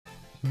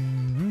Okay.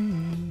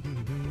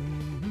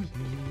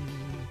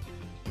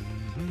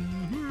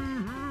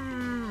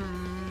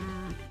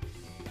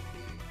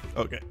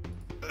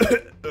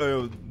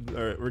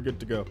 Alright, we're good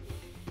to go.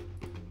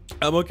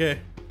 I'm okay.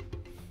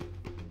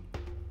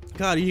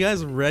 God, are you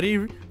guys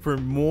ready for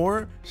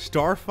more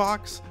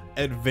Starfox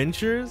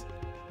adventures?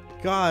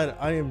 God,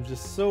 I am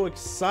just so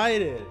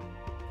excited.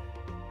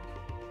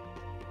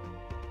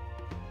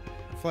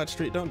 Flat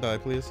Street, don't die,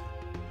 please.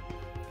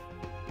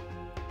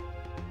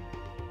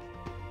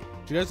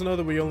 Do you guys know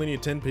that we only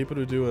need 10 people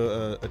to do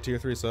a tier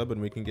 3 sub and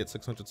we can get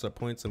 600 sub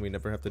points and we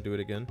never have to do it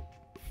again?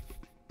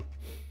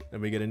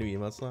 And we get a new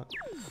emote slot?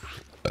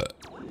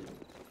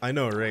 I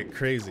know, right?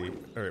 Crazy.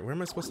 Alright, where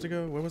am I supposed to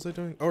go? What was I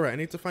doing? Alright, I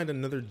need to find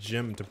another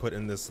gem to put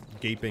in this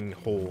gaping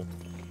hole.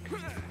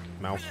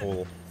 Mouth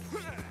hole.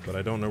 But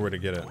I don't know where to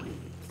get it.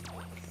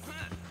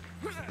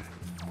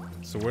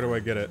 So where do I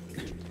get it?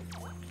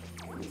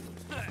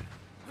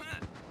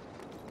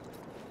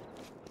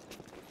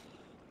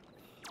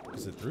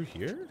 Is it through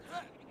here?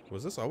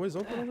 Was this always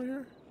open over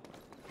here?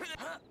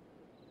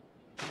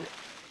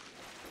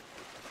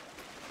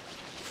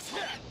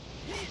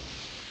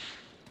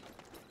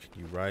 Can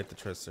you ride the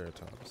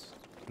Triceratops?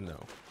 No.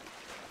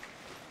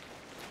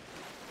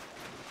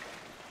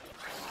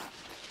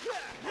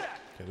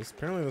 Okay,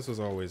 apparently this was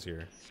always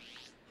here.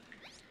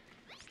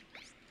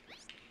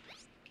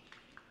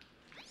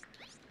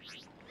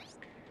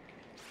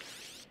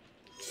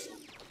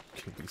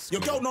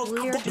 Your girl knows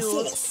I got the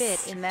sauce.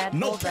 Fit in that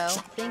No hole though,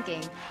 ketchup.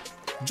 thinking.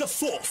 Just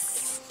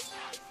sauce.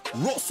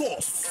 Raw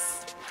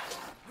sauce.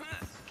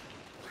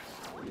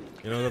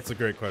 You know, that's a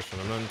great question.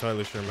 I'm not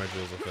entirely sure my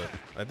jewels will fit.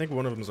 I think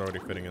one of them's already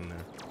fitting in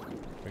there.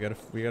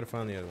 We gotta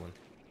find the other one.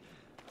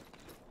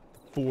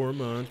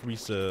 4-month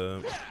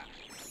resub.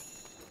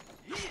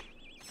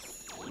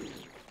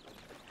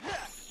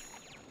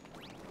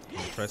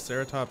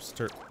 Triceratops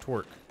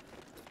twerk.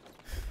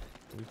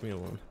 Leave me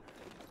alone.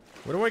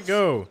 Where do I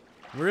go?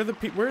 Where are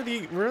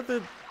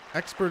the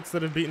experts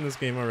that have beaten this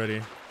game already?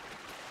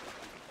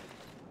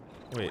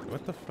 Wait,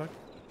 what the fuck?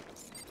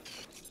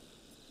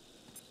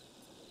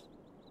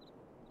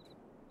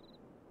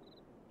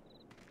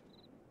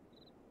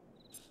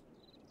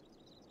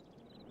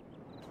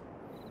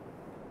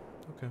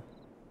 Okay.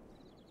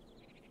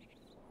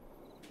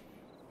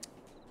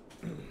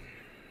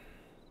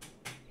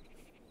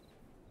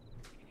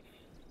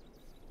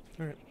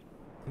 All right.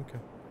 Okay.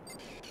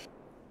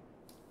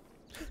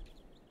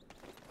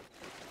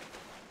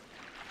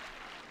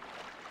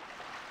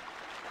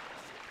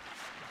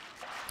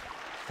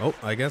 Oh,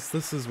 I guess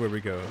this is where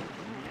we go.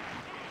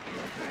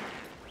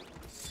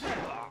 Is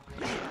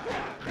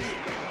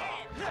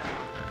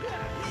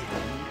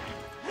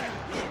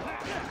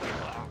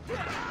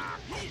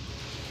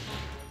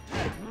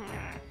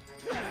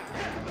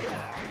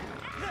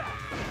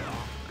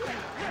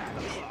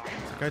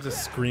the guy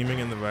just screaming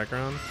in the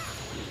background?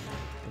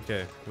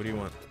 Okay, what do you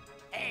want?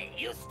 Hey,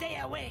 you stay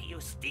away,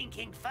 you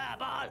stinking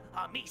furball,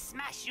 or me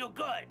smash you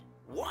good.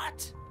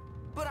 What?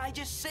 But I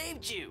just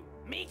saved you.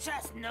 Me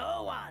trust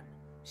no one.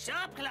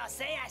 Shopclaw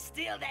say I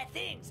steal their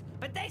things,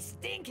 but they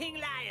stinking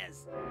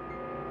liars.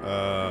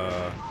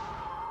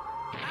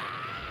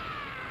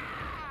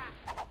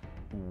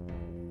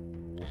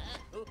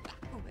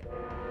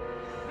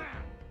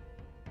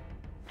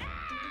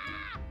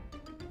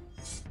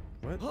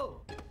 What?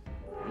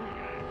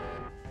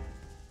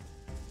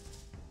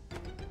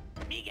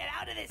 Me get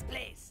out of this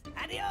place.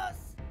 Adios.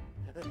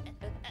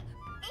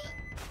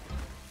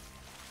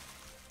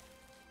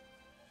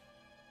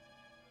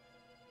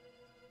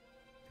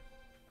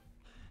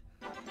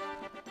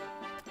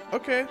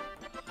 Okay.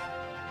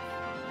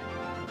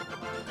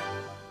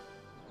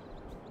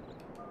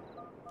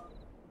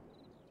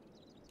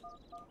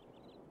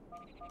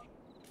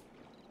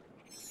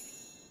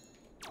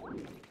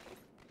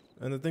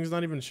 And the thing's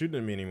not even shooting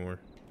at me anymore.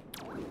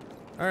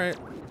 Alright.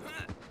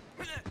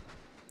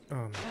 Oh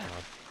my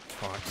god.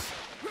 Fox.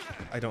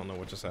 I don't know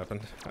what just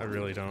happened. I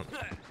really don't.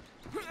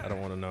 I don't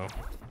want to know.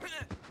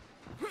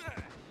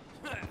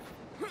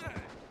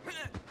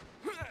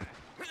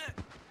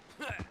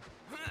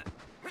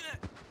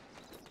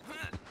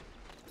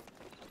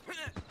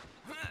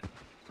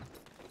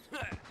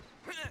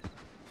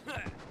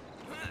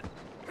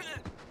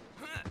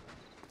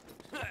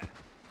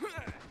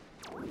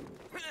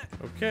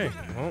 Okay,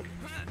 well,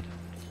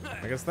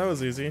 I guess that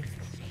was easy.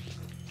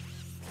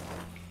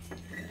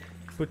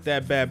 Put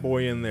that bad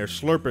boy in there,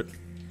 slurp it,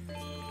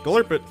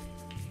 glurp it.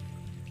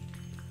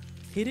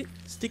 Hit it,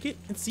 stick it,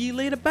 and see you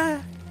later,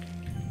 bye.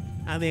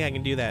 I think I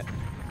can do that.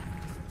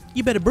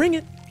 You better bring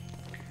it.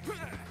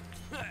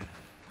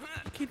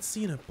 I keep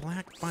seeing a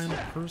black vinyl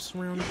purse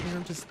around here.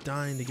 I'm just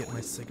dying to get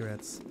my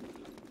cigarettes.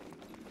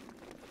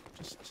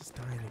 Just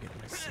dying to get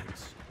my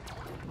cigs.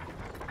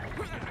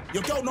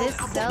 Your girl knows This I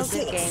got the Zelda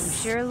sauce. game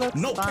sure looks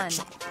No fun.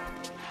 ketchup.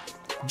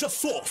 Just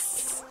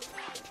sauce.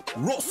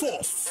 Raw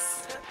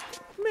sauce.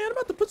 Man, I'm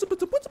about to put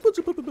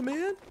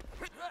man.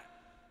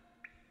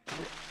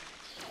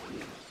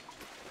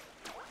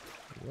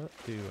 What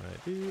do I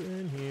do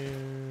in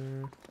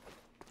here?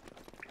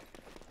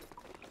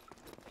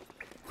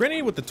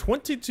 Granny with the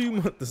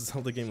 22-month. This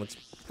Zelda game looks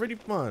pretty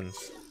fun.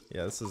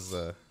 Yeah, this is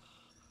the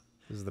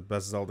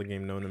best Zelda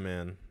game known to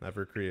man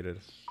ever created.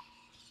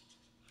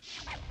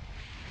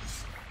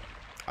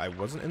 I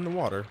wasn't in the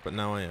water, but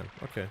now I am.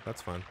 Okay,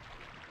 that's fine.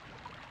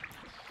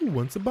 Who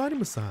wants a body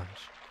massage?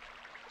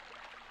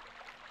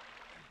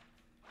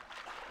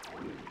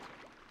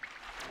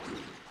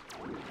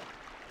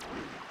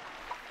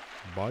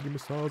 Body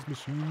massage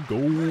machine,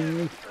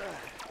 go!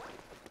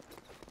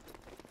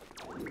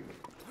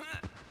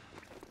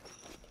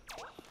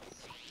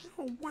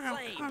 Oh wow,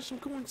 gosh, I'm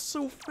going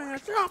so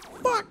fast. Oh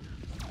fuck!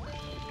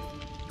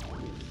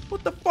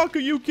 What the fuck are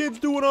you kids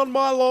doing on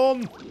my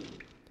lawn?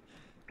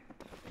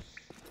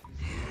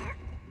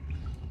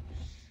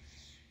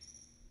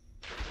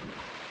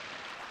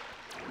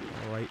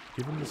 Alright,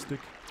 give him the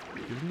stick.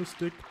 Give him the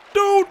stick.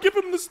 Don't give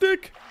him the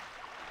stick!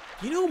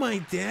 You know my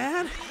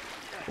dad?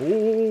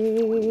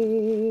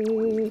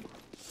 Oh!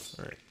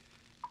 Alright.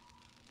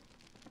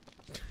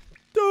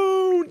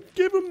 Don't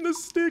give him the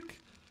stick!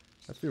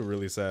 I feel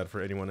really sad for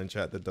anyone in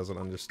chat that doesn't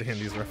understand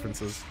these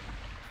references.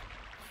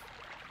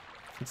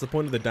 What's the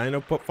point of the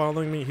dino pup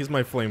following me? He's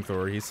my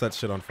flamethrower. He sets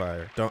shit on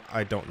fire.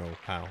 I don't know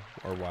how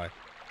or why.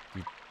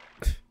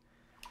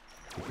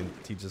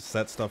 He just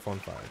sets stuff on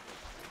fire.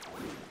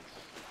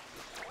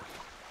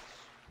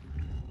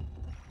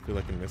 I feel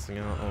like I'm missing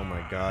out. Oh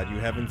my god, you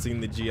haven't seen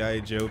the G.I.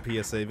 Joe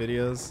PSA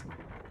videos?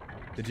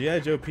 The G.I.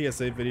 Joe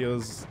PSA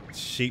videos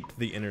shaped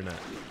the internet.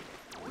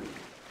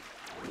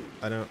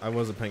 I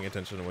wasn't paying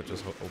attention to what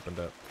just opened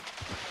up.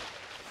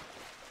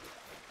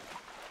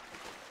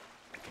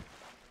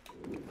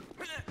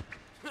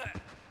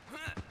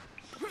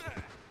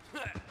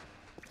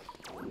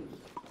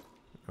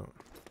 Oh.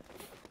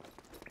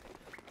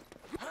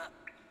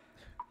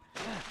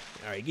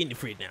 Alright, get in the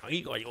fridge now.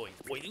 Hey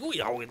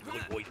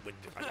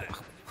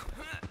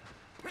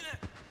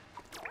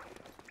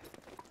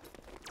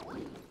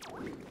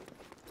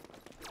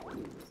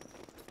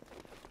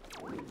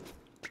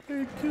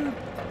kid,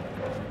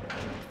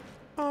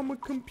 I'm a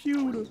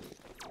computer.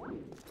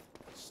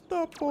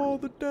 Stop all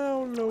the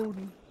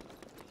downloading.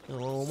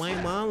 Oh, my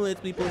mom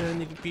lets me play on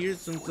the computer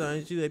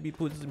sometimes. She let me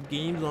put some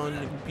games on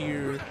the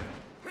computer.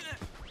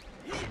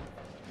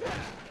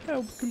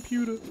 Help,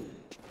 computer.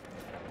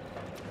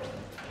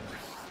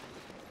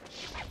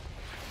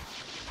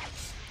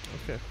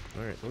 Okay,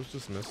 alright, those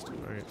just missed.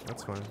 Alright,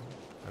 that's fine.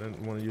 I didn't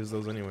want to use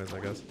those anyways,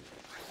 I guess.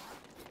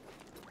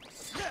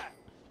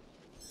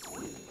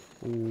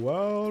 Oh,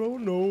 I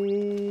don't know.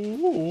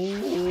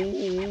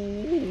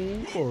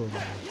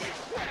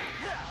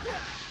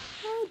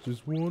 I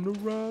just want to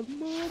ride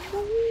my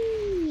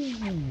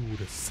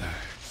motorcycle.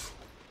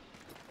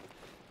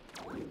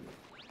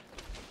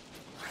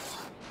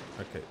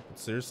 Okay,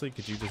 seriously,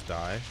 could you just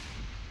die?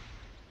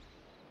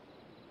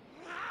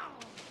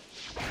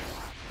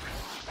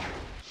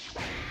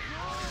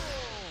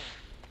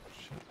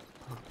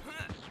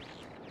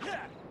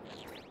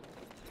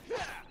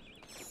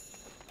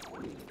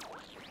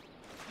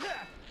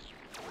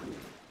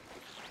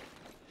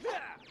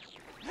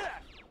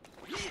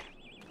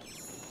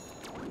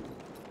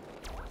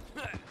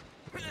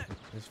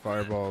 These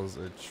fireballs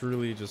are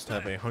truly just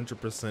have a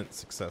 100%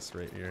 success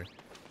rate here.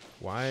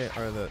 Why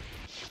are the...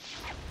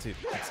 Dude,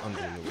 it's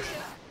unbelievable.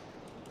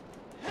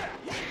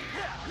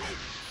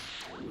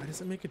 Why does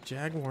it make a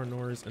jaguar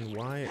noise and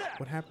why...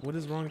 What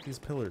is wrong with these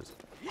pillars?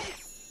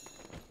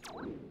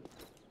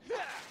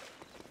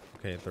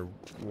 Okay, they're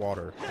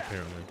water,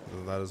 apparently.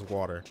 That is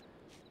water.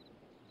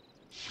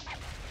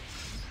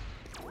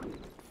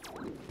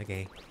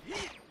 Okay.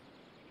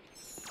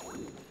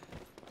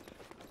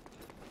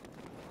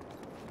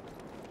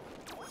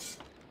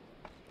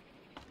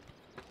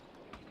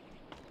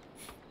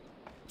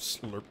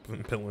 Slurp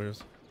them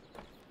pillars.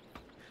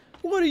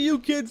 What are you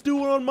kids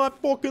doing on my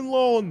fucking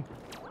lawn?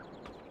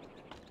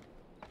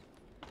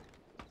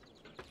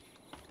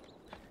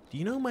 Do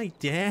you know my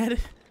dad?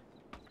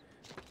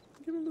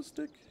 Give him the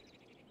stick.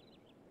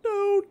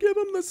 Don't give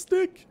him the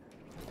stick.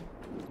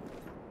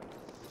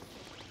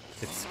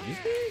 Excuse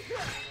me?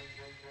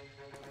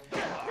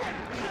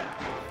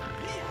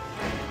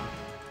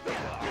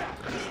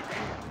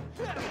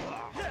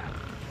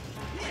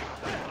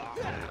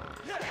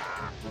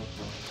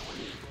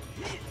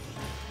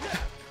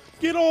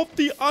 Get off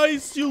the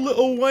ice, you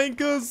little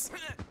wankers!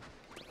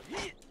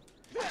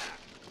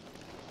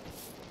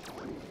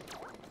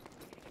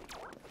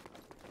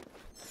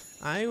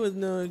 I was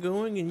not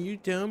going and you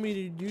tell me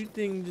to do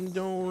things and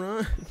don't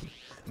run.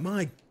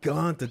 My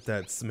god, did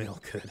that smell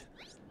good.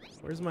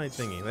 Where's my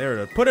thingy? There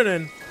it is. Put it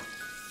in.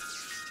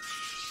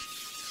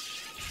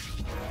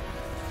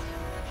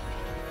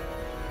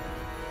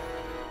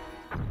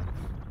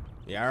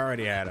 Yeah, I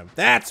already had him.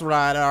 That's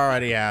right, I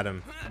already had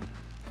him.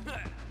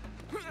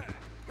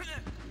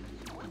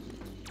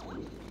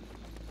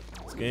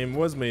 This game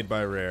was made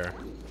by Rare.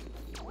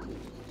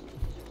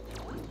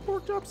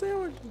 Pork chop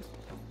sandwiches.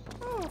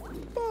 Oh,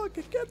 fuck.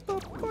 Get the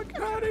fuck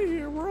out of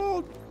here. We're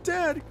all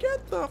dead.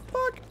 Get the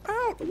fuck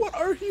out. What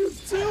are you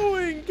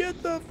doing?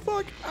 Get the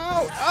fuck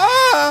out.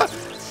 Ah!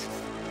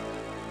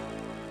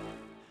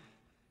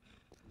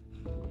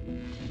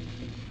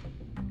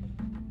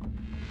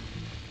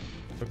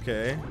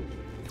 Okay.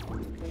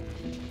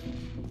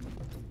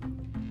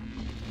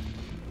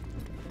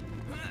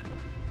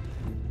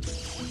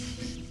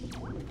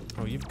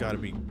 Oh, you've got to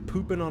be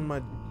pooping on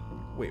my...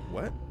 Wait,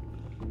 what?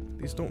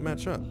 These don't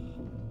match up.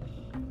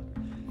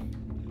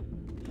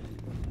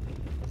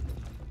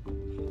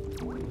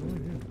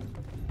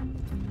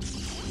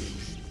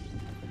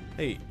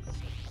 Hey.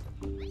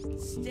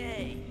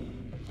 Stay.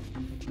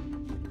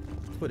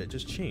 But it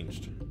just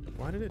changed.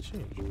 Why did it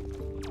change?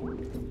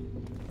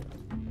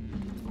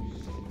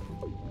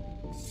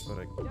 But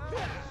I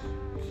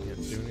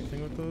can't do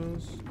anything with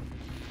those.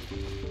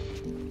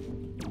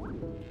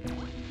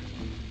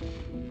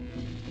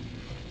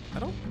 I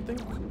don't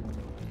think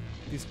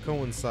these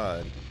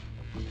coincide.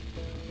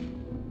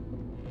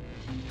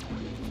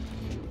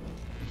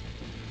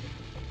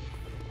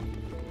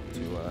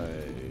 Do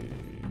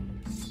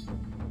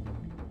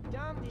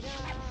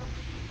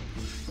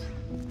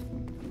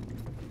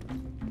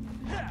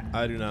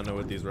I do not know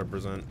what these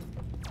represent.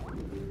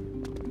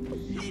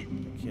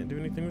 Can't do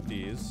anything with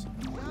these.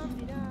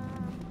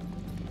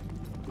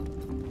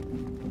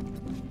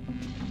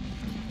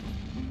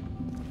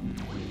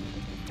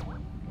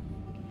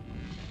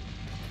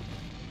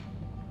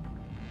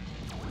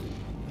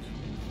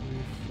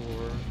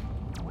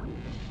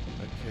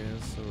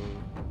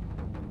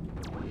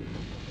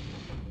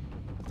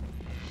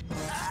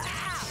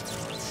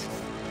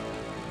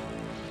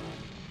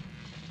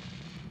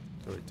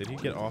 So wait, did he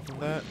get off of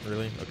that?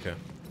 Really? Okay.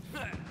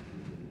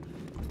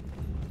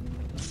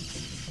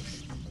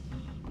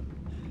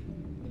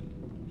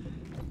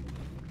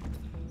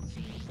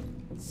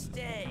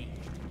 Stay.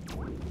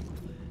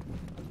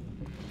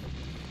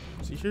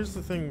 See, here's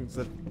the things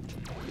that...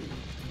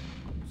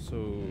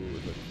 So...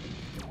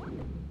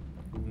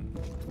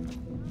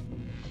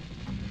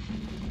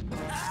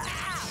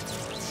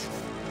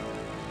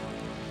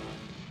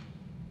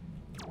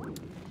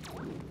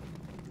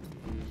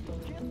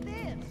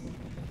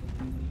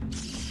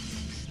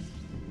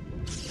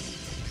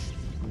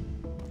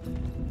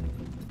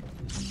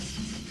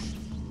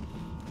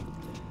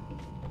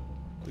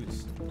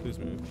 Please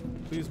move.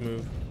 Please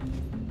move.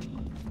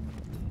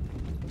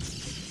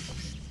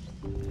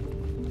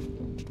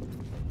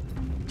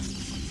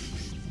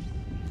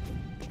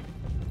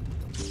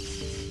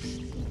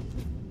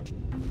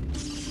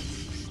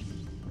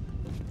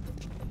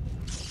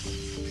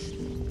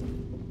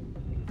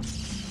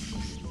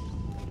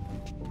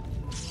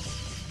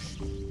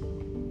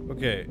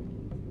 Okay.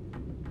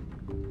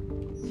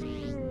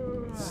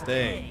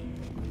 Stay.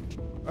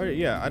 Alright,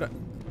 yeah, I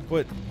don't...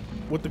 But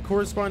would the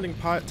corresponding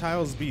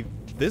tiles be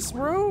this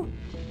row?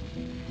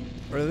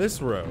 Or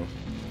this row?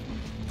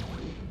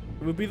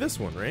 It would be this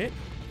one, right?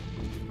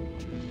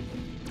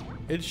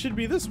 It should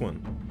be this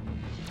one.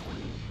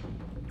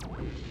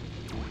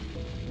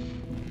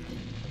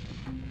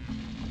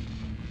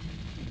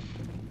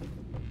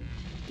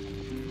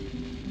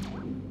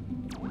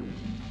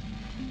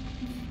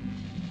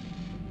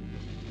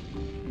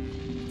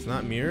 It's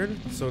not mirrored,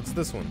 so it's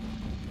this one.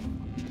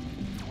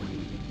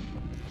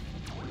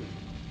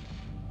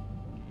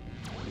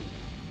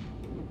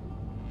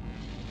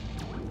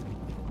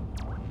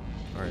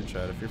 Alright,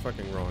 Chad, if you're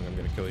fucking wrong, I'm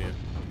gonna kill you.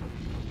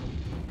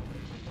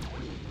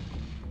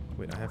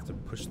 Wait, I have to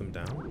push them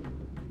down?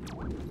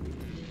 1,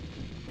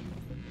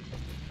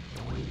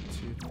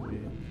 2, 3. 1,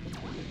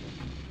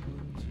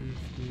 2,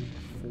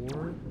 3,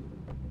 4.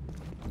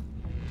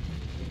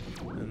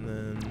 And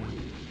then...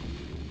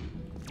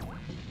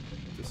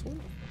 this one?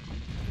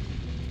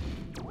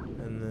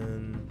 And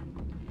then...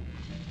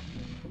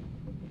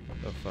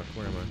 oh fuck,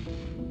 where am I?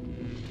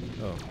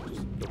 Oh,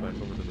 just go back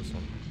over to this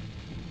one.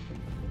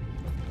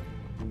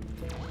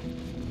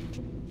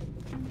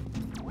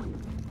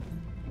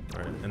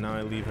 Alright, and now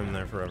I leave him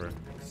there forever.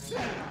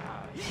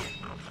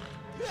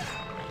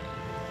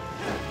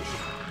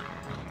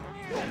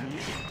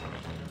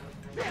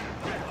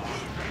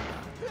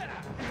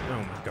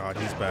 Oh my god,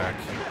 he's back.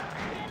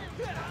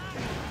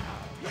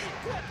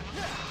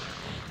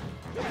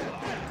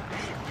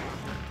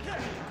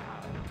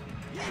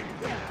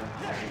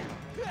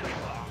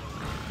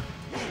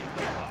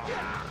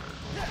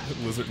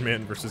 Lizard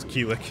Man versus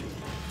Keelik.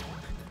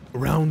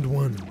 Round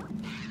 1.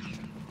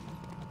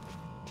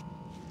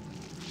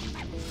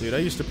 Dude, I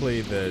used to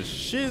play the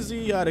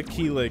shizzy out of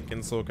Keelik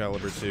in Soul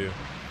Calibur 2.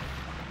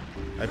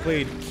 I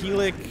played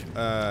Keelik,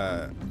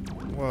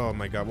 oh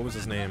my god, what was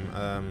his name?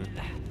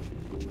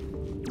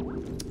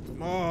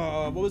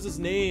 Oh, what was his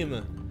name?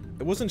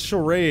 It wasn't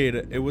Charade,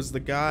 it was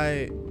the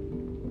guy,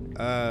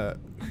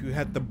 who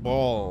had the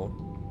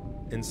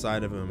ball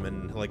inside of him,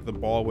 and, like, the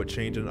ball would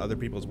change into other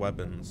people's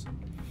weapons.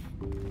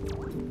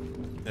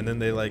 And then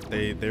they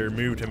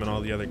removed him in all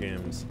the other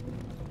games.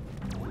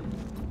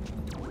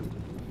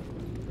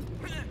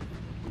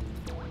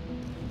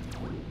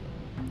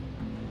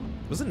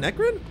 Was it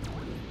Necrid?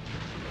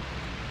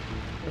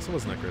 I guess it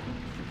was Necrid.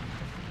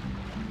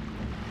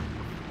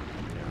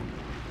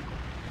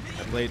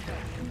 Yeah.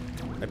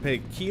 I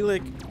played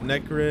Keelik,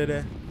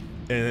 Necrid,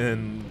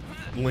 and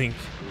Link.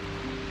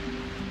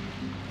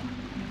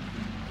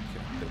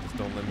 Okay, they just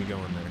don't let me go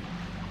in there.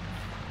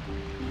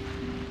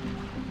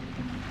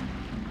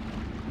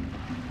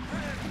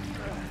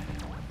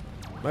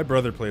 My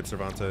brother played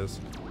Cervantes.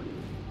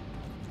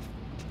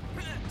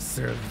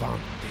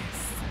 Cervantes.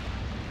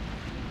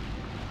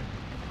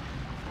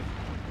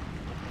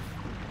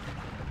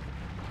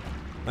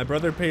 My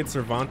brother played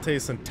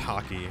Cervantes and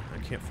Taki. I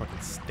can't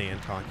fucking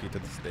stand Taki to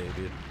this day,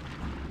 dude.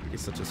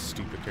 He's such a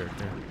stupid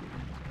character.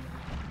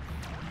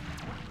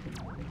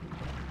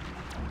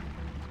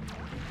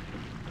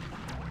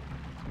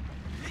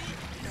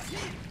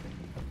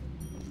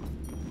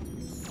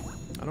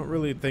 I don't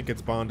really think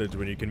it's bondage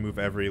when you can move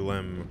every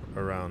limb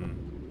around.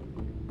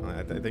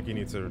 I think you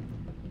need to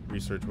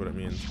research what it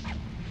means. I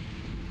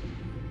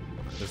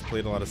just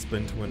played a lot of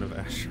Spin Twin of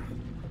Astra.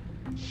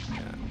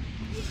 Yeah.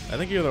 I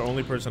think you're the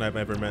only person I've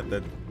ever met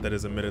that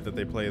has admitted that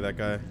they play that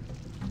guy.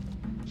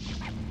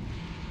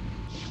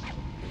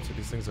 So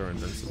these things are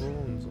invincible?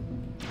 And so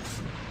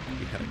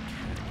we had a cat.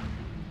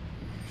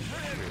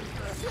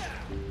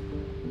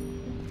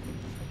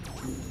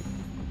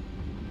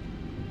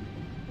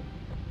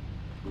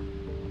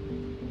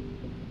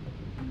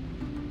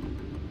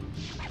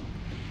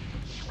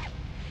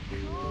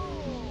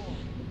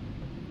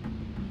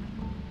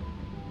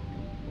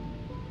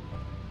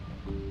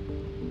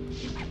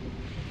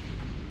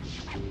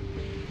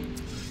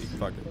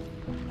 Fuck it.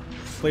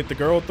 Played the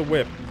girl with the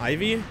whip.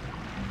 Ivy?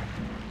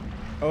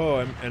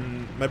 Oh,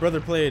 and my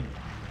brother played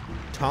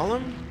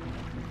Talum?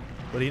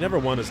 But he never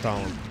won as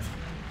Talum.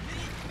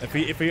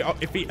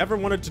 If he ever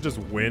wanted to just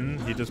win,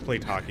 he'd just play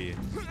Taki.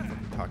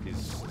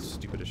 Taki's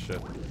stupid as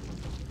shit.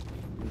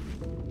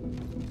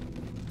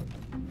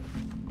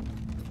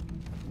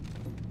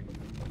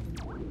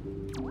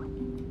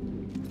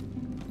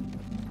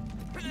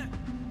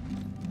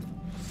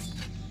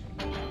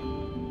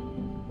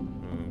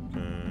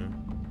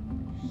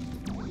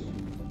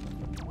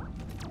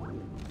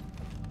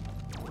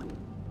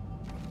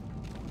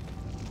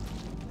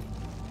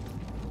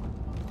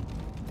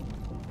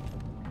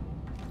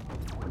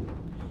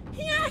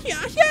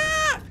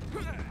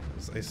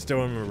 I still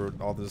remember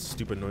all the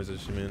stupid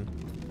noises she made.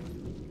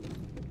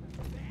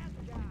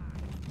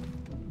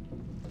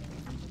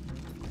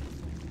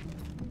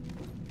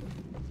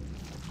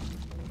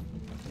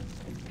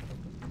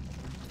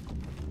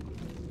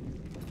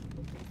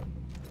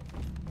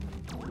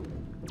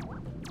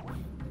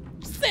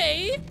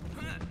 Say,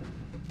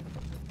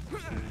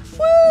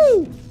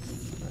 woo!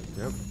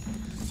 Yep.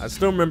 I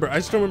still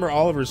remember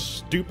all of her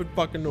stupid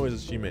fucking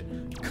noises she made.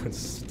 Couldn't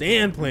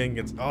stand playing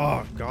against.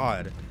 Oh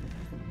God.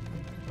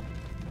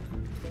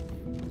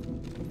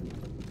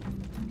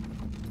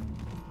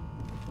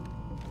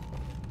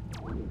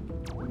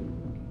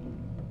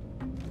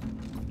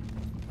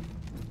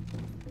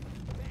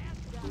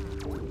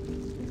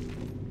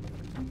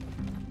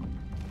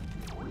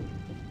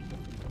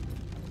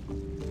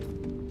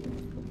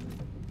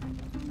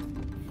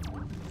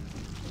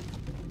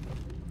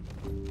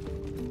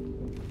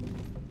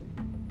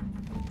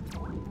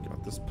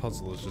 This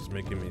puzzle is just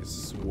making me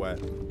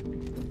sweat.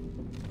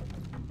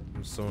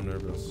 I'm so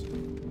nervous.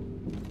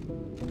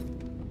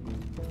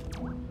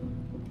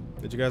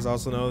 Did you guys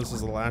also know this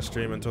is the last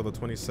stream until the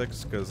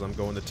 26th? Because I'm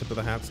going to Tip of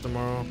the Hats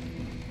tomorrow.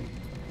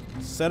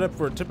 Setup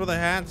for Tip of the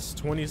Hats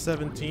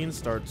 2017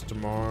 starts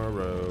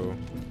tomorrow.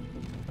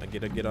 I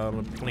get to get on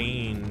a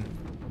plane.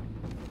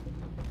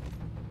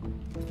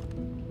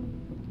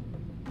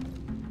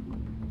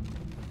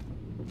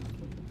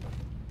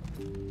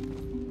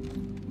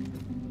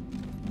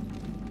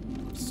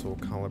 Soul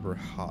Calibur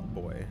Hot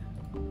Boy.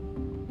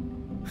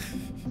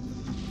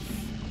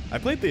 I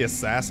played the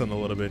Assassin a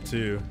little bit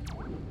too.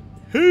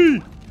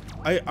 Hey!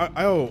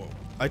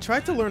 I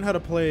tried to learn how to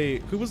play.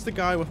 Who was the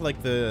guy with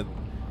like the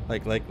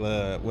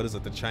what is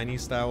it, the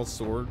Chinese style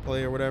sword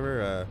play or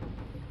whatever?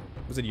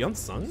 Was it Young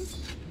Sung?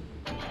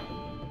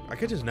 I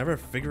could just never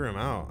figure him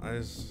out.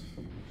 I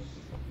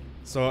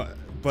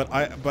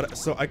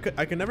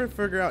could never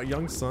figure out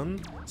Young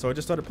Sun, so I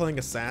just started playing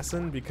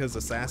Assassin because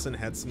Assassin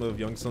had some of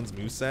Young Sun's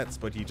movesets,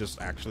 but he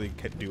just actually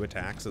could do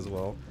attacks as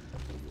well.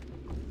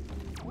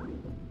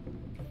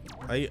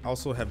 I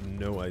also have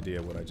no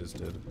idea what I just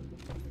did.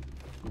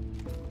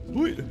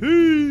 Wait,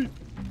 hey!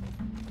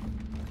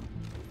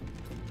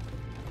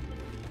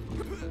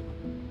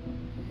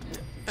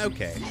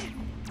 Okay.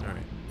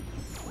 Alright.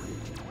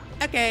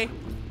 Okay.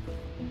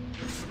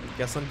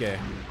 Guess I'm gay.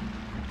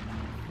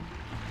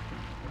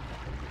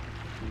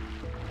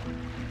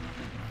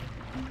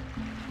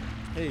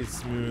 Hey,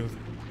 Smooth.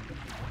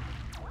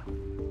 Oh,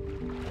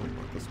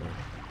 not this way.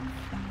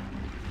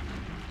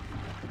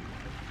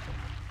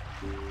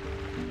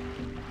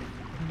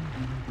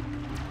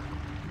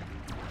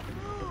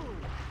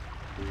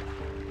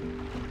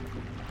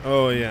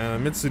 Oh yeah,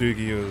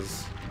 Mitsurugi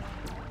was...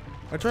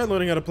 I tried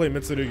learning how to play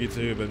Mitsurugi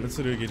too, but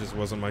Mitsurugi just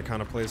wasn't my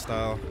kind of play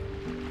style.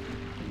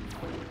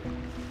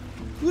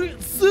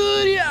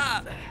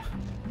 Mitsurugi!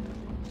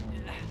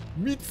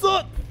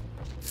 Mitsurugi!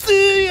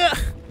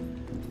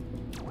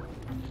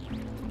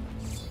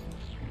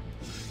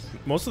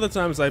 most of the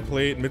times I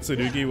played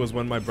Mitsurugi was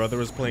when my brother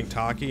was playing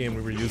Taki and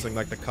we were using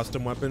like the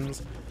custom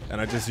weapons, and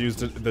I just used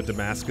the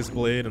Damascus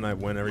blade and I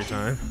win every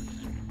time.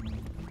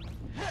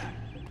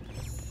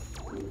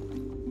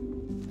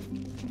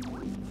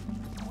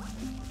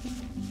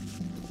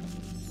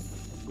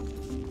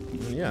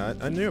 And yeah,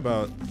 I knew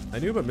about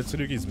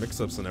Mitsurugi's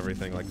mix-ups and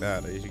everything like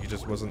that. He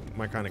just wasn't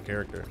my kind of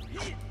character.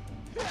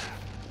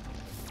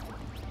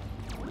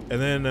 And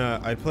then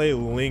I play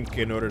Link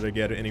in order to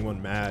get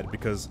anyone mad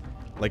because,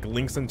 like,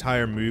 Link's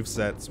entire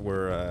movesets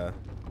were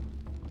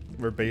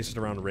based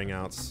around ring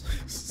outs.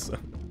 So.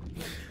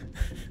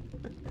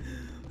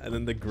 And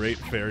then the Great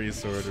Fairy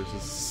Sword is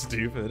just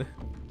stupid.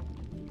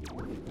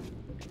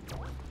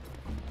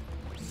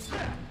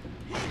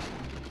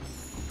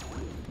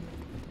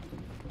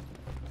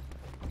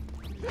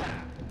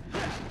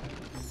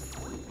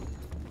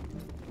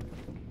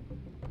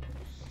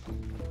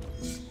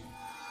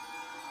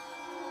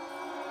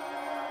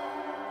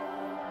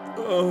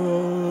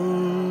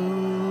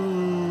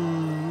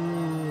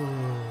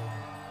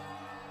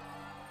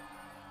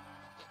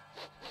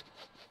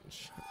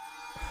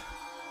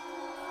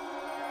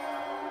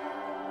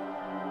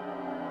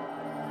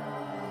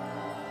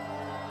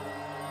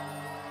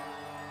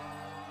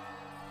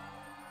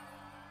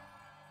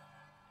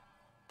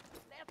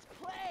 Let's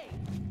play.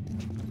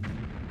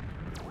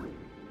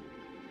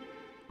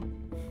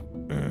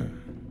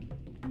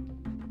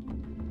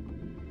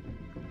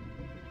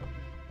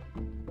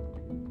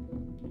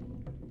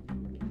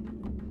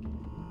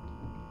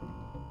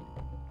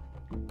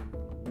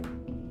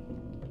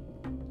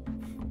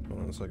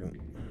 Hold on a second.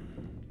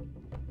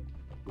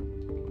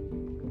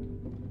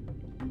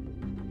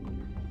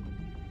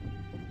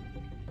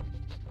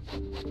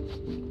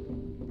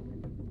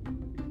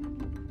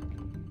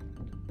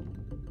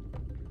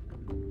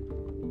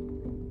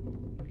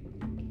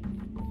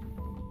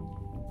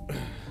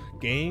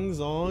 Gangs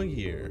all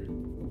year.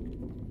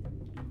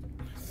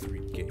 3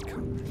 gay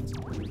comments.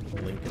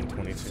 Lincoln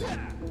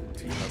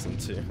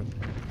 2002.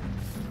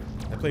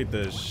 I played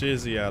the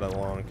shizzy out of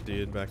Lonk,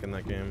 dude, back in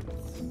that game.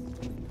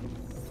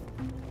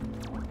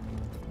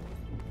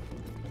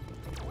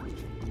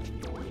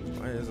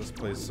 Why is this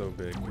place so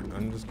big?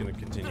 I'm just gonna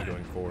continue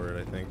going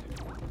forward, I think.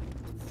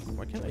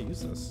 Why can't I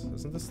use this?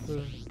 Isn't this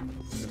the...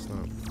 I guess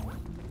not.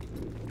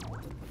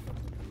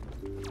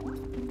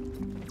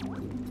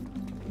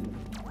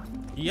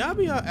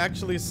 Yabia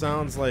actually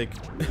sounds like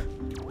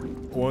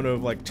one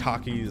of like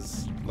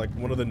Taki's, like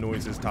one of the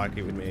noises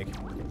Taki would make.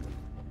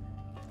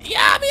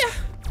 Yabia!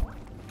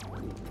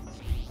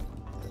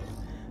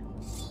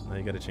 Now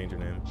you gotta change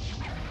your name.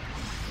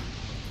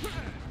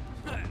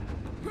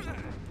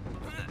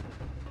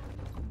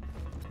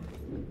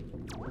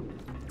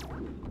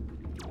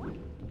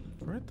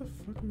 What the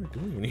fuck am I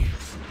doing in here?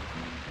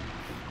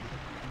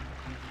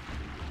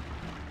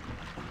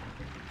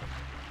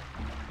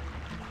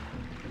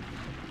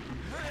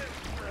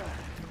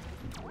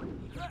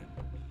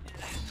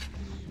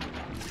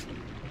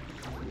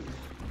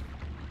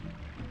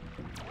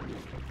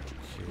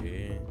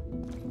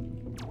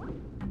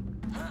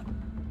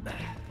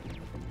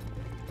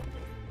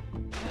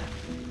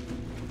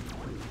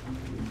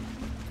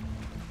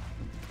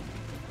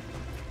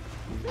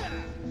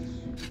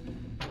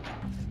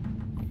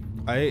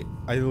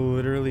 I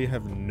literally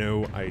have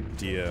no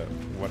idea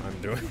what I'm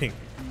doing.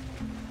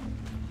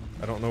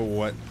 I don't know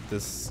what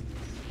this...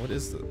 What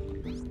is this?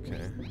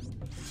 Okay.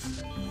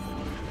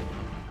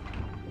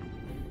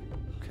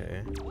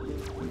 Okay.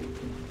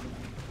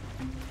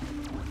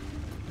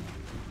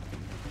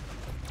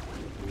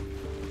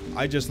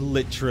 I just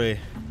literally...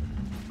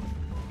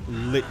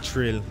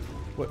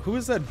 What? Who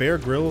is that? Bear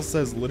Grylls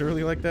says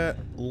literally like that?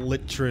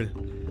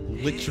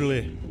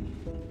 Literally.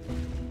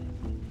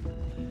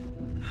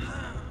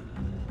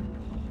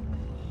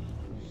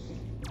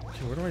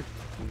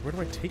 Where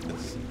do I take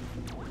this?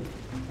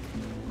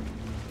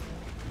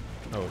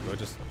 Oh, do I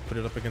just put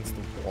it up against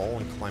the wall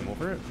and climb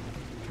over it?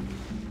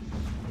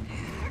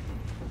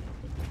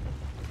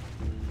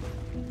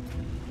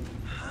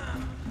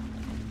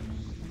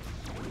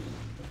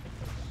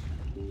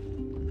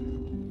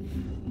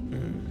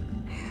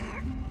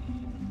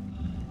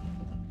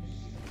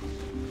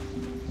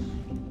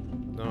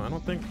 No, I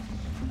don't think...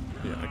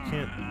 Yeah, I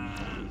can't...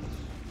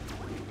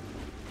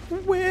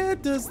 Where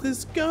does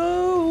this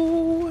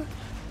go?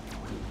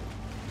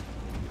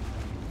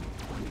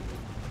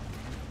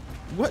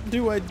 What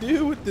do I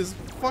do with this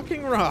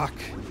fucking rock?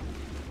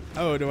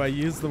 Oh, do I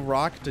use the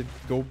rock to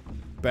go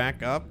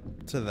back up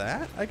to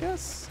that, I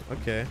guess?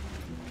 Okay.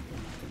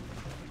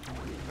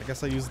 I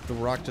guess I used the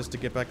rock just to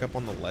get back up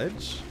on the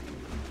ledge?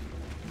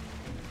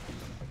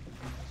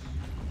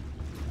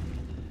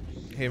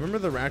 Hey, remember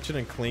the Ratchet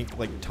and Clank,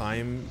 like,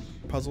 time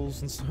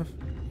puzzles and stuff?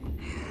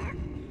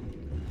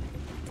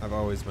 I've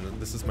always been...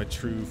 This is my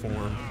true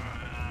form.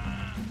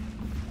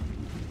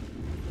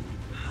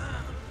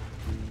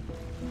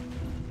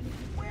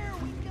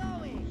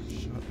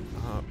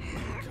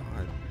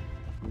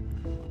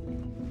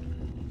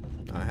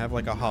 I have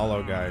like a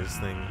Hollow Guys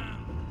thing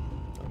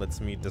that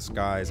lets me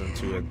disguise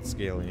into a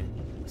scaly.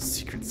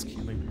 Secret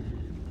scaly.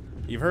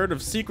 You've heard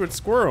of Secret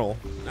Squirrel.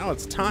 Now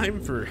it's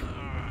time for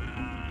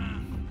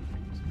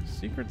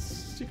Secret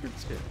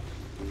Squirrel.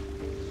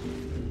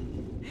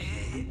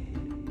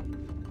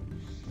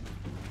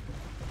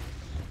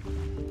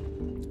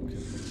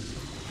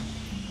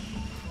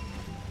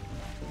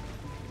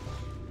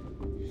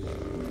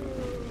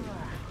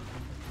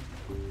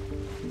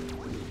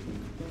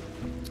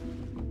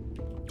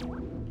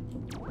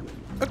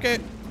 Okay.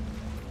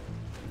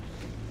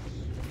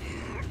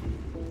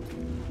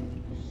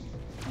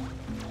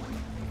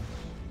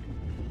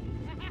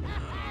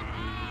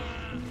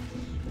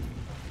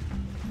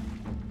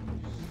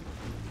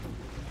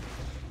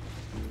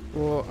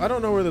 Well, I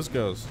don't know where this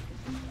goes.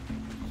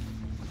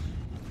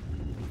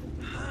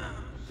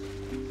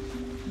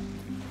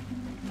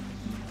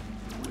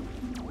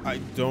 I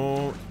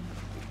don't...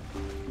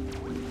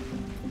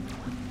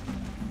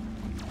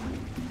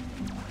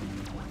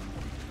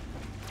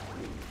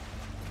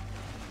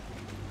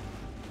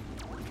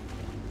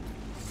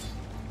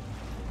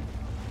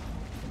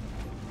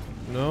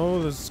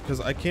 No, this is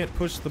because I can't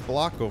push the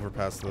block over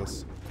past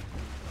this.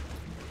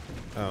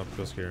 Oh, it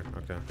goes here.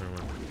 Okay, never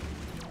mind.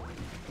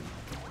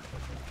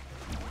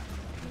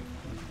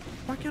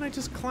 Why can't I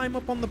just climb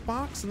up on the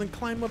box and then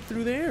climb up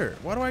through there?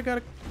 Why do I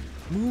gotta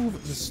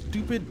move the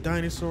stupid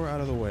dinosaur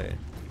out of the way?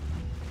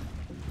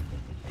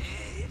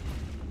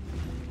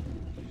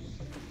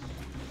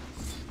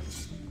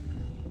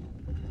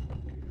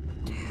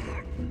 I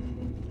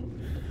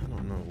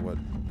don't know what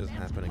is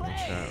happening in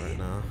chat right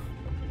now.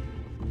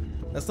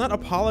 That's not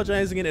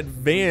apologizing in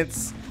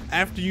advance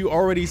after you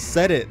already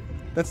said it.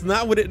 That's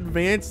not what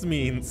advance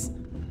means.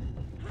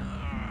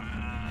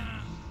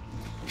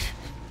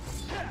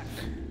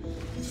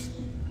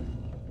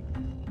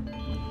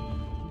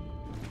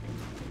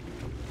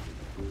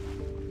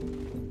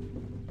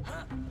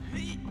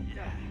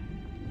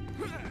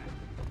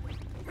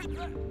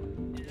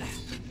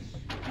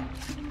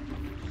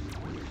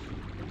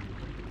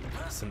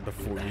 Listen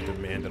before you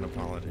demand an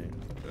apology.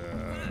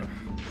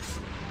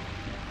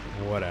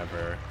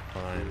 Whatever.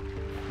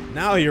 Fine.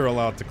 Now you're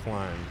allowed to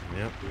climb.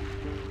 Yep.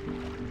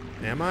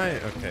 Am I?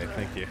 Okay,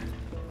 thank you.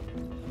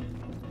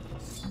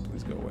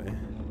 Please go away.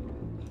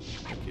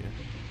 Thank you.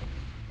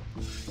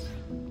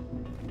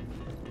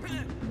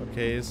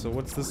 Okay, so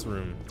what's this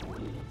room?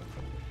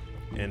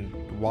 And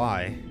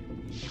why?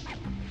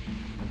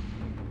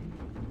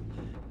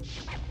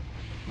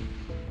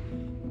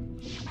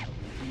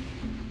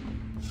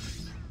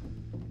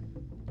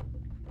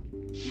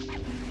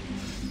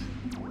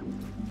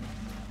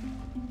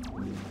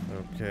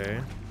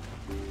 Okay.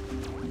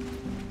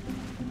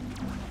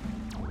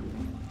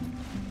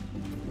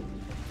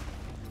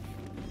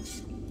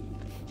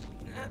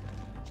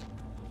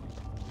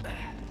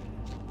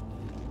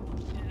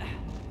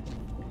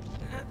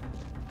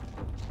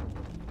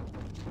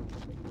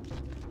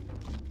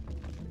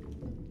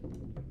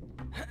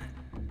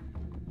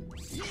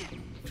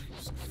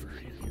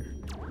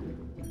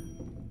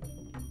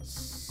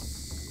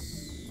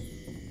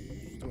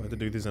 Do I have to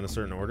do these in a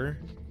certain order?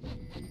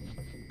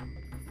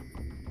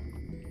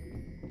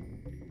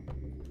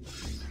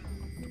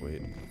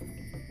 Wait.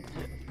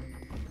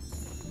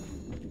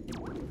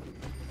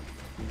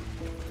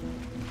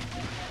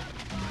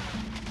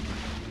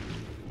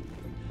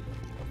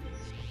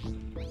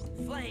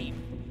 Flame.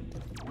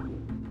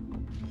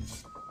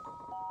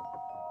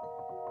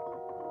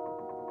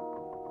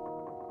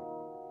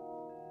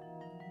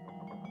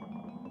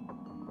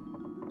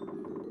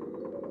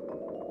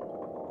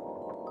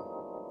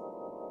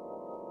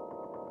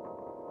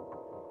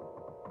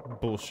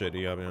 Bullshit,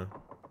 yeah, man.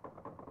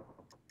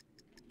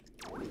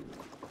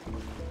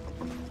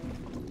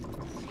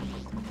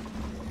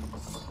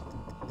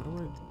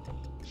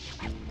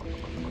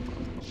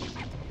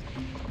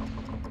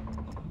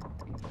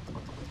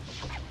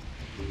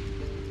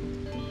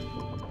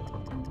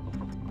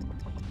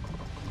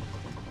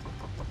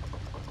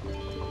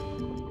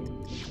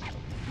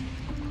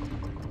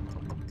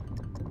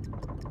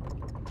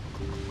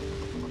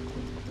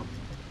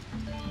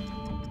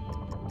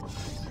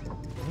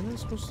 What am I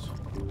supposed to...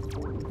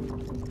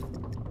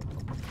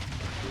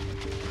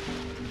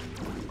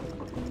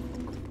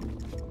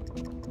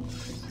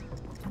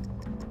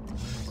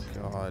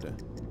 God.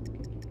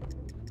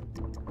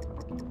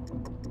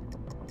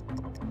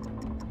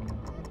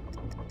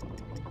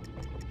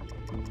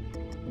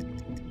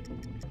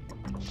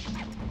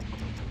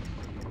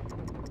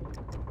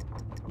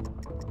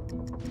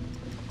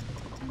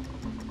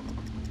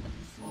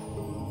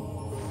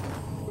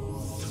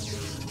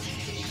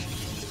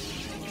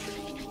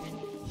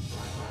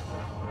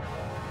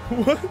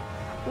 What?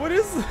 What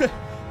is that?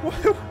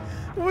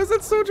 Why is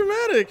that so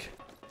dramatic?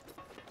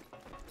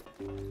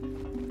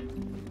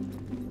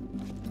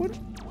 What?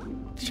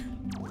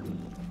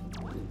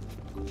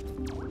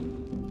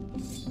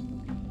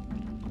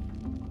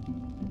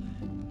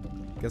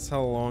 Guess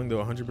how long the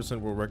 100%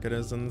 world record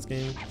is in this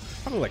game?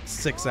 Probably like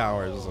 6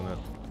 hours, isn't it?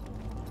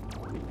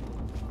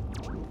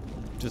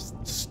 Just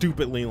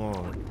stupidly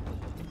long.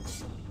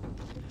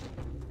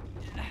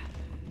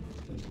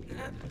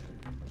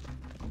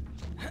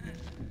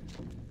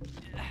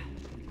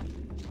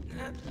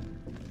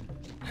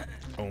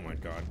 Oh my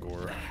god,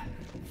 Gore.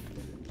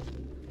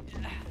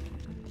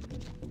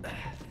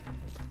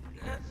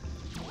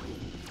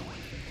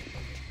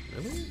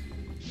 Really?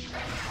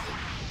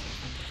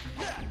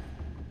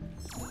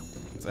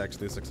 It's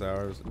actually 6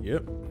 hours.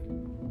 Yep.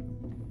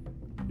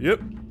 Yep.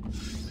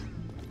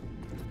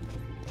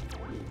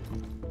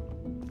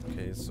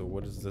 Okay, so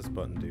what does this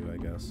button do, I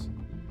guess?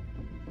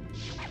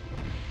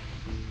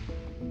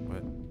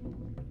 What?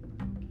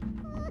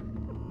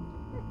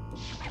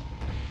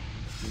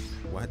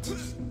 What?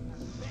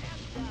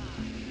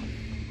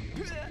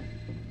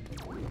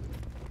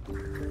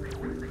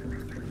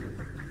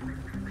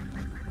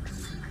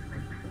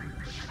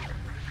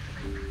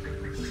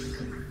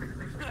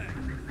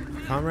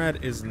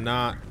 Comrade is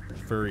not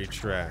furry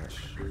trash.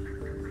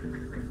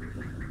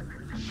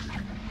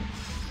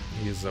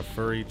 He is a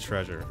furry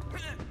treasure.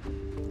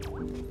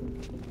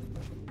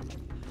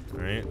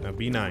 Alright, now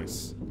be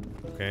nice.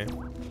 Okay?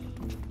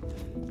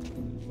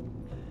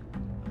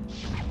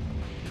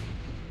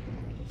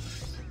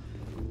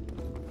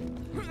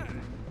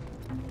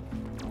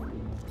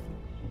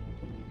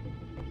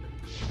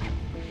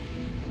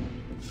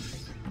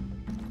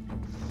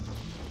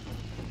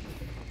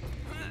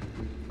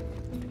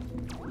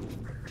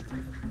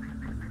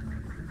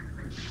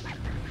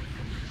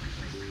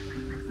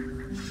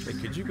 Hey,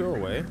 could you go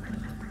away?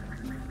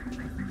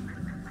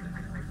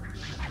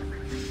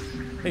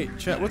 Hey,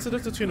 chat, what's the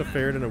difference between a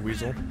ferret and a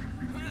weasel? Oh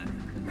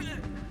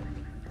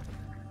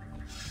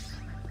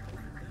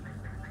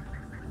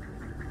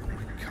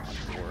my god,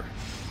 Gore.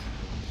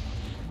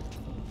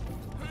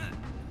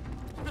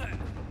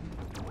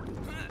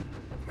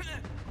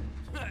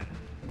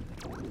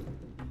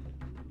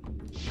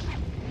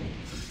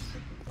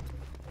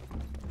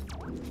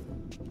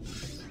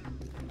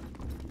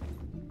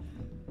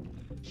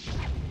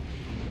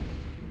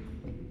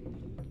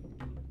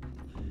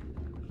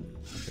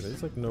 Okay,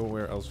 there's like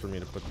nowhere else for me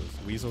to put this.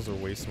 Weasels are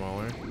way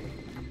smaller.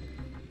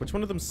 Which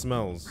one of them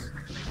smells?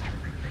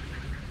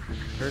 I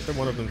heard that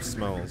one of them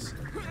smells.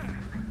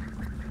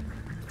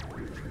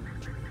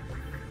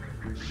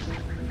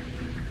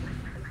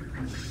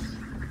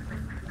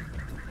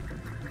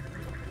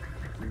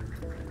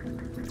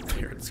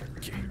 Ferrets are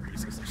gay.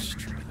 Weasels are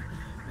straight.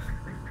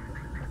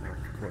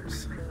 Of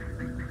course.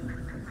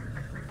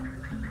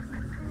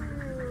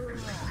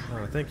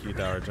 Oh, thank you,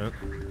 Dowergent.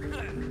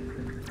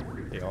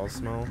 They all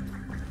smell.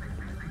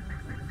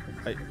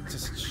 I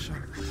just shut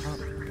up,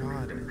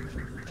 God.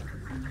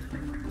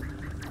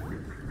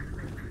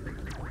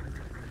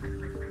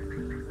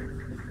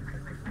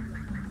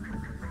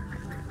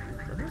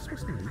 Where am I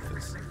supposed to move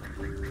this?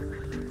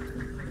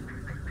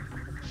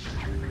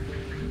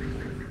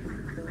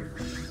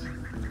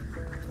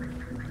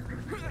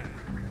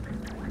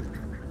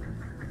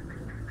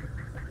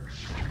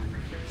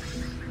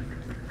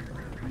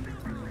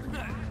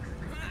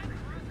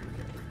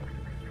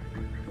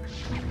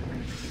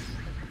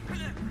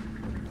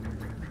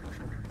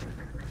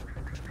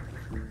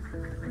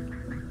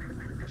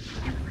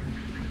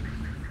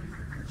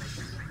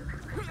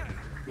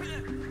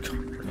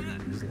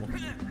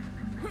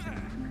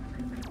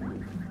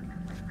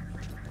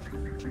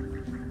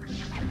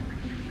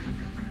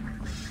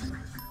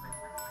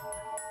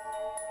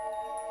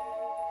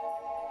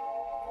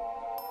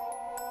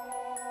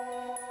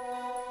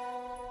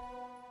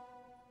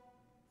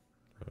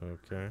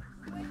 Okay.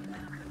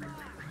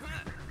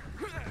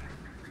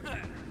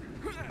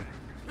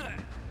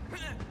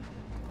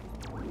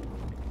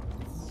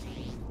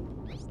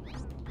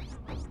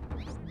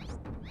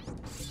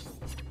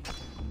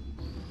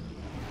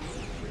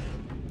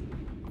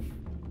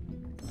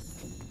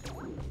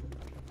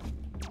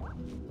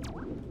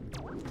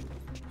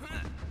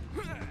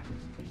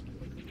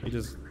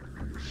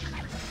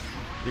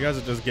 You guys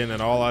are just getting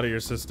it all out of your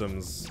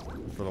systems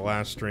for the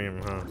last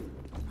stream, huh?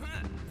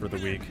 For the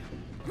week.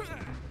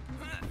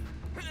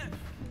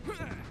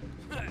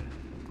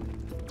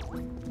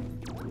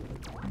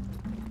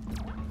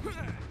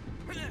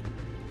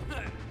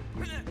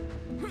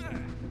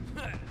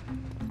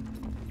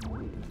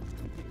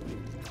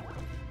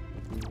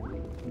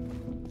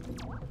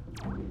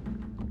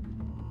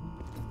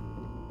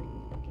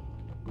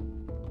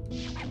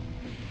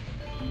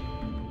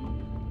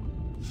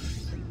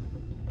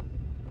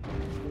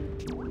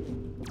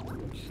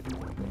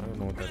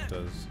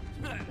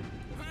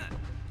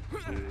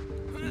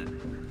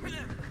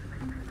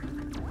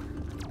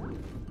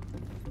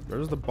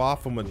 Where's the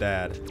Baphomet?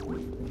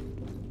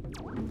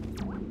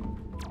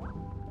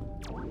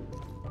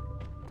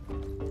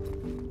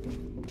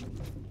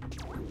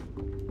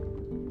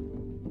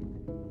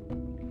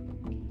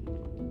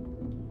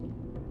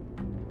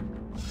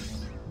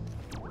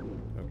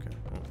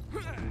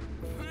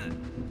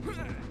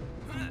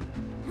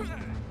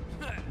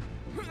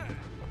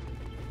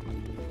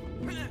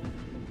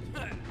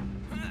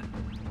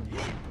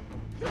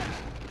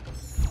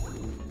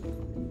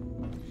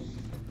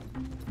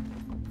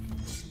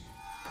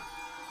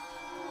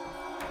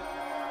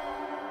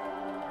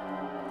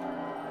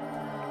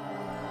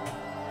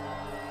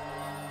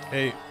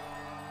 Hey,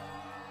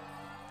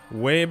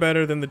 Way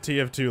better than the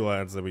TF2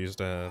 lads that we used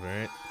to have,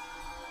 right?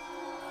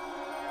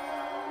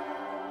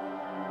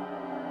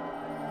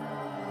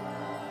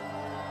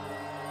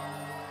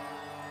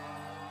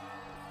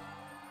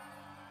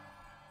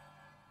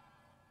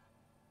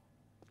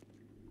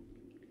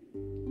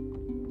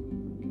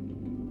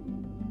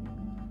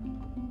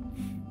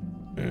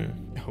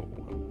 Oh,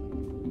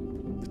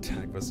 the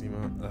Tagg was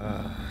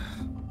emote.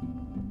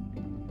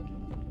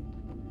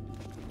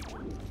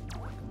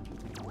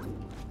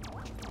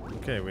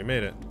 Okay, we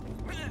made it.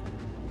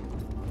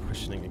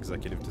 Questioning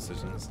executive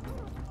decisions.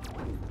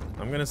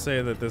 I'm gonna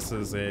say that this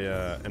is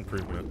a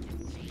improvement.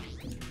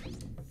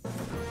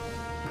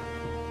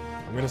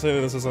 I'm gonna say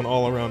that this is an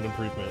all-around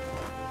improvement.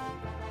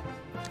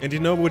 And do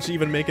you know which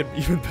even make it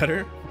even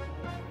better?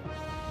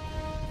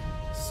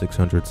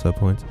 600 sub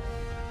points.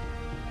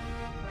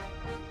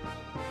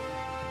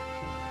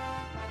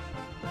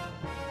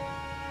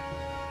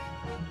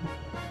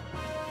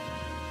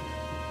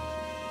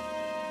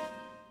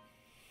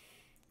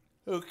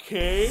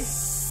 Okay.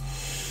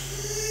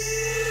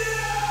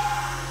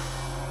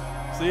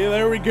 See,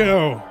 there we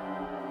go.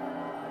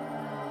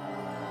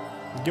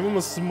 Give him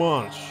a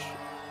smudge.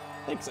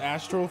 Thanks,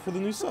 Astro, for the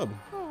new sub.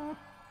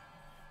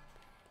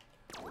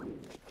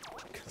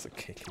 Because of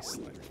KK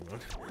Slider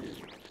mode.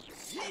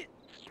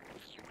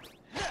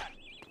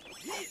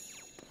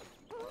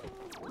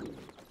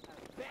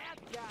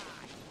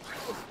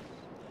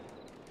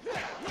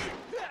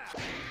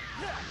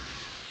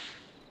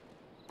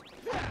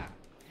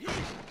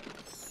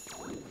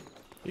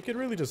 You could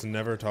really just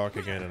never talk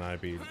again and I'd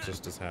be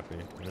just as happy,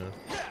 you know?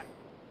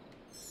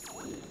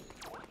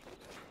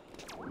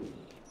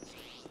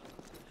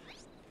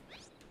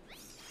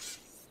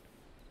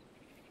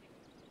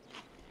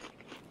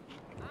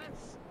 I'm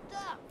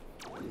stuck.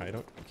 I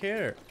don't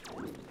care.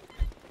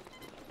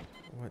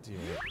 What do you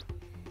want?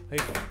 Hey,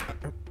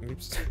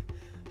 oops.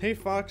 Hey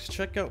Fox,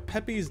 check out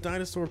Peppy's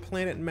Dinosaur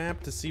Planet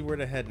map to see where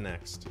to head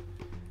next.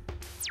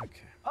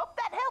 Okay. Hope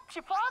that helps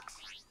you, Fox.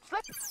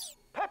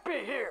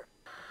 Peppy here.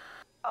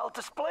 I'll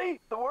display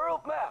the world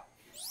map.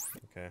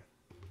 Okay.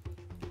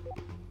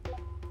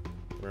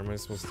 Where am I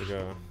supposed to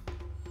go?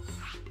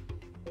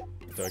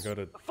 Do I go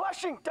to... The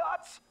flashing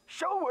dots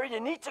show where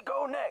you need to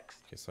go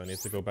next. Okay, so I need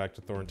to go back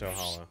to Thorntail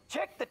Hollow.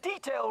 Check the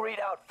detail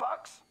readout,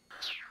 Fox.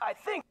 I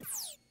think.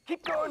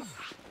 Keep going.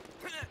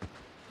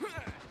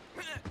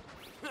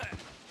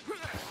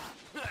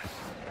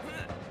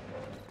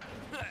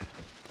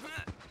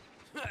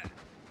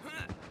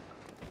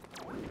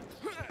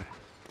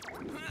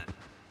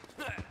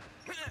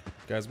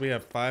 Guys, we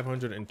have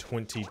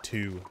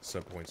 522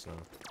 sub points now.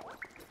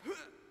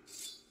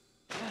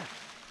 Do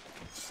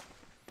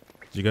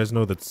you guys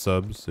know that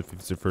subs, if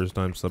it's your first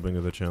time subbing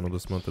to the channel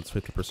this month, it's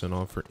 50%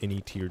 off for any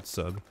tiered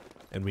sub.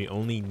 And we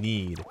only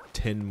need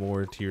 10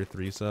 more tier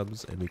 3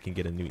 subs and we can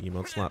get a new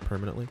emote slot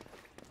permanently.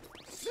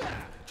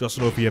 Just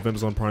know if you have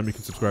Amazon Prime, you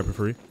can subscribe for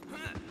free.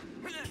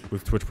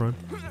 With Twitch Prime.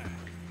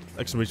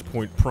 Exclamation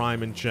point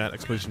Prime in chat,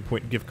 exclamation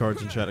point gift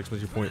cards in chat,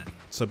 exclamation point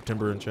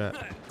September in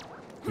chat.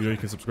 You know you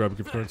can subscribe with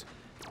gift cards.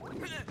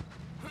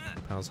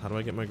 Pals, how do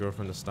I get my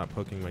girlfriend to stop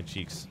poking my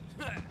cheeks?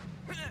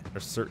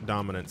 Assert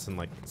dominance and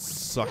like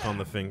suck on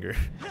the finger.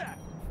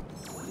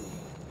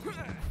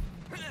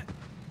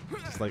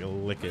 Just like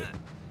lick it.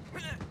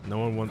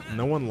 No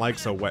one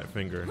likes a wet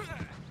finger.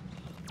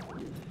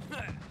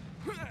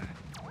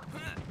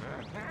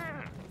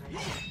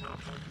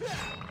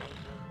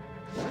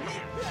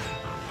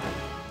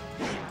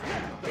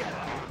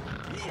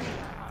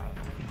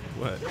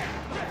 What?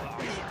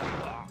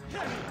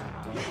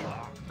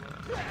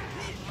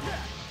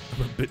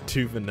 I'm a bit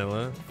too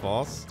vanilla.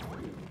 False.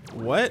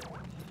 What?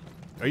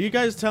 Are you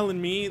guys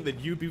telling me that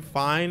you'd be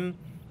fine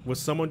with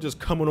someone just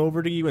coming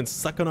over to you and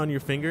sucking on your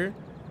finger?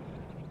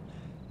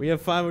 We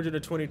have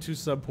 522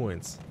 sub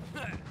points.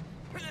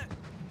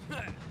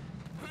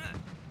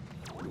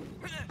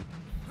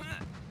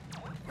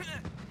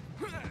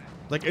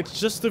 Like, it's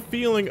just the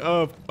feeling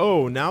of,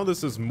 oh, now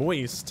this is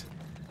moist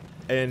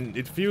and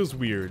it feels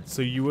weird,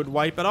 so you would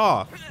wipe it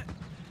off.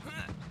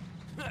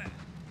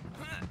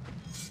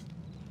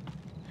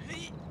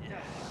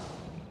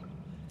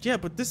 Yeah,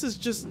 but this is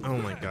just... Oh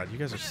my god, you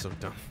guys are so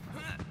dumb.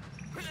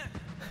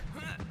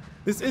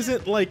 This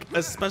isn't like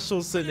a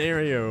special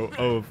scenario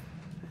of...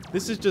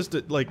 This is just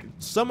like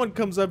someone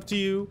comes up to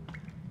you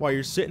while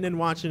you're sitting and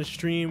watching a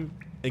stream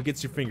and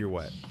gets your finger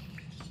wet.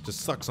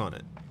 Just sucks on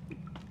it.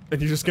 And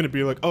you're just gonna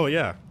be like, oh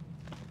yeah.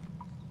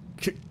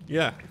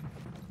 Yeah.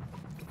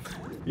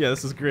 Yeah,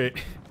 this is great.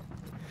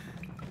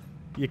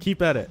 You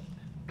keep at it.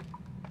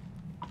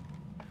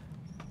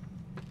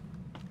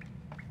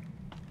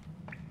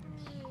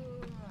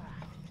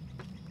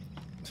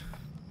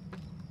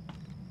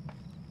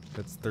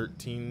 That's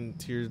 13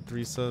 tier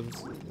 3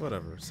 subs.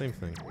 Whatever, same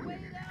thing.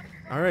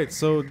 Alright,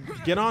 so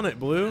get on it,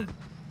 Blue.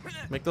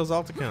 Make those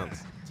alt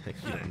accounts. Heck,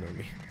 you don't know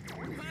me.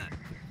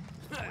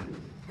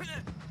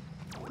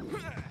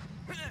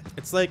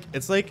 It's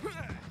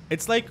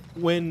like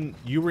when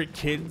you were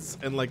kids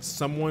and like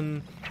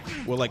someone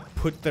will like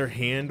put their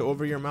hand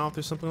over your mouth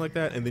or something like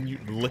that and then you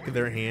lick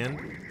their hand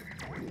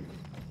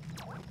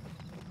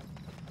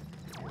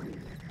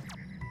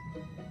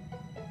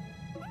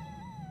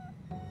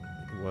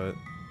What?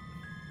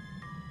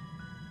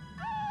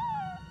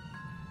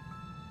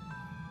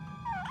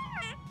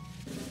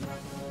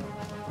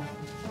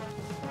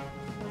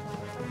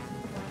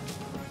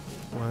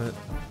 What?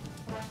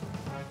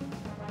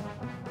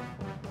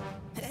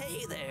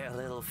 Hey there,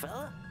 little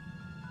fella.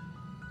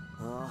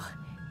 Oh,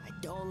 I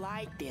don't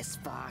like this,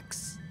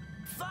 Fox.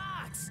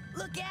 Fox,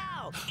 look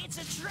out! It's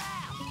a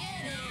trap!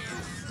 It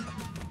is!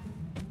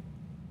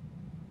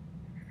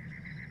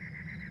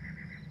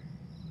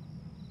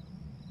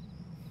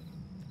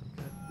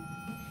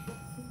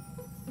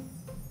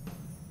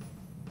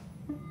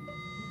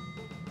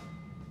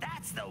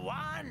 That's the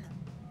one!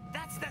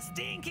 That's the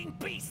stinking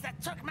beast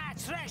that took my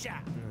treasure!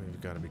 Oh,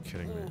 you've got to be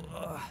kidding me.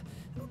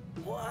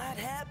 What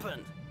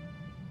happened?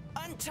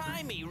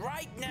 Untie me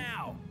right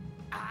now!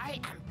 I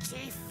am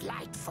Chief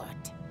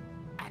Lightfoot,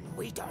 and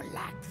we don't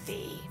like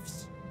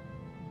thieves.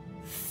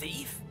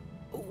 Thief?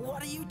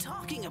 What are you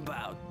talking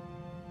about?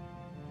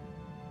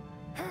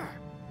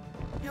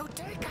 You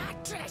take our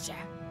treasure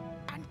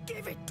and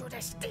give it to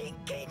the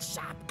stinking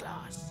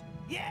shopclaws.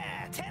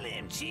 Yeah, tell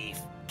him, Chief.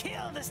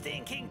 Kill the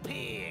stinking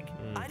pig.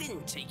 I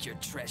didn't take your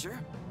treasure.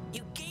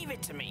 You gave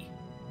it to me.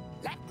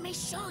 Let me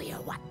show you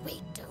what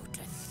we do to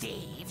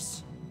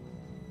thieves.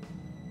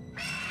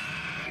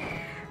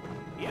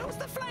 Use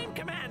the flame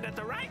command at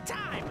the right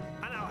time,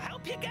 and I'll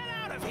help you get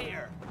out of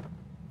here.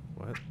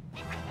 What?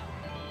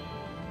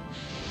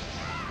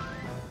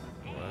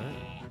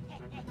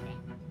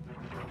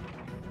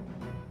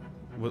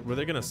 What? Were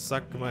they gonna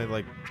suck my,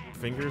 like,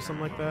 finger or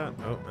something like that?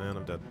 Oh, man,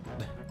 I'm dead.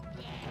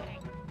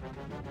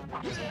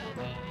 I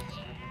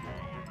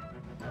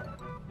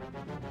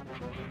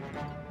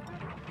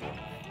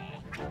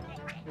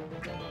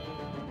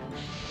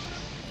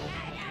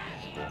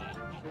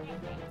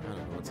don't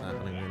know what's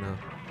happening right now.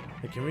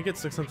 Hey, can we get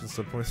 600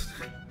 sub points?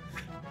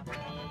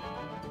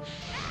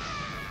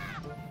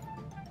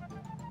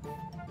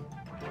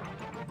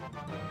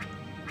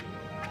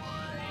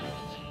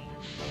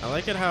 I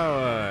like it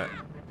how,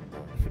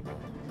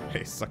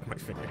 hey, suck my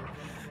finger.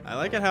 I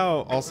like it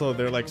how also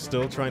they're like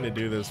still trying to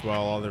do this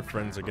while all their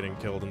friends are getting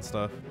killed and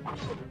stuff.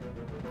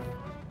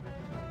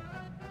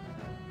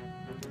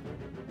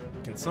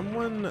 Can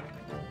someone...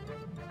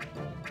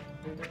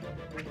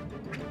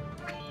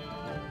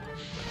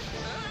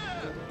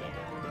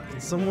 Can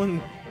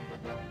someone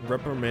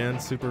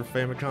reprimand Super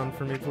Famicom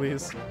for me,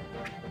 please?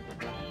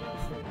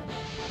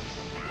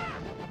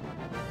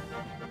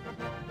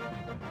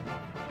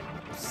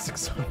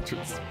 600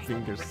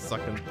 finger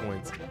sucking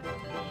points.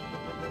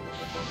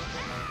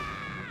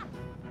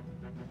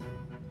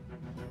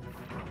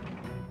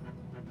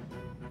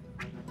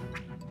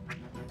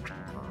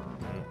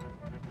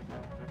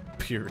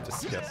 Pure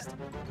disgust.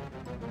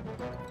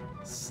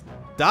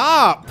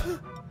 Stop!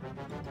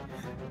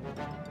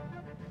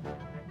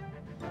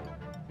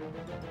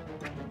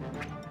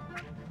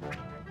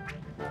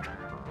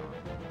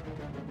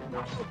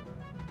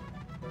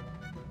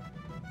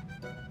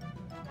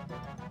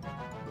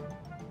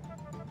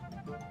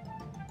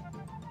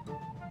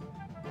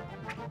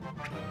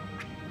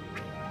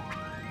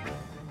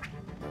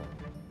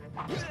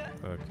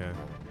 Okay.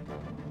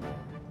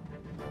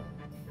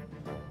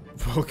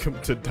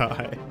 Welcome to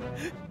die.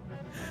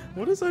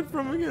 What is that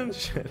from again?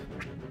 Shit.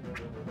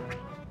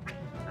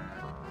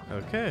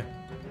 Okay.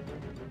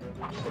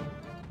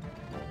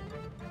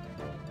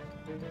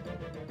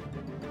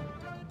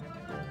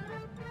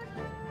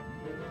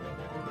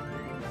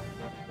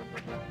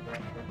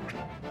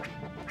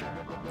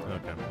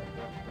 Okay.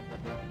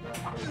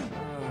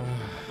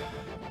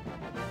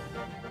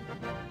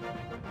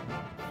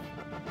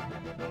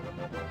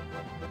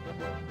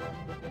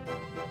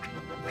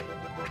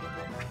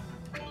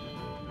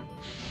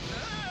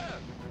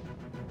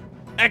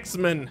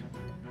 X-Men,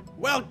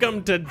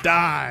 welcome to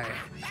die.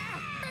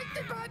 Make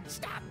the boat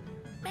stop.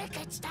 Make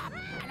it stop,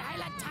 and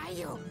I'll untie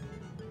you.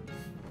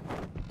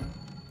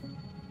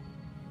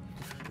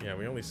 Yeah,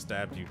 we only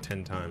stabbed you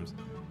 10 times.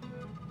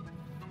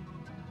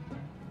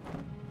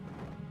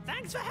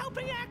 Thanks for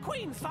helping our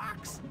queen,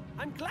 Fox.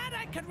 I'm glad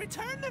I could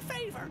return the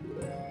favor.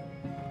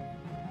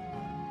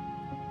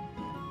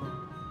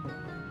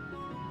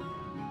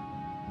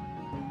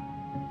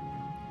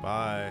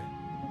 Bye.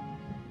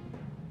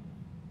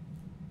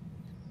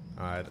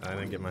 I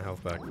didn't get my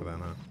health back for that,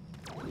 huh?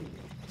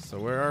 So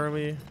where are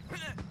we?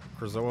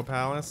 Krazoa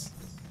Palace?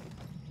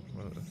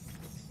 What is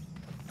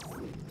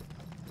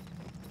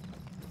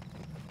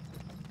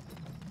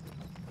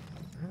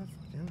Where the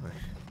fuck am I?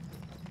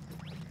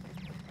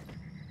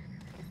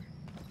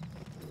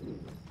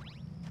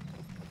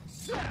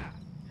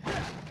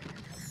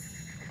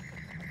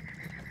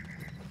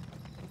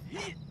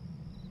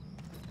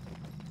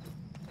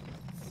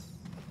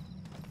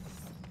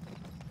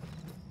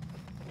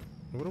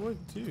 What do I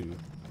do? Do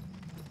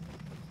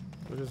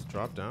I just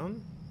drop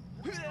down?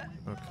 Okay.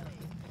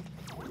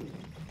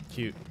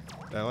 Cute.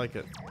 I like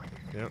it.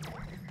 Yep.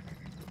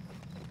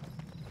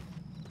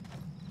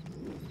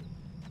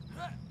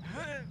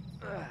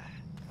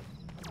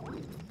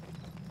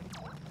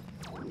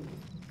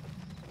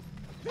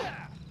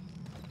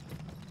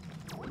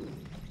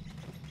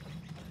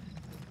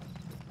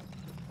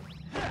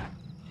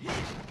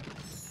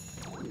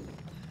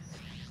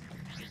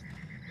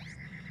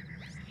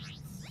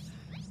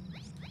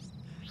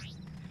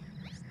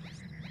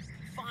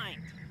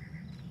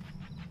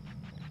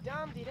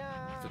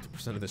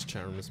 50% of this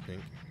chat room is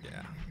pink.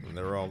 Yeah, and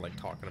they're all like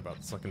talking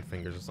about sucking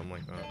fingers or something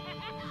like that.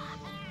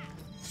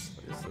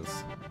 What is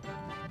this?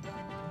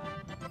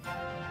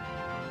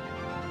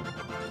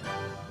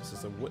 This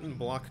is a wooden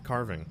block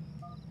carving.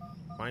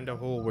 Find a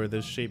hole where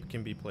this shape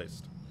can be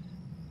placed.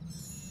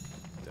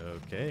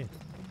 Okay.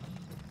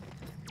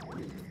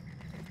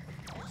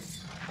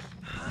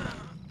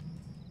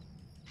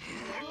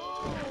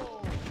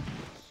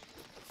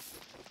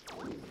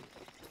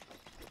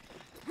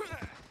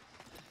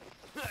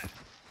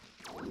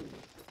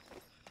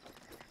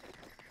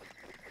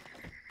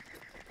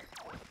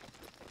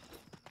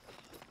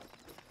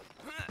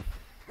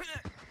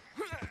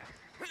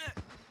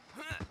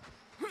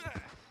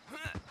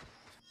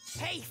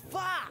 Hey,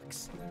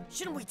 Fox!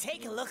 Shouldn't we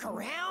take a look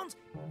around?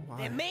 Why?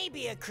 There may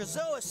be a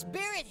Krazoa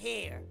spirit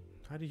here.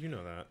 How do you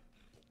know that?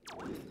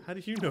 How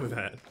do you know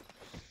that?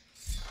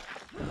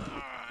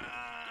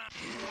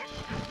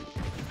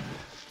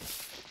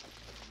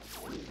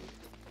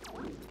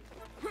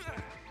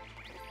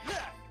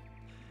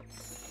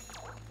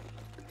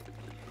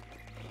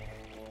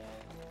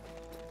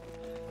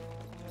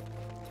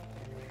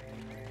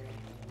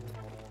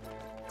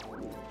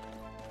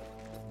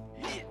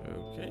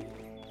 Okay.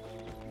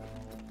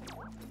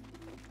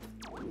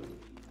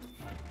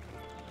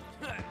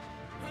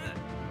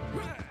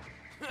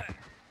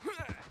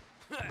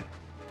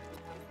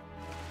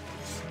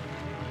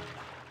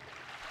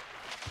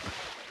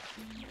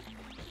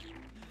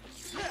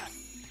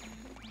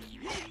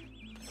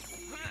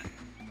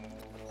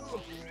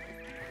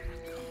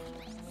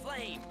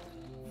 Flame.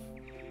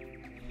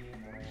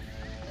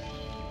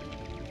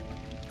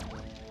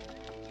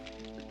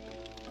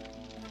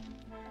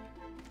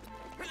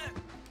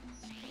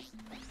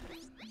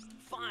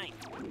 Fine.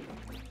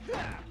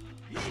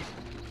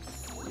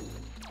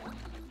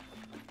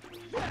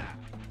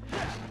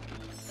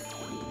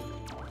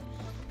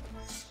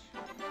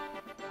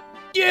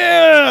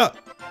 Yeah!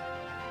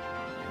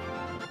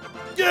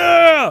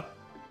 Yeah!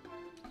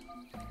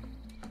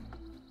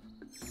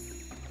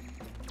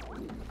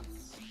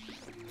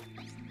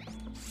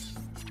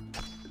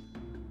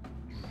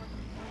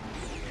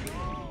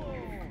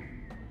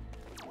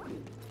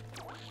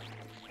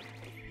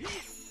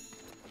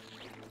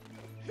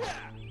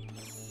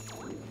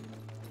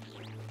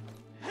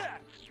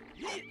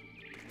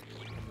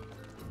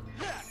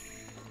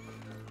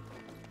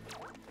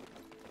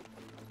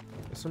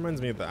 This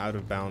reminds me of the out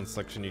of bounds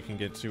section you can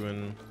get to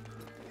in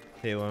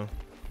Halo.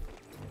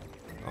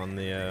 On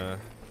the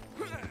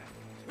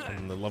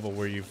level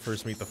where you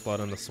first meet the Flood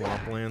on the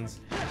swamplands.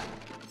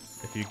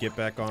 If you get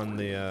back on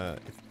the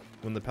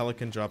when the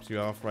Pelican drops you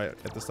off right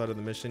at the start of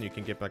the mission, you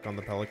can get back on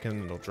the Pelican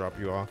and it'll drop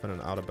you off in an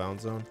out of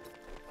bounds zone.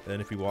 And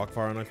then if you walk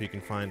far enough, you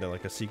can find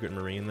like a secret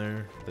marine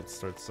there that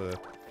starts he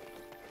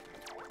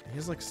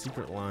has like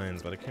secret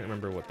lines, but I can't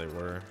remember what they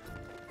were.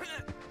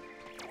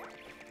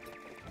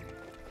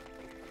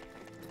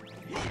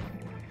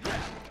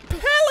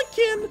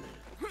 Pelican!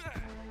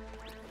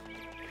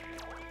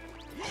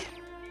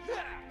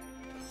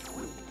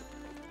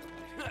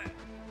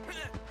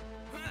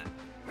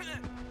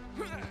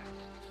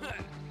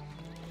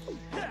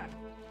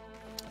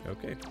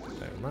 Okay,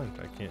 never mind.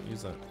 I can't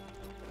use that.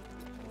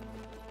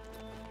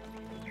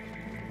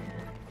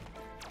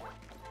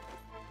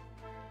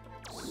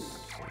 So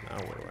now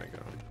where do I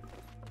go?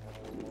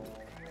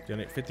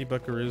 Donate 50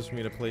 buckaroos for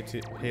me to play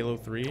Halo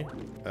 3.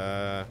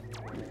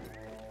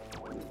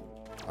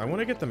 I want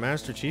to get the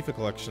Master Chief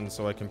Collection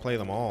so I can play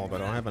them all,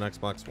 but I don't have an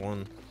Xbox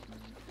One.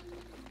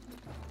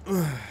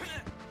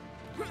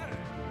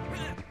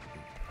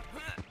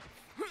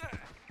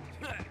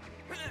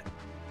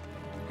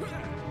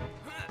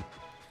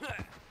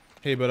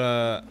 Hey, but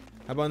how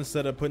about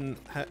instead of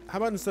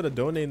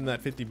donating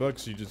that 50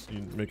 bucks, you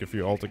make a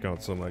few alt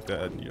accounts, something like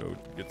that, and, you know,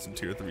 get some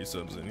tier 3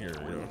 subs in here,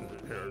 you know.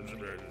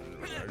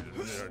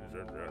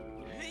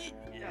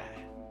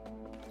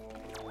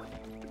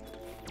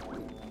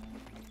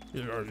 I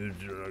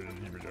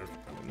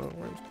don't know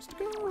where I'm supposed to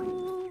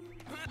go.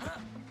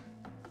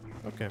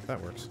 Okay,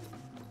 that works.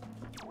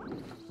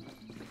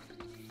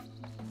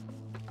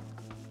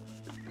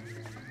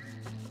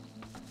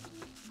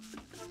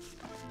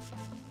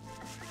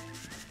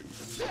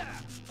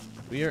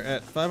 We are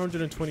at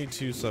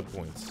 522 sub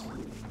points.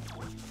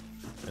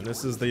 And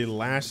this is the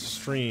last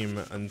stream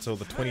until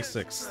the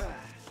 26th.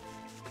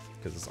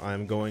 Because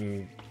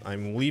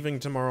I'm leaving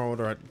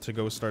tomorrow to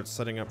go start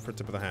setting up for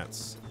Tip of the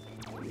Hats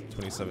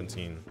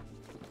 2017.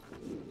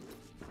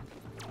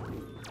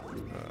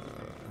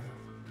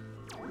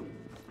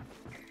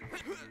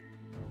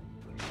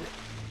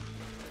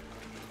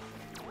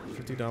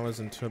 $50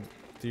 in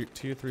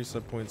tier 3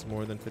 sub points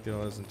more than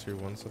 $50 in tier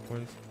 1 sub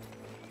points.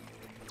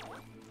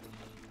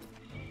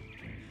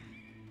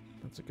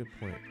 That's a good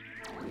point.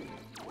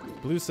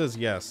 Blue says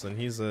yes, and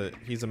he's a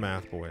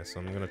math boy, so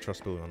I'm gonna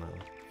trust Blue on that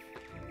one.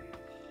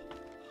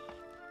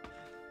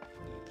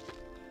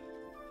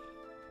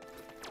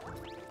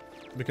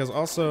 Because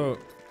also,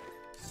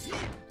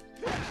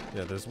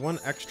 yeah, there's one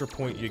extra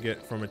point you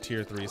get from a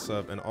tier 3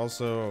 sub, and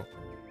also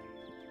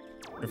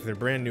if they're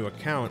brand new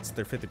accounts,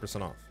 they're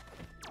 50% off.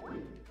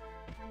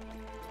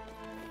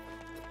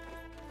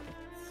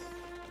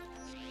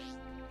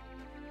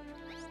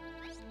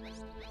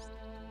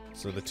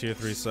 So the tier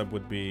 3 sub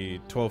would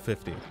be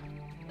 $12.50,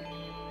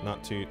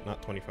 not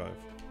 25.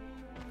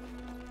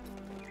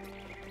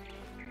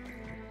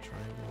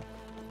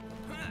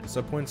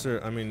 Sub points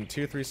are, I mean,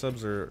 tier 3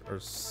 subs are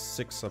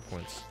 6 sub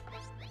points.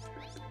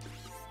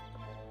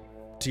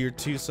 Tier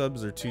 2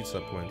 subs are 2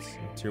 sub points.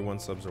 And tier 1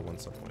 subs are 1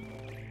 sub point.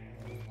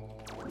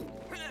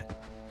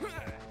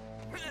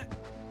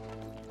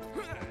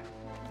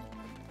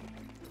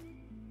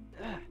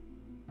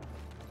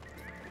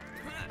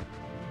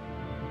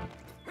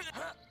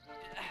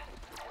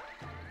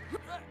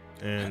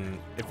 And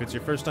if it's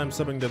your first time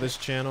subbing to this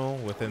channel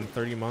within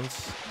 30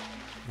 months,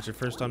 if it's your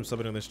first time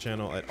subbing to this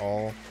channel at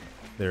all,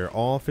 they're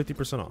all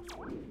 50% off.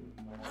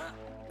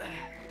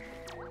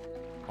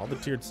 All the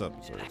tiered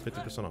subs are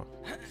 50% off.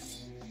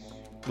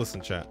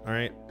 Listen, chat,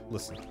 alright?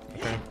 Listen,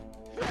 okay?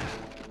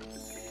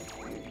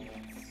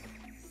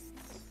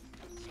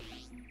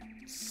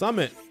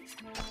 Summit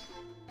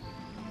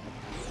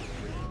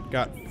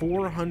got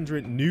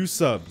 400 new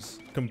subs,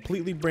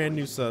 completely brand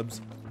new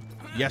subs,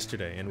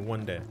 yesterday in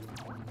one day.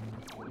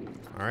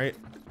 Alright?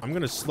 I'm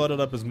gonna slut it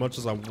up as much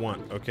as I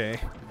want, okay?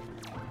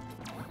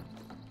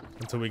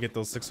 Until we get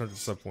those 600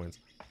 sub points.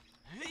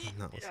 I'm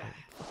not listening.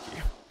 Fuck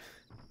you.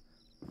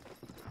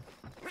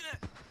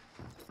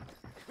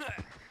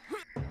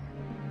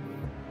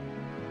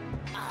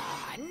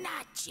 Oh,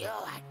 not you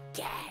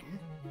again.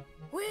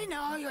 We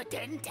know you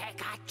didn't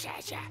take our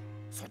treasure,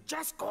 so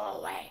just go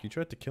away. You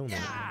tried to kill me.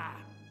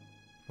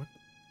 What?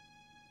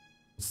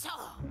 So,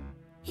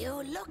 you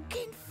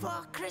looking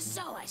for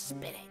Krazoa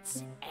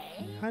spirits,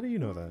 eh? How do you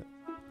know that?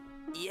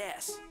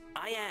 Yes,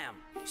 I am.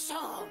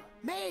 So,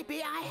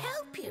 maybe I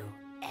help you,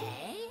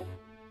 eh?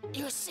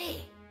 You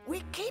see,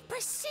 we keep a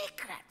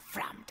secret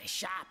from the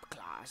sharp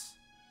claws.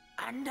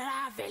 Under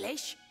our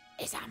village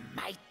is a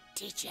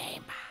mighty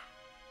chamber.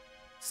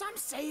 Some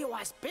say it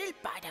was built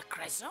by the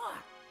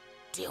Krazoa.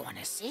 Do you want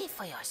to see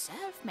for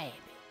yourself, maybe?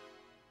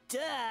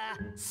 Duh!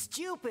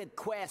 Stupid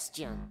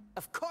question.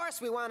 Of course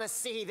we want to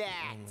see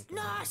that.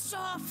 Not so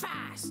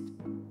fast.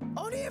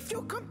 Only if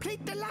you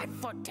complete the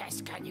Lightfoot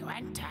test can you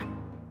enter.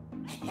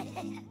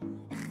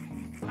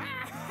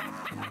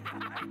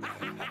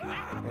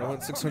 I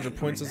want 600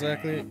 points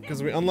exactly,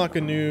 because we unlock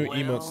a new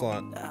emote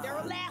slot.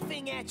 They're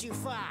laughing at you,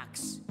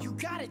 Fox. You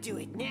gotta do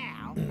it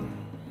now.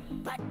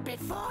 But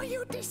before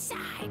you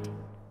decide,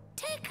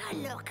 take a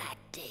look at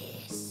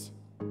this.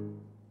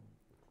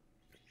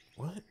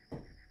 What?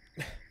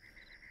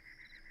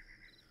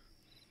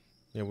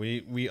 Yeah,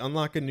 we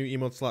unlock a new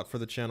emote slot for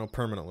the channel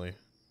permanently.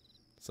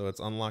 So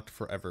it's unlocked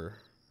forever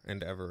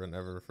and ever and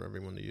ever for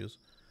everyone to use.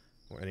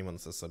 Or anyone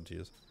that's a sub to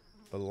use.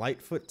 The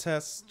Lightfoot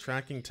tests,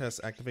 tracking tests,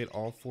 activate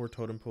all 4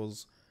 totem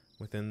poles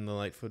within the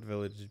Lightfoot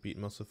village to beat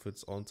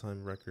Musclefoot's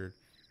all-time record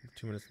of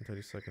 2 minutes and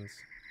 30 seconds.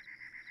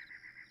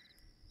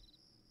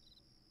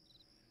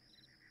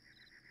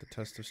 The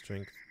test of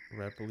strength.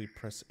 Rapidly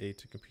press A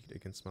to compete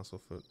against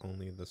Musclefoot.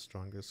 Only the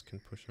strongest can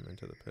push him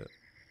into the pit.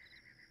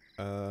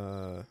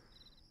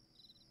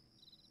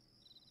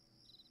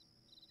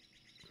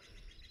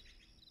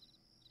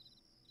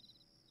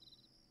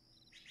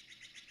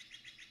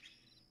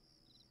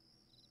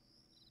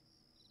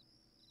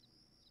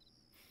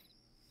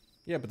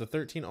 Yeah, but the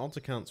 13 alt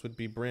accounts would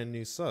be brand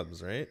new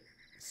subs, right?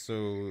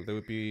 So there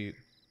would be,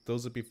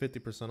 those would be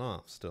 50%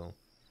 off still.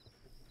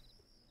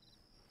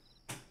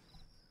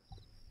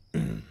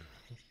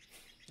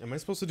 Am I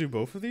supposed to do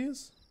both of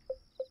these?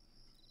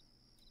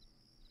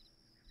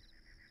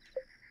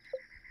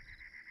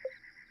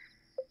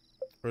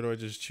 Or do I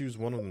just choose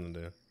one of them to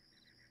do?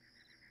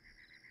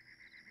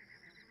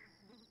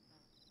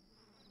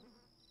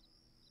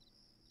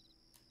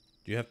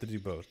 Do you have to do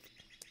both?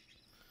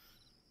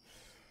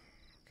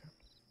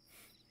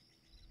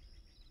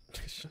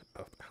 Okay. Shut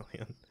up,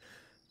 Alien.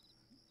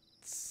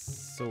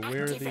 So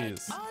where are Activate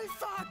these? all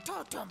 4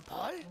 totem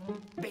pole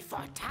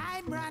before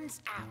time runs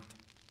out.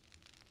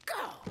 Go.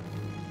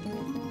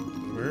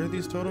 Where are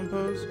these totem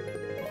poles?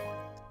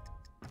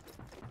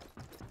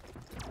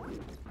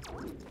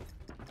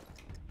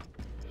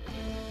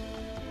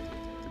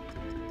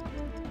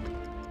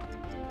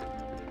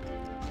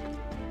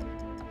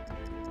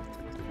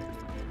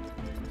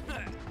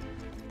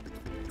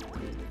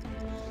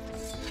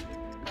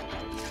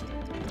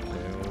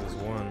 There was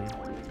one.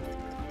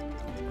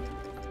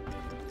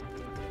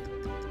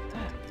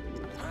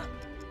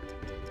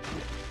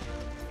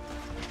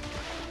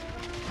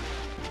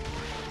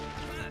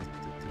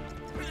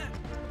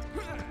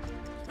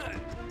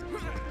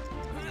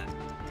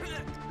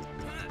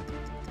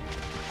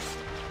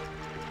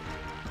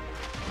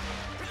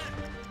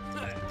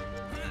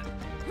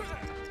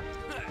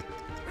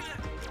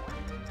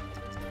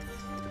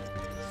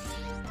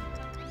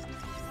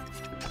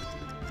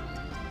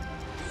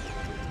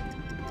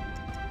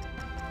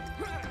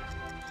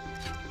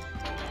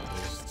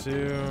 There's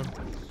 2.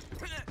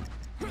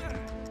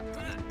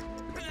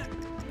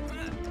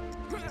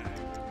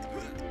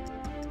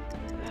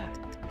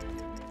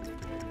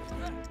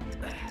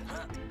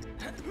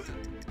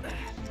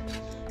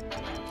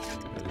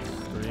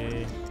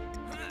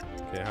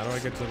 Okay, how do I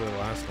get to the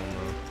last one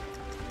though?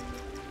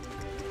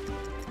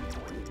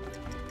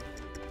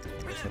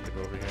 I just have to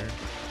go over here.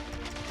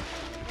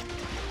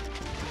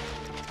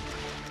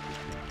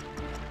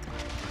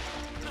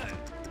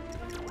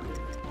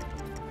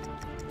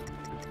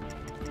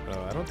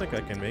 Oh, I don't think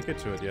I can make it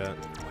to it yet.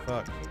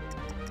 Fuck.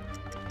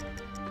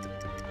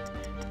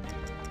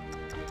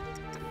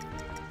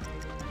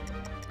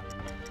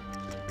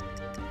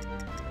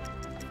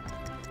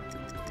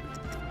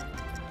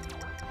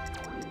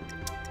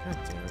 God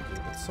damn it, dude.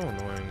 That's so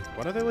annoying.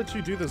 Why do they let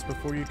you do this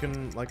before you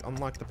can, like,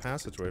 unlock the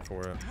passageway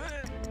for it?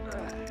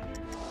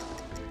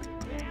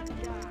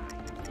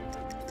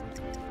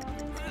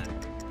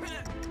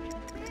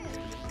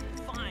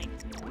 Fine.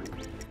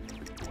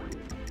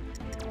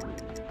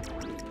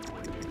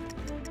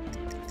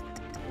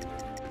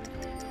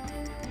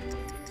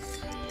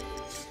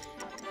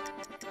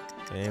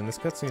 And this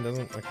cutscene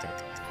doesn't... Okay.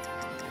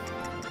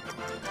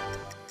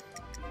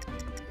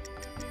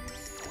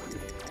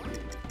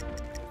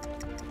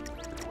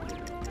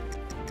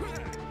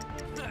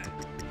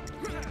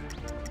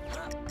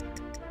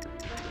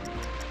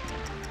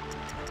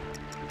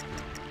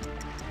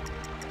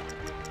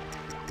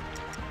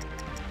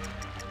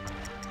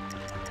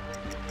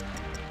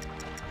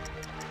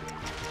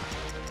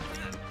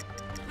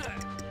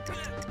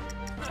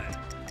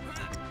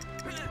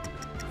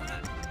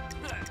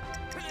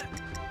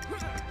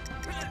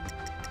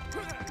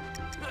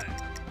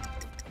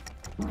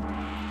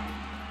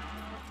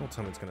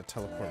 Tell me it's gonna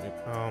teleport me.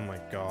 Oh my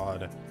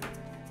god.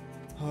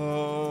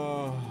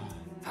 Oh.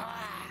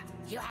 Ah,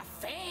 you have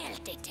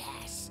failed the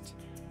test.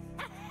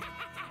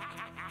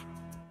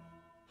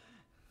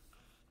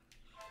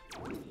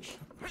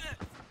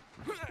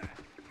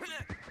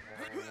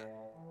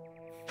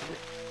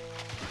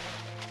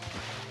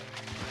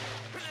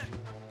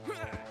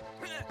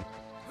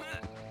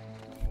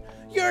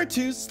 You're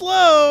too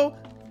slow!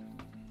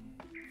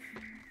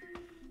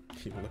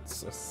 He looks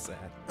so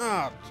sad.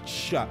 Ah, oh,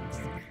 shucks.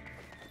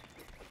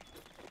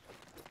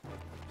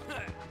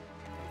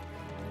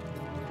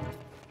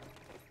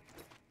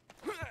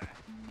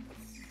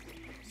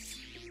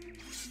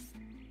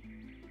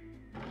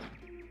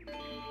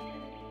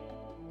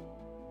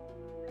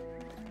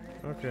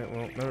 Okay,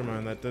 well, never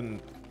mind, that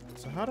didn't...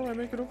 So how do I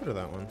make it over to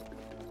that one?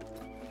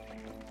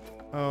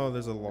 Oh,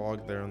 there's a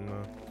log there on the...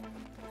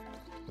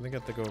 I think I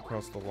have to go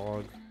across the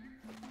log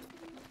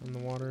in the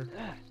water.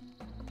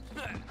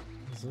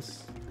 Is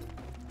this...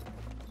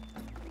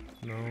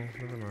 No,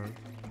 never mind.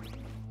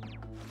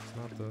 It's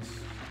not this.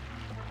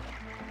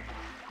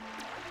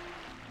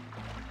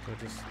 I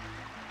just...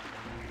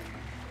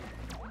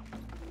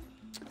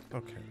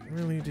 Okay,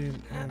 really, dude?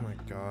 Oh my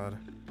god.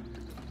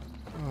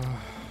 Oh.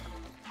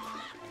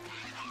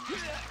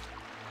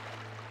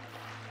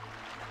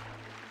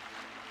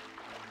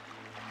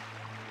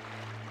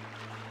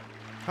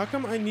 How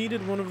come I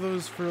needed one of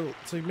those for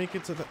to make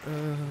it to the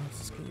what's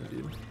this game,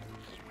 dude?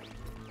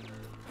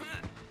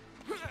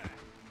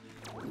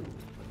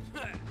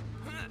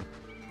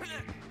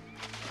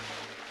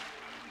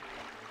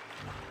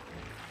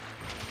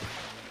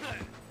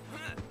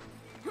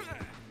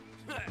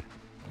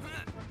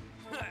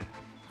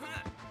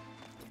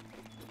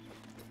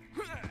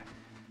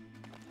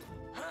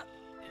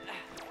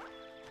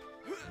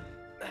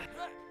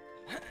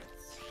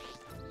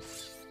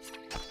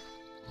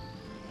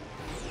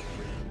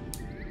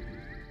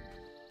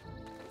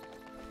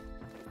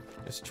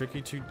 Is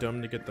Tricky too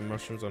dumb to get the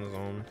mushrooms on his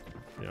own?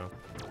 Yeah.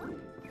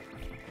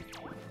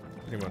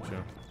 Pretty much,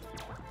 yeah.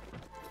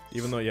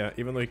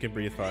 Even though he can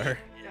breathe fire.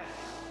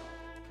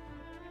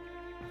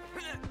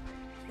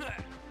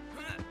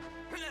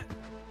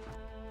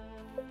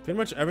 Pretty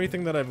much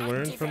everything that I've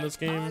learned from this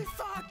game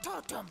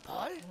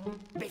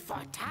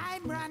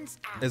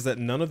is that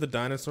none of the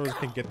dinosaurs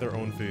can get their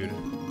own food.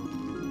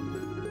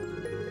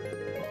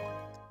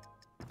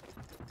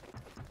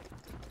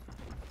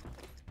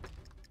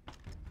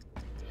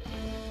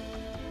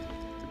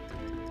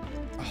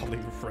 I'll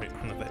leave right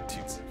onto that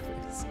dude's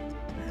face.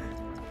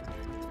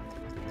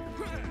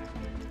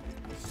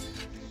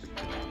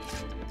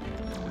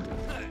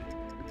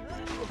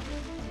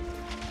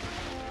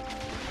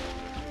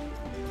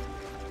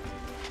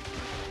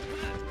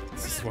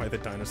 This is why the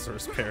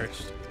dinosaurs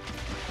perished.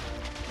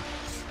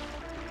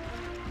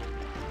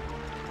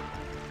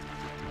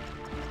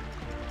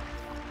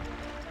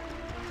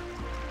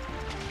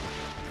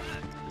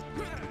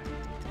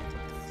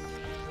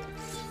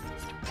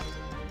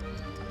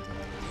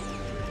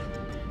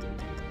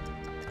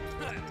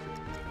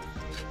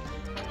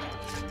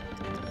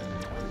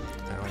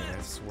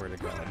 I swear to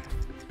God.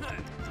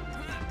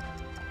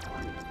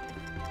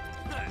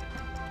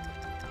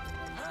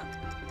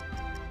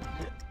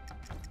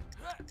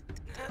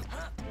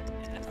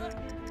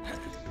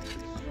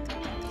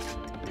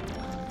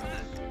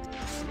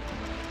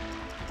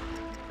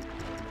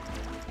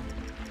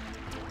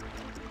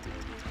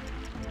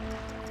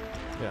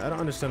 Yeah, I don't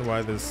understand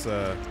why this,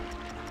 Wait,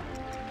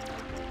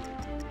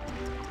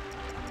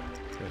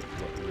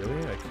 what,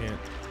 really? I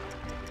can't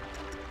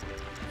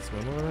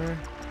swim over there?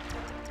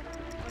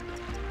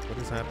 What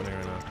is happening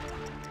right now?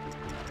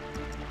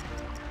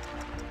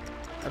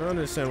 I don't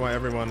understand why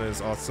everyone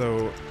is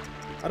also...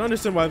 I don't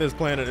understand why this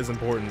planet is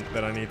important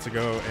that I need to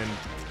go and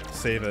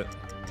save it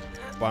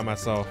by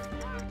myself.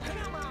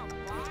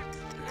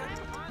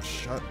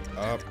 Shut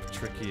up,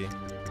 Tricky.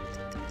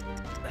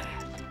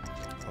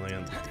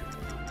 Alien.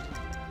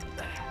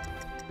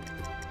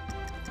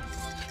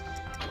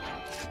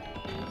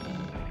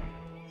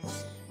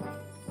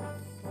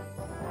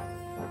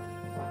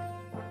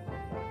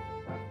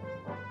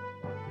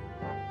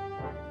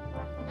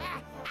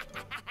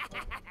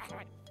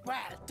 Well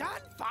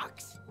done,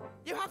 Fox.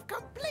 You have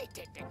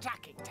completed the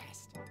tracking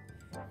test.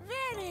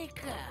 Very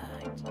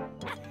good.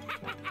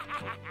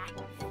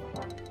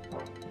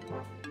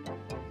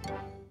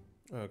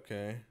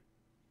 Okay.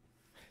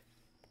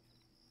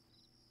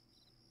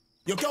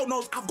 Your girl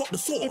knows I've got the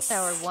sauce. It's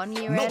our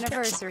 1-year No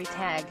anniversary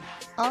tag.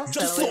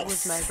 Also, Just it was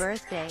sauce. my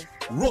birthday.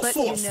 Raw But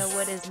sauce. you know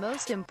what is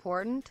most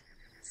important?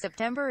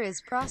 September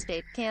is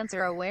Prostate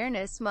Cancer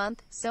Awareness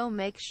Month, so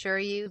make sure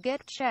you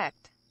get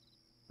checked.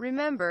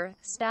 Remember,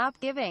 stop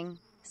giving.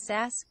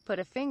 Sass, put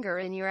a finger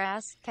in your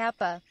ass,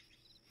 Kappa.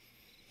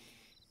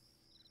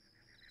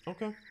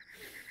 Okay.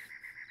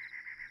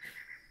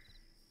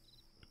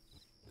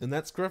 And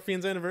that's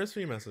Gruffian's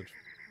anniversary message.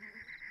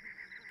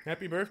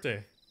 Happy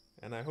birthday.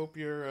 And I hope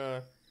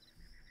your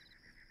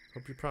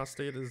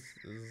prostate is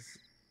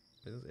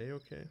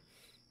a-okay.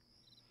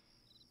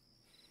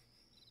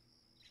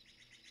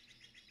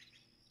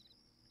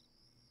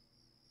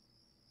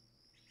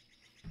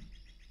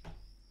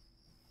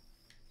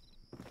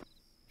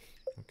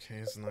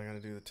 Okay, so now I gotta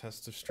do the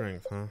test of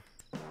strength, huh?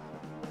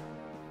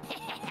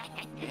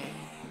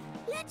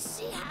 Let's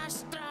see how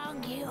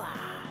strong you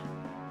are.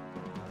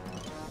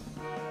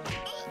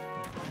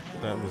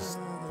 That was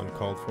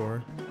uncalled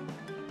for.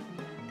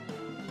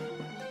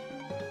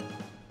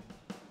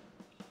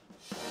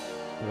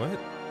 What?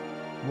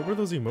 What were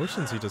those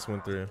emotions he just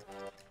went through?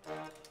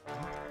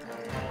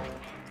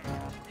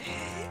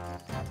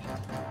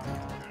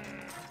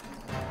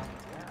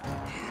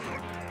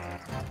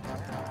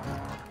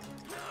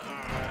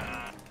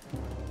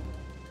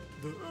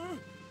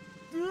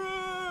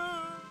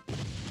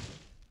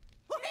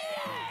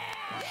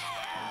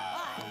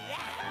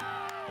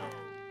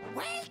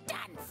 Well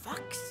done,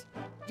 Fox.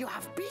 You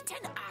have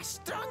beaten our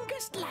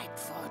strongest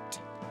Lightfoot.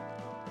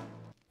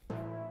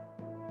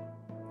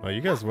 Oh, you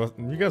guys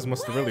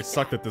must have really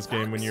sucked at this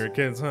game when you were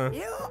kids, huh?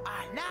 You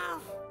are now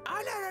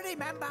honorary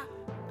member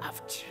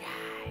of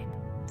Tribe.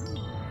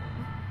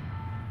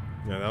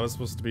 Yeah, that was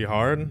supposed to be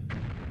hard.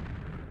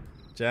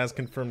 Jazz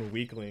confirmed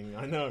weakling.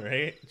 I know,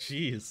 right?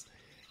 Jeez.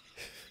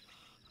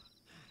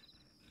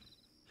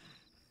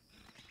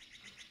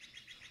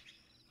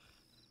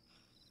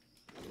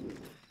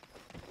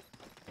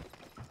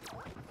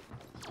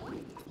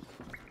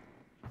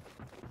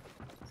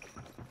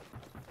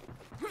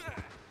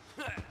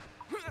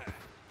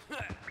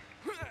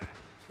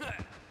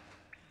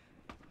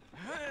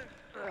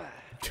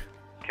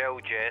 Kill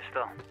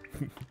Jester.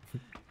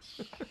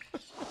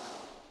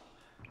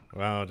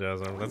 Wow,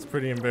 Jazz, that's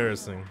pretty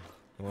embarrassing.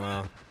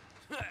 Wow.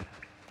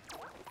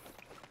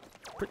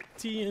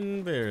 Pretty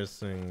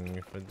embarrassing,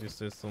 if I do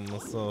say so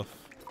myself.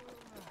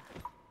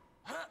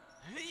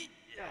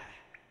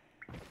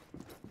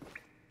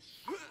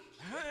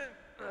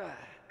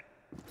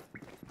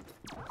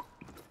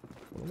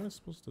 What am I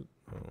supposed to...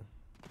 Oh.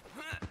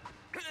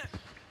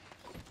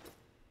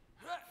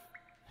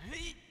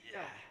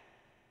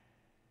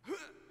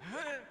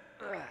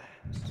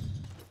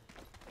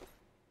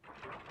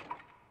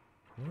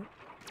 What?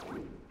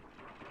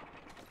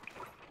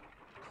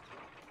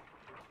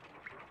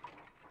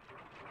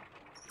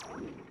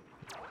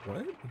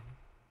 What?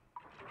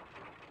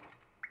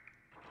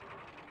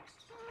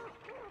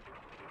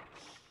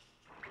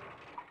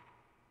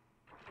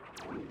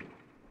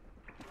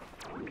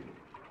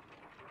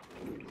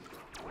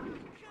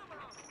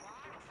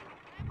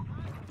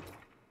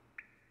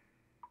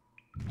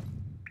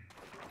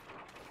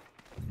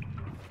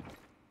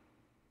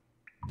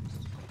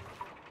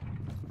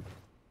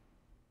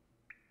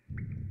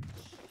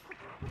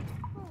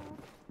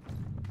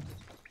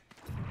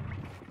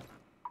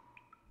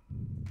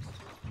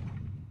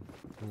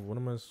 What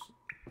am I...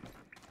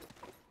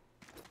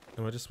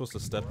 Am I just supposed to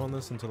step on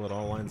this until it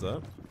all lines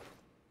up?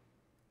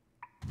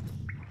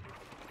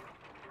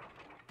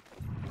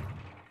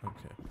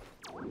 Okay.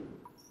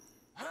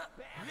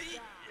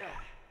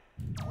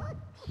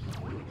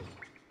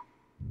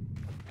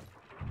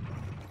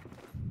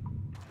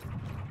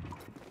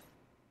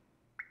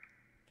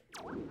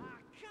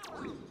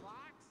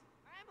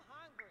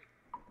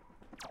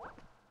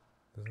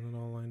 Isn't it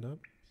all lined up?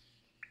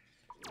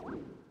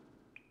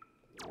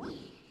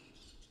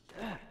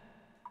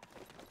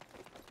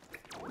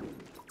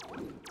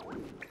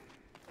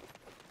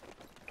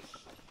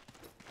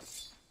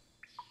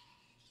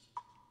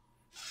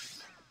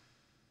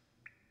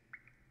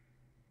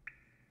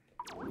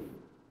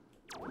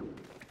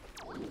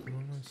 What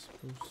am I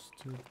supposed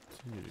to do?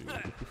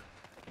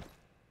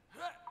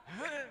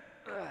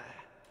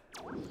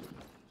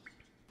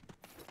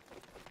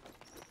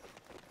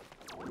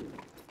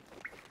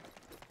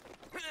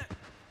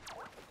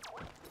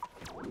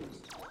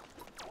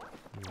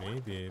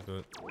 Maybe,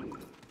 but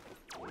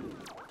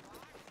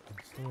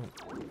still,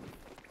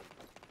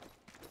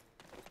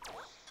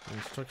 the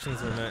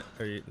instructions are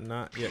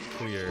not yet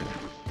clear.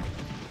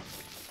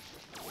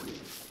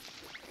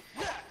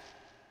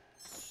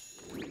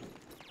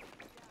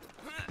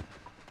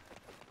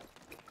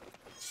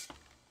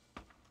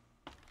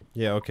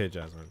 Yeah, okay,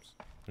 jazz arms.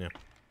 Yeah.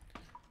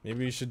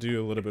 Maybe you should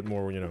do a little bit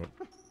more, you know,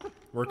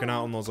 working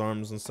out on those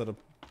arms instead of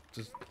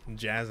just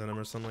jazzing them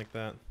or something like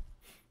that.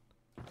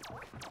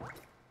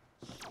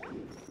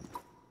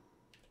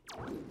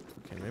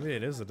 Okay, maybe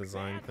it is a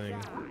design thing.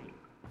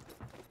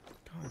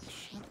 God,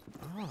 shut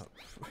up.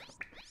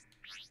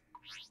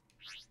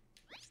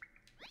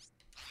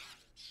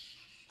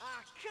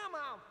 Ah, come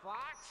on,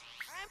 Fox.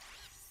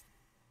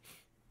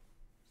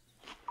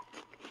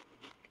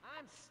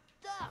 I'm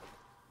stuck.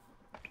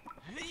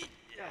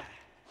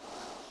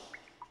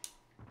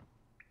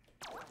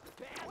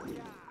 Bad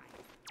guy.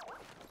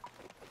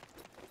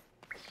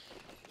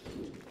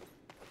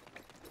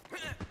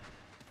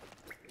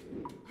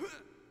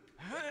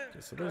 Okay,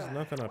 so there's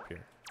nothing up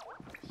here.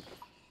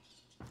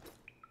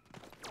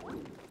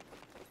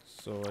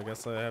 So I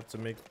guess I have to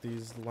make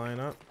these line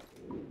up.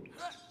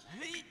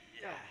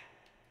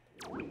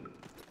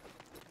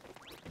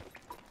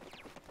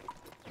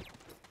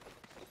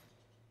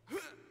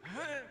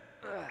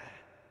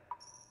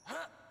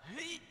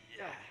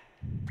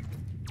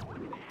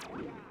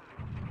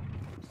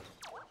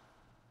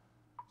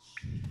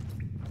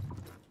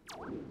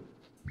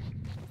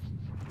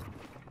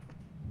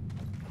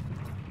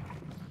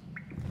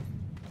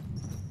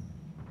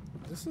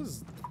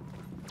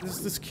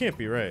 This can't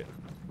be right.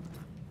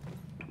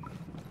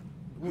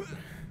 What?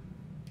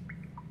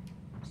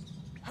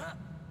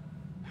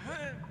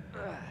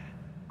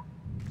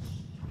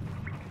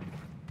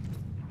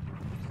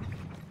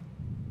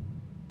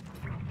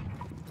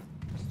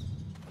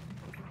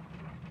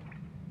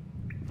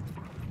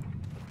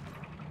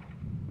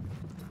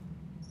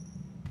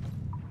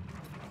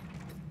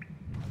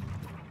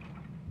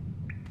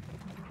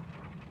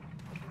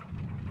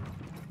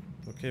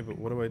 Okay, but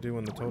what do I do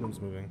when the totem's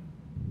moving?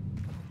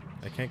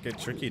 I can't get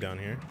tricky down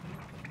here.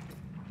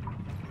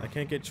 I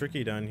can't get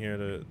tricky down here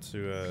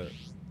to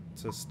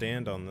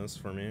stand on this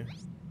for me.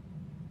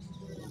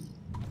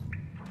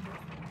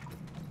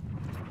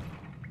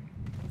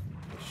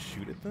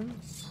 Shoot at them?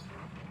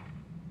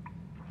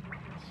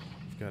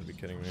 You've got to be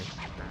kidding me.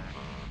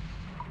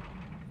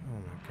 Oh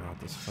my god,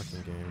 this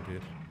fucking game,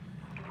 dude.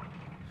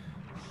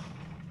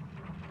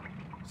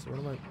 So what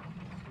am I...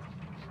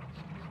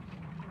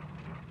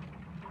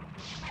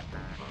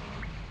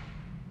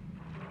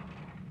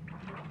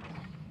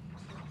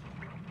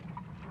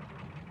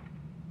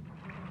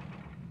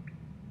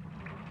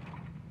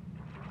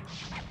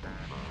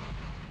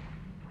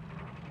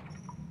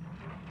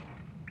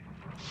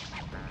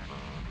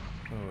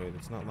 Oh wait,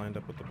 it's not lined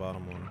up with the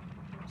bottom one.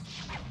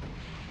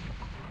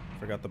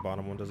 Forgot the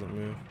bottom one doesn't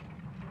move.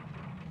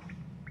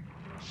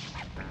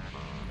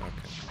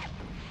 Okay.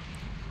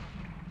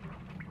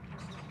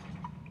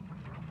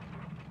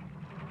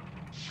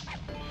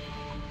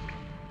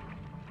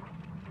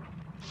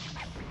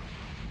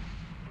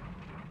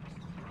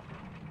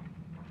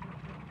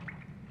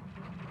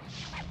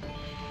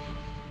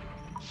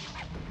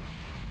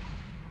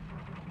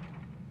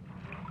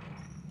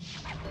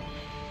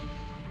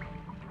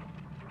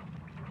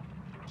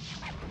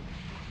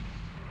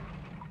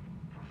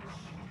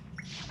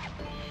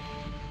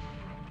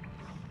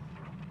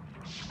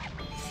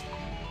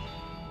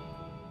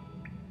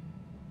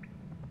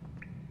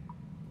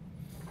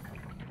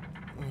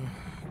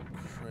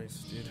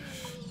 Christ, dude.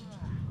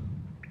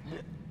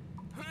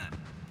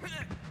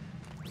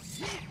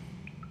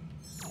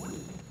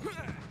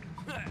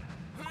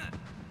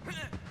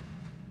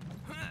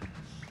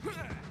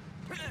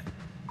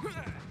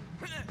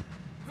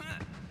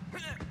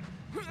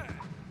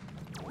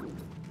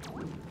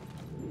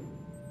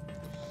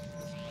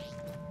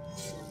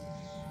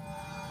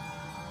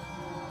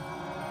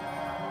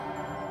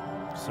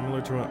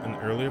 Similar to an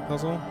earlier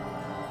puzzle?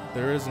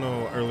 There is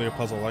no earlier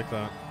puzzle like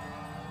that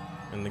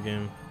in the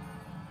game.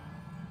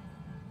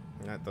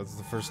 That's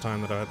the first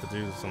time that I had to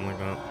do something like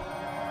that.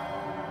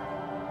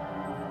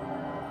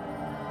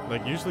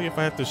 Like usually if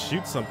I have to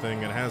shoot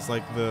something, it has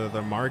like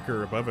the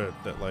marker above it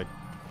that like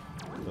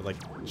the like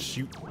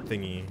shoot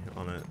thingy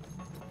on it.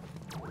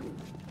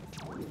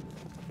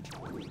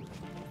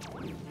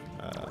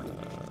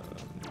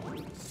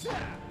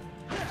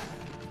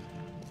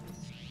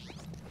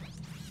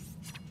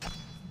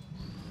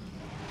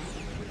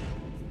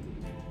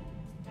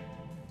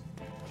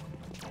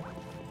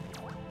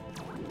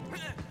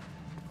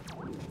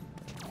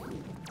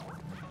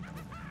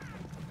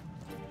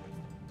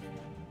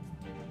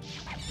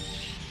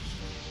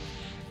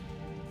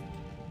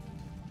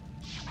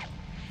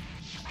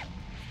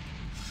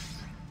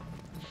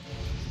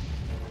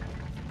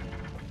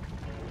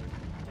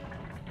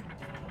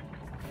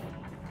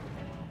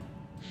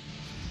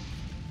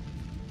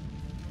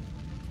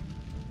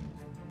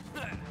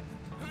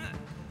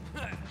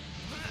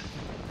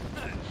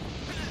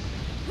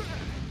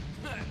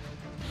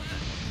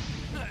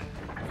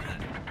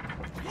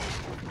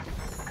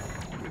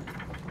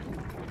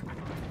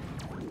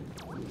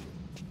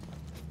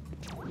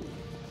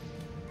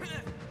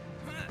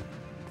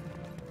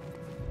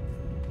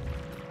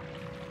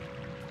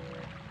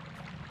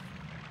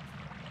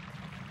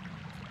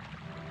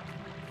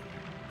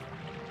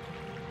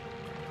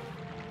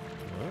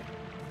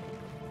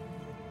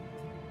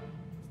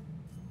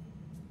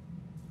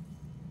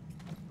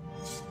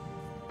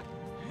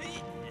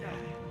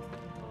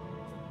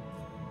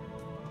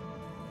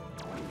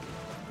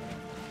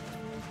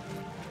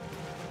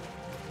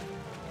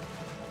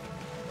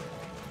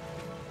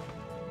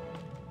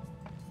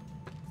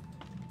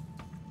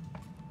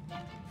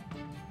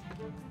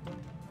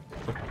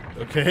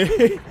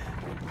 Okay.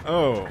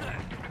 Oh.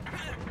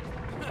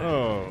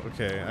 Oh,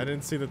 okay. I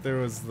didn't see that there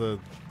was the...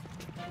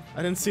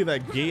 I didn't see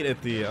that gate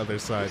at the other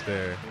side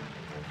there.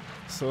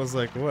 So I was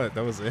like, what?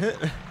 That was it?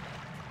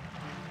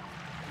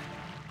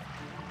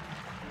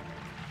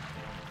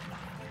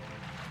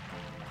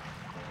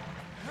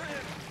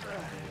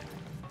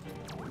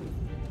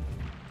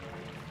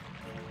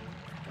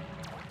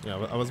 Yeah,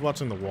 I was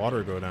watching the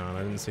water go down. I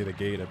didn't see the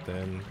gate at the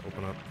end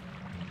open up.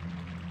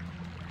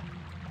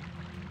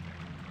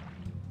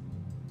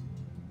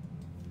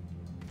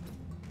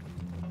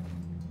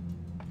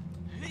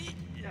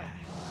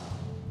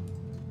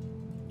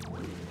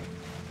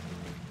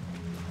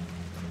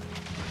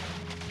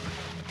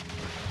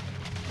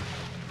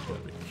 Gotta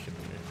be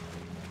kidding me.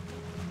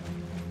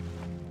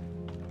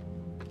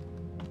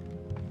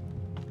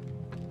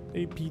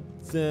 Hey,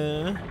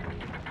 pizza.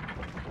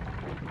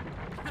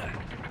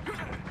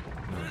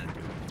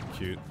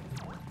 Cute.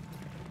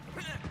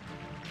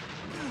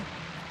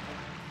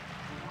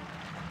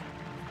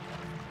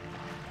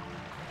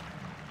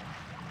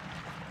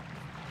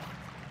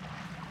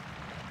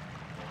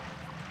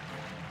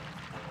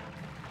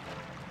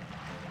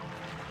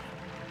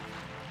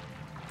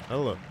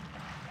 Hello.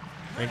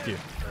 Thank you.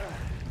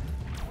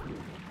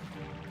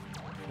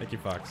 Thank you,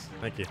 Fox.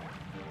 Thank you.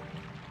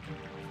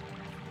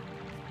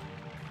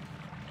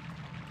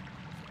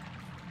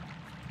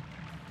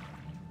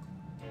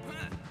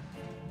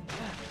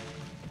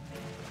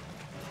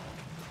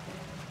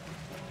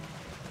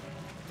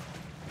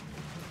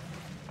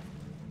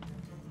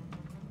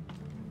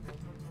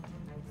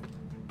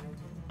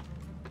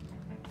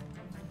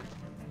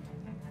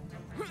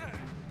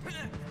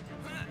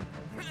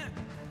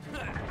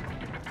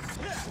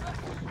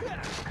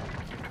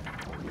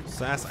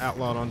 Sass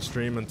outlawed on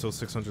stream until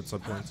 600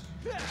 sub points.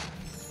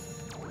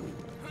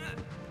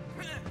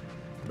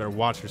 Better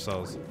watch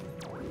yourselves.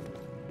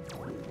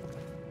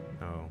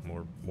 Oh,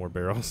 more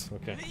barrels.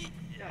 Okay.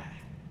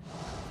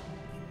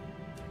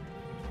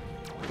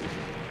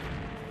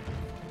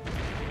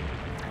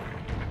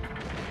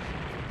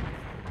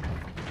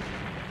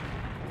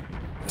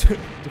 The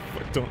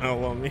fuck, don't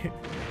outlaw me.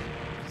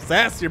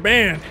 Sass, you're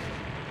banned.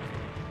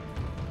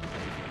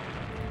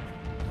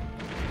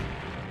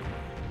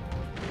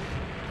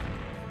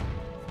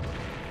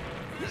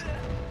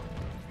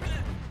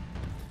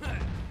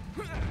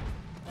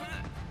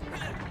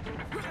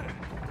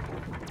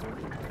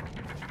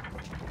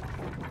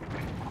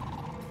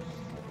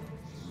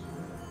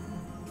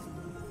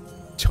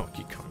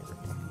 Donkey Kong.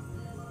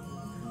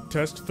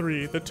 Test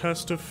 3, the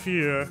test of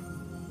fear.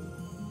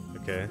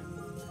 Okay.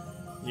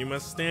 You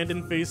must stand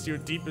and face your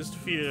deepest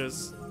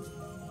fears.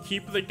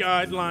 Keep the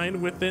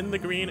guideline within the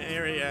green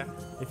area.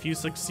 If you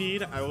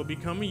succeed, I will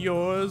become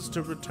yours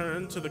to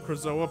return to the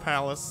Krazoa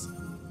Palace.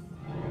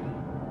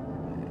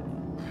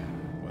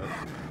 What?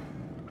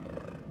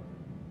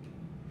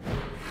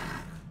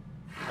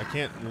 I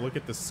can't look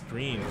at the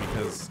screen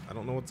because I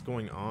don't know what's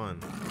going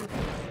on.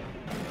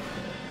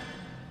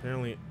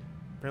 Apparently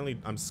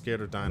I'm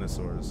scared of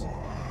dinosaurs.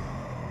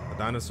 The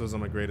dinosaurs are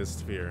my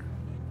greatest fear.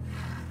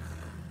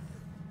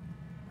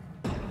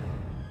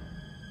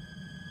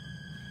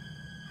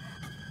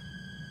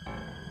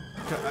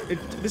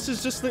 This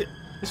is just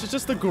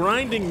the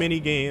grinding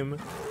mini game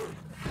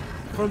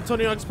from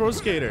Tony Hawk's Pro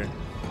Skater.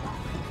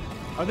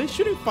 Are they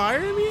shooting fire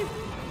at me?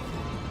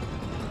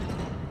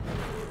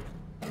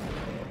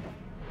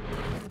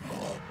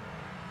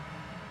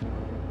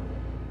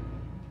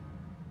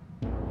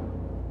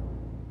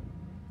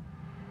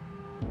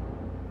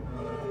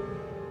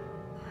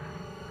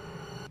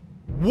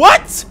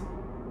 What?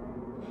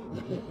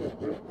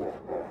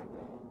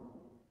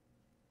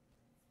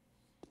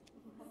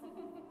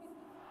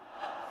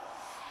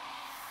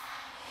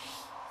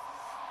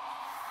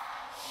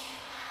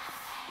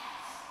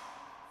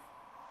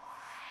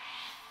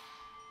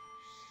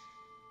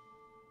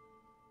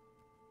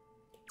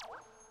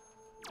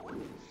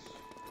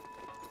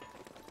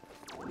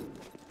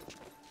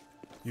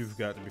 You've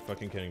got to be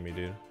fucking kidding me,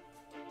 dude.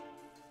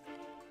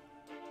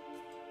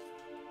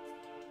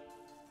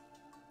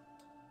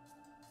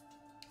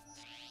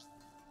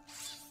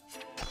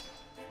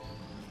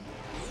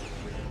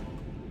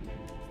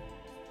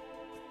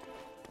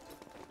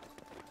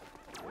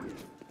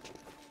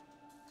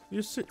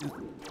 You're this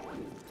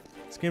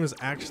game is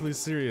actually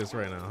serious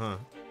right now, huh?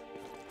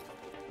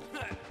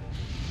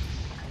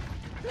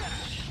 This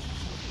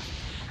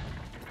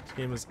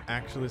game is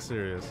actually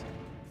serious.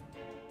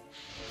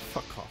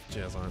 Fuck off,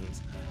 Jazz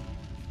Arms.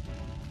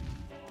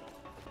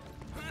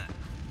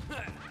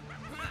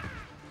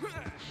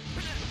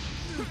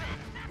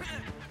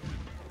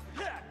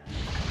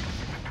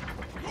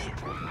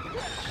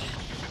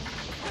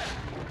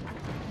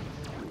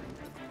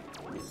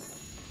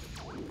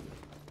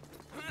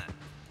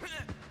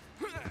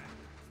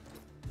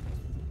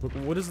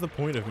 What is the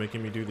point of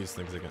making me do these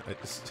things again? I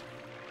just...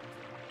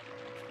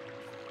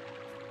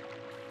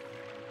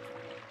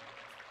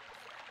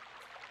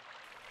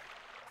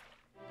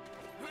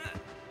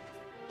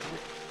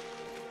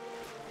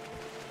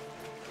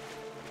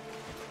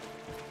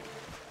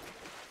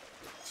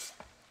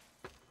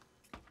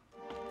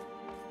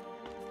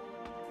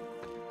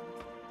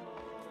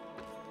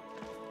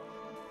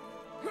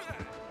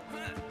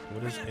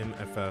 What is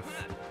MFF?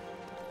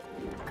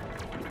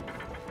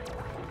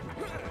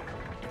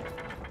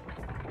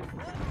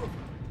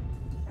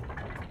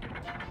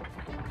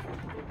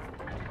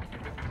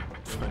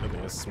 Kind of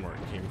a smart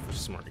game for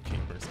smart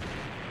gamers.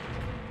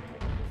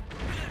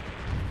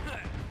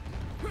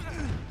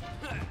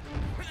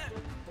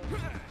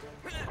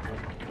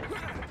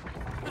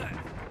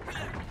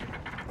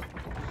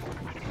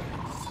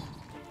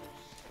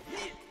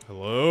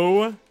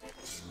 Hello?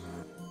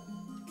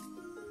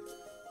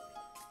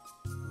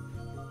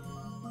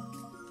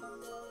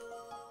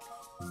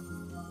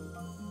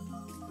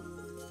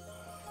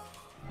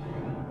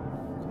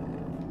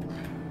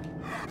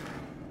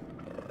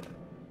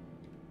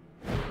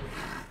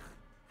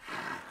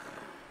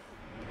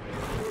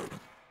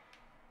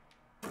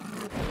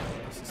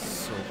 This is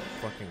so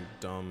fucking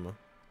dumb.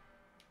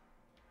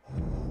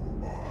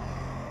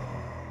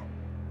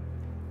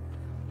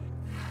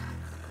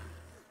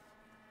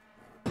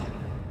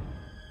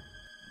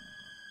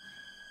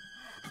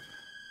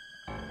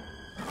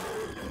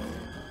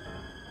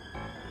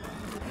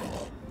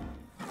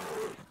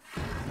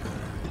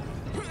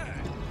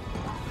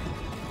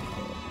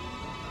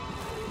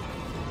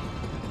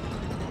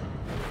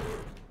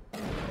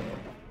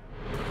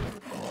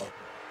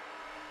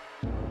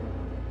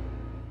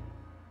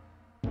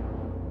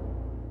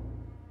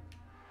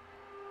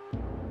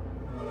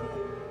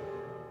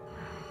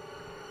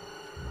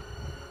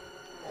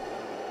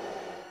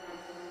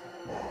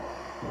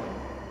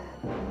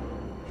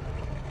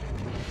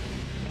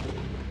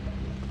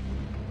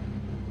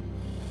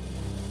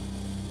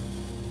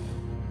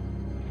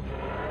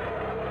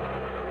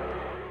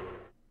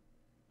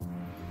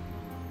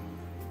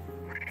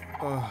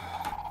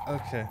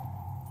 Okay.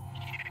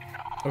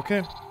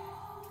 Okay.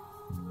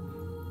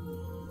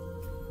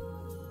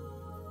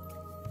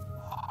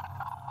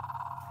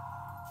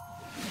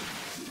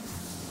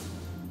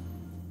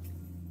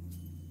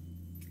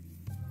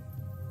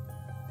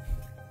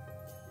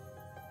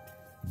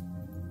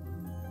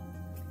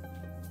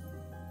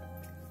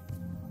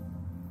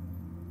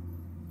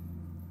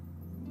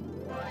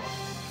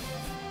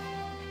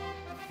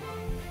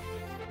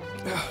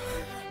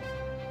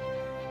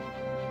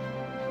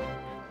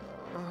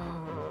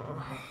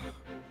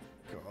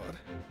 God.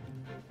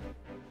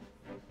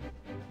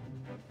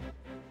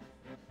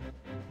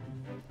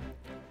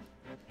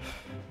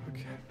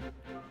 Okay.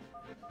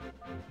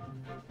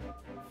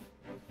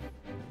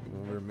 It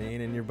will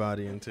remain in your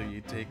body until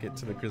you take it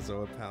to the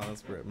Krazoa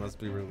Palace where it must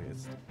be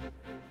released.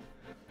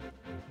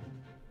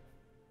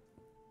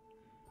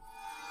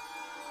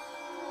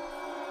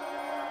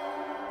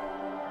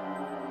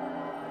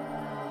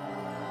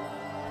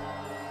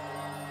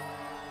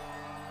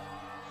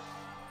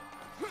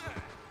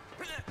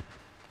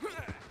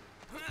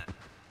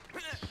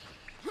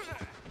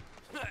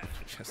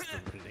 Just the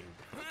ending.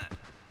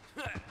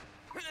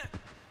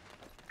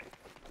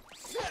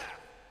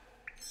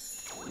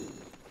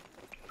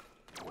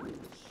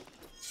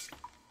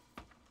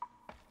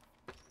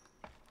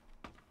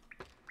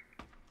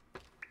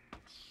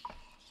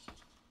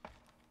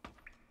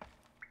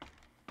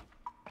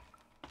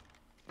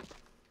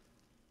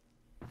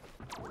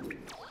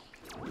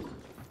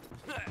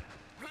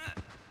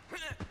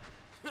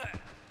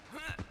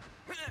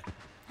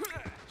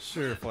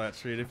 Sure, Flat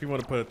Street, if you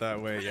want to put it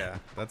that way, yeah.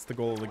 That's the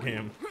goal of the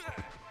game.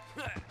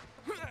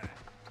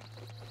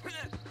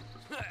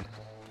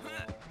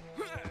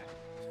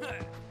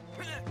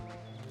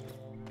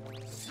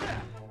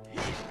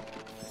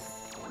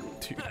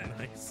 Dude,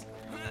 nice.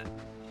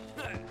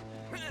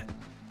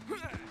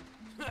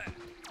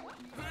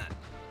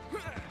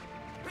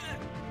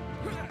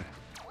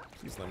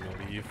 Please let me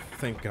leave.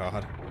 Thank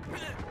God.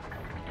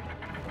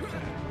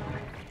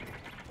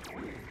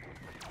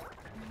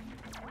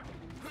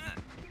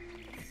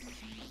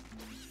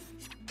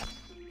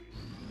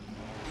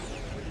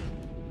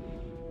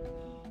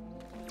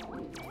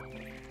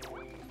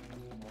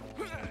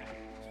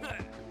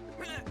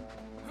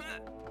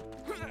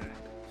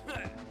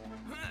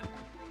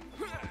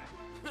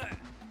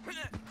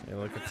 Hey,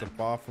 look, it's a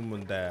ball from my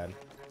dad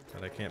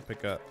that I can't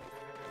pick up.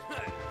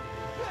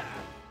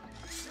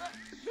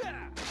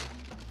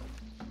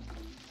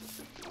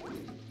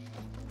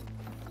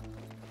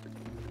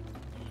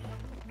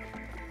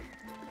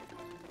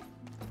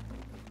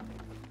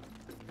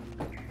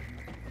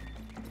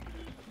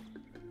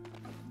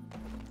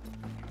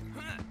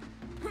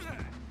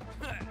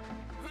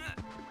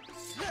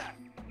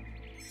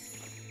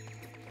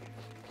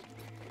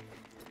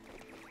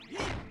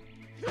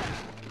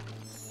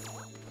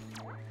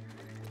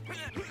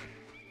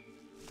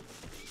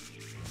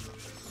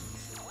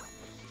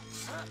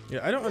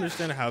 Yeah, I don't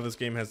understand how this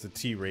game has the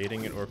T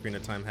rating and Ocarina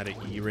of Time had an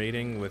E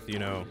rating with, you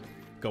know,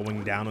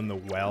 going down in the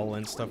well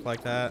and stuff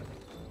like that.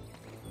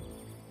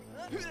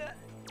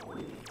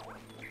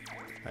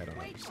 I don't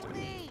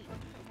understand.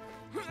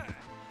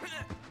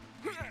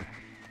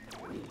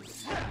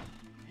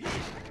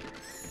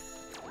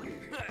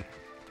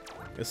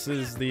 This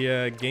is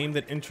the game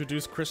that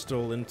introduced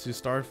Crystal into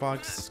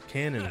Starfox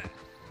canon.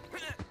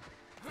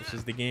 This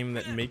is the game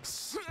that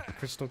makes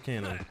Crystal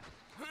Cannon.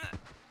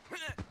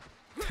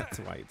 That's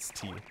why it's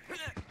T.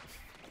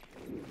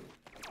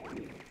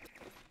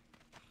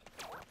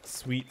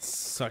 Sweet,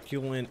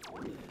 succulent,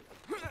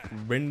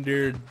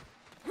 rendered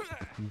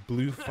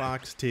blue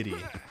fox titty.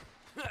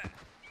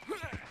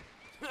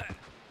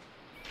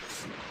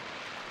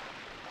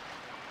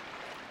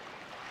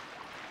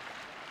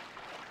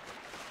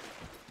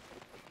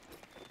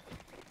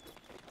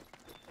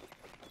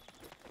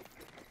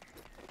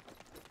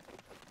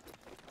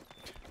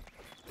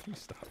 Please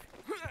stop.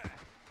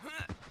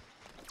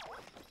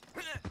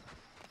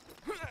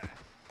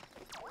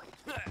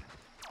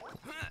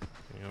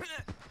 Yep.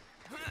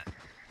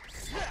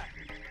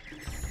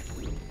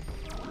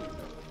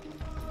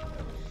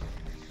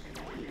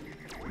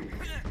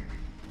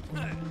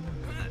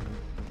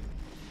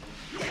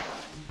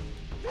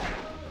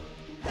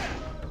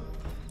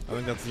 I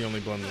think that's the only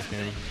blood in this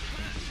game.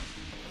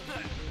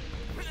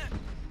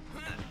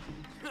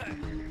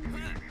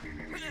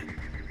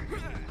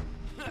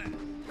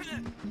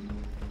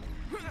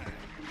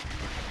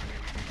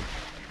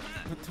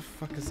 What the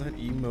fuck is that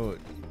emote?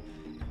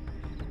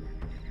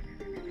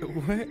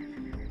 What?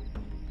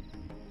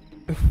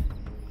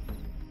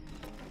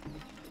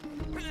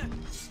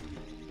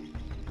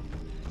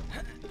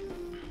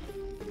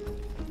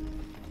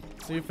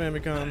 See you,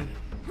 Famicom.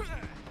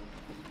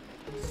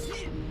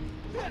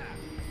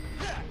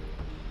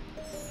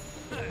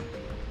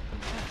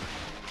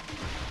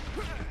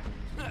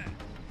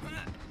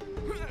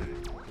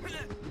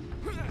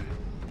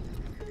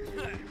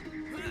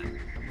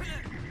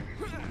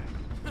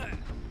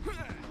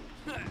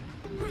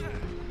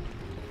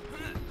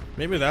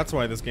 Maybe that's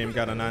why this game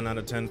got a 9 out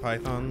of 10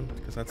 Python,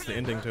 because that's the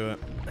ending to it.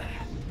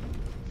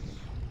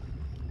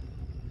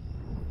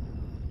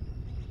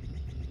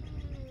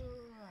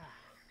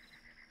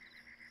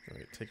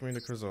 Alright, take me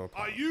to Krazoa.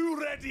 Are you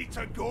ready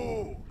to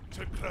go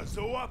to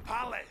Krazoa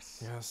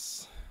Palace?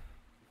 Yes.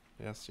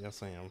 Yes,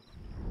 yes I am.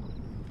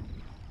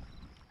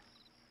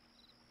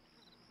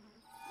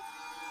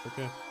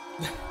 Okay.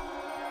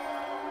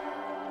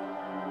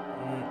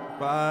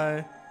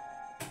 Bye.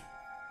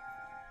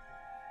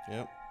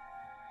 Yep.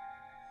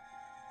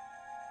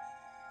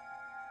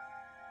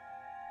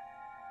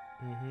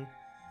 Mm-hmm.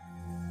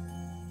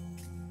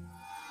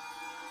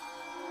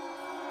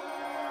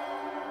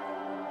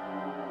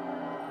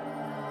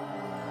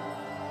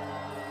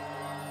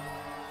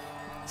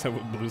 Is that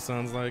what blue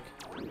sounds like?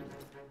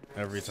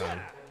 Every time.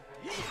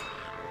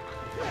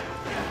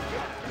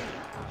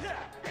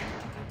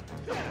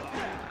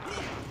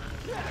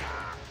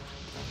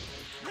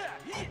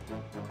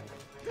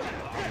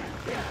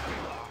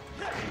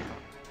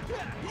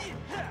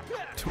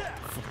 What the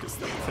fuck is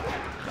that?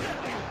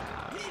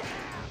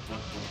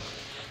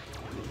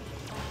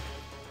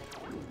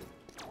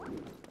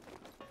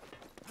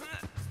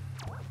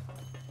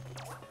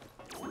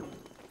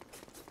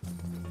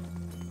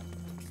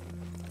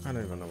 I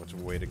don't even know which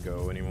way to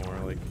go anymore,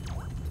 like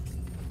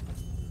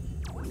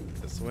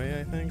this way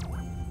I think.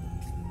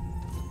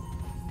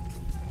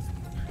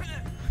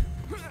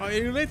 Are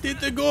you ready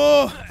to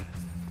go?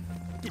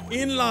 Get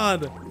in,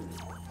 lad!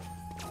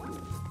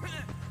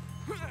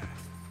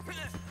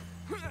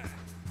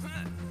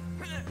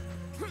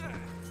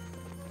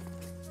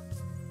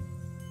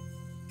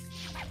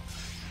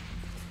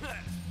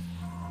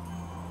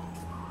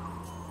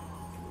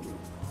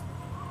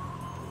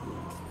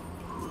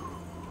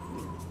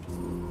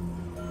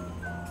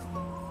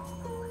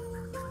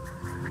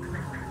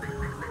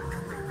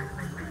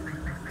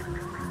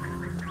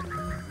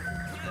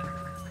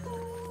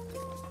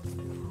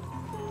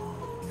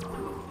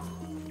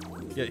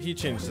 Yeah, he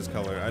changed his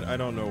color. I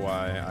don't know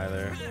why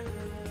either.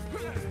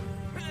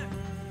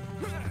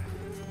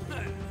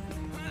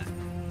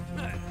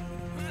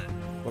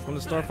 Welcome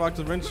to Starfox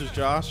Adventures,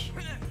 Josh.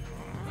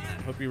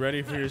 Hope you're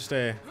ready for your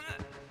stay.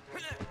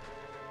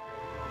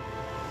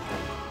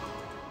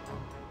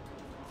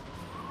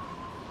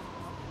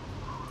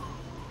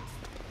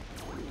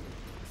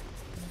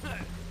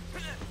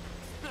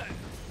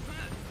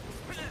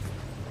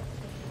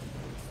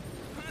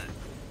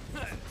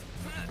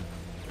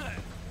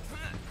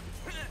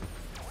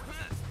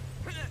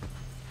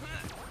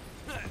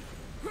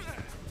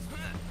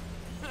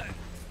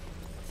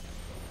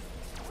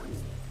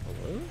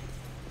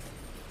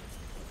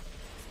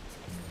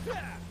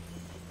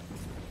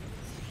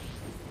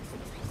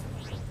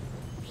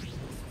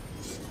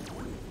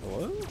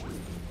 Hello?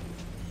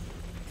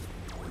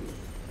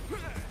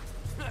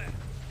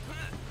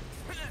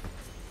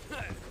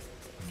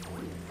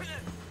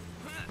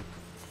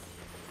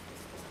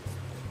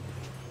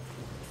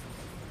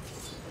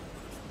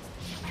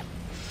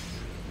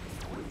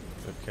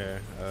 Okay,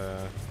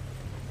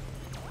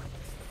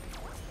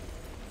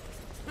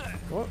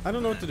 well, I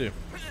don't know what to do.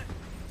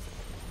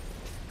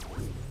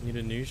 Need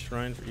a new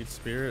shrine for each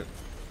spirit?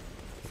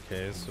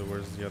 Okay, so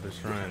where's the other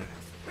shrine?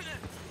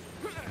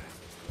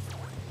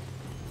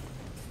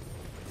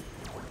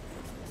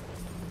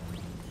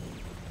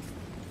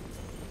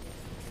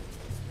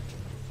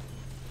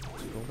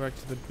 Let's go back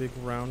to the big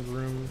round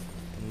room.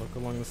 Look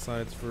along the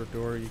sides for a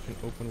door you can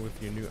open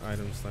with your new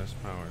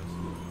items/powers.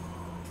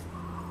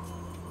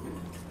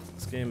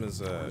 This game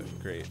is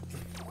great.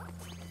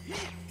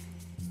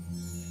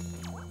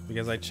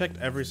 Because I checked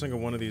every single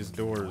one of these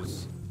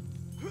doors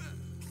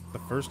the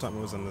first time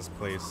I was in this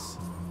place.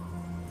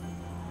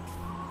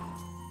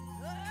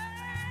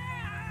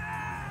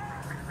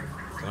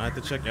 So I have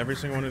to check every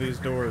single one of these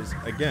doors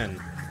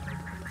again.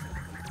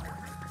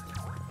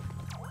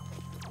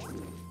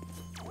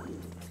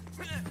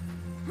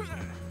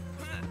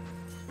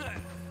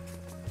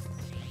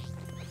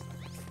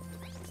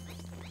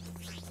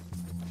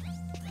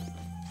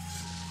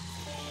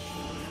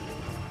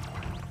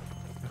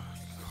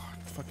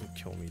 Fucking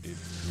kill me, dude.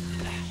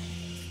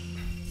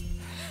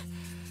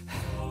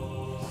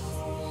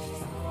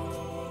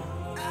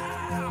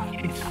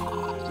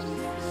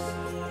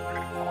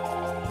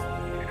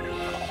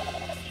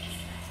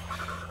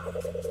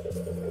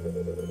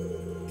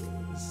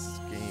 This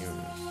game.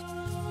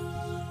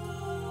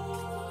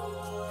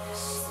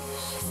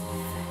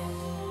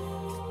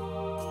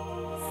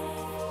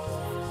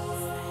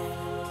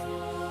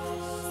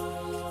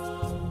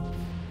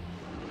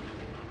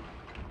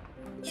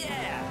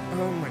 Yeah!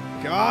 Oh my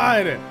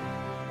god!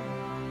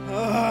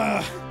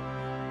 Ugh.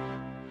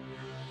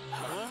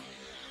 Huh?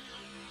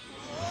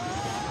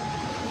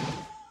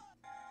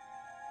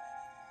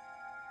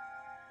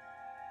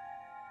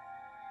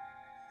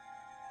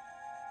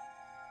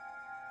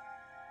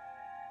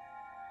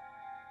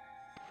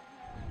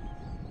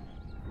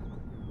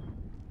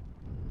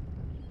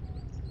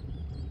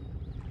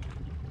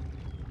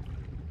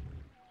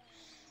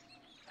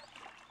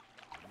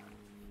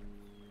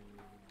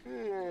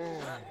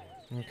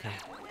 Okay.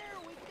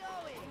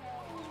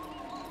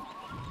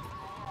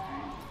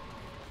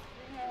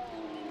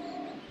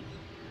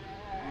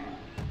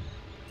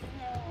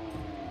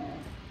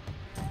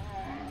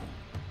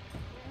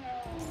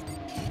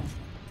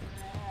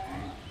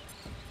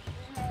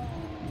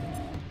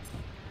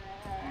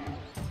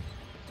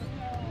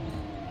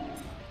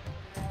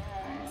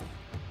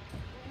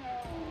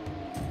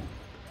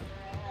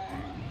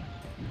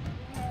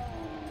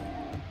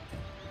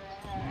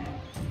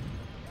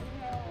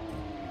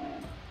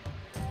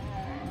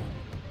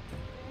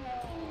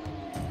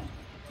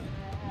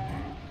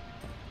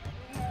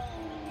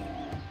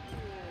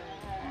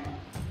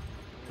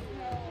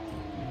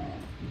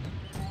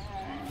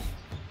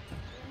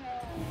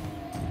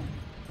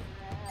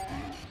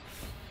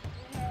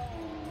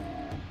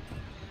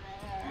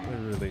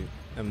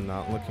 am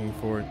not looking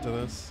forward to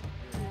this.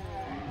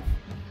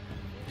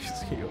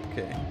 Is he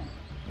okay?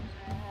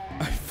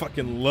 I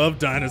fucking love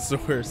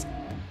dinosaurs.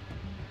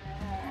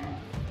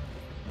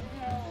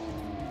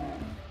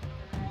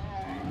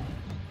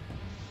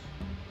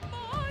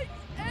 My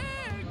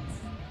eggs!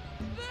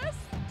 They're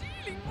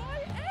stealing my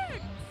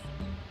eggs!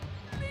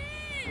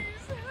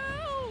 Please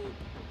help!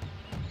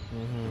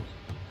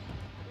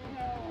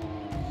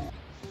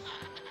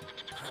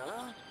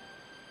 Huh?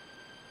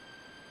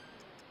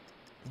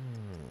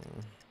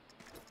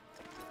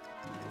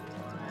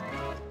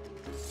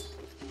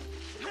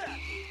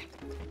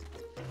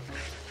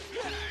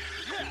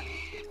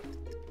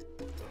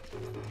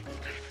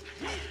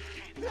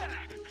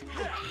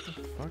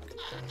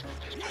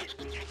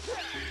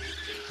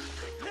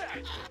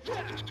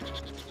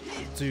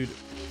 Dude.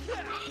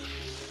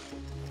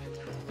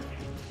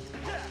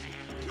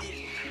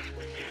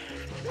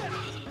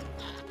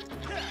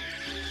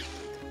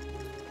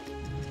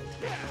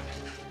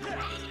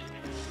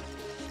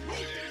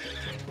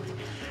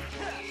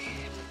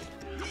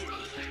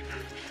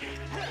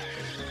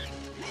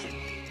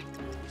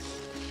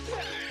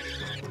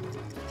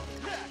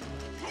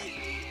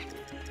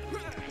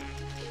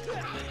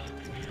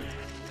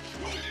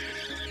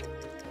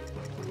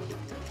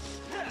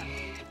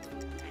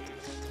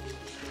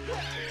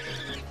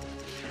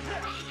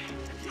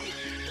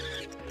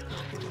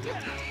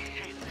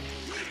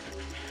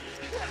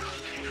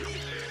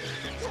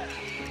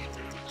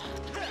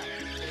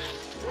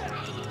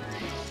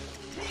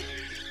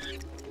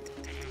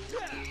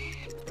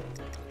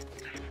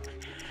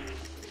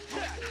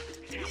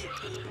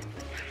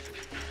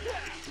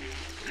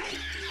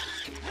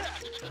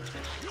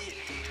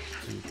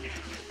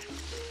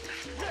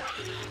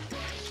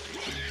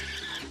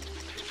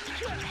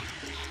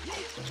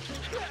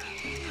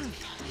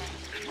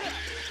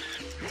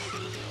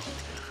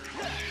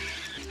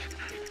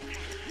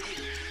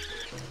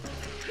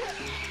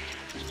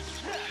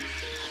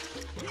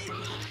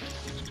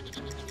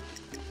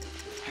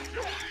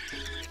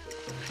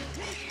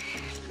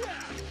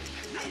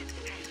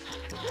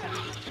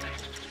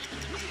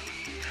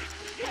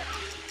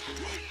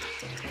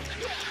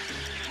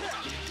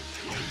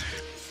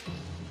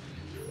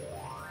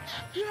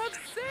 You have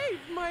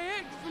saved my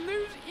eggs from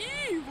those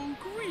evil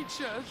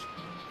creatures.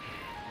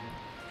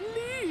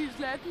 Please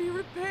let me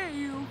repay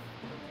you.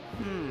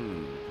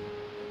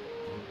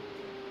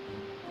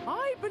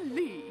 I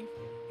believe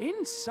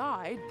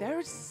inside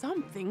there's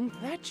something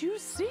that you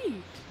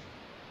seek.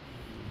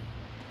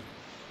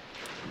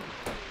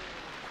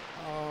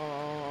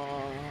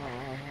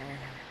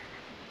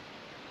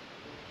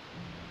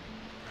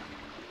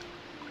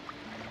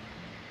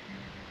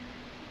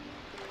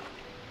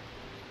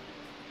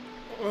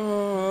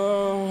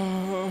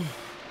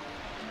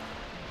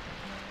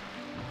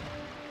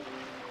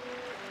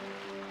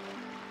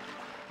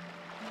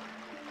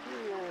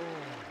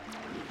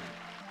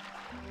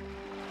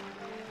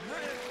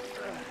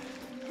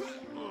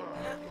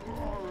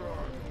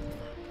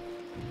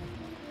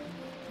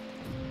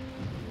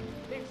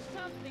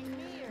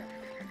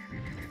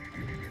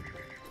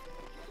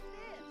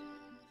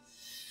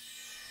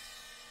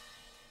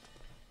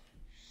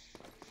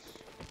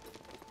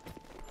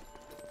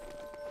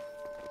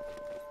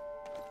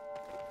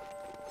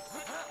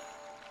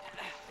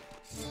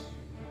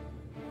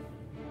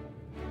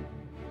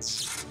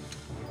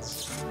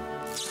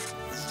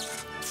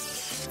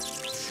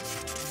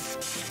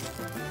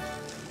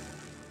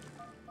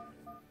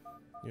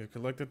 You have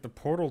collected the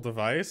portal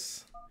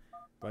device.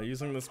 By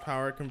using this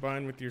power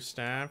combined with your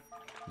staff,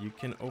 you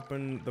can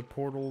open the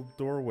portal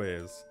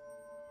doorways.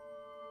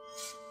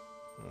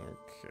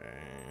 Okay.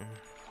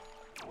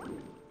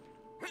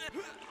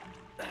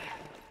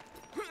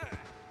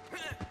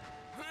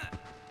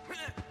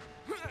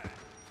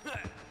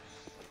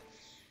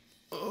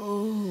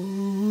 Oh.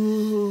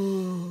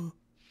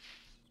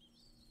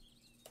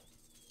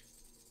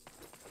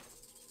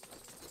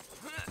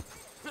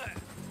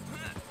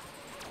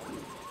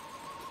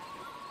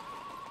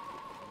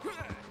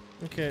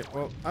 Okay,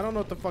 well, I don't know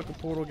what the fuck a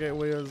portal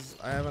gateway is.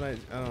 I don't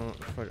know.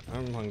 Fuck,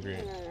 I'm hungry.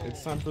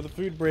 It's time for the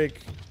food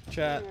break,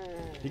 chat.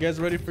 You guys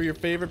ready for your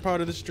favorite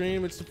part of the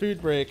stream? It's the food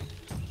break.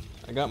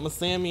 I got my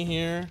Sammy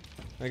here.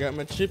 I got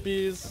my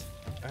chippies.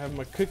 I have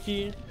my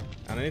cookie.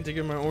 And I need to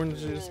get my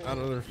orange juice out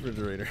of the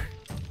refrigerator.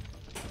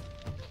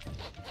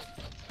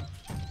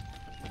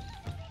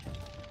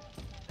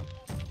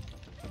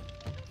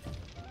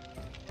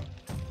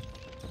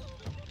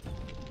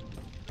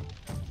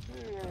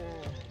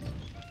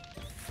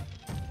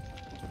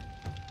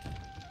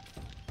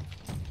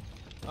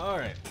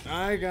 Alright,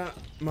 I got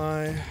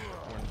my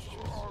orange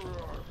juice.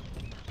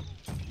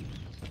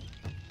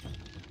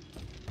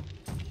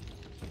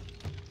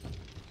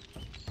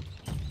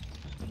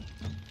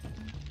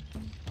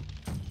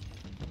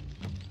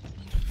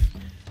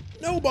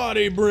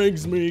 Nobody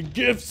brings me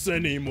gifts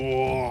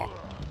anymore.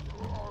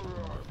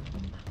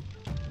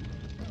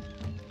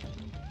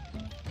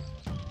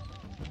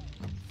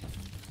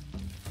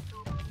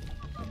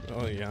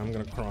 Oh yeah, I'm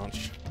gonna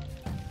crunch.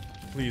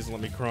 Please let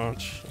me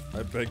crunch.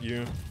 I beg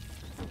you.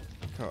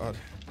 God.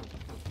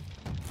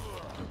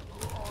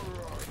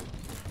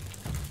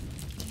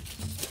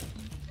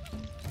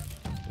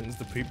 When's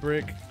the peep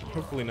break?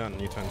 Hopefully not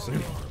anytime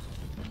soon.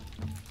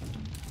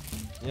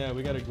 Yeah,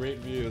 we got a great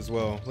view as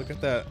well. Look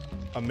at that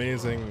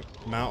amazing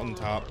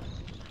mountaintop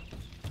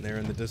there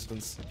in the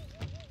distance.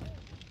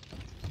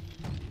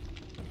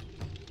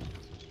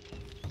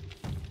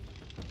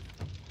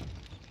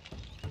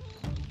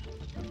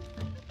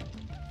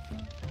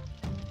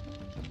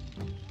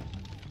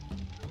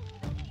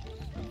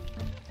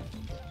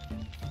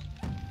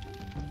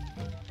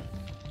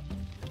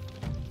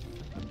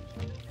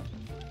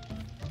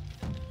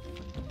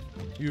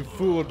 You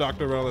fool,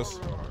 Dr. Ellis.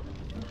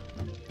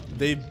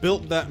 They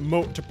built that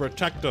moat to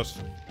protect us,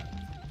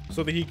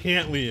 so that he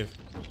can't leave.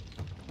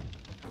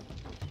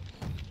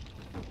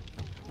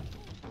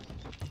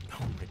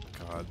 Oh my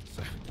god,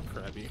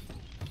 Krabby.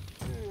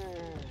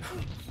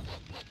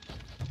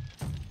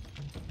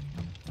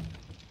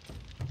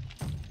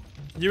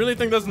 You really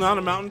think that's not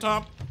a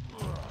mountaintop?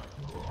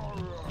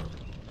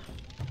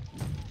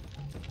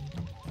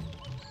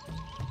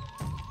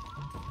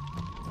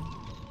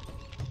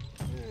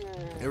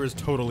 It was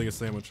totally a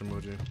sandwich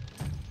emoji.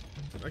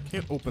 I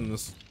can't open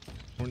this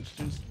orange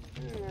juice.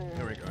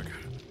 There we go. I got it.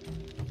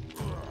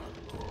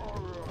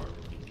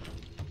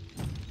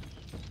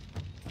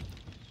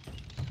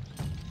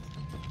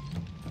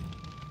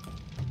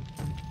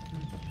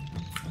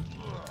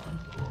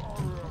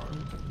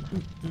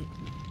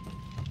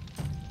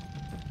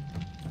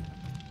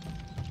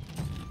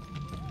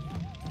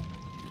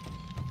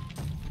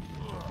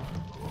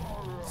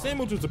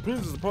 Sandwich was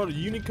approved as a part of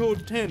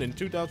Unicode 10 in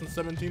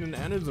 2017 and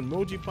entered as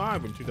Emoji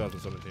 5 in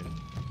 2017.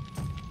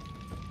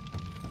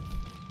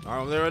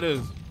 Oh, there it is.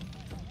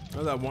 Look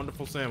at that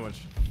wonderful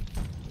sandwich.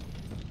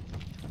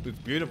 It's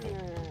beautiful.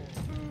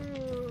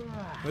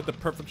 Look at the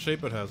perfect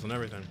shape it has and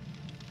everything.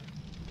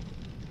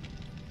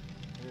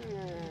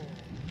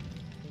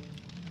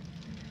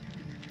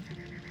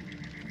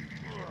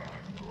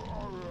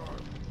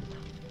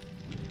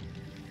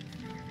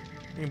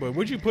 Hey boy,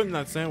 what'd you put in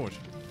that sandwich?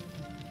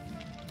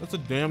 That's a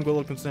damn good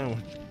looking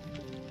sandwich.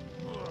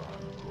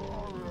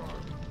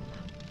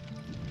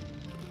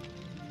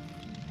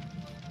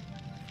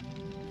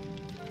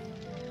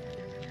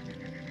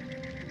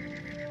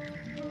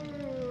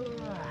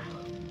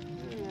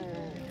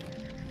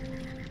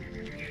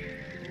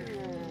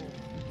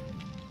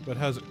 But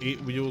has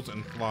 8 wheels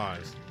and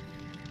flies.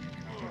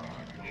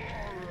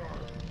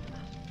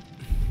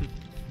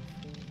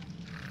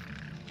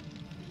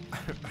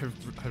 I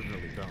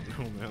really don't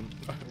know, man.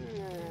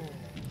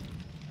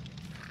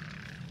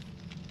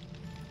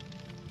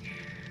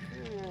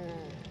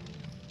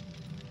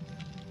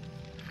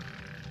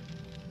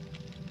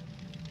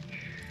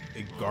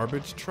 A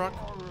garbage truck?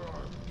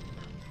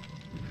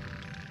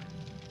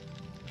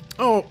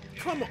 Oh,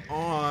 come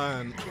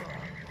on.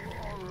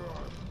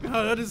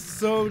 God, that is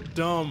so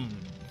dumb.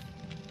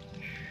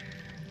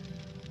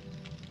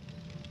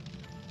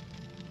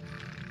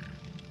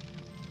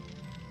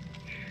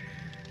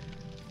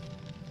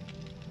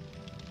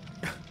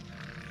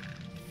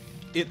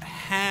 It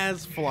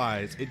has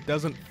flies. It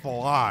doesn't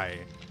fly.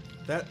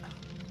 That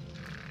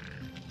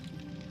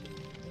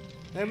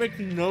makes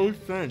no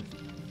sense.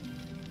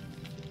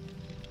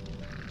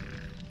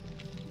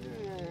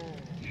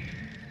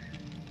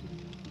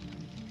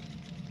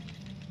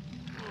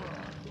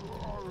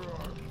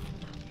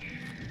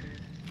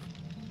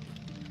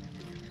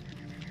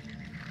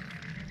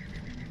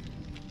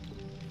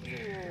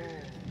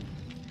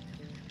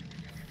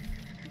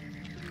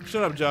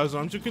 Shut up, Jazz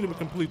Arms. You couldn't even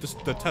complete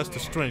the test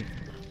of strength.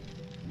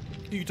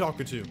 Who you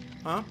talking to?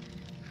 Huh?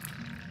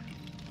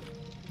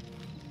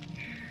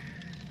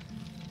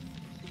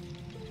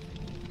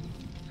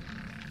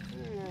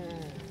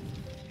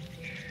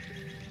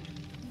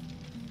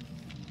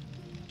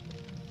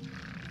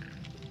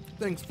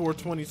 Thanks for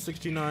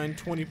 2069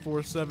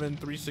 24/7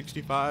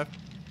 365.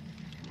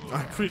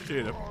 I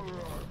appreciate it.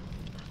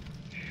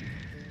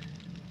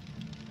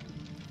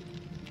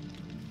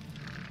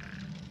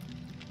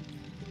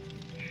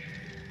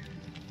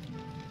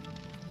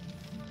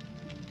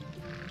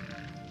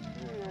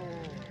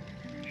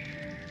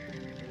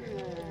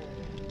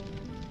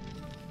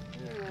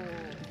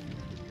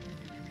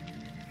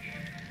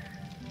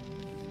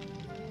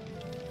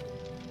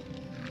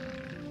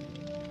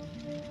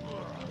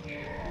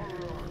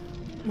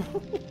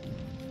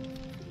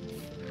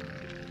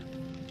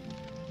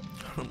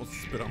 I almost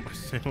spit on my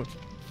sandwich.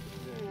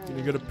 Can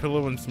you get a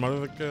pillow and smother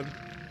the kid?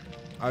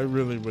 I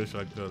really wish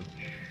I could.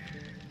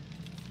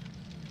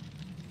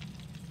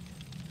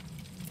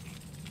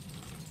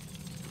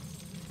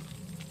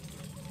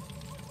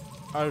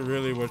 I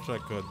really wish I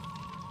could.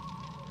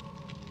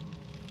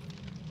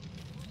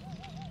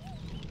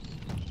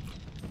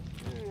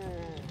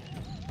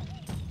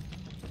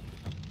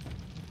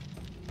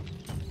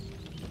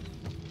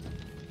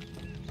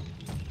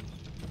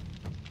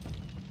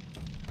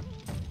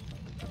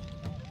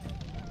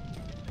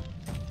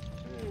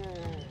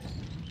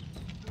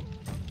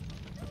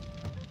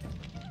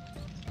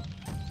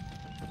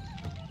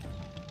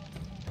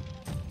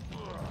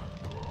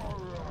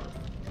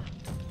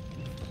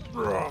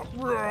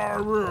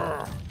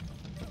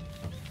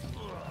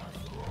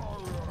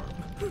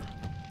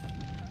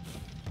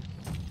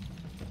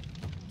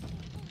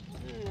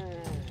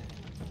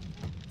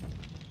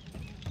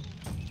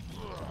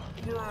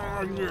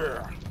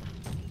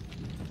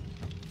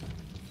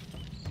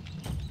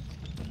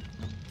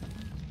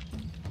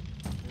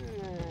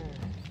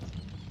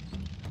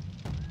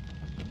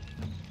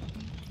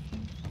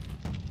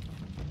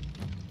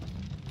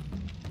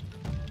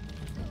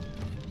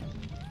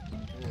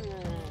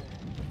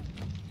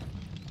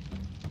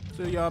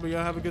 So Yabba,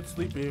 have a good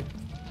sleep, babe.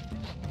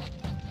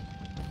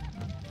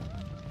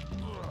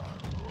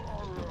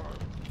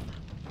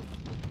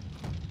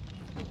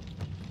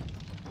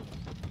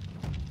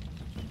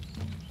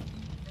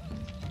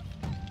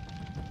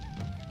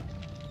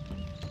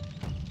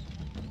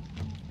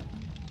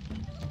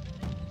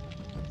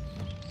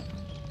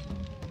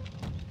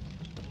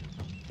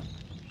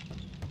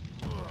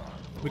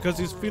 Because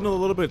he's feeling a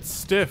little bit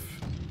stiff.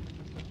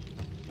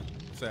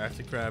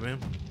 Sassy crab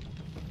him.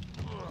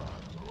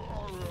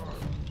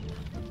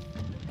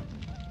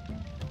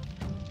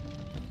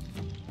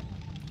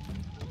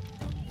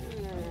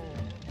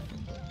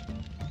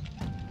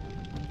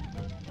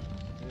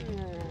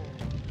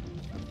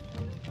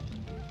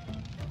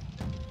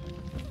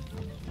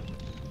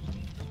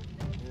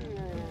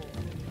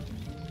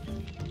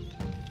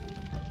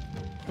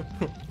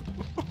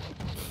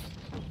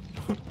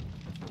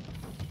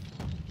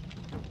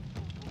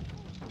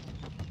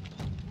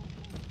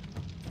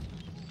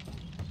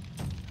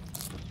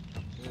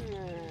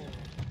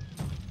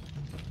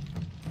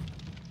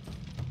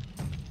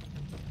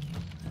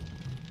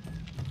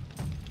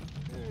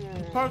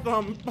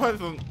 Python.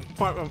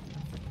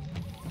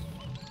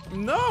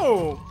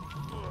 No!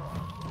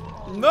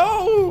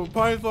 No!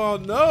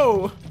 Python,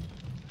 no!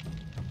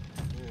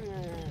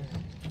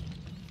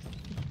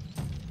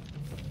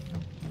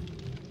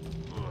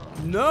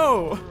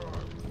 No!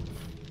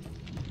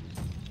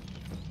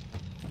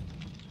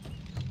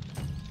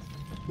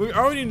 We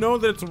already know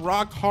that it's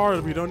rock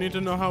hard. We don't need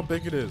to know how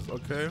big it is,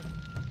 okay?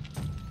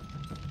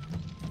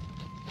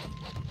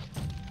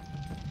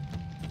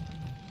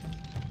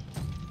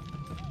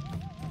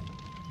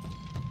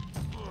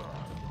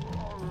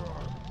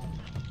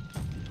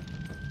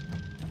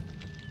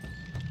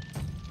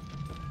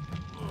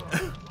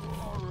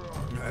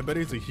 I bet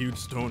he's a huge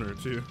stoner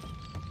too.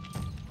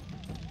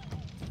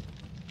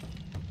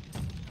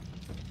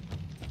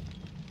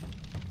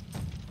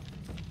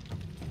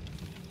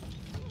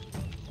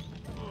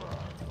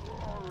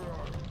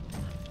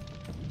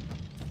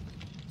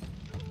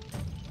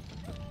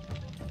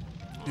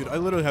 Dude, I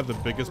literally have the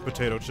biggest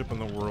potato chip in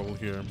the world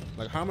here.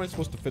 Like, how am I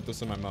supposed to fit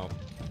this in my mouth?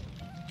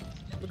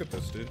 Look at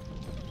this, dude.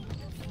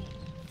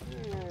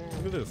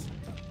 Look at this.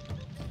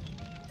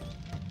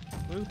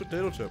 Look at this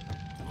potato chip.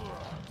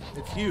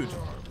 It's huge.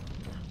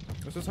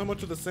 This is how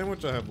much of the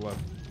sandwich I have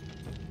left.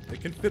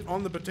 It can fit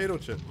on the potato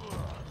chip.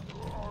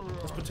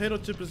 This potato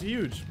chip is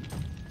huge.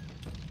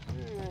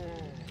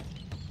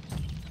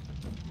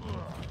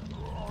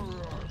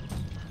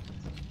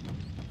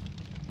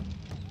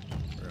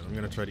 Alright, I'm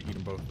gonna try to eat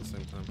them both at the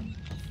same time.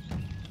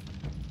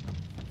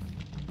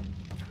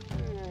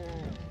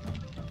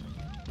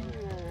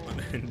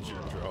 An engine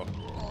draw.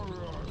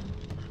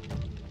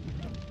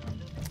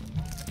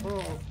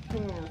 Oh,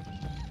 God.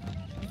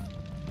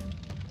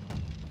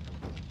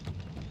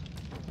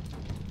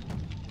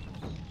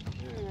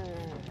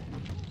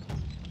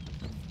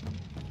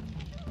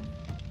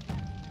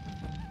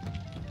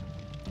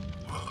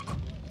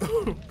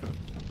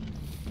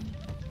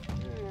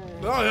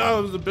 Oh yeah,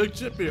 it was a big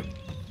chippy.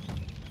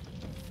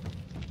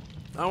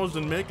 I almost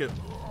didn't make it.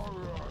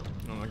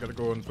 Oh, I gotta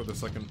go in for the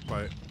second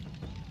bite.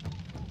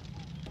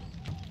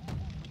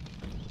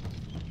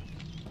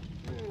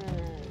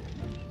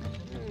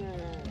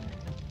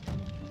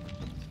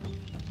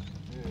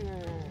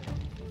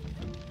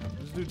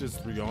 This dude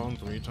just yawned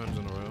 3 times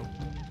in a row.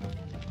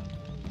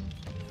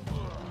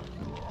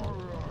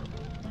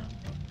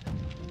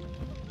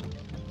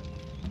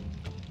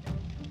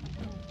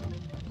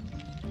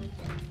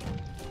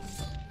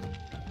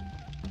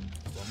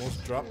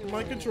 Almost dropped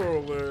my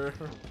controller.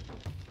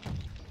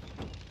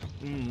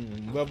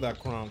 Love that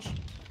crunch.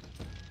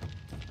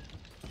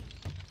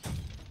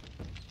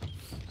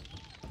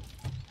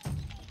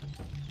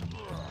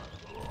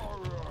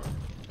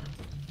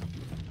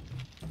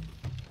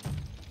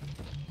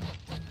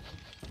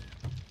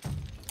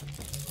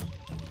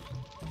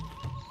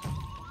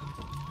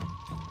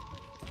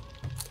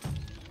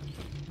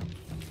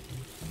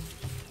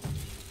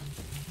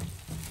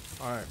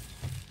 All right.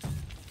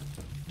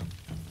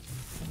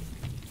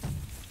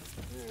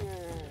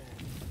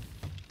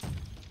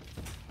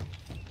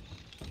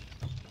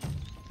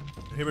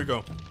 Here we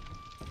go.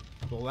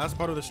 The last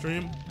part of the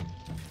stream.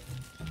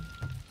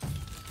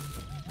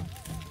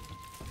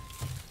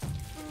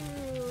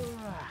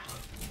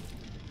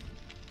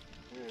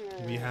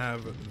 We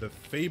have the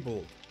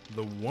fabled,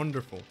 the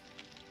wonderful,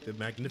 the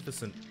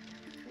magnificent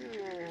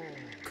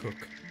cook.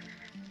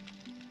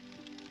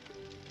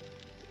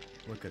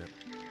 Look at it.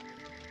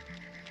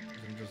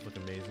 Doesn't it just look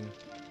amazing?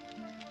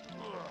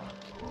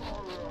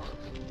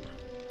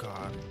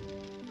 God.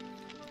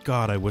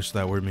 God, I wish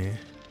that were me.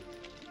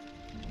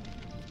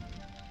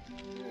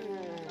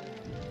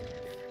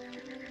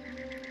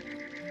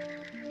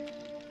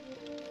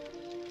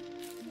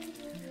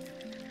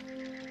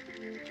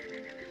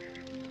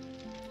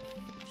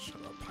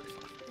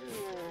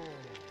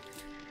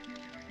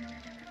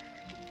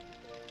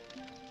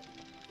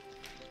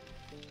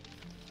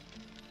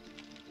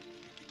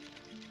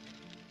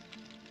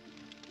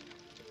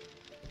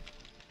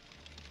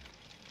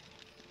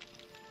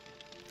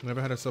 Never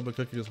had a Subway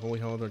cookie because holy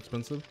hell they're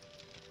expensive.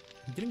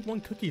 Getting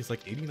one cookie is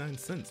like 89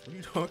 cents. What are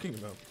you talking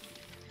about?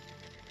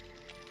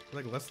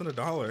 Like less than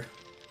 $1.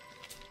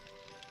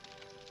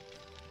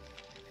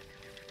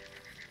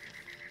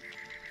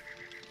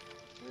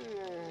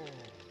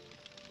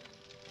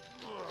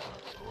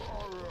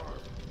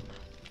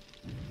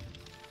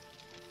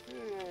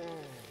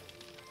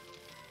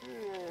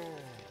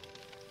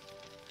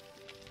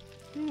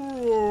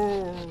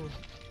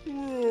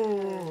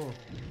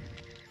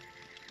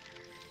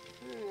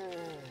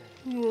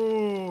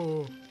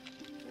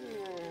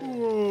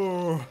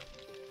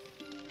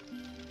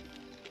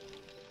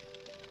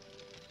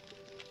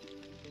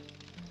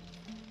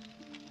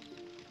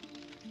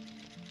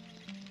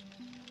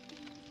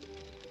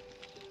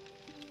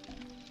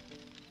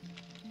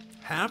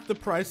 Half the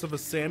price of a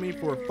Sammy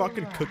for a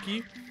fucking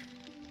cookie?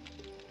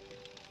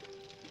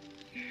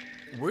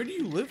 Where do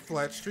you live,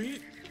 Flat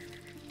Street?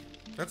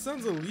 That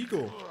sounds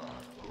illegal.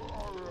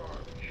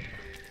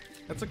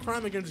 That's a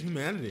crime against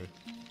humanity.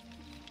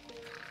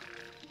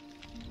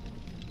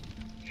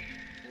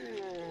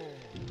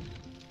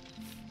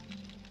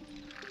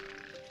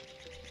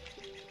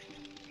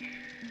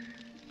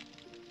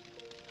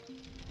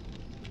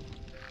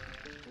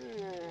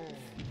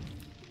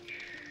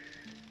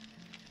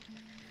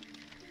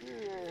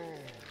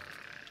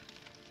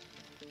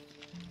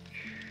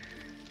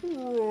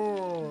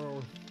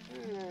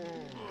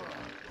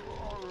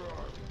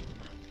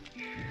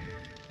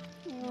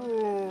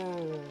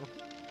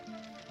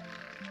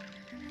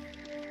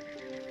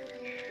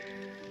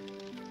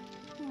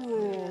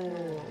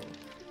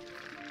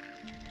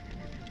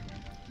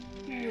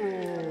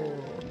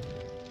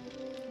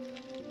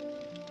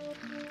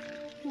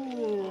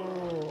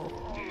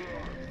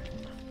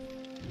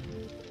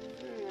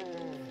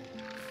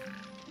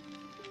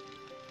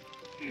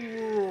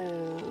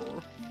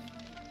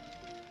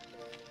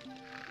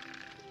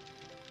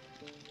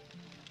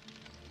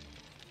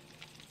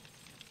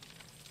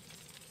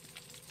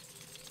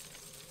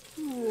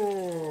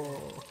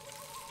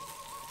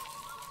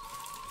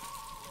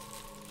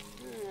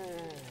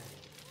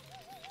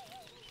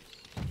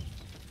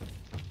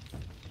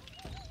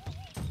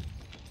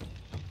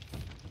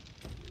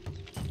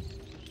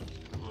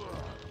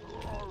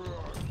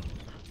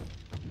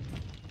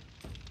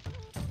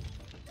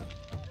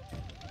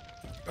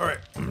 Alright.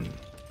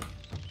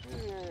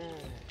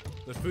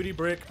 The foodie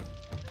break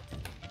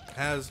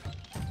has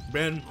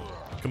been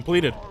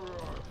completed.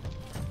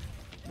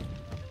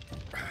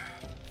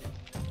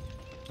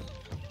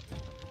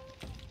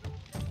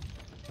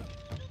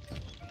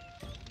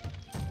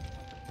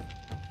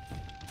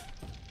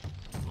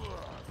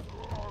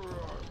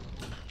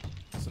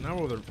 So now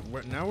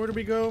where do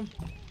we go?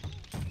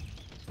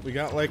 We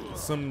got like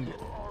some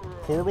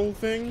portal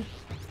thing.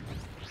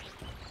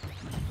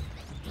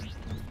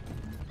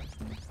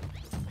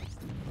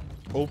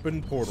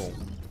 Open portal.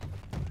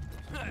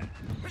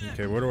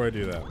 Okay, where do I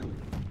do that?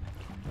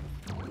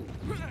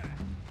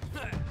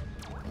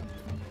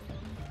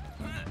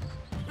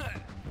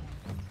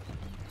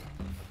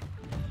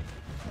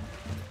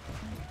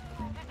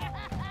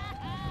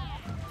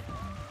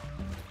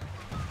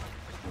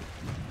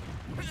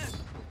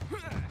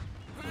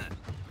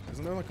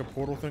 there like a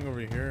portal thing over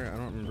here? I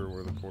don't remember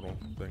where the portal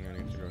thing I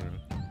need to go to.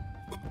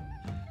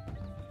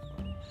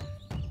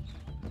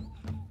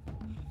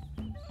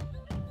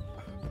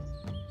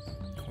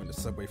 Going to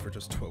Subway for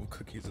just 12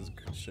 cookies is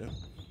good shit.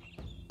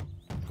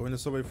 Going to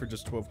Subway for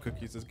just 12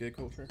 cookies is gay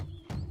culture.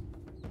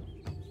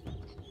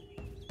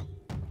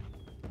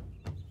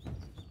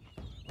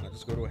 I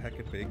just go to a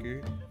Heckin'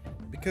 bakery.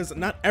 Because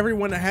not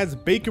everyone has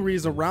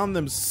bakeries around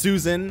them,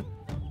 Susan.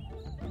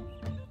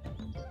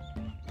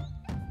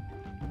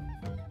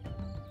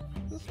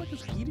 This like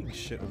is eating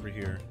shit over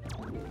here.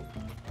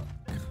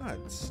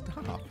 God,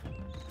 stop.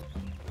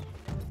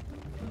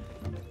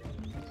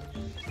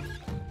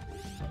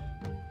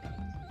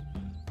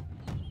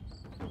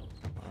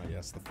 Ah,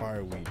 yes, the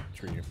fireweed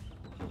tree.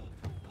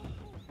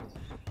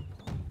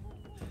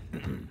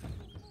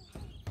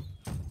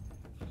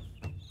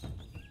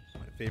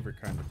 My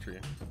favorite kind of tree.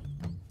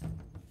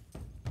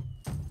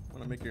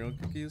 Want to make your own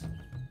cookies?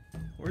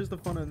 Where's the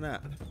fun in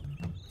that?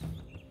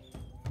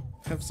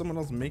 Have someone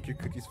else make your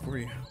cookies for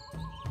you.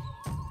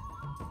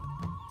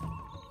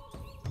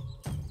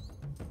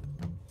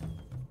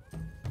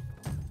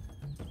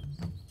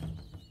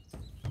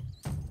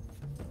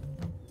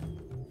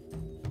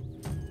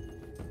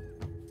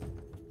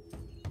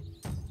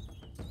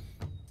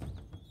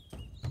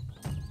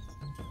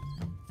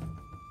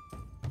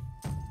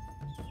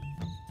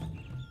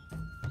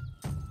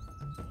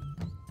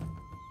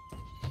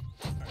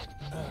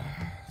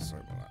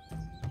 Sorry about that.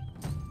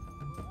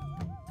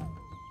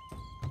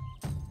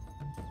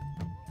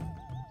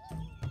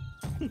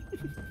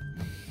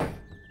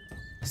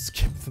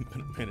 Skip the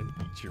middleman and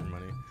eat your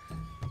money.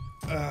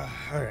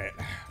 Alright.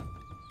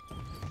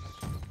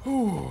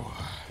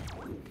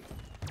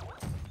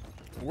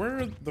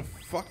 Where the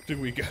fuck do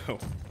we go?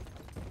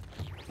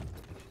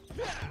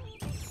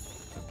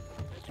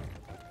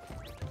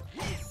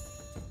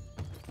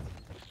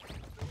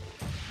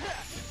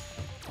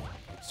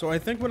 So I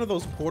think one of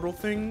those portal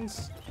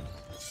things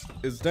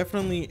is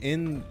definitely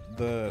in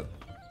the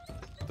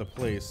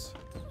place.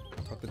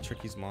 Talk to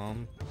Tricky's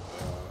mom.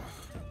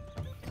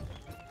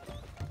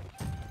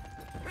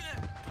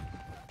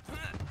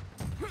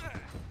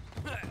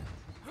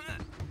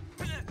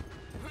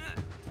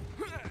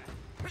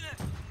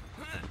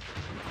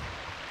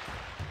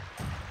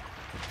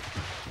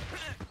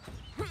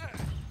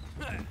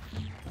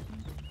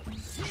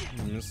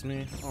 You miss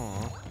me?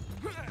 Aw.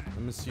 I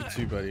miss you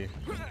too, buddy.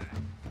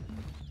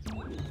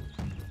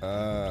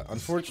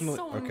 Unfortunately,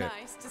 It's so okay.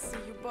 nice to see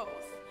you both.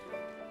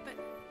 But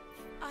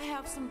I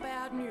have some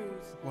bad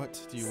news. What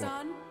do you want?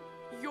 Son,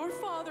 your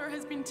father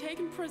has been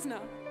taken prisoner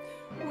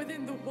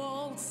within the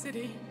walled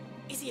city.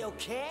 Is he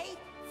okay?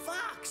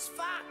 Fox!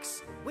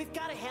 We've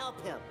got to help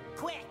him.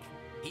 Quick!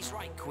 He's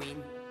right,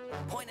 Queen.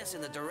 Point us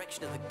in the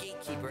direction of the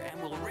gatekeeper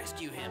and we'll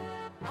rescue him.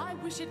 I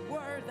wish it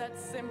were that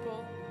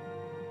simple.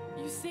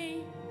 You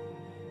see,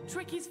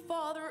 Tricky's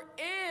father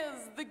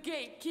is the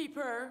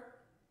gatekeeper.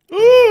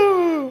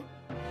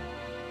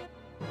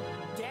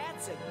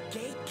 Dad's a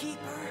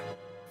gatekeeper?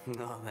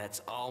 No,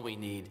 that's all we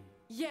need.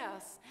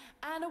 Yes,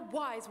 and a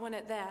wise one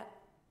at that.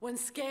 When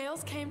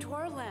Scales came to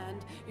our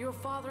land, your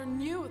father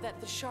knew that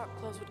the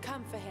Sharpclaws would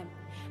come for him,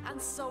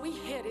 and so he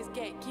hid his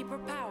gatekeeper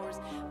powers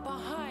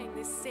behind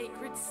this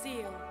sacred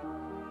seal.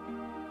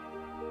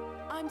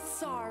 I'm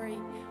sorry,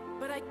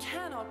 but I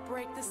cannot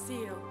break the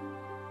seal.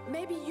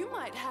 Maybe you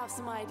might have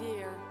some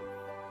idea.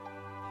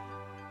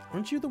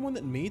 Aren't you the one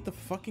that made the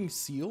fucking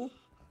seal?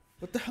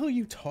 What the hell are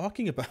you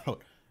talking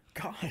about?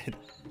 God.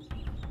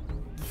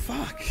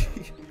 Fuck.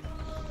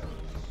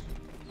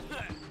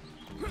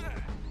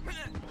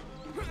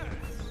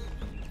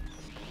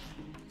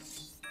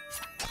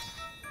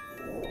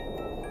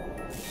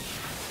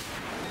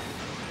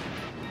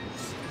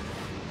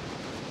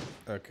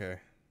 Okay.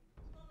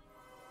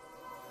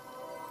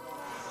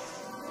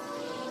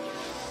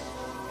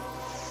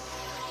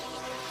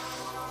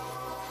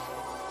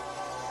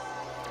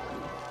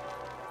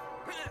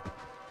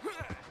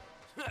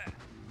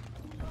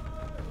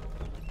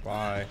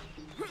 Bye.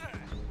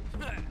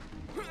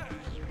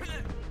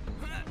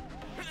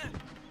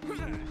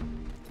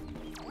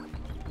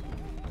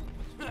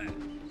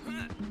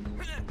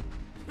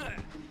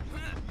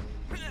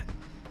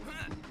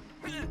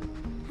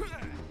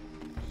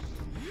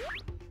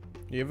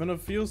 You have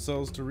enough fuel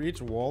cells to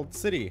reach Walled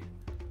City.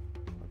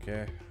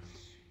 Okay.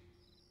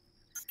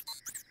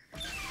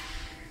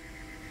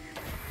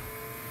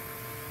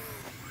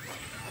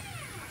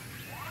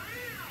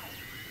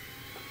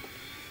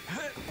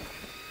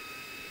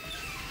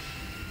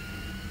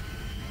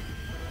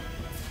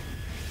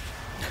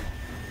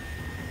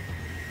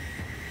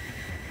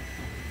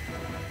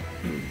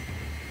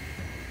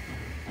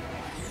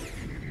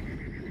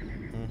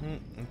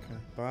 Okay.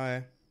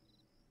 Bye.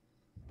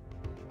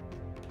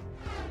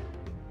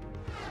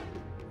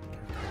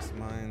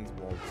 Mines,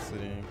 Walled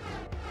City.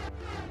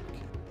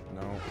 Okay.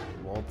 No,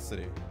 Walled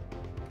City.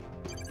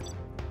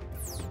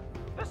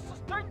 This is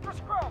dangerous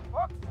ground,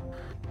 Fox.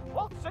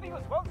 Walled City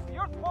was once the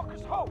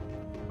Earthwalkers' home,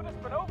 but it's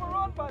been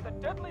overrun by the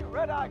deadly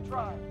Red Eye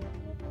tribe.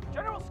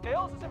 General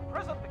Scales has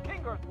imprisoned the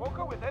King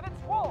Earthwalker within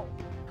its walls.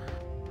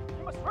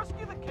 You must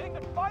rescue the king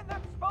and find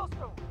that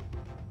spellstone.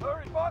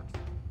 Hurry, Fox.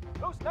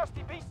 Those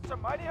nasty beasts are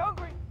mighty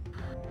hungry.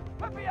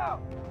 Let me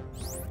out.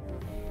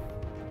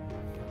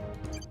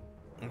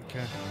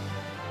 Okay.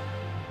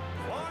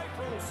 Fly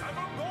through 7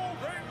 gold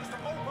rings to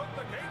open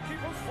the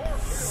gatekeeper's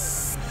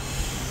force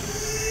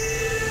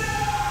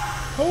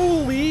field.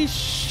 Holy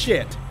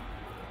shit!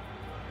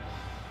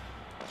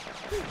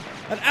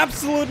 An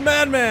absolute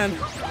madman!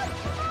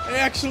 I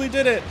actually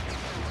did it!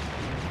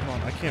 Come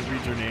on, I can't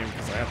read your name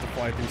because I have to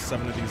fly through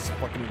 7 of these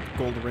fucking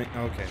gold ring.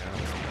 Okay,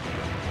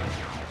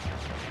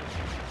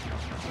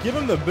 give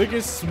him the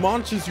biggest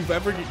smonches you've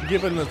ever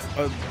given a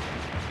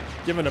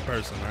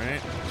person,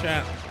 alright?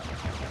 Chat.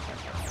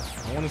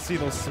 I want to see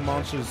those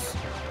smonches.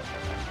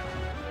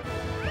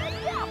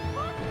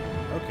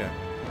 Okay.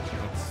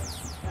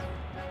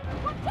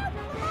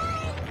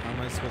 How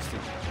am I supposed to...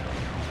 Okay.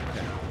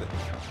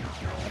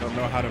 I don't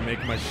know how to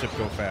make my ship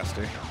go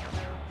faster.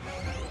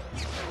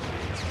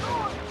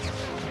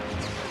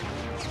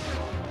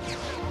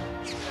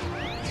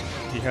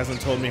 He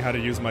hasn't told me how to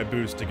use my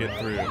boost to get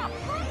through.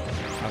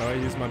 How do I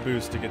use my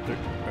boost to get through?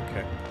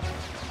 Okay.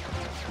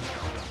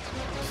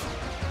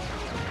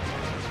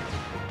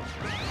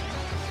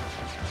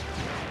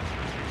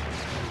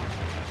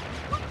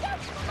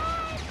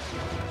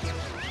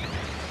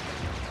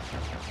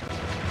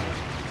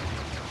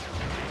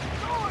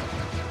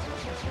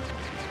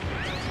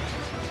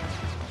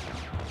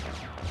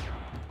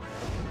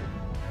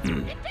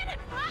 It did it,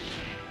 Fox!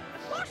 The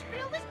force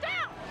field is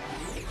down!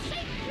 It's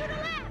safe for you to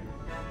land!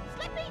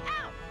 Slippy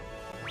out!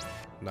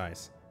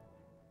 Nice.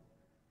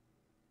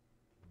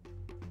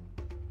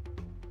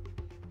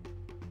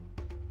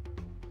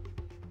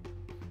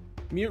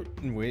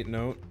 Wait,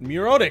 no.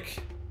 Murotic!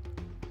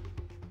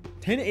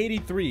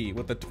 1083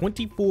 with a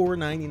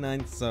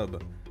 24.99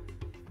 sub.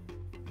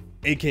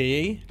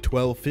 AKA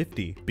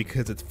 1250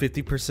 because it's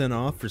 50%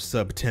 off for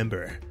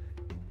September.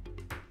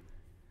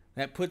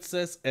 That puts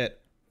us at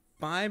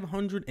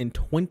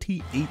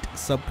 528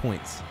 sub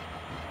points.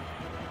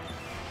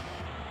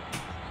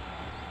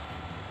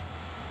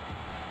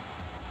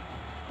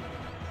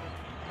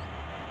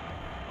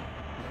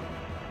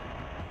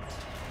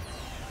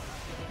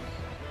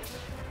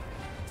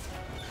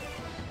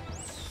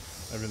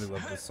 I really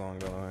love this song,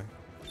 by the way.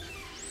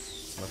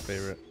 It's my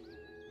favorite.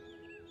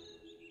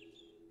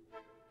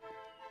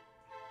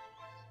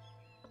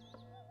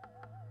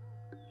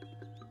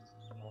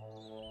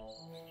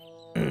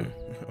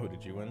 Oh,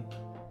 did you win?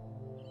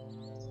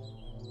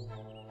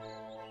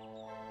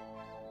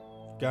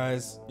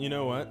 Guys, you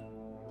know what?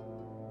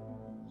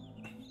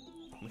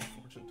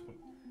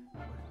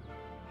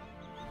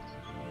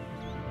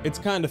 It's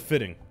kind of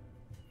fitting.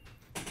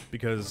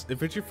 Because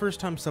if it's your first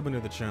time subbing to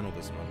the channel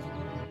this month,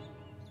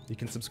 you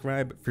can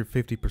subscribe for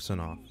 50%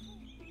 off.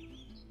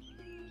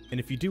 And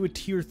if you do a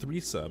tier 3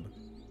 sub,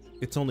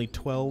 it's only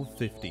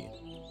 $12.50.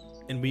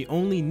 And we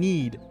only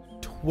need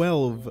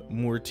 12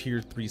 more tier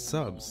 3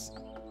 subs.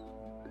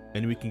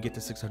 And we can get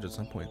to 600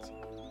 sub points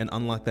and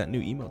unlock that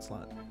new emote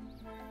slot.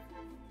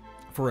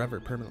 Forever,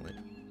 permanently.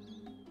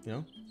 You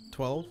know?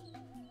 12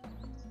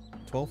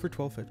 for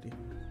 $12.50.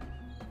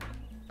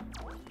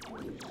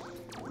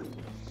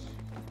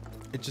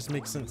 It just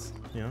makes sense,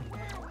 you know?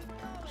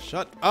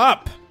 Shut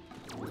up!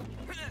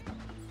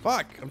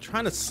 Fuck, I'm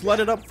trying to slut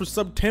it up for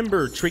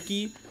September,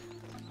 Tricky.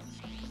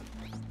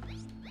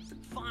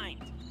 Fine.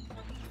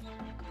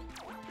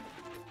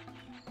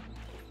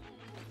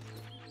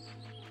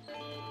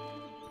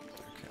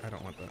 Okay, I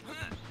don't want that.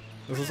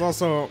 This is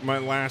also my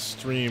last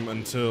stream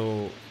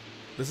until...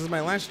 This is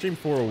my last stream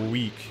for a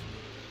week.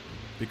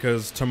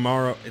 Because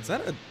tomorrow... Is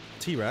that a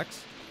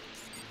T-Rex?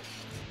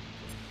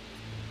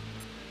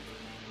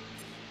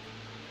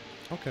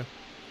 Okay.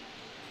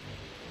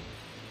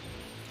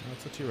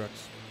 That's a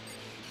T-Rex.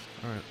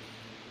 Alright.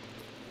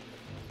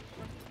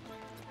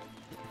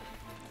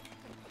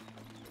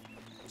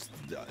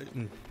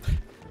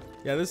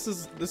 Yeah, this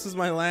is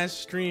my last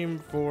stream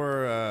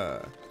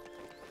for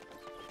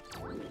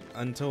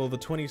until the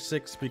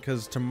 26th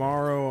because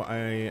tomorrow I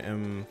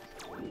am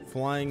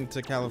flying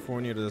to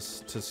California to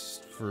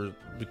start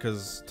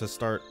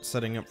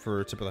setting up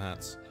for Tip of the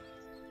Hats.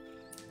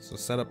 So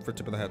setup for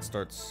Tip of the Hat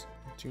starts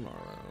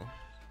tomorrow.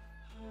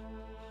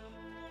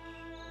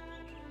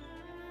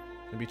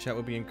 Maybe chat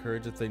would be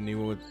encouraged if they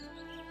knew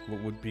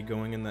what would be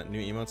going in that new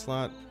emote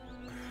slot.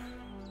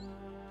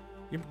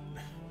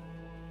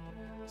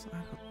 So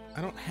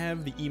I don't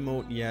have the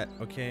emote yet,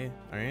 okay?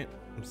 Alright?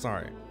 I'm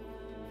sorry.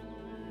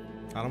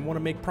 I don't want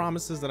to make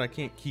promises that I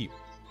can't keep.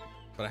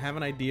 But I have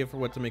an idea for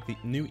what to make the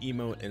new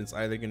emote, and it's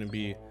either going to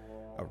be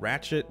a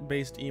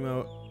Ratchet-based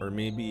emote, or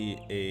maybe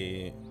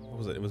a... What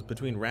was it? It was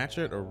between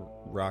Ratchet or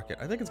Rocket.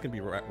 I think it's going to be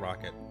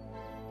Rocket.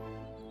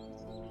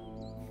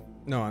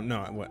 No,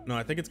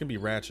 I think it's gonna be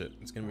Ratchet.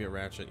 It's gonna be a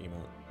Ratchet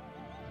emote.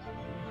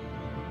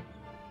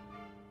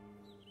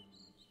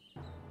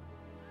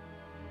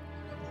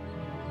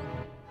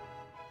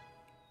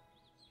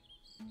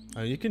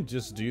 You can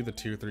just do the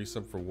tier 3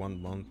 sub for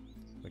 1 month.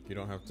 Like, you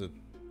don't have to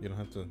You don't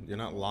have to. You're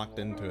not locked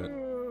into it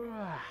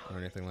or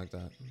anything like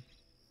that.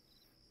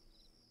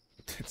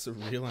 It's a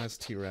real ass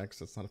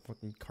T-Rex. It's not a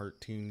fucking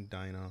cartoon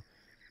dino.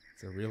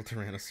 It's a real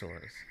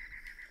Tyrannosaurus.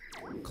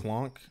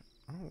 Clonk.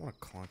 I don't want a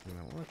clonky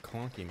mode. What would a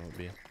clonky mode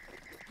be?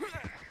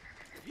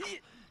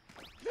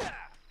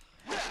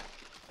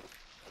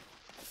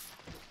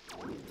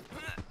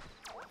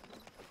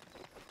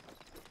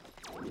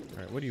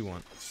 Alright, what do you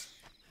want?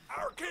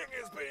 Our king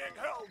is being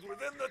held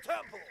within the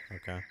temple.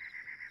 Okay.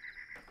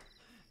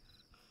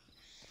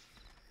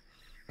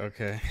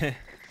 Okay.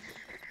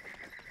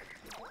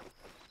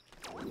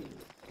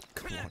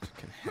 Clonk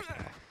can heck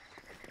off.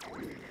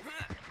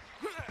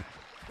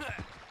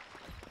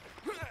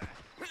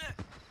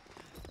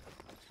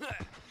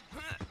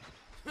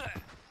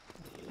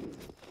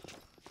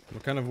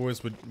 What kind of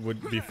voice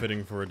would be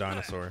fitting for a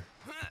dinosaur?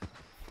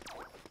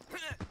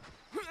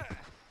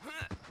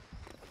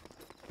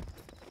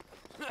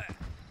 I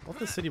thought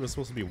the city was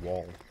supposed to be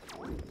walled.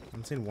 I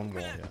haven't seen one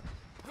wall yet.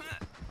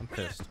 I'm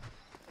pissed.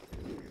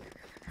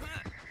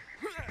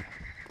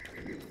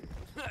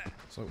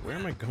 So where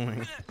am I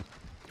going?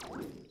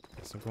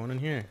 Guess I'm going in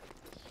here.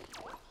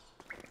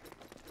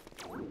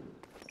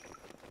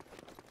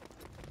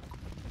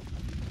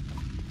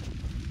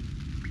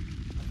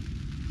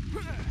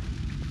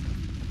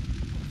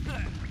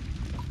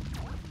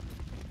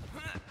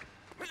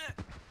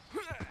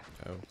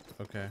 Oh,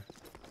 okay.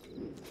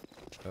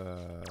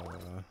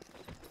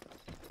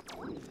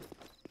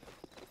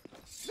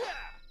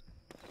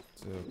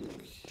 It's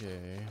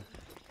okay.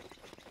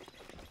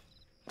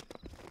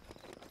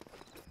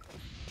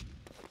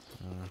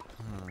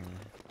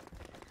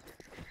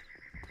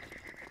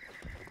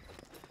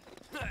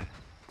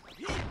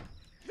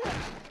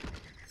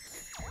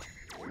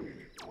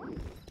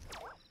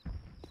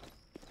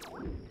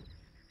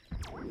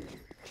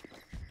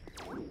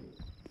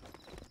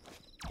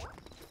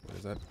 What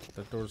is that?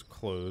 That door's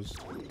closed.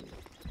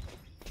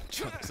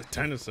 It's a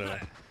dinosaur.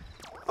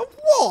 A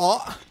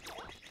what?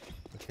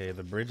 Okay,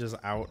 the bridge is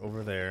out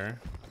over there.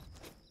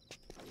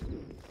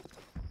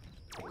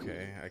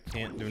 Okay, I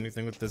can't do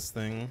anything with this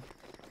thing.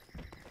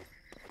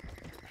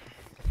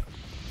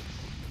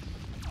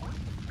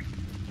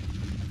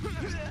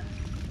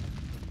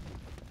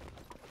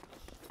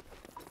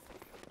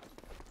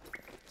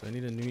 Do I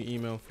need a new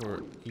email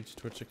for each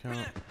Twitch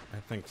account? I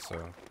think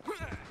so.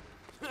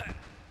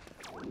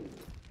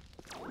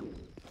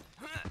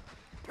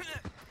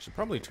 Should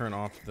probably turn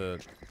off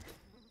the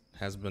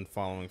has been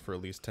following for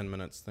at least 10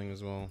 minutes thing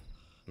as well.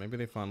 Maybe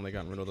they finally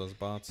got rid of those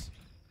bots.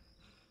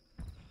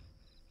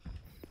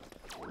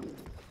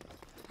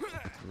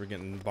 We're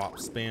getting bot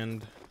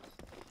spammed.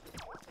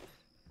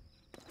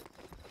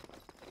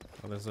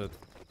 Oh, there's a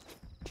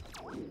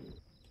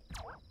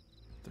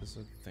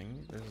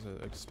thing. There's an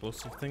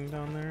explosive thing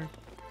down there.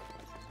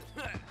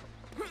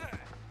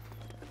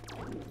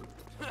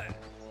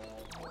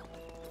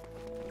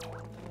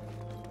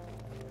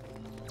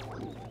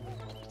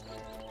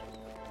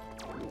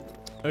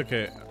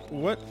 Okay,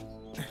 what?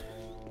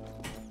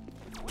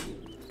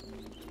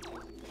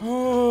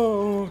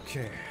 Oh,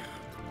 okay.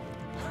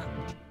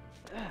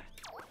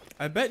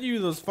 I bet you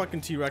those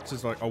fucking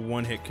T-Rexes are like a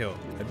one-hit kill.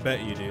 I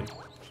bet you, dude.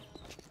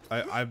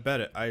 I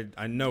bet it.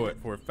 I know it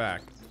for a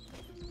fact.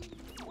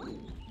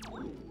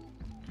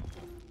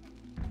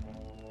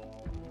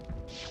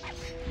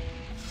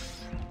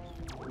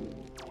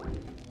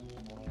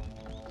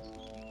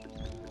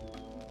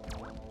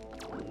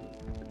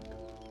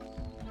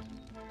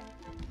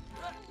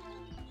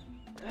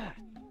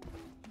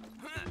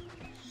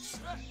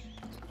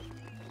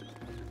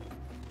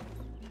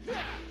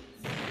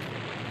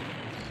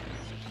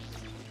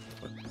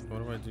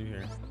 What do I do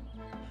here?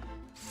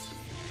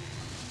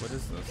 What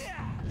is this?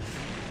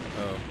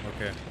 Oh,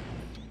 okay.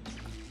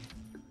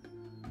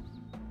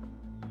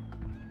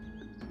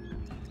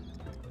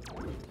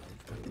 What?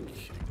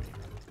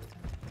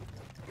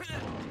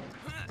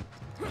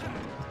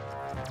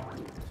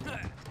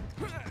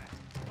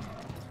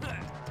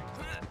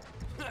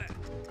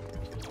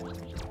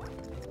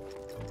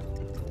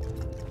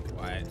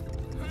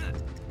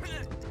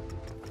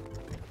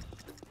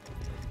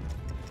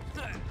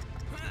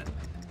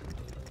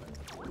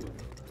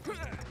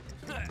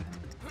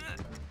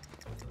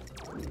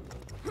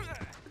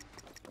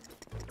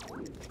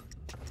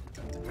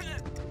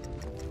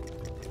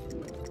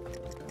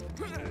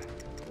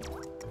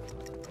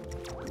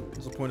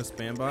 What's the point of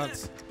spam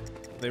bots?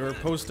 They were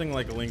posting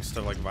like links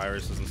to like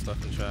viruses and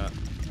stuff in chat.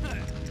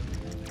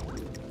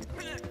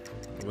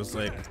 It was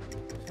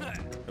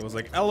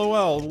like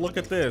LOL, look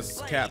at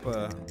this,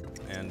 Kappa,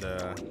 and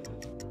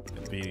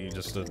it'd be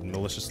just a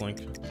malicious link.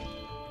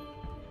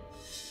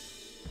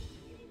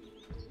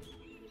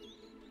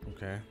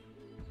 Okay.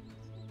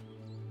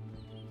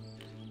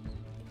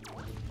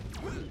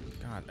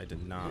 God, I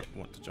did not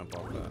want to jump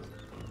off that.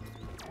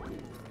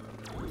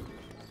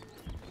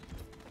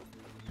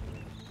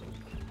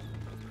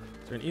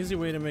 Is there an easy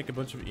way to make a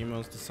bunch of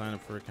emails to sign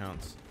up for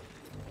accounts?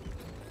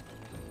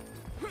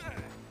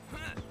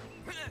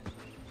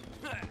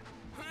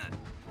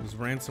 Who's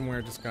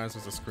ransomware disguised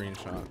as a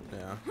screenshot.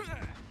 Yeah.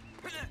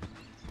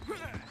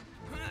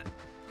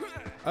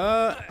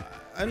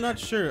 I'm not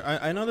sure.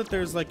 I know that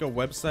there's like a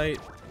website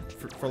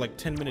for like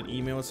 10-minute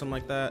email or something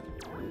like that,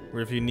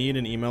 where if you need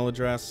an email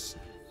address,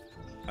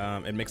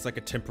 it makes like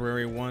a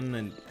temporary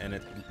one and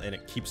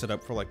it keeps it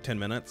up for like 10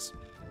 minutes.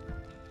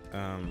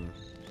 But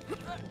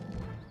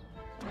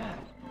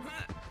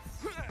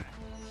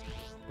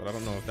I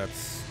don't know if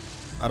that's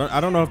I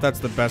don't know if that's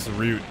the best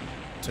route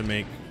to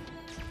make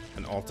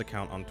an alt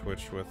account on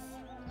Twitch with.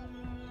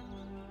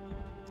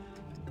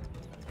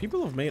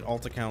 People have made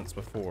alt accounts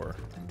before.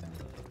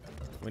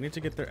 We need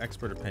to get their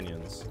expert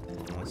opinions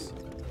on this.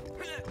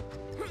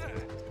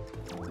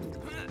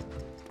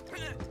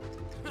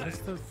 What's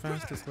the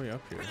fastest way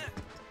up here?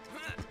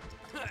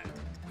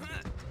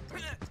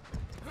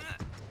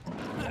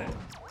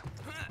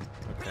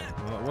 Okay,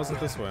 well it wasn't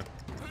this way.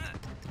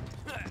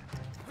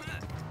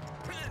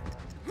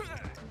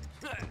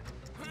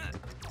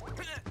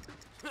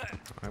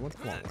 I went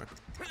the long way.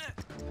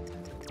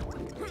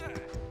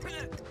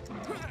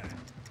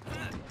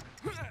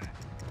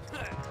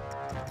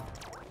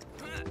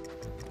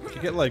 You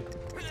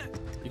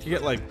could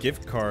get like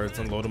gift cards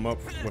and load them up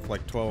with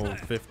like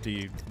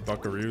 1250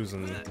 buckaroos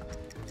and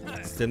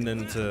send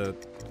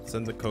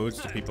the codes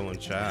to people in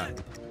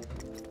chat.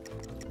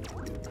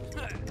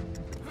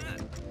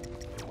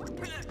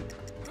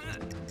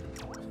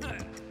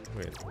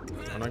 Wait,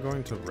 am I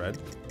going to red?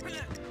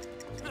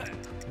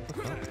 What the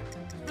fuck?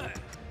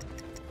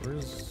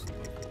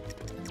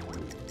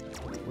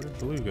 Where did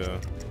blue go?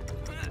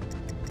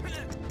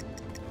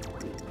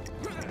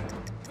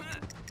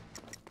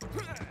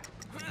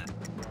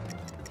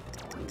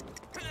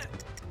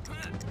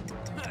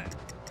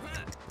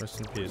 Rest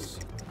in peace.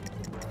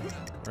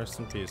 Rest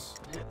in peace.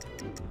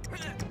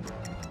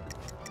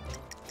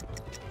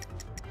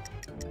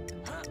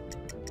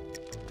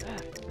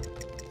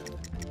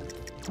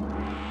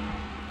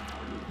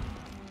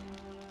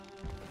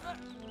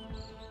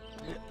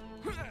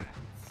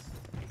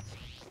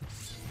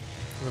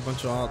 A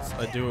bunch of alts.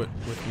 I do it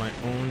with my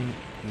own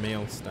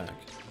mail stack.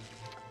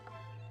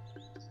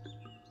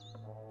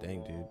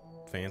 Dang, dude.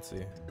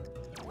 Fancy.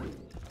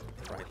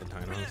 Right, the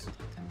dinos.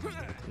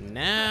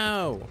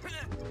 No!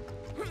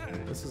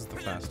 This is the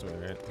fast way,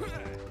 right?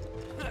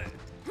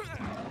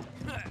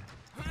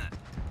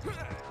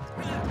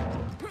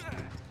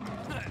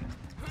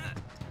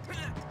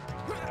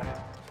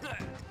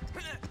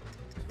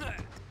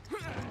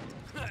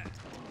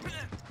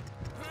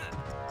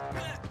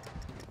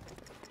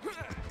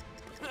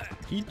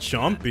 He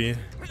chompy.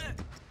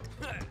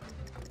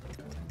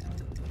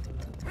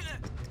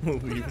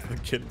 Leave the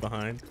kid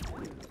behind.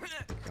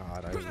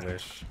 God, I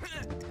wish.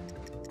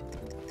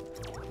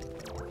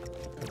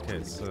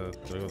 Okay, so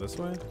do I go this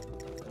way?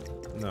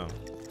 No.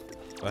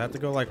 So I have to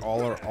go like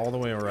all the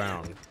way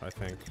around, I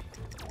think,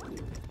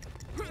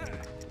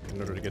 in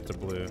order to get to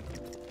blue.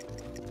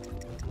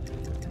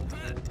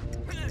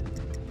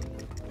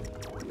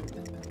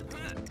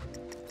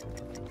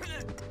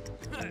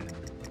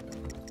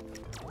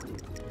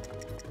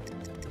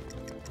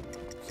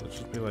 So it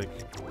should be like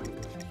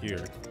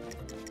here.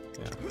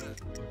 Yeah.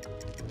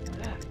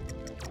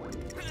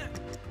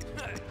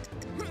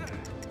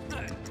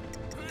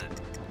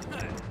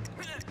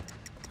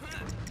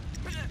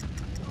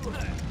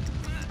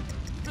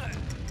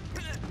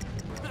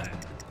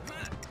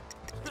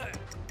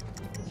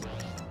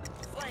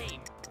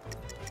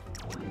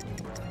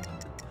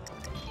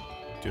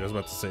 Dude, I was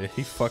about to say,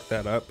 he fucked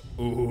that up.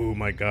 Ooh,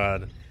 my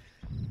God.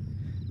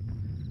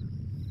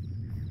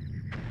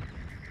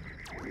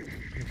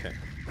 Okay.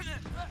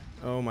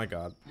 Oh my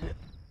God.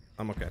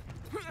 I'm okay.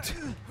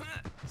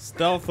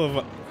 Stealth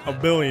of a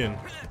billion.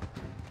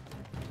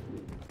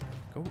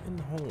 Go in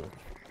the hole.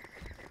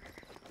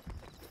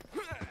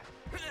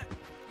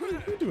 What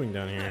are you doing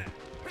down here?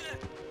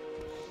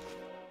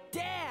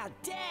 Dad,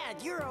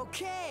 you're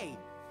okay.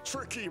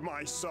 Tricky,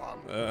 my son.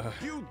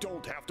 You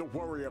don't have to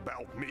worry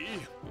about me.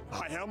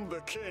 I am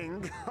the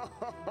king.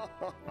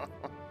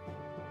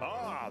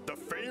 Ah, the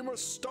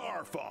famous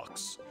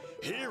Starfox,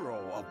 hero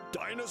of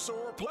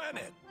Dinosaur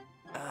Planet.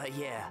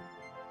 Yeah,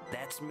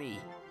 that's me.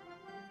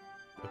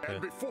 Okay.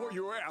 And before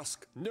you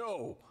ask,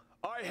 no,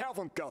 I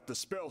haven't got the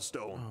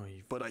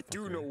spellstone, but I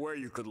do know where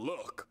you could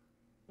look.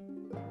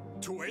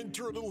 To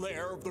enter the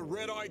lair of the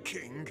Red-Eye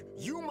King,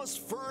 you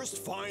must first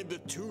find the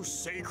two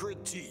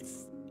sacred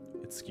teeth.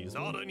 Excuse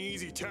me? Not an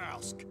easy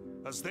task,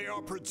 as they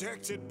are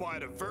protected by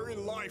the very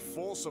life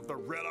force of the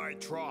Red-Eye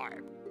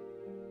tribe.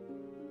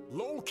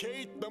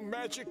 Locate the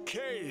magic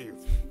cave.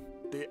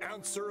 The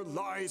answer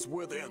lies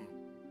within.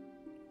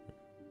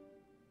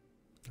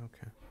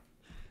 Okay.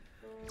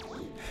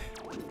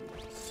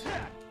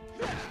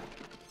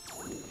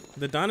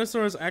 The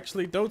dinosaurs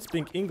actually don't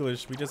speak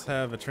English, we just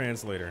have a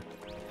translator.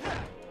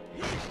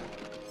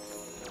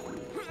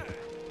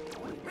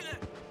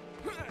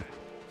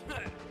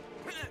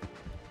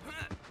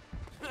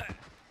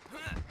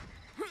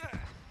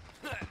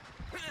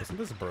 Isn't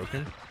this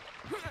broken?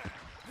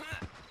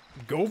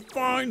 Go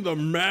find the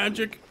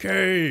magic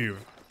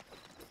cave!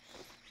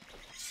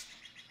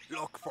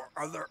 look for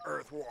other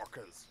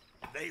Earthwalkers.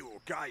 They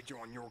will guide you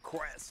on your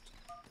quest.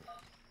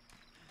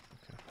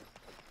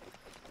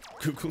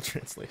 Google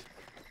Translate.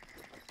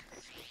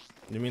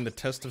 You mean the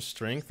test of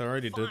strength? I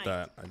already did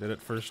that. I did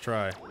it first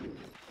try.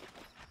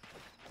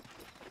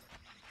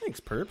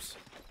 Thanks, perps.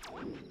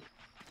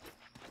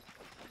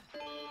 I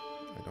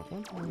don't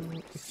want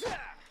that.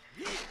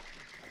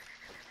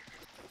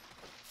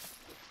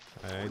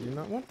 I do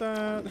not want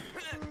that.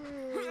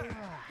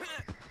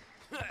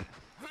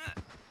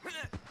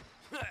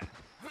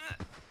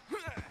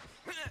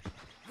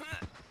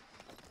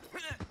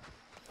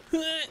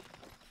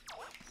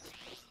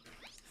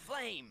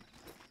 Flame.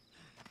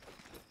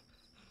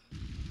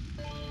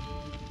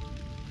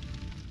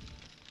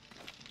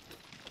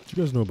 Did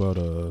you guys know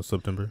about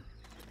September?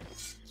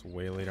 It's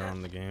way later on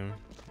in the game.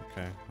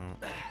 Okay. Oh,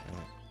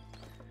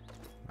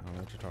 I don't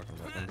know what you're talking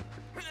about then.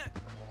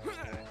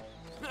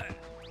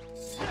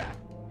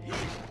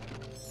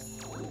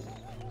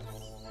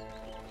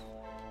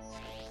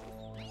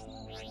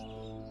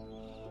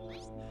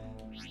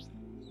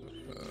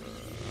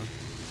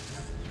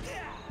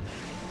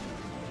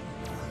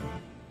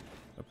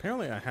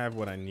 Apparently I have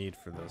what I need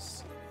for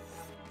this.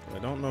 I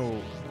don't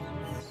know.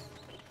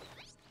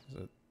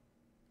 Is it?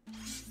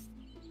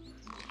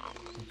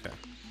 Okay.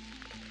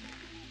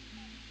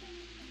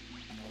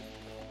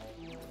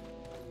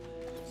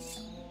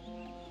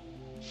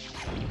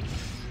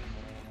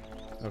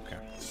 Okay.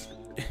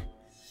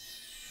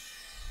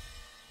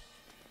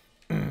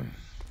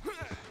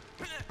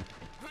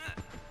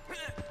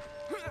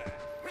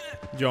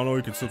 Y'all know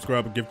you can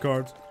subscribe with gift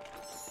cards?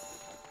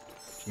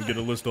 You can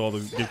get a list of all the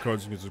gift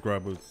cards you can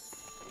subscribe with.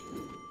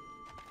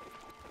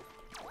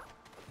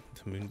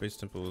 The moon-based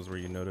temple is where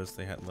you notice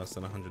they had less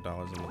than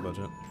 $100 in the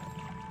budget.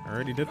 I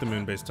already did the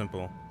moon-based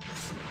temple.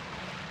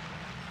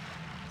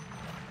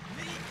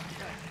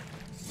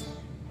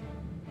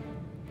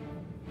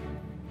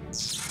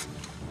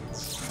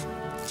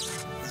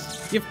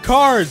 Gift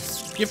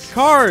cards! Gift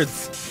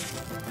cards!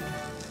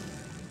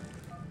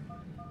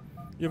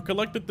 You've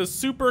collected the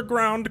Super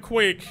Ground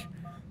Quake.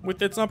 With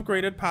its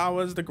upgraded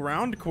powers, the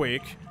Ground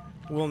Quake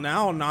will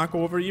now knock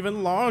over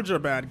even larger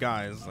bad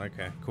guys.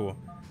 Okay, cool.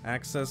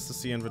 Access to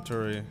sea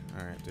inventory.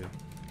 Alright, dude.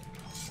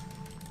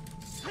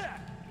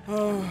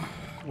 Oh,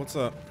 what's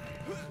up?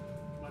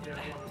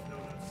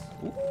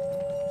 Ooh.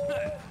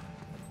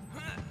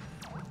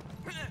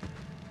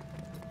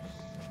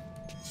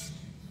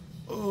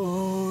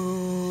 Oh.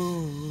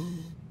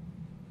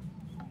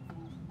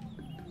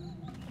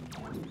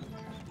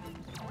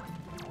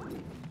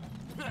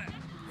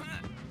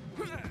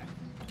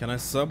 Can I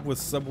sub with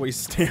Subway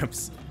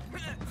stamps?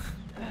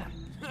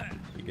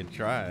 You can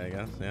try, I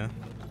guess, yeah.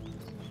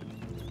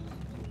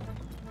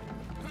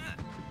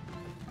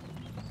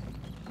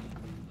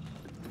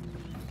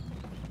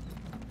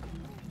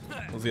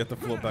 Does he have to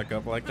float back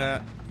up like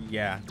that?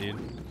 Yeah, dude.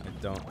 I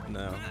don't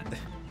know.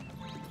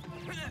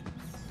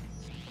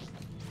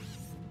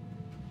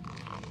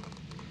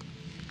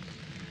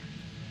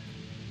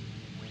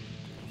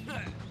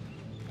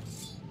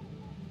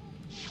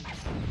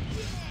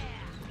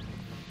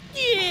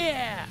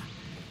 Yeah!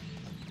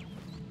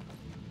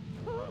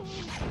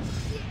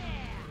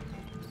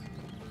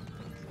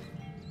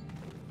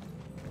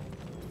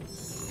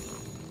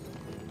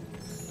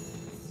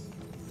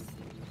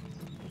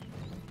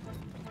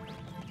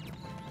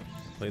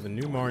 Play the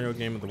new Mario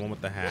game with the one with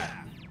the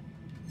hat.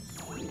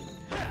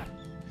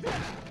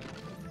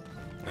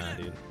 Nah,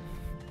 dude.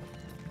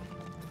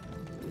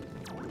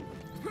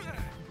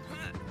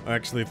 I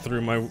actually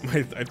threw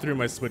I threw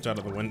my Switch out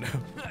of the window.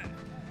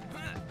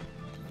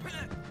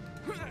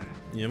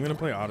 Yeah, I'm gonna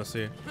play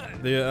Odyssey.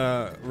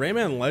 The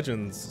Rayman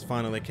Legends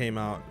finally came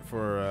out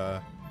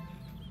for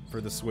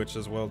the Switch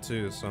as well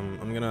too. So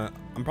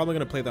I'm probably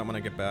gonna play that when I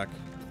get back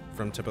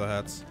from Tip of the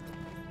Hats,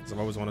 because I've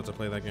always wanted to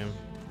play that game.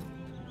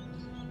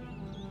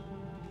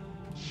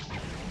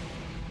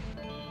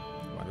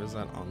 Why is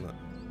that on the?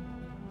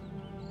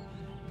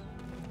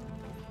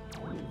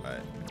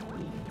 Right.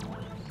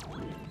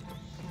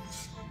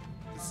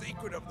 The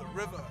secret of the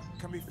river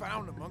can be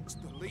found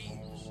amongst the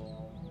leaves.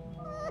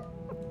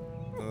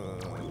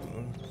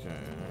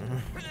 Okay.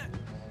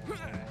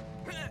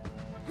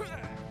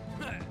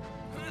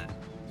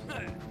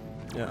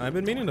 Yeah, I've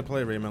been meaning to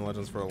play Rayman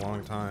Legends for a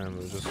long time.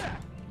 It was just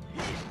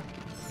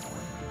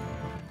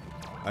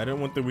I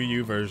didn't want the Wii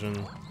U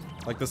version.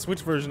 Like the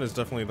Switch version is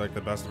definitely like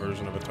the best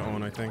version of it to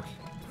own, I think.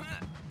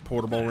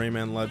 Portable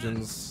Rayman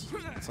Legends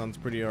sounds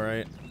pretty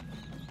alright.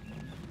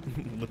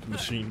 Lip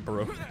machine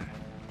broke.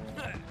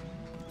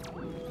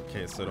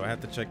 Okay, so do I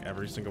have to check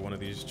every single one of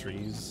these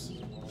trees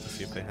to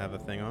see if they have a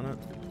thing on it?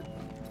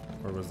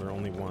 Or was there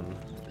only one?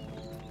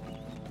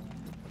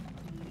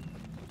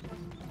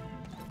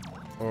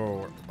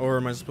 Or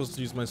am I supposed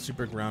to use my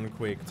Super Ground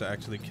Quake to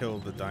actually kill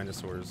the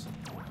dinosaurs?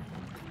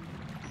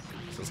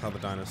 This is how the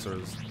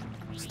dinosaurs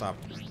stop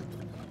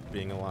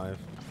being alive.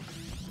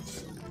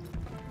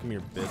 Come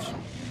here, bitch.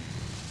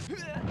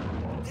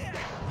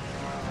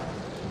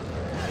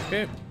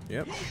 Okay,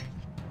 yep.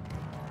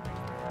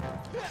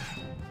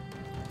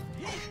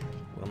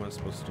 What am I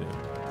supposed to do?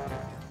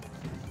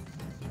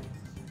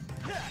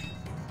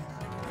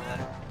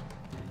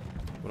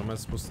 What am I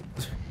supposed to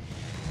do?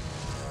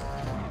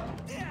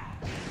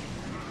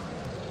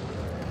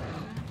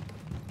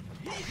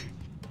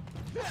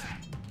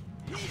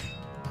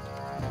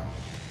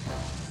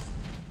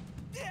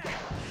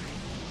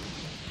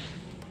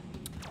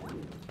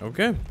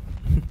 Okay.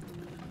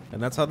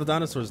 And that's how the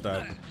dinosaurs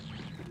died.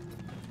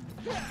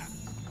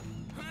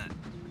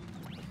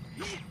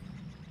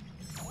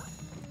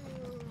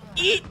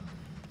 Eat!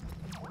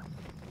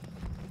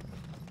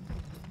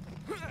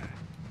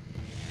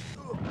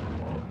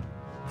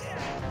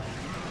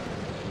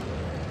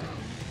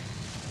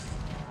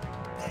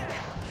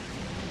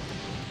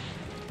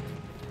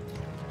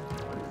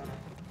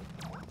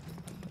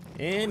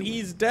 And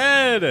he's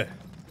dead!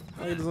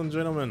 Ladies and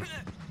gentlemen.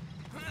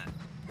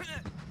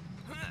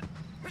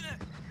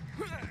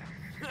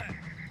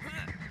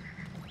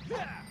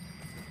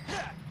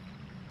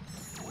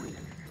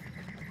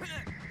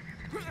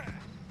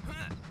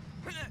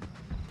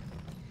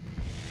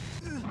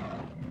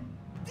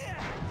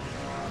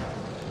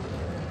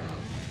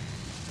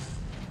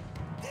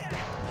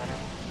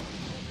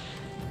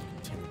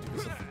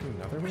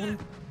 Another one?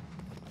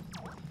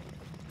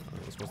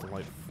 I was supposed to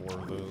light 4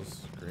 of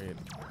those. Great.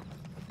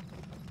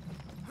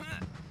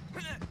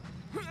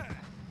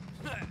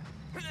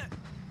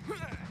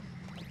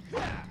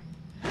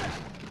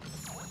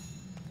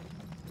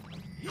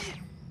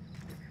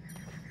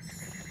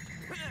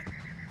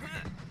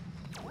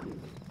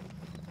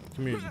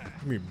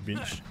 Come here,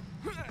 bitch.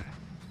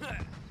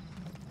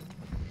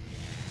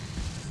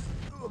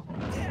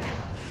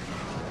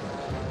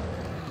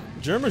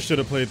 Jerma should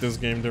have played this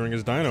game during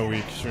his Dino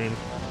Week stream.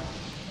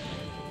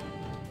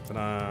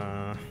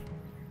 Ta-da!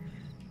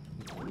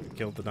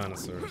 Killed the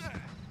dinosaurs.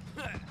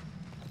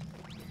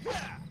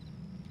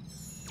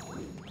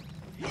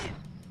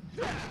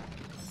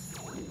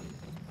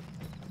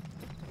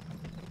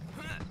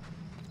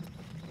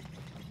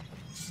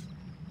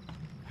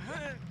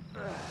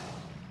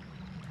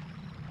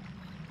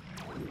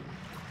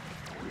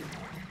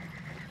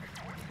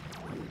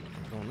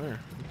 Going there.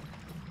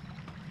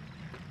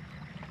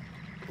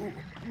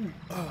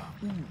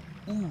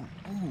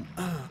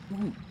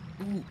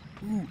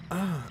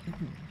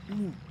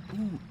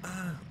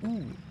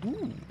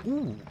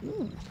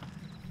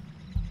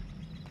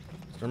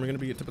 Is Jerma gonna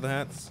be at tip of the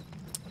hats?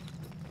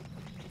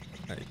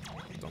 I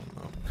don't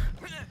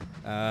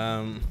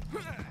know.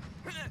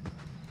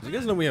 Did you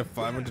guys know we have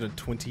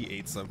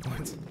 528 sub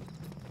points?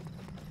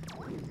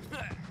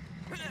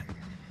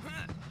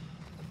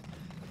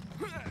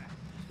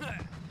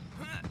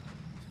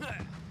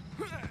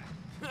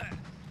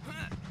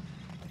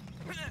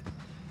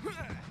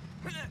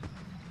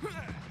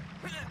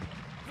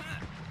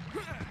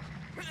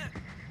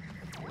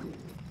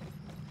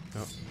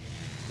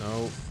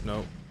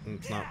 No,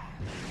 it's not.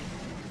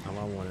 Not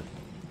what I want it.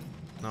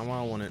 Not what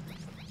I want it.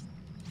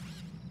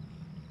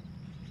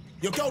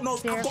 Your girl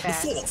knows I've got the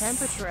sauce.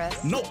 Temperature.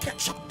 No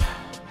ketchup.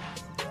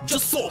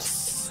 Just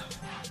sauce.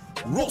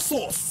 Raw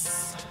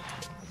sauce.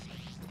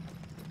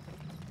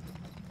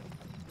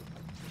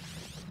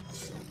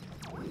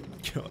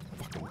 Kill it,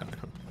 fucking dino.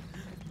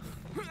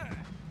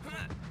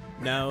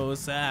 No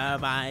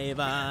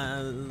survivors.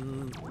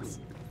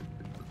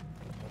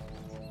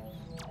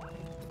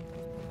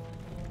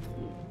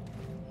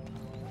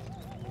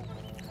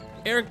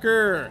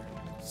 Ericer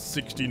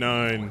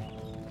 69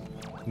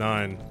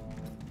 9.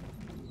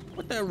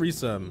 What that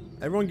resub?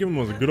 Everyone give him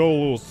a good old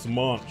little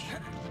smunch.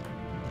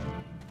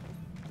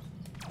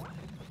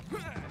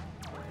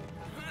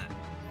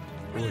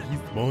 Oh,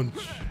 he's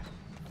munch.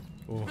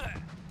 Oh,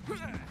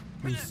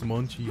 he's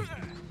smunchy.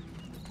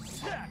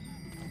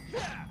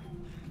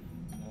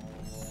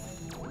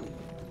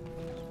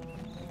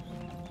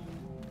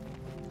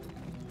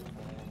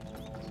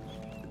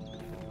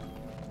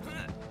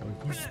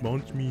 Oh, he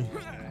smunched me.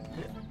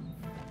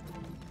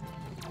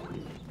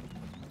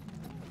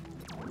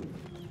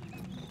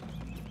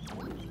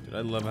 Dude,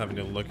 I love having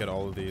to look at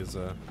all of these.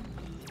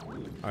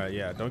 Alright,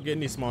 yeah, don't get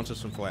any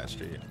sponsors from Flat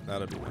Street.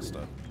 That'll be messed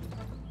up.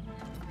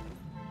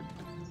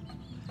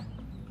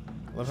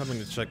 I love having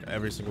to check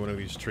every single one of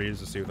these trees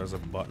to see if there's a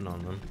button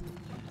on them.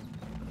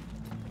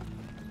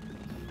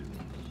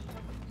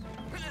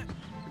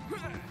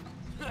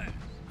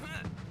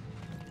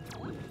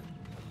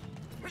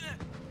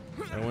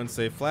 Everyone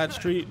say, Flat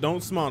Street,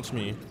 don't smonch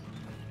me.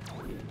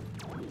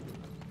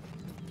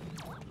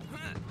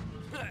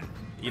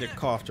 Eat a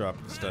cough drop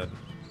instead.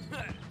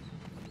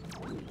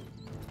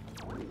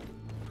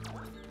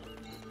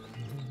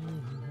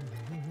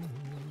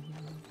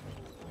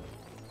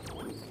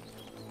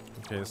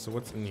 Okay, so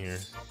what's in here?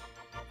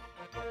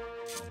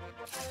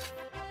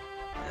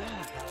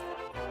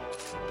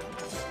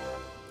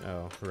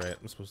 Oh, right.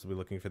 I'm supposed to be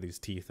looking for these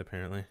teeth,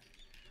 apparently.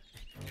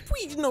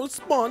 Please no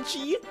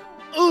spongy.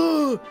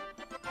 Ugh.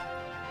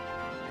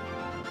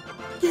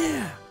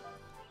 Yeah.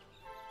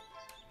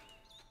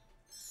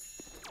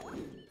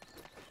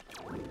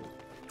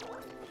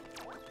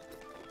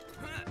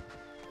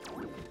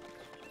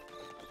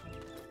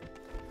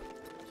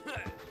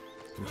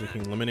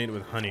 Drinking lemonade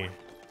with honey.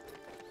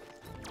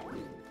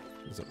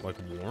 Is it like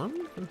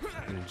warm?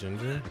 And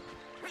ginger?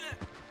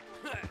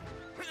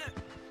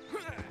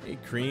 Hey,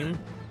 cream.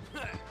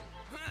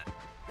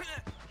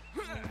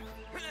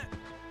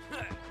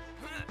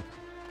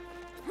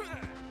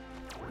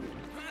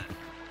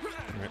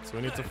 Alright, so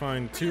we need to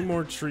find 2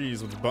 more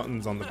trees with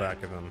buttons on the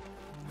back of them.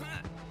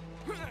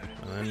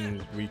 And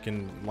then we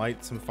can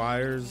light some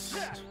fires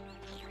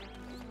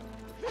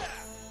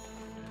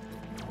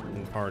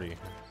and party.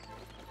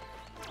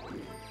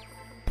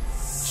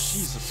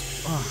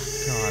 Jesus. Oh,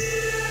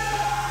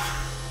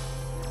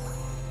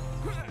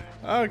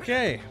 God.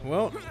 Okay,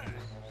 well,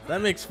 that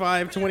makes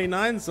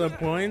 529 sub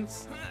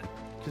points.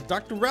 Because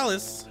Dr.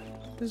 Relish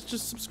has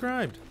just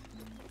subscribed.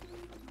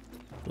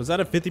 Was that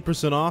a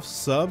 50% off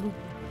sub?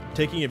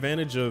 Taking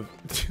advantage of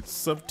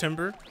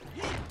September?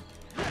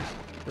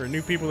 For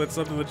new people that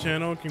sub to the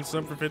channel can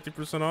sub for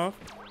 50% off?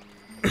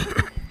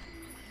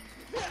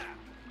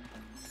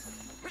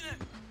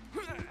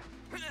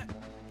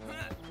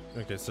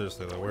 Okay,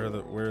 seriously though,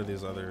 where are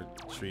these other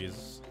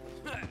trees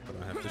that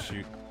I have to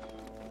shoot?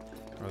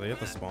 Are they at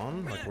the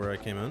spawn? Like where I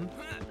came in?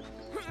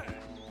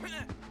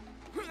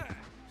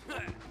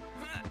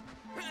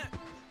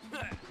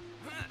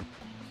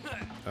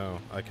 Oh,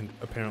 I can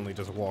apparently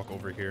just walk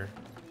over here.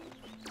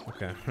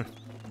 Okay.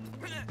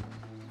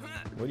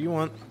 What do you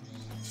want?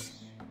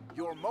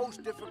 Your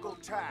most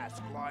difficult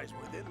task lies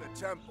within the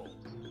temple.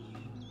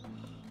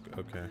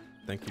 Okay,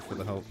 thank you for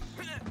the help.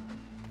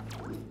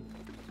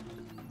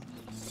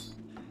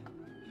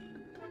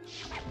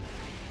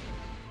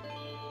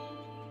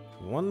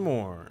 One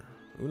more.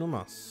 Uno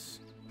más.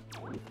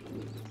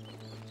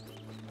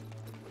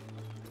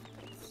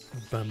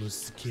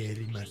 Vamos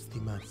quiere más y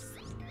más.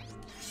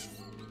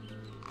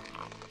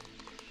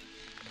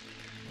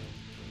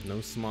 No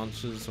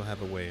smonches will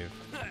have a wave.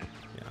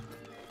 Yeah.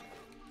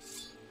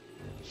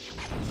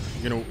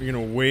 You're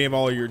gonna wave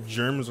all your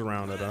germs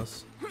around at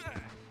us.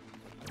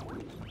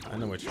 I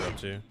know what you're up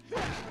to.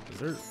 Is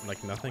there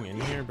like nothing in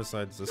here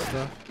besides this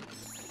stuff?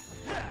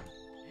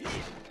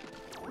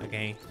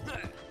 Okay.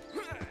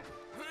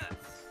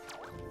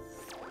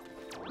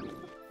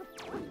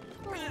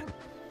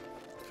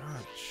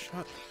 God,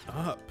 shut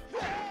up.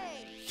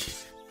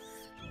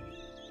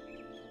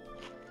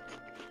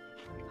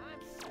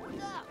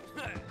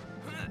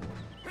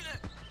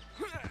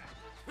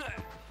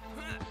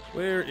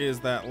 Where is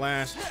that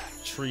last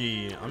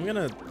tree? I'm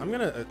gonna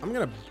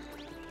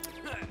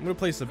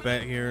place a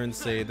bet here and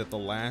say that the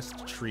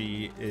last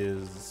tree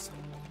is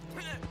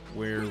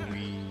where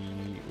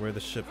the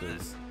ship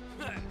is.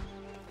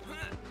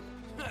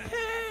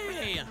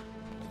 Hey!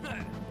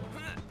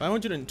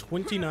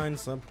 529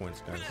 sub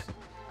points, guys.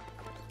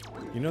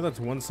 You know that's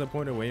 1 sub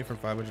point away from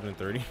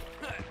 530?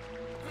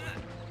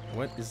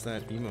 What is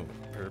that emote,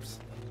 perps?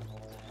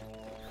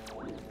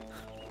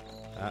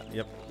 Ah,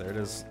 yep, there it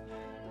is.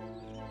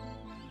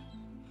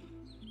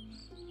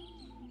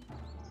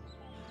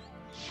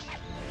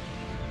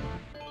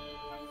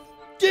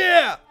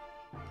 Yeah!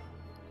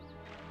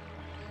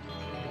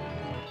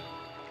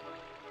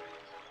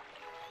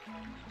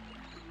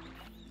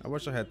 I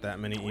wish I had that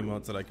many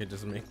emotes that I could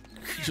just make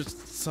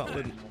just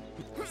solid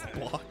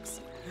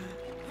blocks.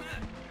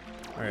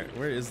 Alright,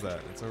 where is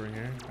that? It's over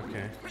here?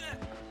 Okay.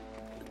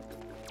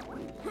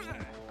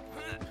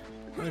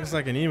 Looks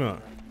like an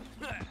emote.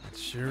 It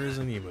sure is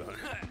an emote.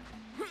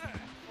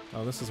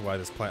 Oh, this is why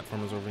this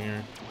platform is over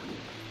here.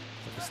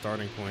 It's like a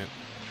starting point.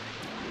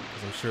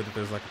 Because I'm sure that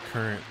there's like a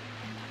current.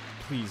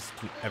 Please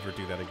don't ever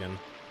do that again.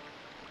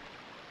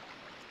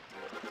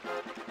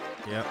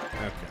 Yep,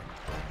 okay.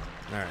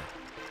 Alright.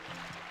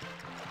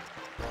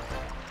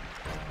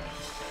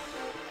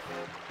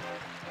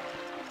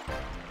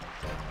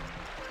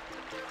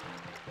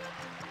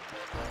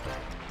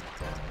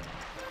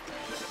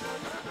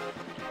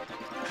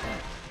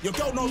 Your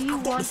girl knows Do you I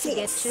got the want to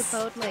get sauce.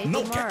 Chipotle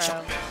No tomorrow?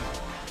 ketchup.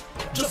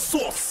 Just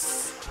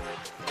sauce.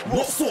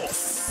 Raw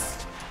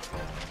sauce.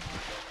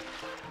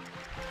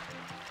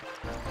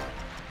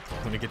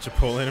 Want to get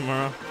Chipotle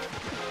tomorrow?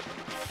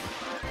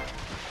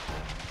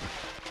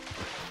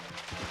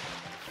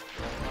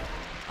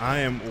 I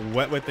am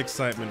wet with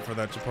excitement for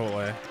that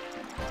Chipotle.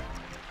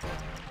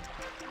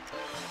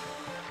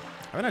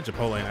 I haven't had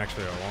Chipotle in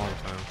actually a long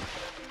time.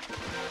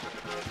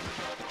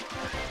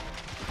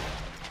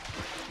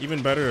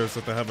 Even better is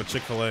that they have a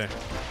Chick-fil-A.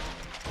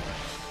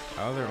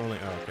 How they're only...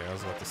 Oh, okay, I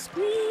was about to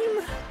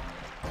scream.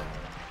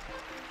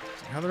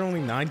 How there are only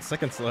 9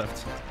 seconds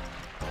left.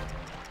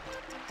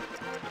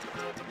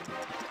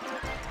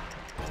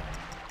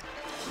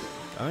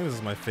 I think this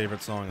is my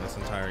favorite song in this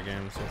entire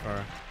game so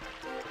far.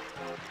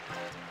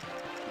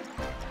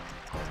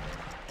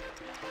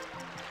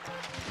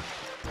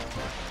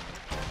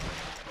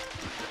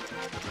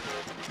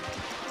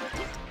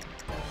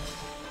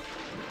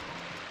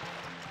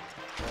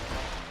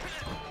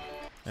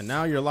 And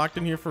now you're locked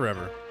in here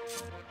forever.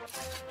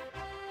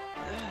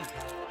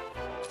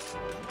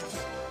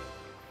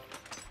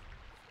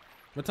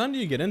 What time do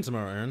you get in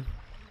tomorrow, Aaron?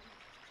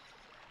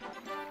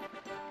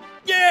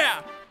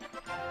 Yeah!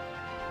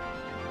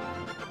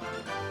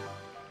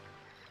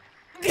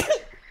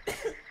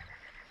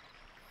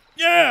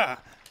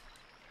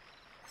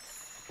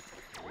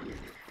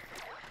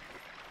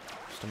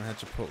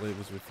 That Chipotle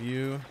was with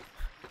you.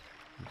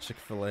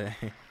 Chick-fil-A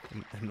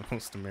and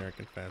most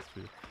American fast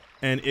food.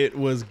 And it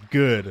was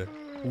good,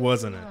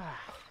 wasn't it?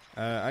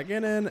 I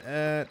get in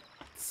at...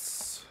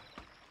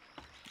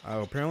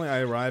 Oh, apparently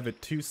I arrive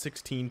at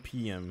 2:16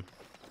 p.m.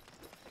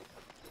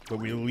 But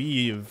we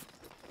leave...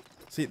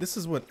 See, this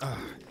is what...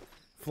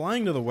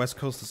 flying to the West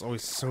Coast is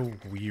always so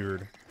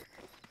weird.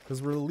 Because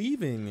we're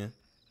leaving...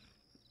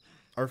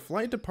 Our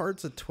flight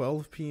departs at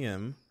 12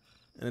 p.m.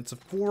 And it's a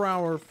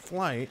 4-hour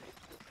flight.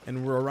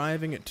 And we're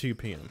arriving at 2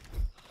 p.m.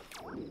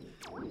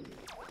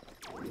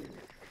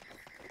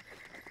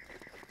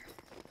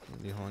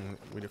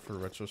 Waited for a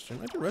retro stream.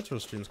 I do retro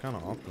streams kind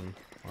of often,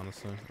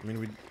 honestly. I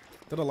mean, we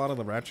did a lot of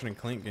the Ratchet and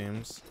Clank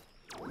games.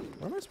 Where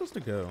am I supposed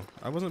to go?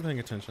 I wasn't paying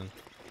attention.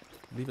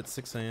 Leave at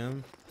 6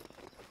 a.m.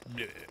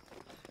 Yeah.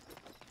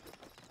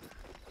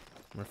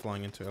 We're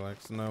flying into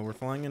LX. No, we're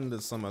flying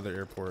into some other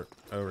airport.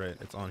 Oh, right.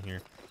 It's on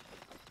here.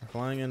 We're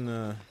flying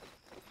in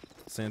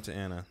Santa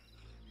Ana.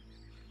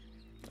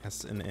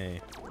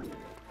 SNA.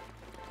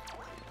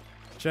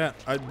 Chat,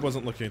 I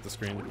wasn't looking at the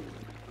screen.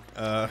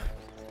 Where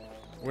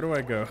do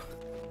I go?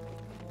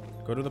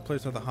 Go to the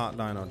place with the hot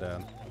dino,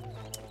 Dad.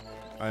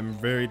 I'm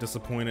very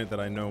disappointed that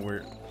I know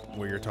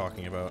where you're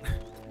talking about.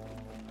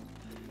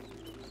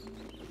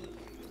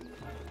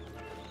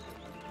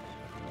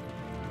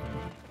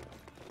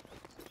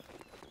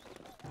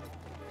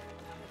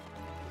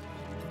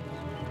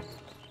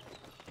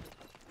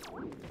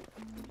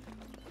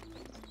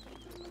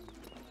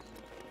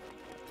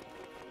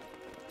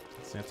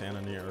 Santa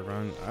Ana near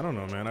Irvine? I don't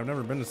know, man. I've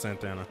never been to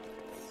Santa Ana.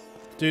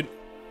 Dude,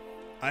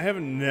 I have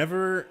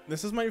never...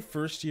 This is my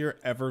first year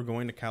ever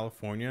going to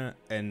California,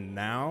 and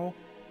now,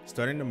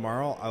 starting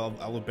tomorrow,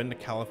 I'll have been to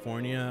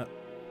California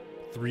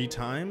 3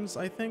 times,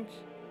 I think?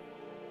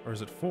 Or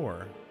is it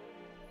 4?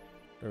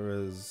 There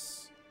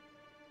was...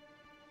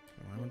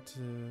 When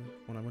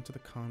I went to the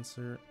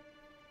concert,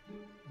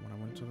 when I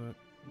went to the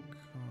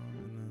con,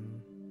 and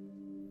then...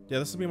 Yeah,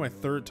 this will be my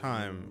 3rd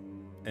time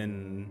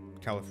in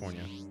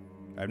California.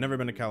 I've never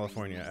been to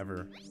California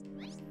ever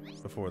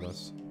before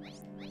this.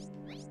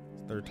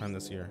 3rd time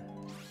this year.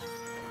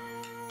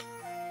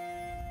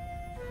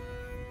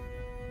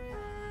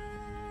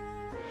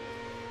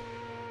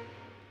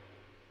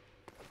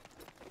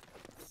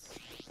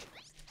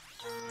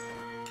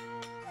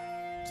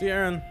 See you,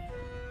 Aaron.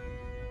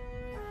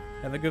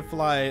 Have a good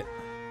flight.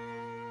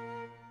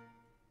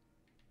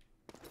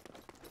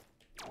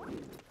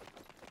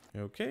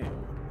 Okay.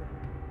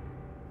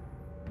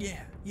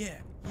 Yeah,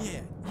 yeah,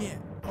 yeah, yeah.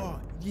 Oh,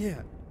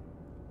 yeah.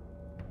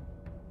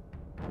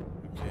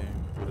 Okay,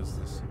 what is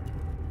this?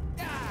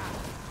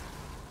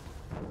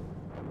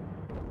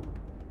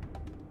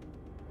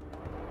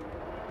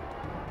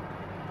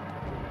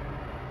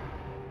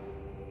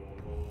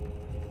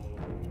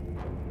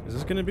 Is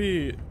this gonna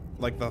be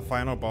like the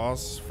final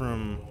boss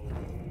from...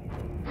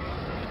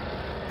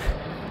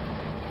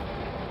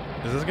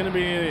 Is this gonna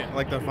be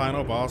like the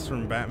final boss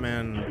from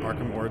Batman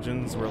Arkham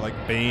Origins, where like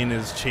Bane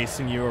is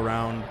chasing you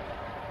around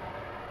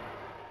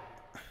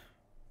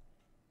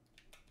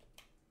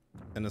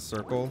in a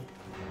circle?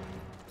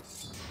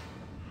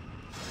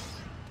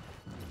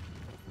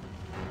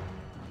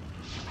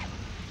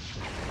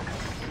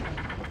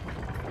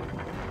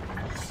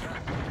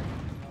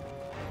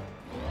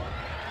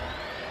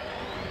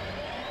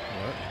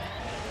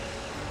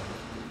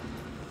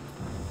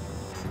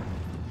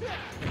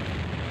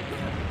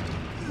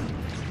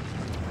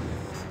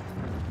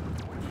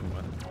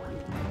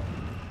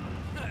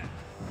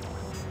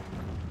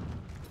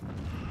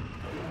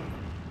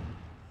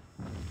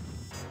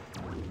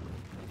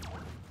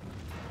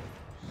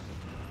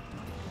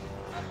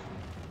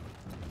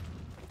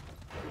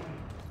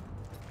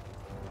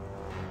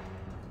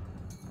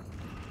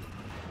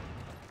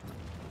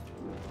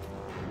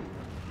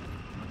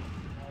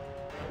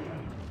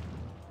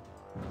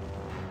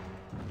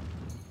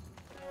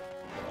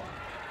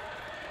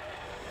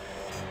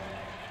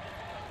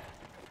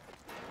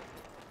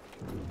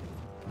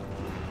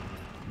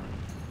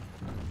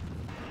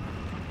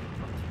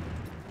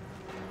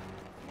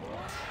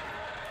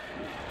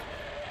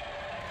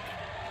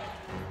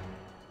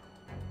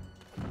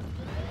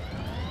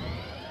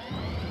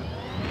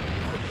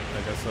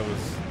 I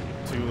was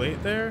too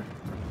late there.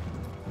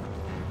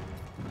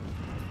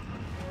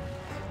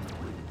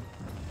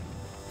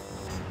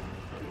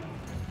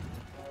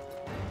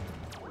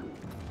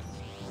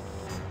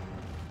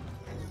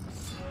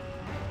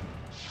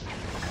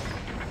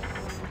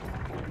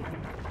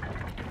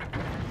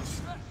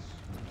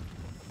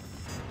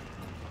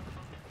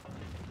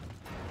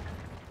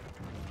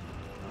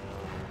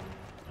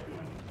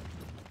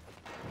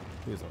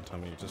 Please don't tell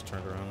me you just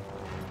turned around.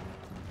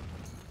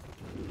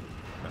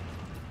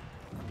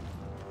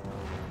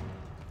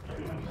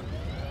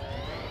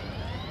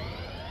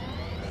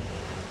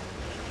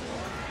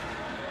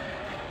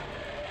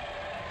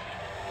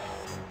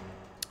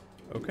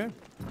 Okay.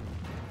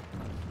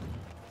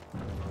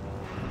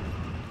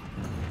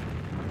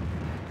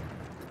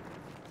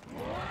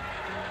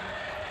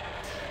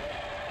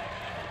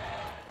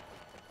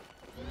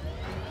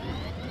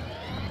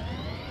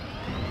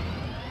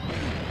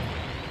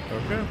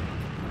 Okay.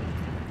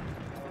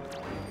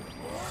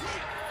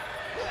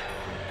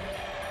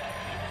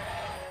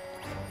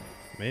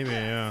 Maybe,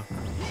 yeah.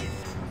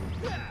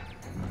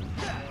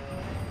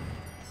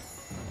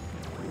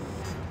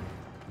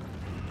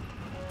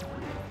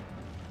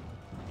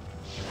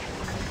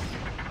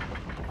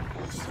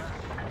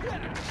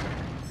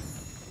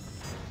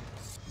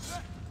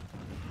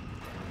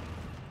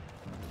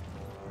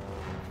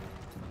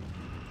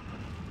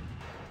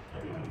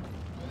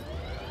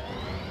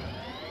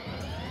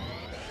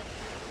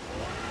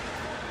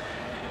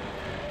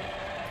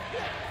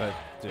 But,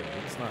 dude,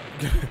 it's not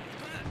good.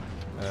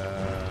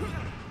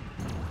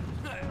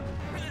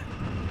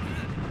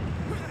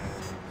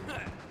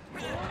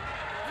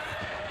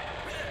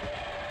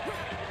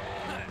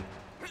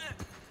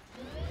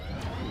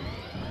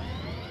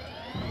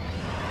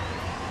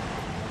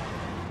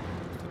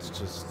 It's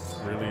just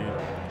really...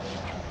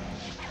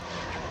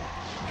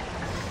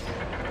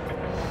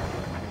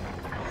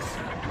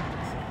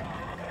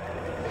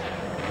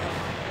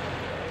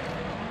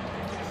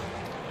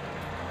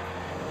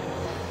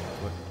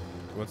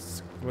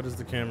 What is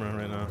the camera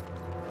right now?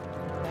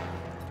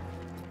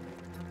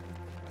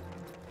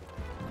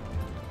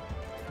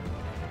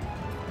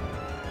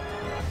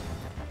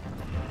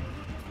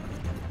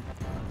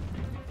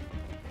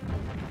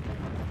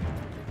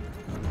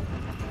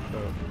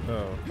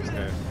 Oh,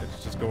 okay.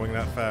 It's just going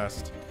that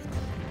fast.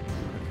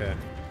 Okay.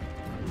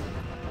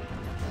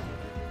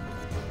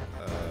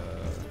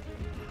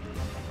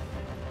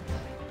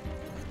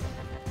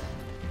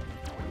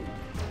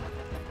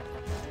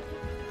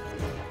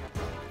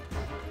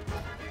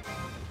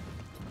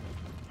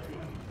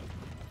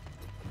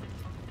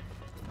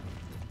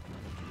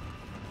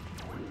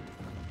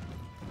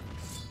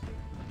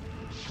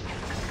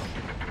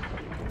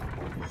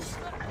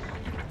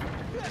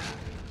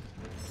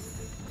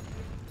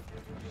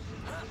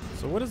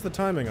 So what is the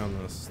timing on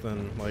this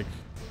then? Like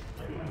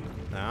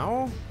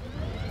now?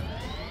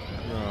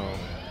 No,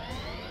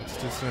 it's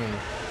too soon.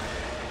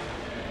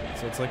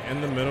 So it's like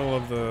in the middle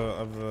of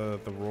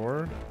the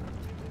roar.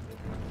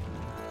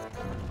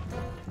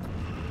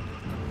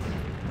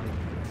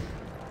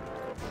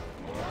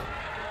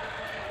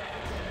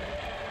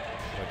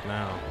 Like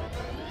now.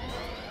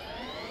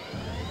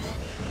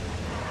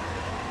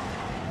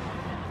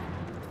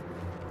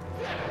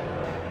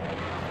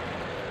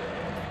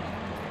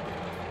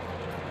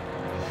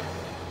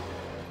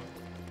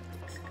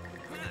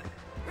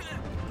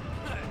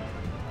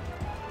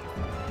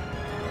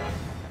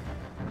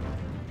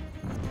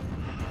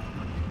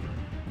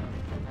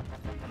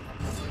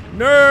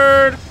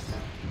 Nerd!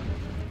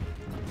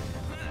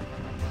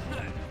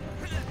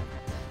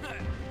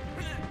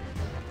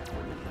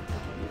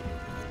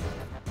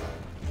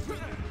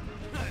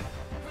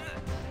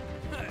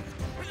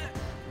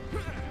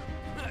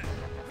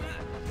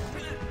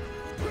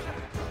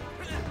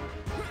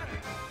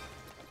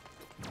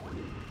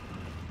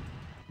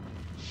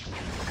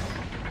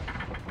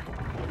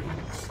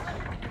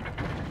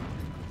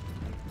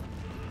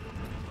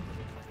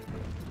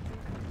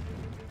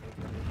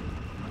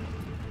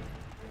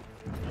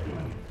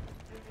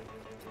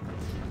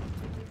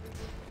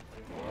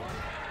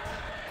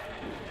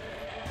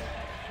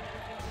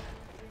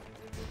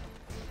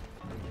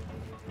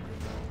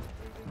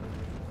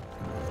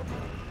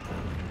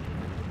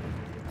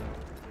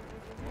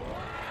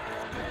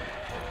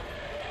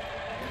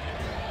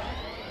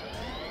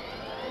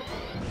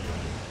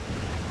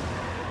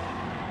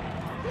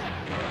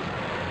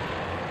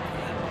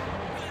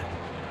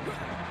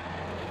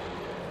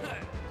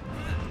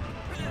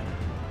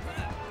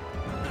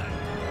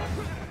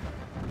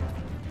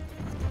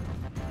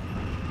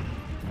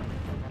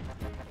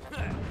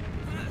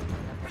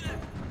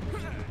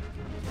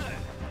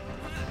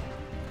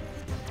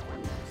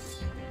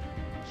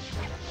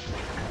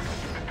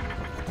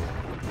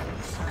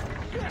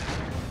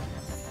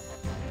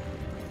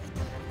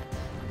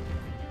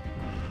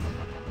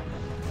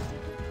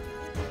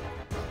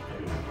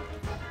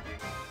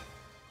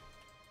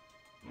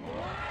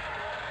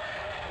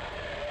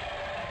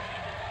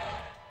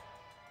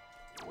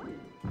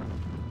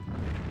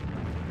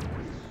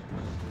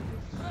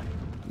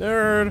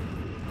 Nerd!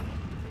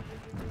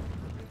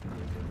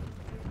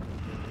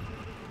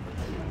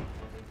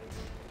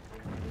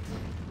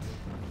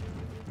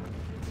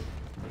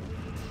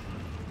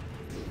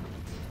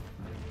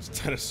 This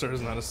dinosaur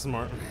is not a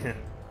smart man.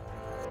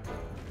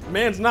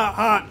 Man's not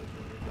hot!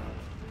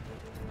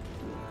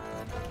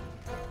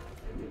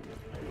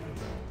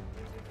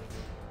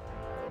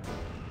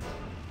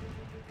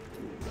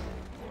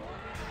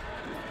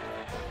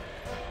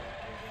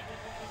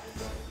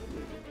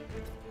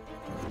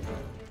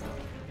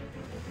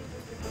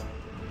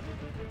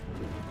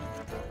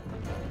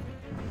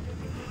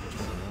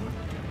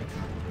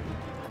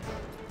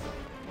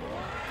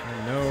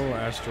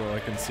 I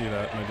can see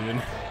that, my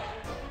dude.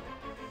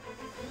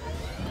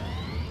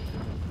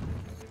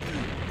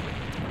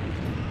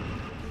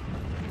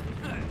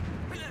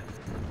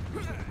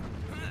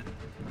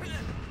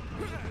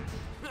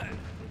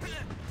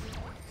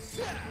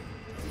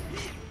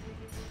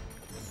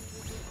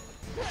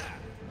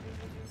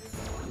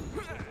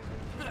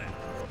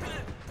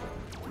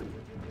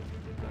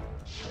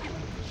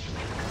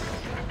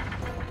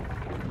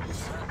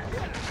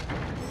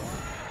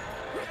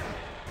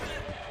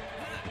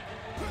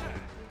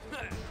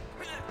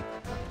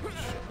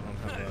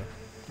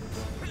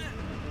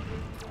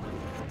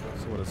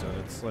 is it?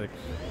 It's like...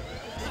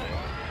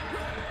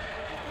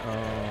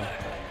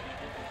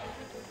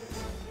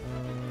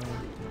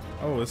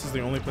 oh, this is the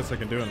only place I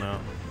can do it now.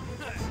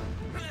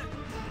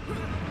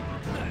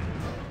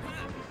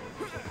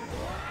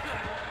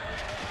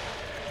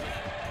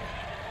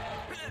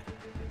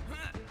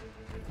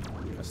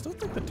 I still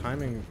think the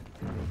timing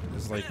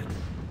is like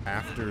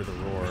after the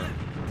roar,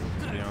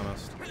 to be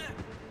honest.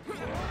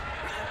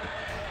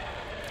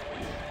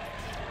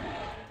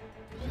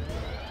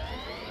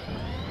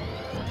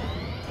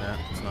 Nah,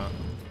 it's not.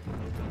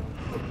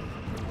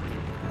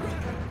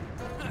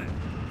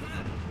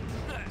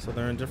 So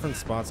they're in different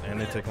spots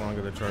and they take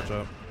longer to charge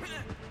up.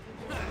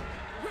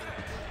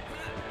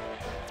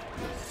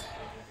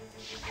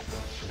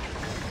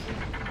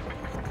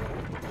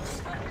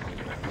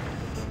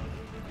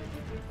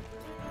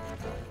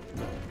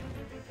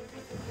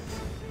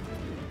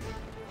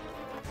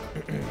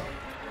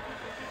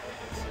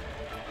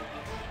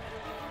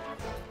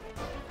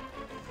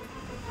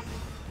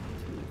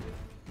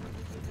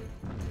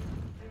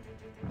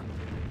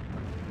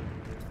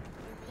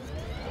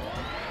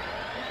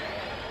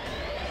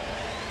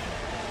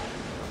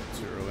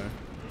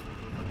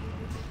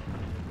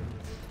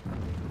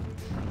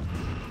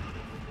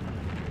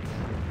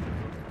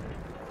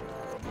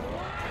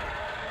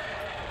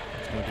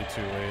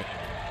 Too late.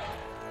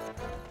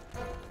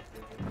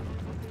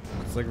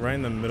 It's like right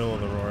in the middle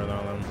of the roar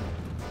though. Then.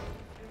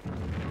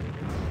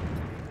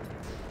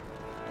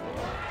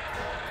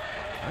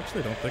 I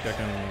actually don't think I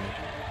can.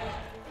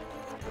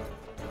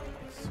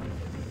 Let's see if I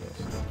can do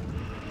this.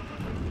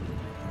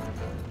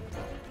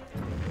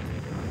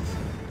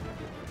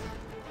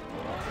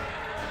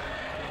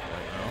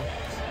 Right now.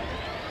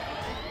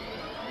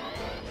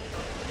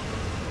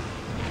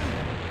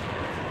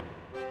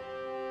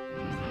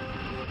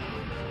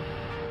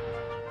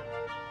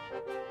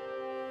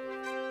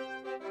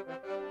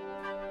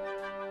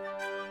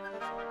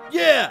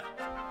 Yeah!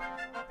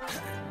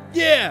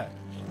 Yeah!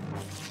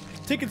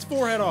 Take its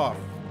forehead off.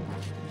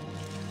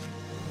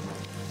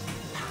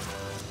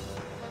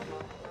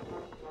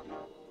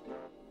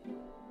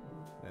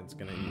 That's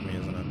gonna eat me,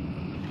 isn't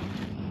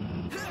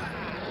it?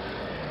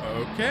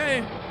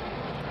 Okay.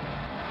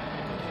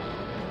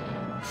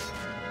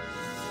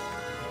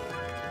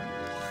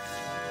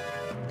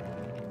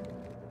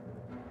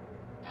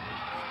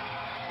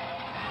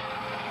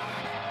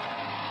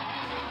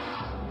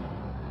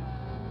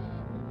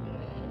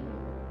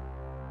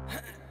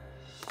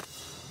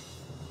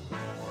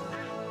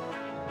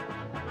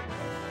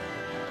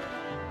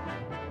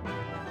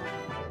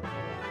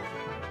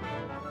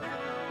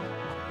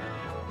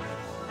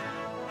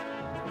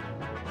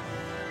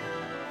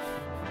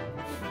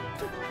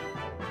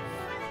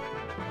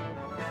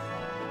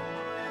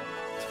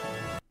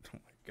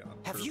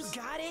 Have you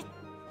got it?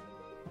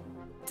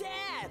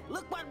 Dad,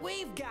 look what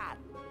we've got!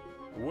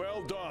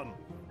 Well done.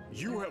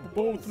 You have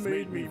Both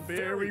made me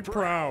very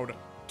proud.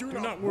 Do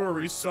not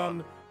worry,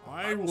 son.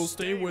 I will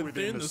stay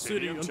within the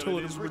city until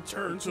it is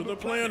returned to the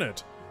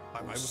planet.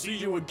 I will see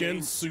you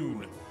again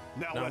soon.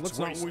 Now let's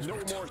not waste no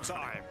more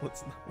time.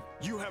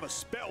 You have a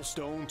spell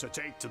stone to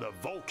take to the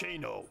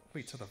volcano.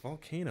 Wait, to the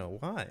volcano?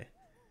 Why?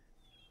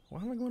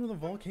 Why am I going to the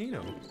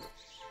volcano?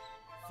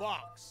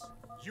 Fox,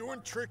 you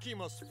and Tricky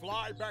must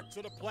fly back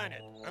to the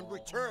planet and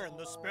return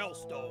the spell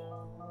stone.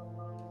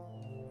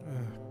 Oh,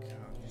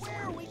 God.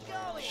 Where are we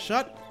going?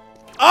 Shut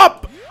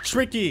up,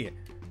 Tricky!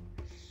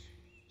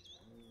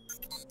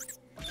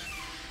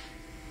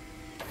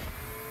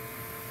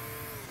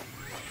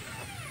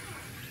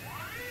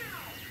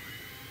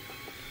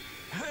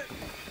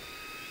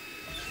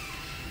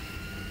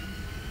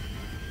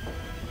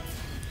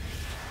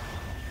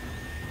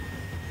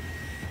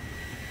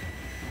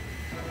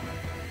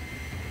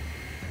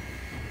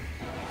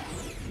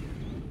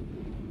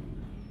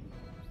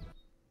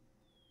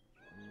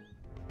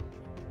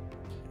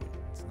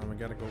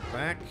 We gotta go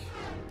back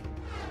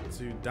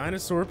to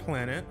Dinosaur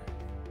Planet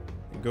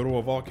and go to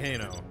a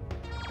volcano.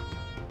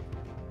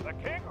 The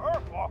King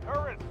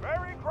Earthwalker is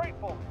very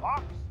grateful,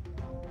 Fox.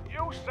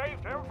 You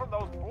saved him from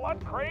those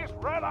blood-crazed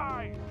red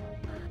eyes.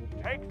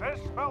 Take this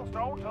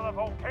spellstone to the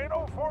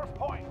volcano fourth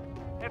point.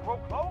 It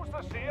will close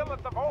the seal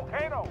at the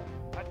volcano,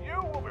 and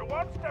you will be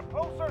one step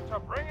closer to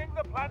bringing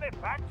the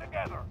planet back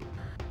together.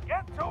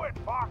 Get to it,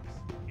 Fox.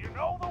 You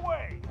know the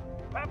way.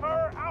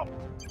 Pepper out.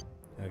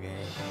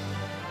 Okay.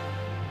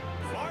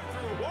 Fly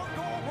through one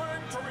gold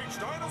ring to reach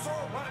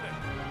Dinosaur Planet.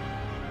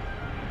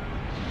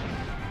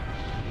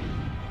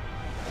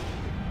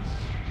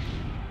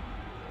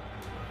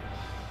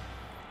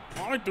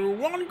 Fly through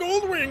one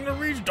gold ring to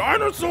reach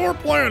Dinosaur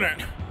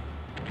Planet.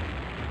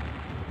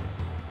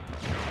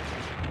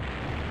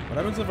 What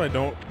happens if I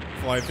don't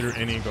fly through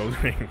any gold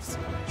rings?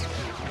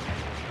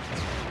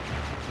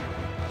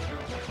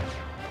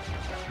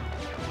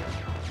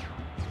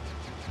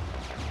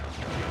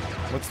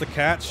 What's the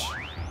catch?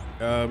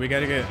 We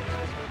gotta get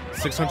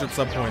 600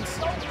 sub points.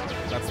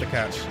 That's the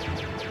catch.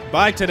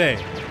 By today,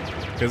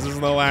 because this is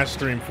the last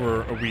stream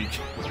for a week.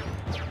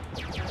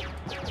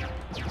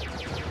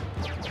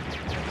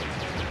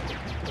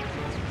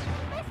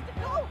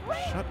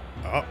 Shut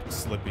Oh,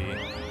 Slippy.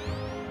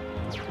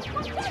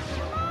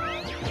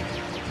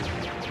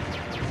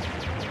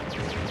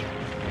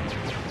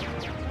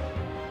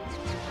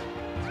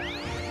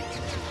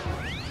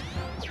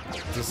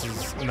 This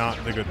is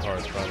not the good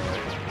part, by the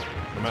way.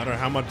 No matter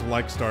how much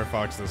like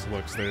Starfox this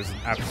looks, there's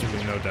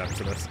absolutely no depth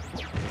to this.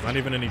 There's not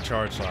even any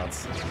charge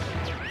shots.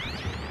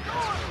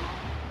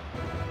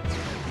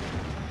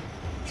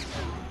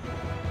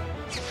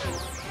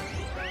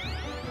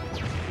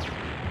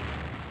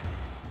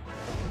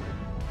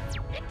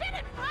 You did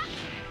it, Fox!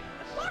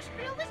 The force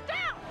field is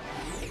down!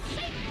 It's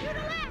safe for you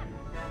to land!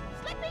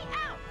 Slippy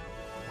out!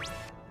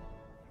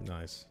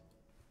 Nice.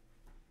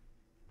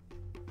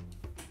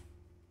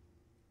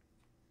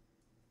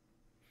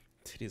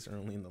 Titties are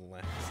only in the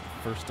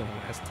first and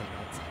last to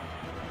melt.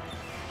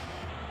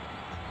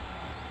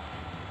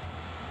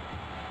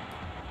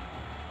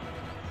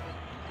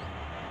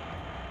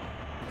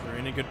 Is there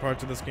any good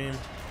parts of this game?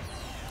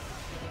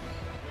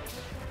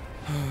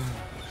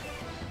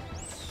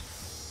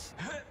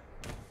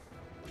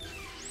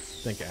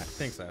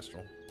 Thanks,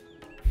 Astral.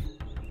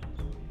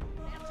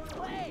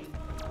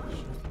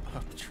 Shut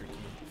up, Tricky.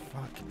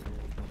 Fuck.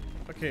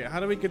 Okay, how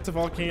do we get to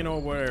Volcano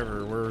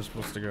wherever we're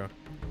supposed to go?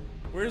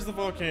 Where's the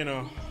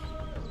volcano?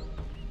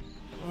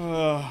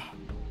 I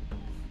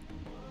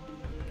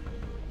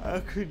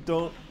actually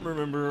don't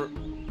remember.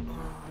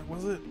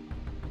 Was it?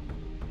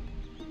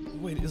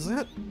 Wait, is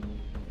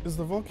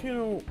the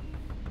volcano?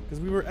 Because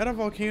we were at a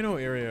volcano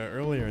area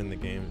earlier in the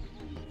game.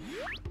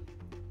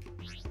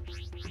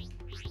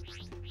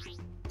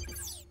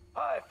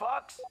 Hi,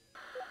 Fox.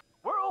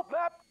 World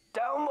map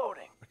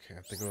downloading. Okay, I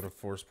have to go to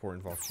Forceport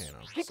and Volcano.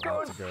 Keep so I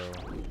have to go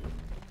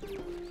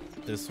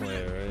this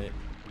way, right?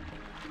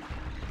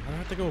 I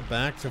have to go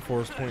back to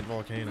Force Point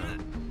Volcano.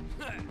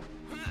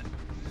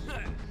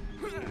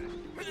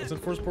 Is it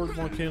Force Point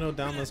Volcano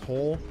down this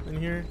hole in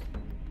here?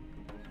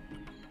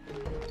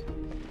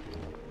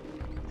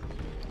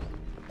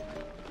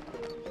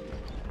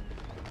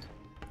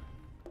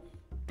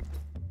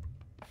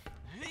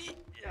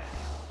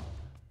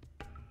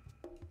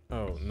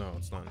 Oh, no,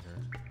 it's not in here.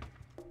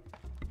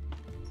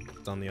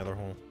 It's on the other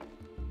hole.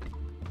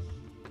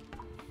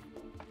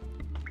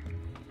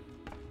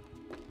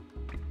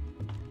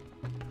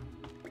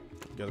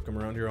 Gotta come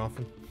around here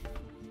often.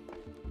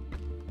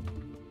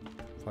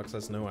 Fox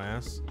has no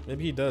ass.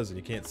 Maybe he does and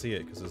you can't see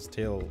it because his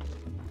tail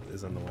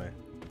is in the way.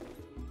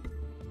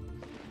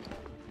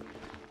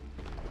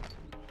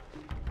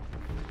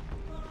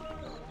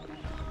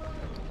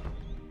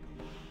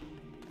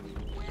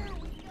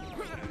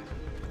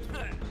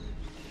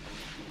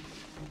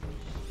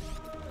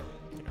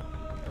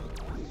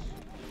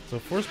 So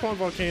Force Point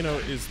Volcano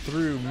is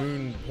through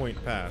Moon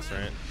Point Pass,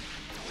 right?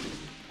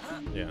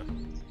 Yeah.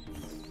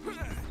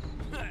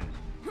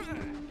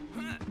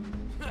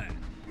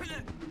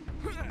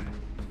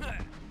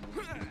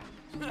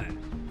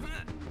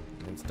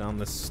 It's down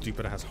this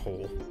stupid ass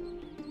hole.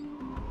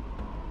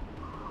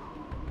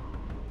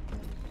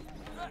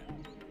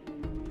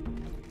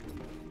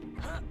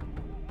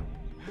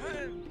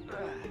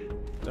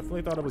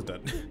 Definitely thought I was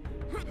dead.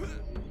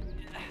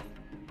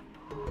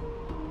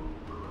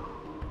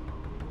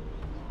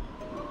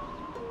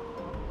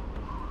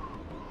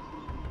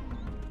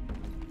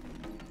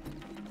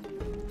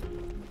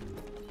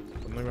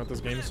 Something about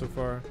this game so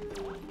far.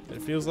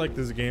 It feels like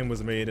this game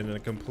was made in a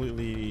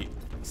completely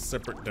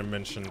separate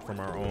dimension from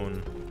our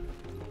own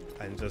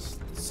and just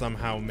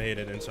somehow made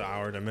it into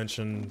our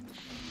dimension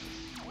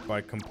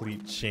by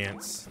complete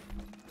chance.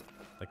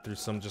 Like through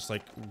some just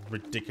like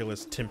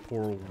ridiculous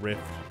temporal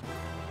rift.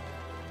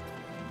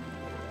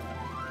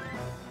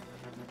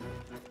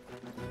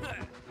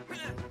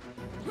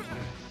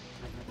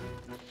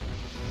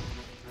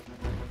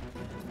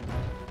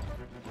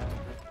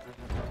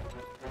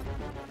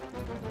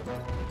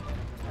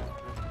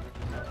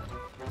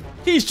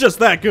 He's just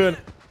that good.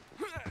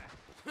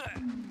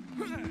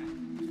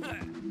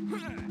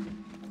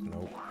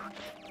 Nope.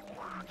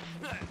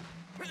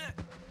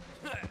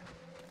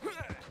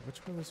 Which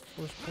one was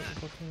Force Point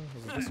Volcano?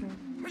 Was it this one?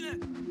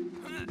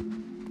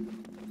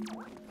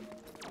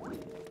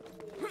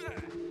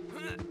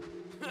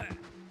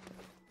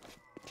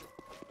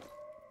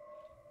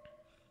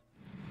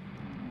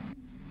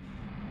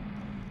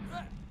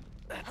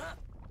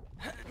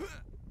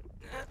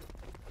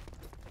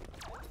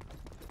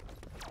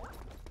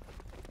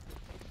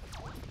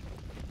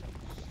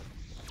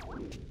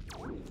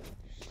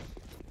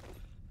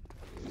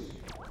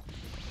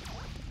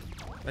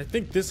 I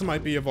think this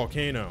might be a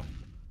volcano.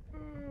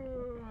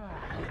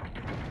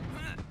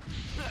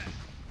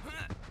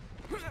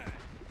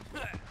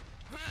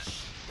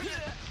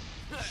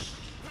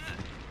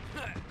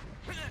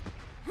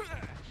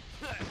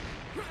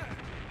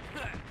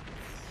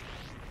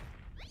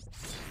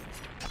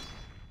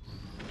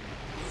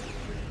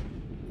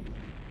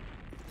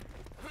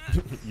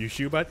 You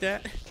sure about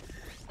that?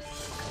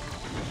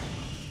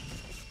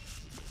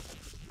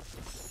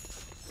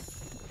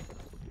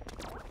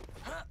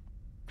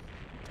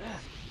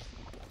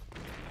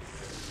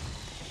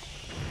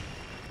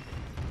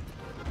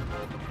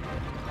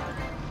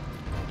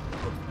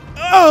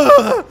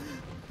 Ugh!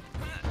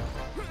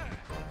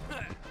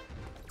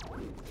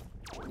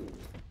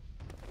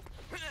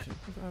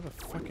 Get out of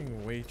the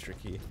fucking way,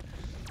 Tricky.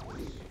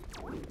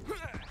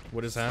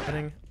 What is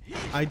happening?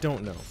 I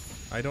don't know.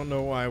 I don't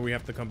know why we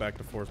have to come back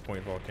to Forest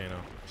Point Volcano.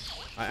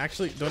 I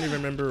actually don't even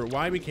remember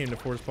why we came to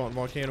Forest Point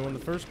Volcano in the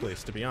first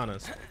place, to be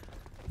honest.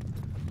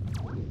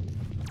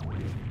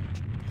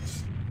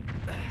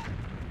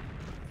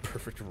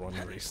 Perfect run,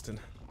 Rayston.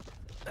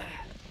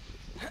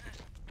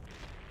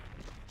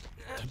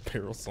 The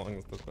barrel song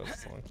is the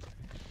best song.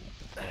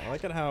 Yeah, I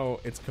like it how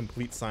it's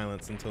complete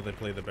silence until they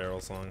play the barrel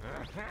song.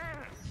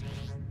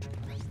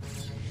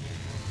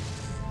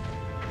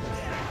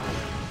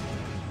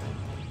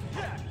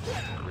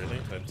 Really?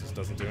 That just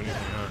doesn't do anything,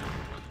 huh?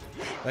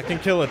 That can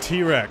kill a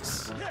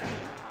T-Rex,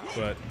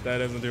 but that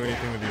doesn't do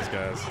anything with these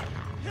guys.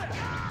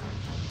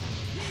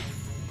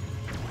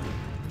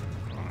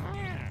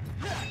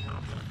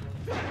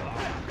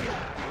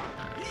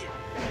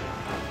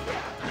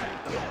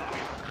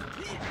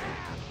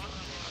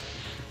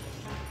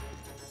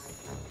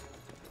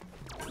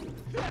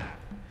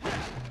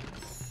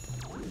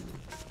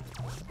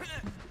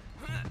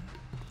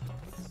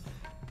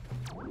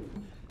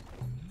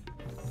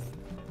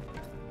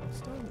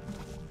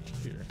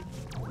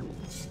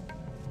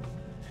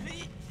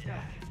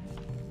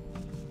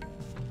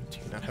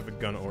 Not have a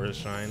gun or a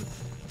shine.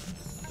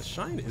 The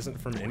shine isn't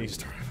from any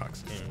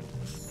Starfox game.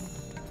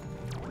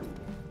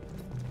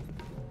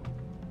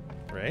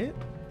 Right?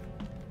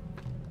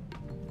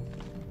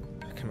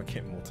 How come I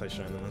can't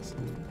multi-shine in this?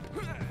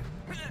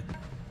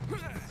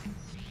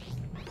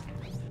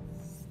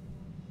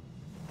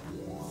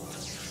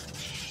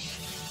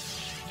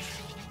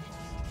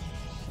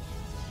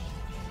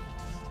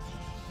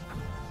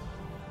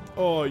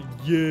 Oh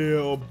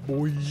yeah,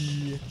 boy.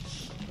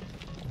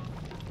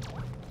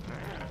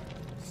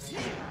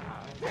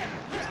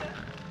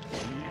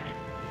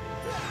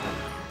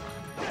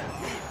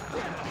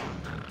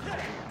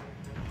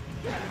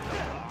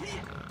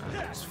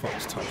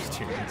 Fox tops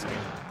tier.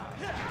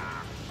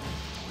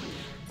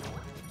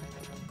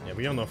 Yeah,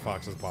 we all know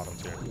Fox is bottom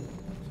tier.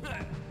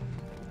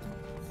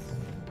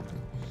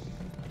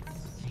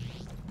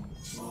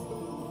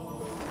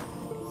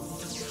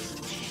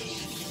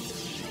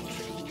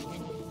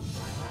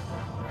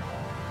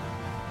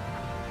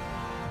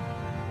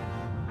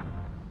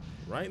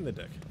 Right in the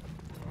dick.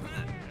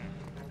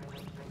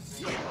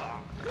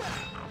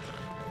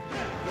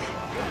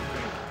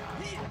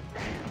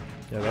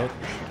 Yeah,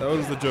 that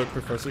was the joke,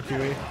 Professor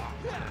Kiwi.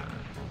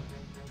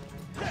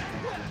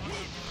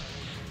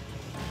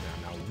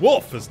 Now,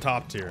 Wolf is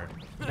top tier.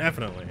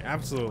 Definitely.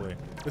 Absolutely.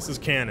 This is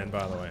canon,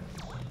 by the way.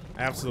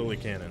 Absolutely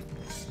canon.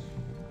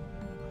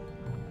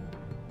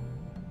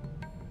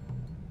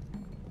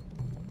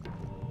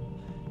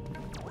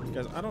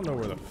 Guys, I don't know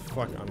where the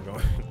fuck I'm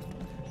going.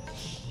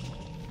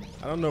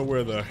 I don't know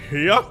where the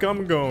yuck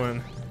I'm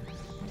going.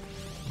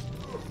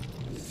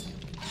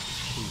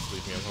 Please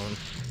leave me alone.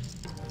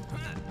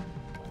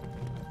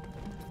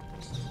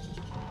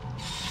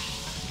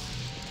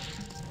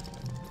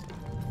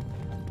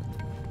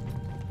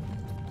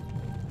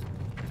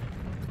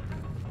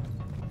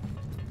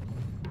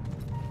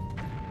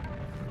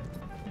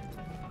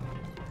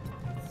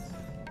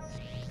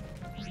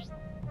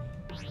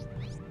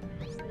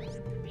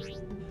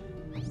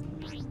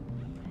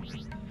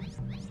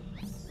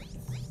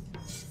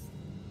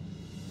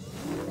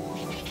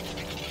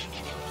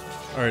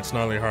 Alright,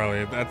 Snarly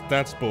Harley,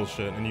 that's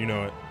bullshit, and you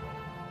know it.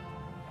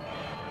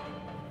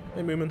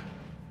 Hey, Moomin.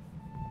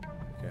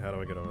 Okay, how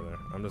do I get over there?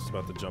 I'm just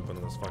about to jump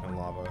into this fucking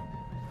lava.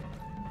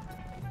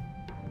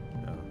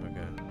 Oh,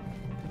 okay.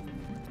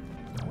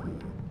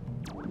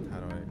 How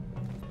do I...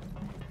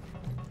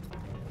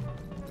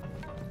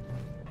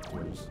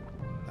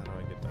 How do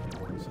I get down to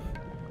this?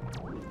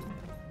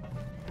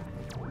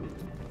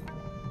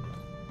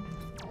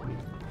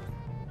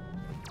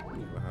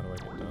 How do I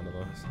get down to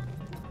those?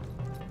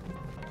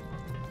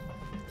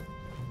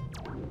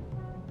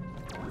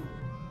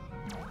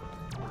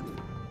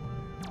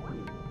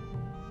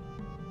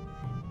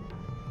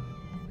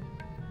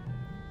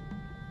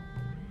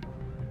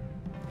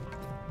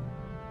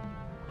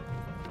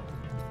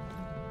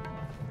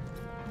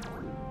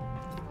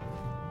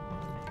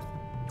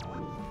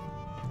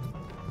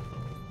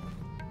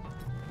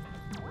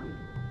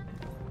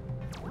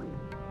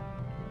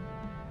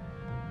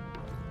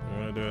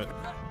 Do it.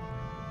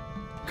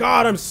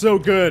 God, I'm so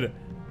good.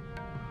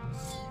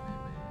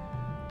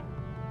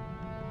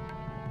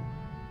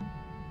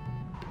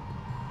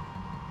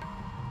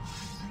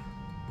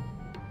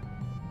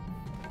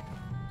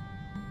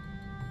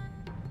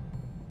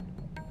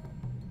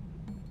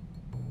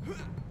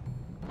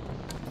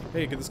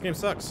 Hey, this game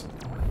sucks.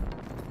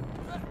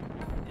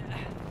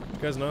 You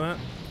guys know that?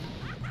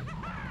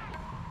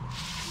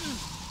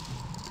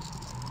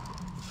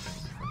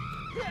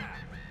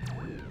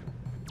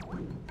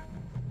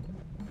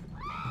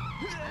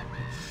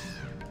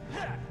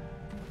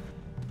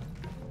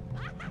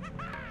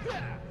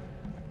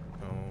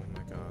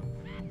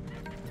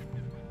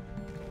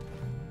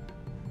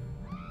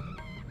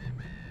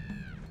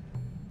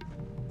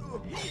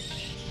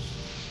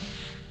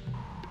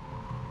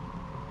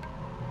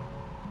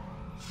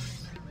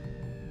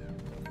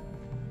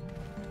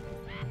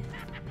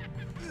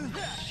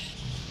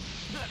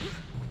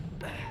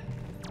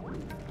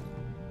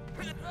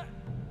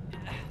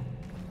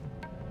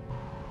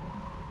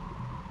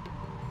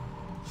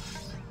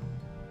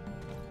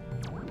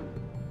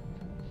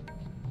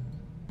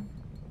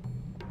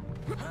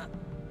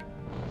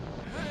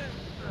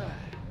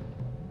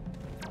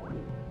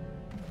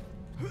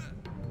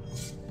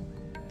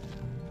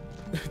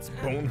 It's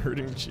bone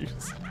hurting juice.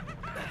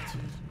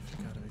 Dude,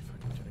 you gotta be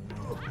fucking kidding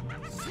me.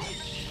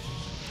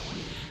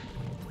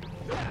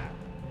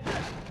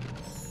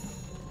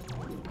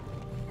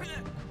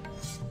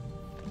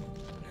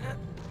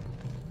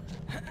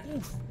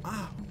 Oof.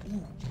 Ah. Ooh.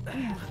 Ooh.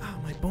 Ah,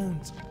 my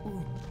bones.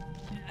 Ooh.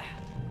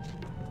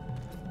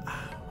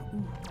 Ah.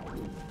 Ooh.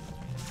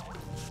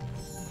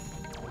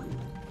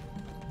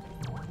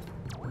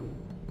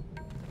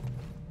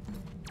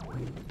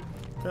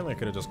 Apparently I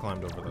could have just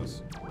climbed over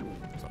this.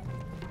 So,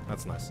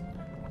 that's nice.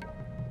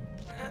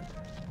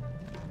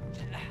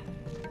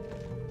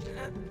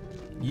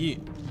 Yeah,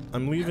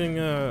 I'm leaving,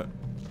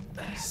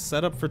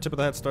 setup for Tip of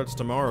the Hat starts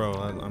tomorrow.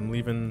 I'm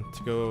leaving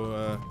to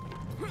go,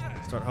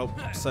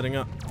 start setting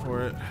up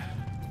for it.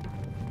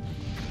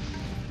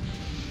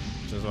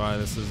 Which is why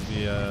this is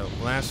the,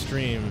 last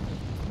stream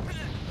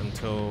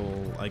until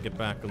I get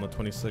back on the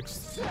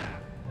 26th.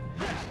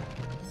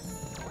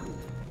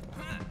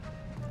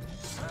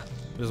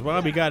 Which is why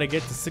we gotta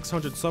get to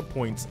 600 sub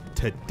points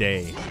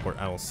today, or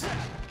else.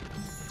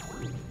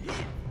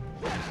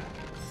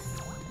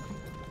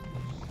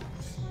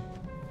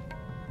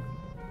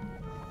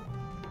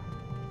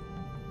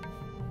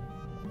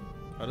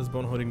 How does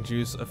bone holding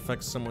juice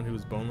affect someone who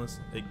is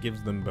boneless? It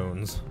gives them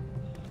bones.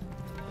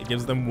 It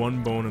gives them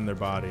one bone in their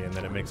body and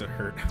then it makes it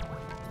hurt.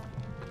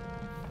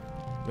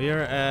 We are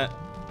at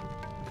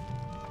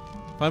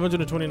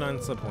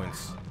 529 sub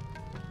points.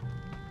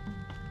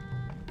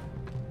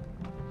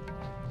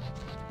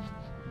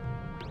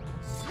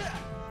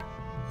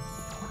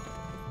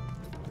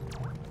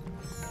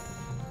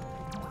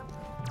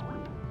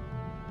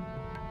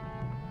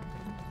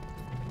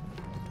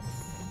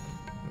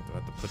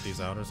 Put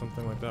these out or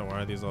something like that?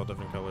 Why are these all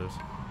different colors?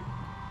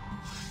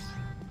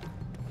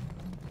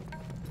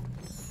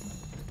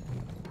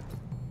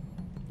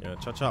 Yeah,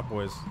 chop chop,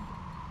 boys.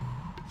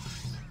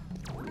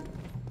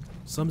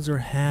 Subs are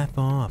half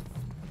off.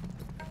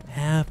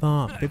 Half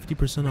off.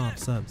 50% off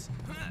subs.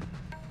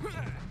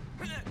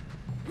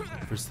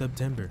 For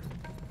September.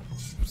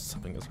 I'm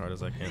subbing as hard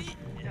as I can.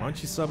 Why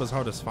don't you sub as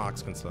hard as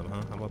Fox can sub,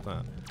 huh? How about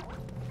that?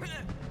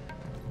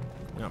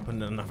 You're not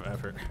putting in enough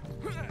effort.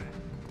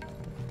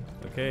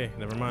 Okay,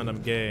 never mind,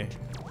 I'm gay.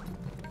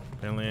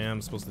 Apparently I am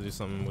supposed to do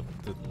something with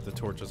the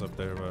torches up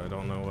there, but I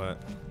don't know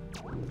what.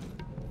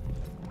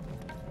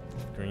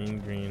 Green,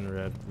 green,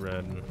 red,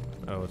 red.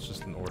 Oh, it's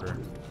just an order.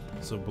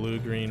 So blue,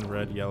 green,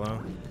 red,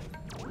 yellow.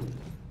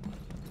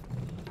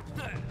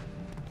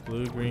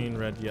 Blue, green,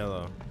 red,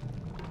 yellow.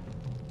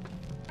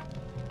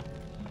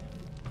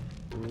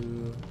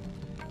 Blue,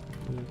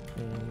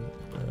 green,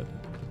 red,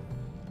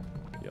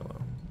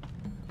 yellow.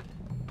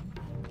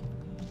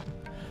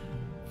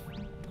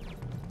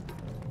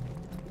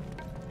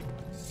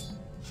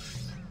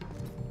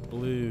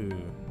 Blue,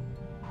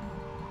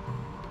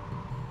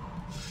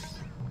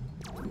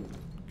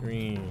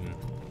 green,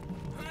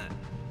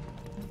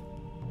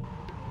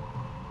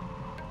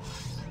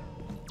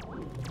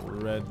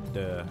 red,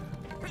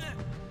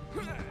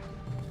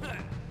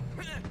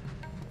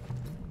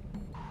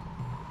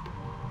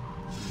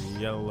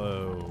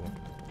 yellow.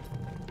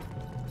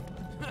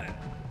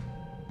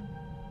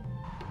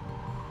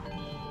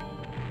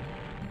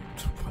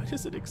 Why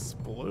does it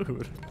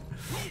explode?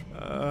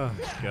 Oh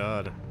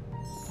God.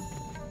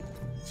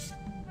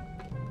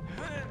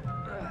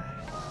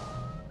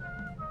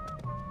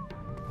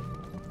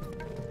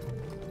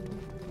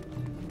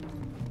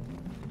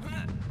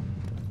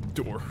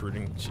 Door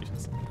hurting,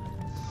 jeez.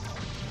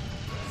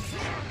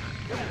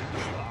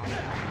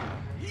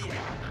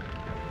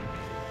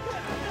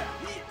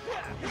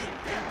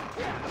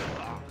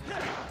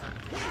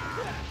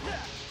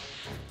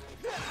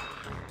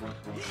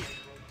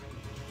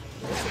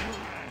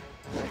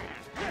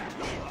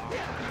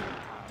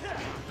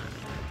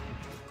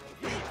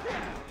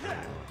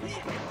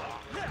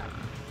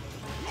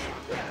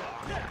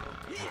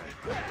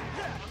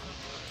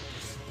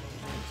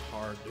 It's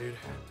hard, dude.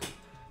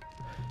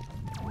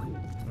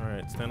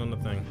 Alright, stand on the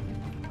thing.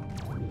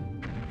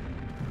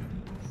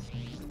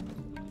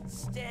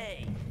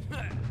 Stay.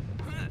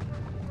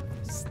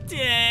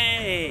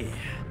 Stay!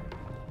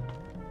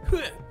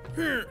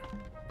 God,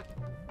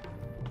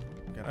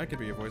 I could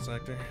be a voice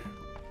actor.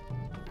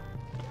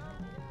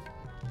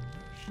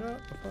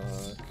 Shut the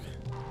fuck.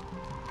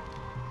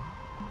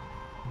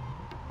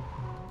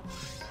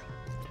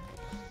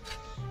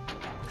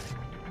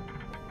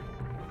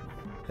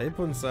 Hey,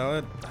 Puddin'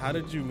 Salad, how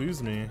did you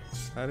lose me?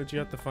 How did you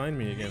have to find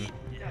me again?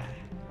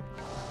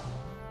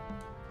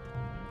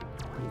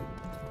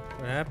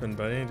 What happened,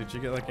 buddy? Did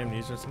you get like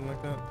amnesia or something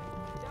like that?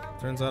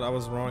 Turns out I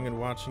was wrong and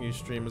watching you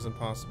stream is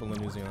impossible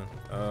in New Zealand.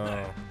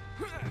 Oh.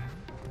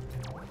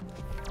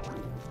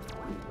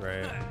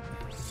 Right.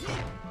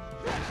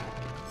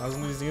 How's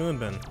New Zealand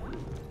been?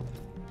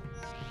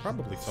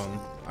 Probably fun.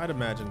 I'd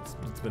imagine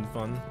it's been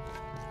fun.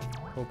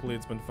 Hopefully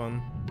it's been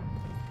fun.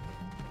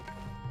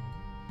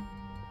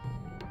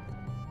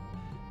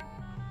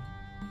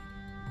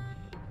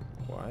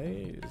 Why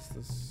is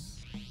this?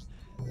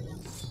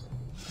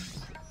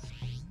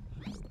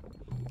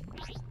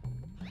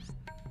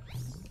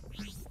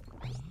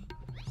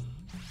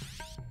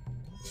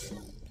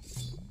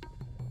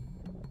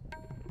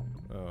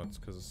 Oh, it's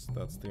because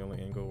that's the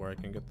only angle where I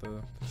can get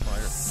the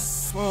fire.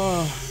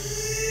 Oh.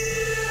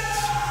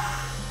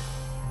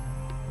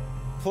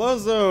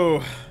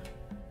 Pluzzo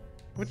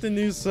with the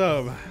new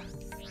sub,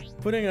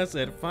 putting us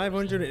at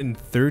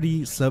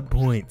 530 sub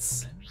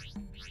points.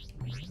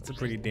 That's a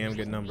pretty damn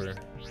good number.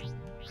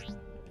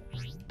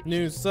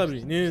 New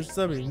subby, new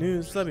subby,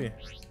 new subby.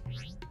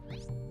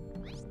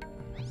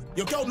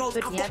 Your girl knows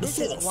But yeah, this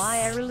is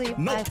why I really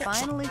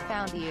finally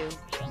found you.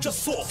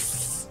 Just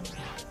sauce.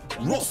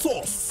 Raw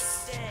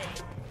sauce.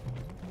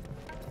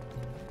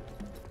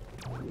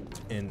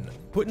 And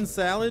Puddin'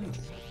 Salad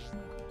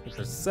with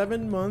a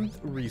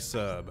 7-month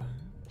resub.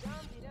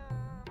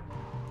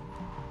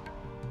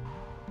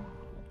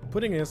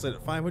 Putting us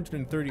at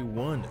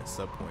 531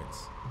 sub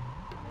points.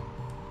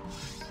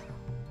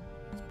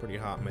 It's pretty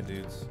hot, my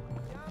dudes.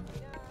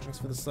 Thanks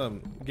for the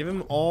sub. Give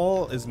him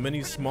all as many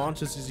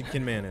smonches as you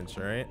can manage,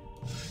 alright?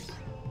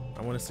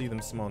 I want to see them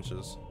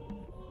smonches.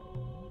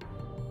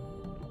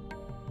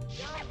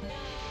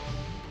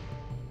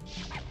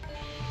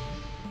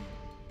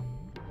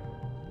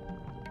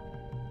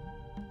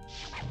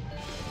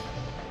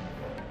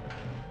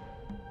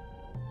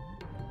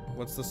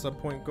 What's the sub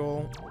point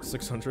goal?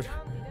 600.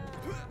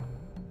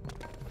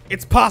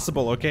 It's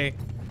possible, okay?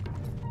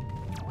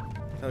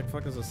 How the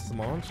fuck is a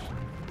smonch?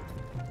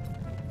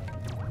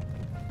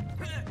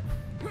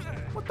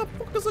 What the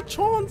fuck is a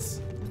chance?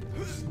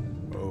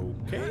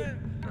 Okay.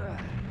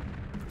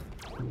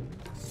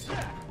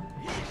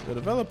 The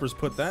developers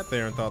put that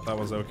there and thought that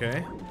was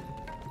okay.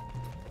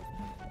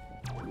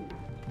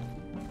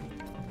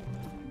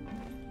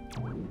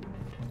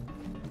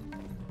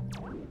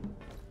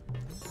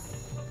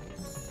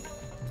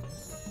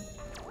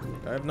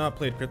 I have not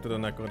played Crypto the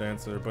Neko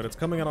Dancer, but it's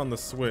coming out on the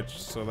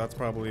Switch, so that's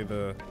probably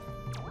the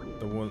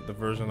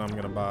version I'm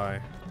gonna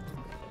buy.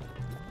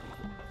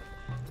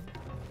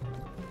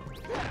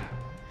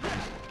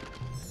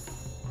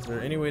 Is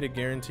there any way to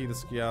guarantee the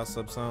Skiao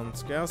sub sound?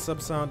 Skiao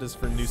sub sound is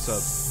for new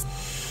subs.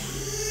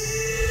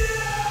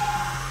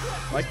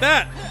 Like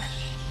that!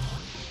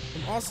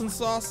 From Austin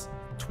Sauce,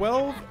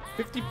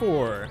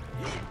 1254.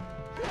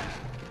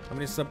 How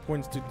many sub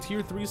points do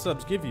tier 3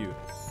 subs give you?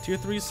 Tier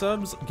 3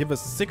 subs give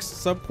us 6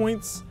 sub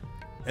points,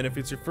 and if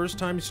it's your first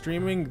time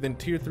streaming, then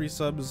tier 3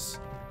 subs,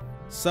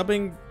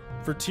 subbing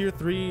for tier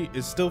 3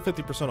 is still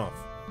 50%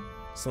 off.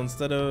 So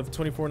instead of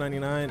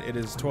 $24.99, it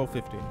is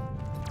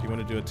 $12.50 if you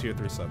want to do a tier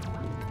 3 sub.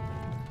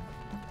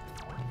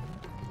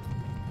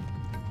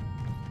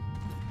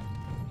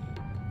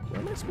 Where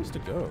am I supposed to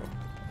go?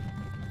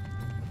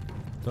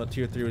 Thought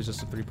tier 3 was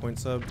just a 3-point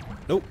sub.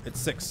 Nope,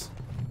 it's 6.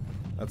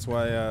 That's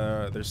why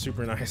they're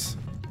super nice.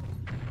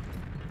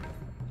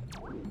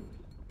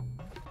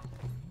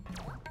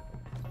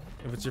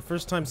 If it's your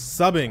first time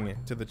subbing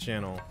to the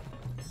channel,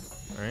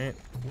 all right.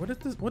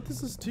 What does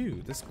this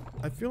do? This,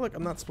 I feel like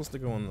I'm not supposed to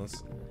go on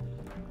this.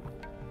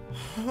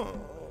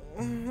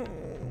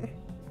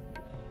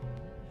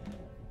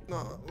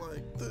 Not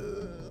like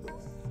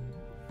this.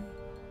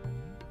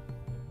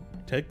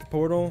 Take the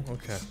portal.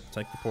 Okay,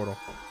 take the portal.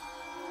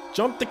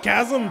 Jump the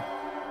chasm.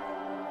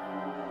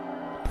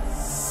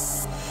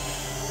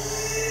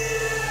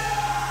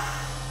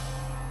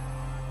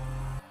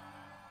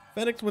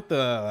 FedEx with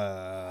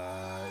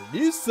the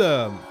new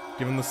sub.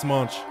 Give him the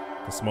smonch.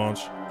 The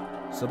smonch.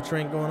 Sub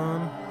train going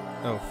on.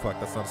 Oh fuck,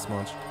 that's not a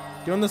smonch.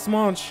 Give him the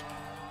smonch.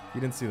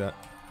 You didn't see that.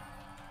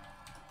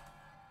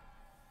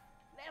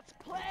 Let's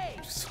play.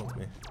 You just told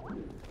me.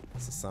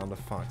 It's the sound of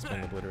Fox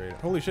being obliterated.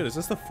 Holy shit, is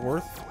this the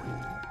 4th?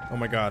 Oh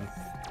my god.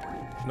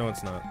 No,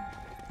 it's not.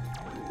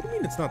 What do you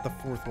mean it's not the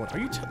 4th one? Are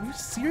you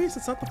serious?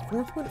 It's not the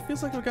 4th one? It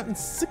feels like I've gotten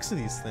 6 of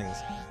these things.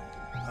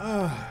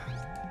 Ugh.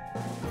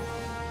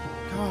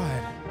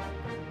 God.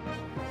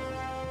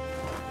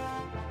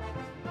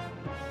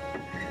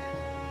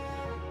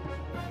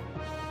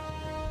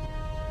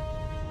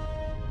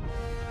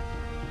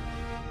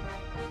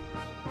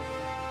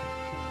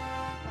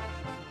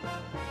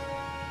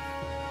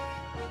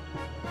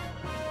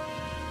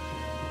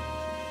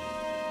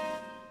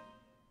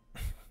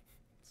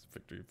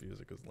 Victory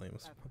music is lame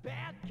as fuck.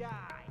 Bad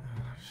guy.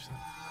 Oh, shut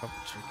up,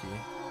 Chicky.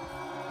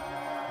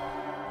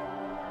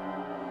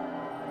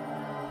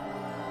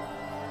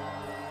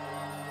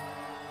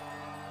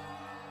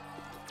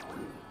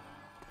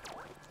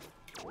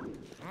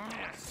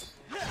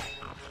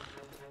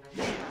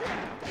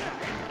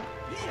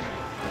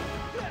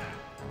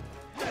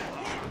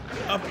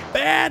 A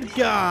bad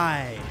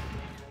guy.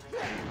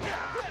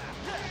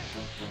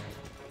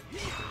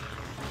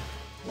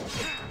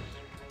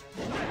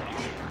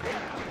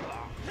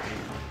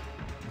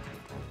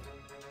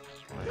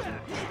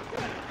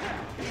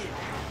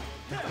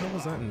 What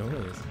was that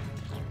noise?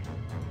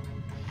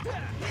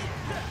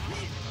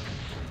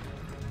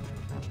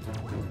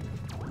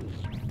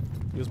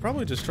 was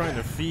probably just trying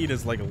to feed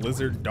his like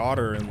lizard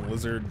daughter and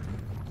lizard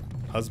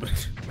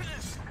husband.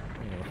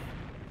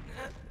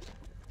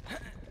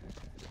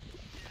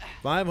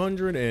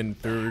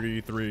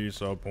 533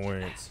 sub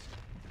points.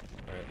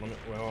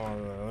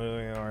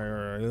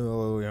 Alright,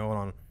 hold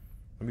on.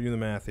 Let me do the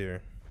math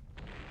here.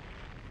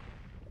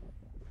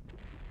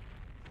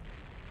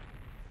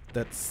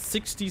 That's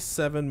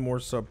 67 more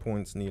sub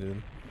points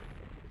needed.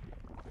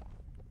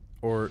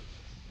 Or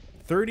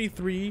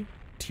 33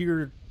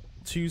 tier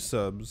 2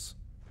 subs.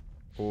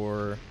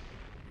 Or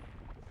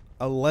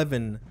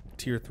 11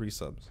 tier 3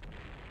 subs.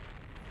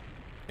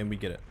 And we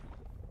get it.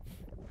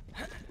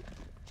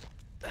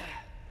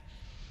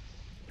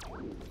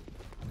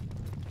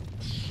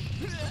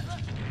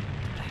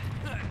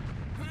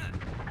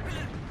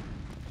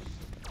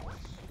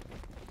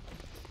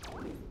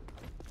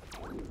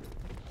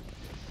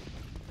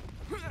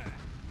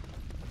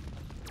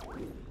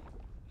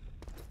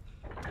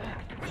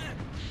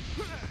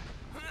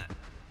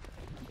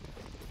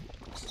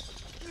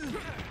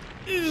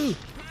 Ew.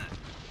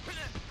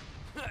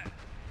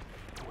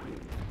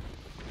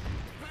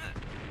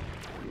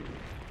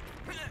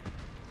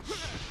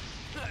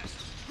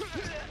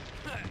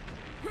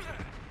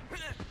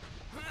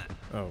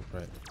 Oh,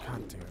 right.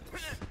 God damn it.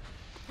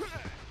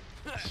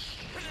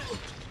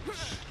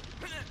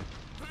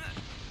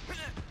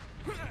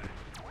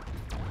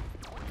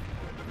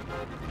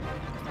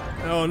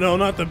 Oh no,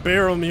 not the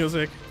barrel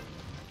music.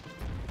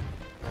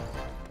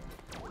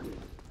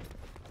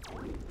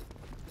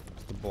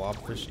 Does the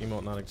blobfish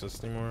emote not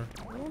exist anymore?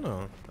 I don't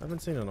know. I haven't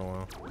seen it in a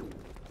while.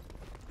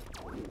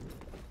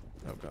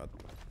 Oh god.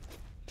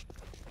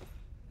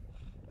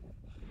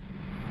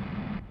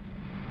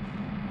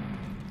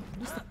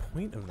 What is the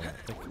point of that?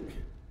 Like,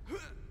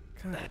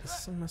 God,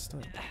 it's so messed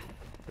up.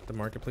 Let the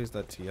marketplace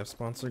that TF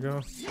sponsor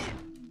go?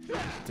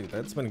 Dude,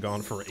 that's been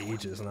gone for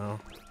ages now.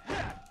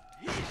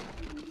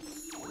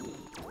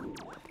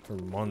 For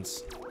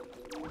months.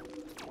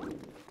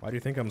 Why do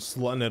you think I'm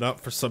slutting it up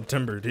for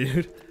September,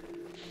 dude?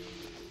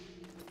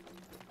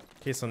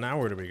 Okay, so now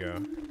where do we go?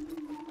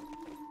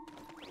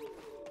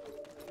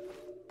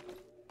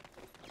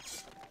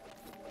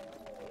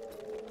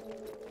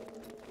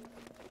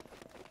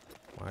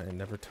 Why I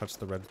never touch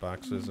the red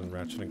boxes in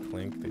Ratchet and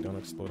Clank. They don't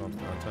explode on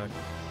contact.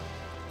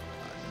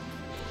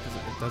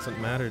 It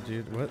doesn't matter,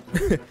 dude. What?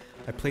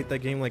 I played that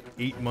game like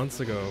 8 months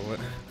ago. What?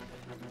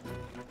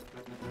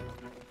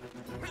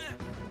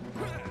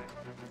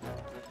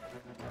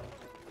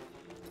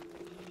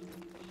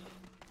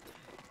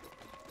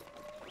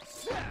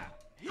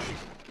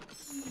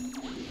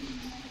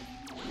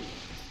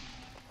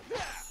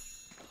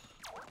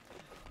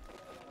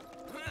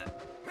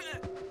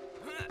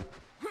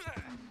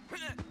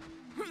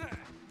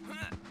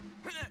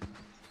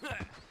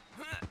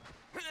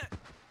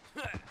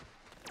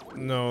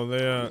 No,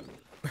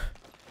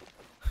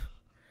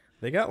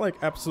 they got like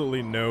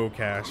absolutely no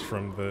cash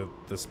from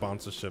the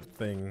sponsorship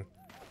thing.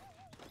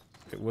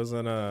 It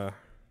wasn't a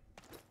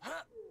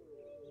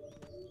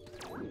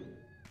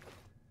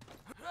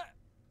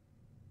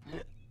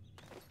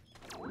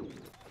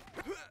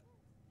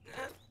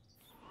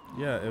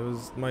yeah, it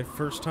was my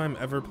first time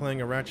ever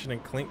playing a Ratchet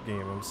and Clank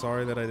game. I'm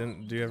sorry that I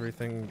didn't do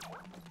everything.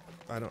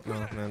 I don't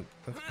know, man.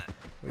 What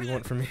do you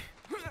want from me?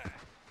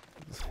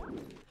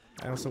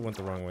 I also went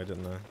the wrong way,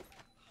 didn't I?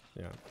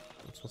 Yeah,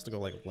 I'm supposed to go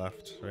like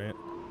left, right?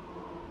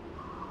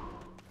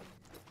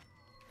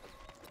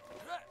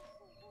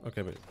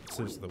 Okay, but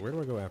seriously, where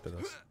do I go after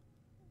this?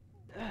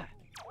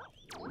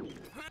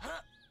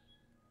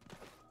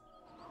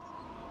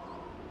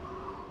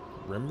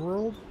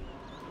 Rimworld?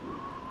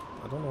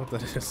 I don't know what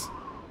that is.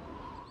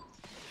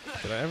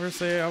 Did I ever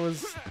say I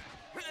was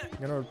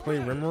gonna play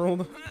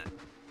Rimworld?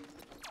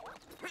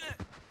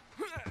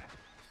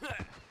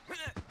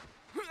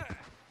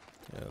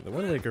 The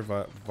Wind Waker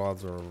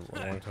VODs were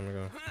a long time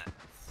ago.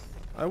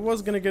 I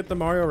was gonna get the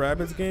Mario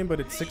Rabbids game, but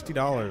it's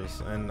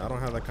 $60, and I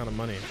don't have that kind of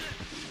money.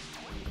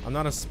 I'm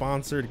not a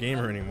sponsored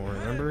gamer anymore,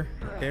 remember?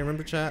 Okay,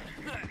 remember chat?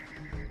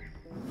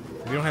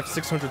 We don't have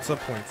 600 sub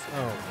points.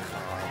 Oh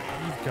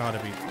god, you've gotta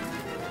be...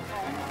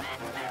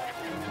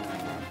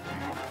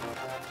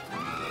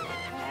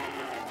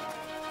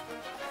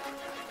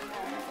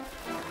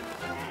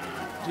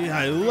 Gee,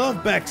 I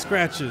love back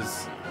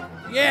scratches!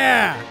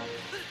 Yeah!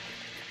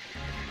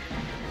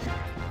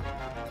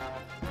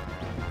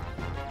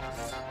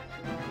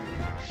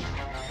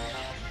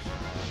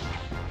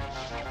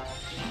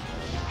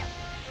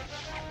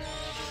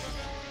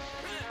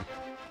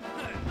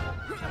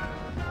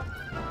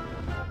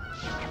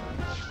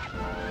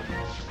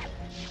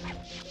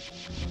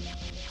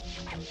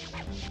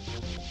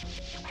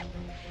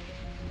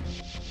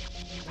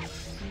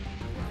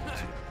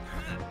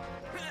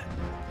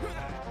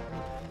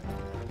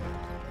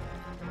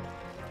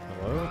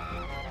 Hello?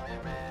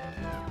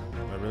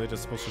 Am I really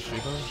just supposed to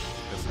shoot them?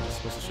 Guess I'm just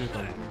supposed to shoot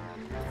them.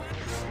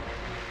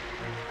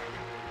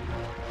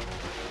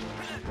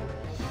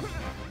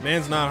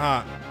 Man's not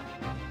hot.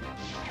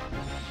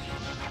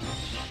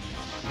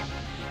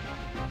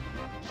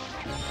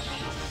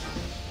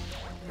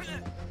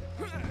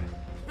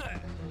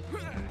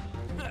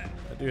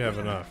 do have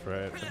enough,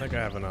 right? I think I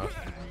have enough.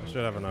 I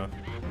should have enough.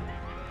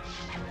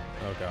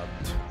 Oh god.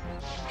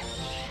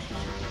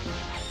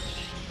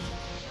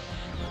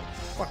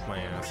 Fuck my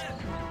ass.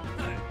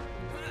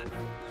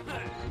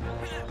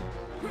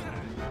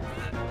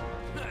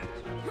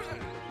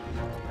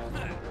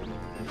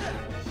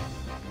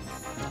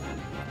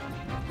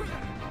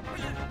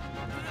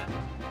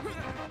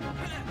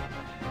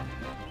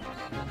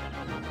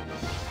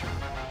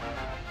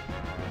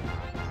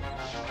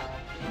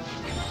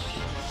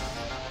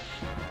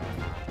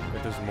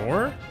 Wait, there's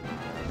more?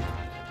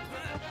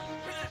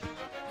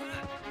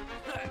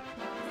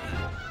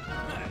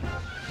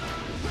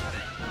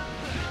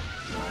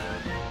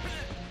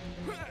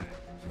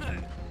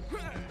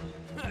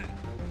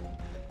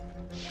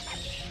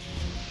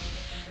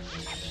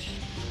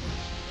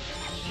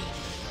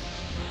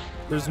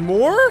 There's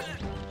more?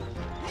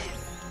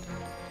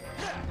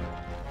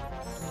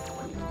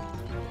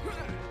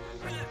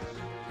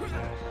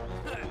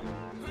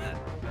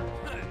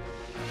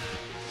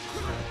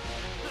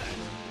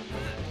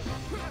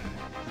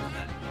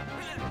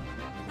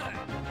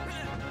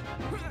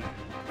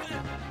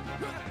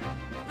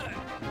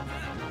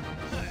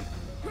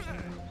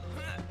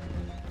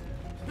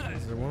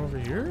 Is there one over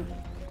here?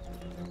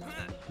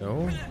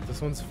 No,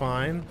 this one's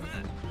fine.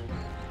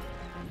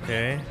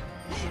 Okay.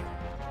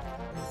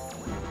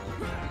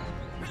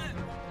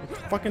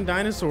 What fucking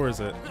dinosaur is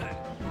it?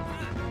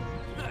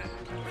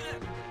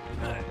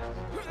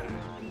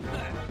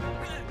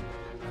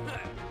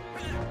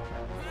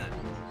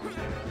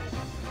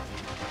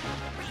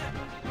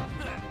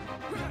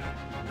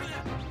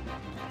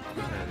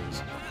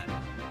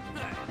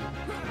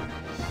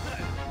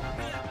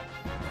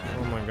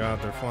 Oh my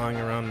god, they're flying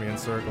around me in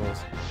circles.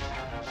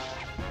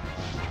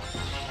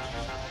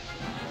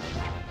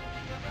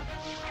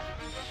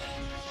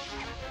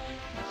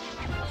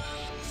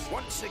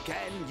 Once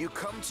again, you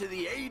come to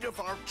the aid of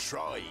our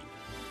tribe.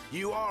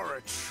 You are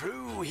a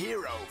true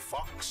hero,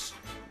 Fox.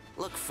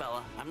 Look,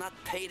 fella, I'm not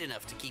paid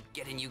enough to keep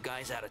getting you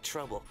guys out of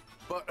trouble.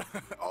 But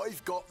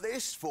I've got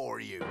this for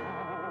you.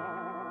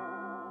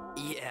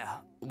 Yeah,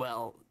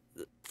 well,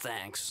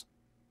 thanks.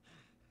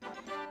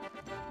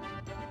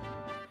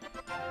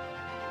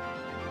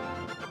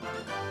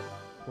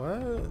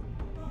 What?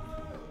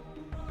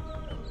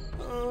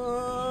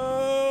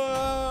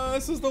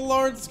 This is the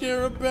large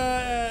scarab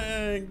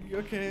bag.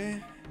 Okay.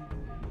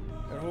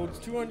 It holds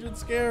 200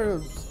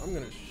 scarabs. I'm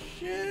gonna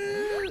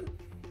shit.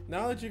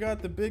 Now that you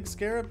got the big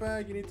scarab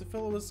bag, you need to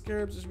fill it with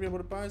scarabs just to be able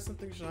to buy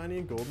something shiny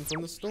and golden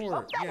from the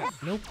store. Yeah,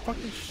 no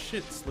fucking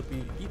shit,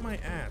 Slippy. Eat my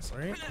ass,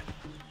 alright?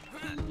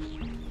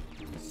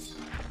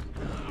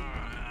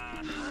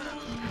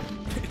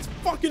 It's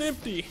fucking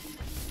empty.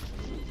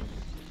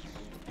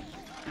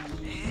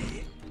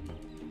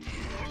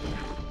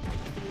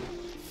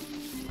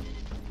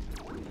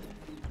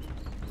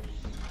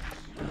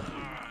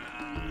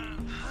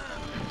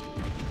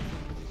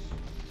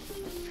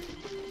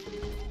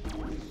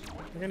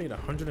 I think I need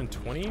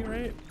 120,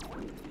 right?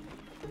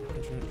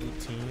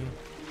 118.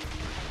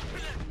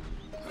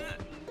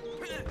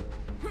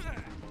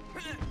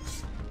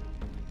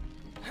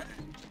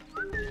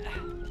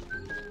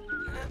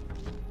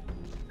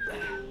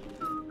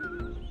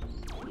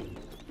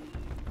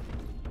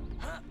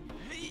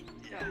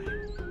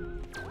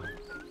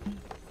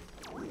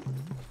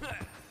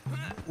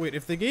 Wait,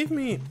 if they gave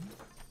me...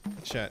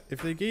 Chat,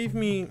 if they gave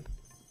me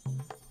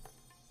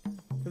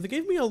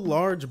a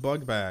large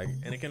bug bag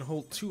and it can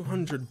hold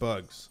 200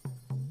 bugs,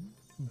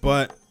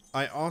 but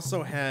I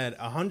also had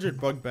 100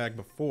 bug bag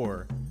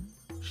before,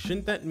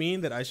 shouldn't that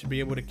mean that I should be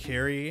able to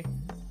carry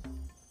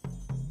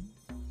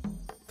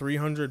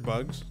 300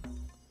 bugs?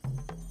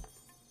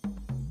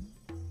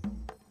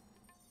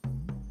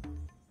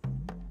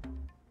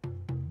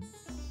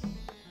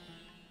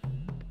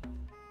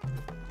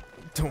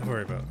 Don't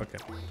worry about it. Okay.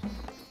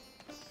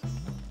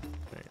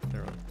 Alright,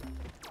 never mind.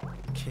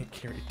 Can't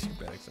carry 2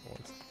 bags at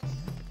once.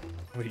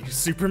 What are you,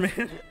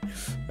 Superman?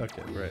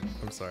 Okay, right.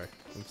 I'm sorry.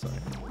 I'm sorry.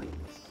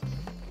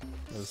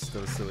 That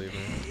was silly of me.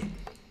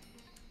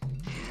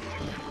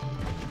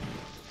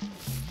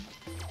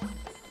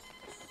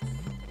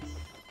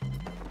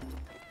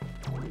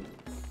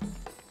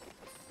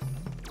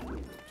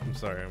 I'm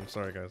sorry. I'm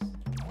sorry, guys.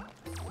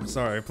 I'm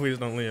sorry. Please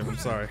don't leave. I'm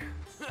sorry.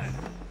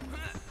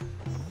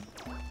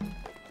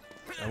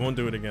 I won't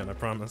do it again. I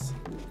promise.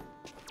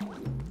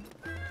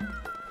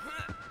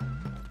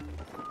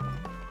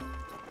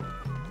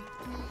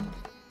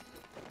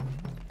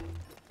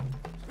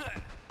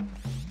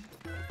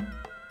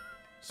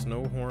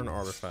 Snowhorn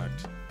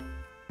artifact.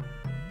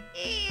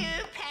 You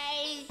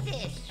pay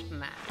this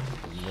much.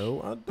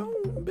 No, I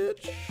don't,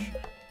 bitch.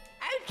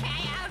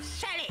 Okay, I'll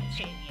sell it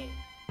to you.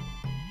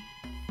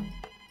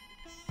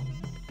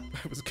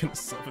 I was gonna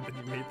summon and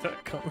you made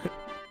that comment.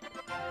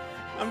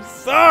 I'm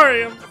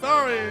sorry, I'm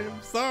sorry,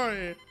 I'm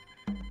sorry.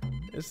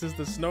 This is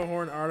the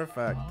Snowhorn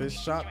artifact. This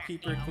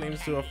shopkeeper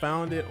claims to have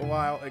found it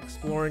while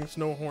exploring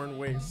Snowhorn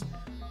Waste.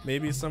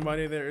 Maybe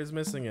somebody there is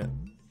missing it.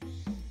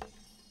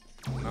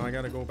 Now I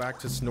gotta go back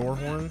to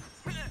Snorhorn.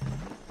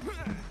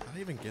 How do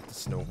even get the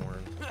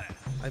Snowhorn?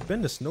 I've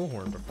been to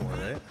Snowhorn before,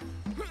 right?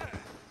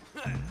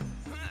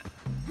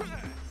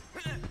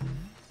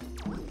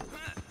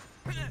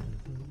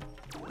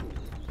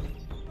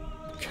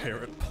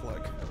 Carrot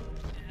plug.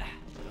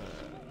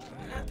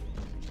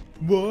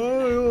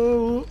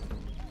 Whoa!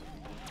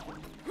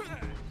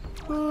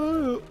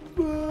 Whoa!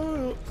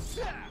 Whoa!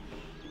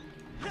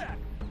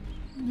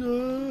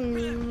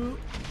 No!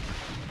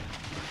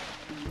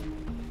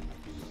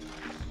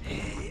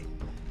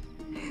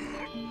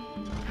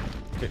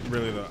 Okay,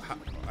 really though,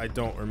 I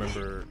don't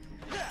remember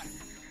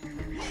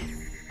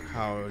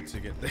how to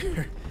get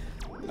there.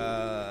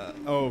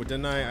 Oh,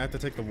 didn't I have to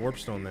take the warp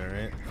stone there,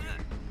 right?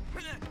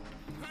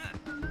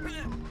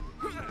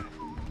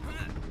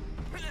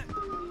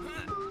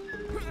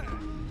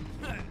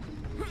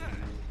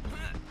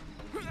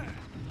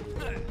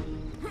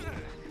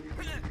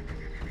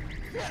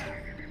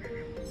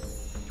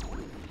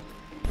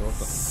 What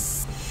the?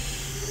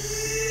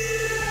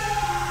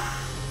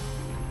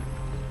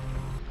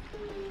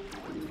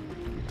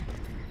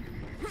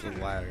 It's a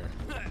ladder.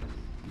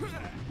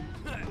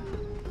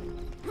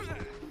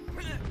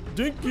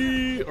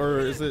 Dinky, or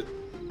is it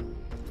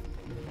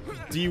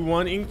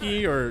D1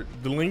 Inky or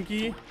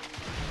Delinky?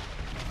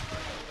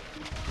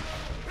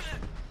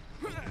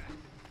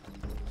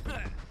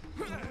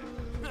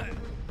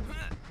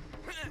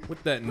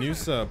 With that new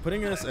sub,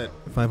 putting us at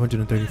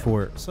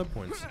 534 sub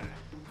points.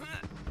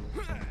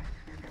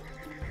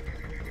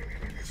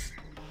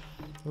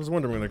 I was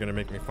wondering when they're gonna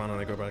make me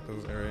finally go back to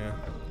this area.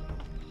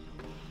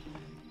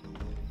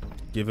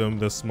 Give him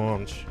the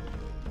smunch.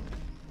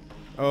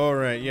 Oh,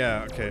 right,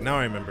 yeah, okay, now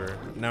I remember.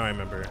 Now I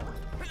remember.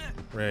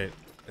 Right,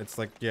 it's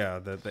like, yeah,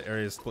 the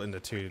area is split into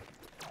two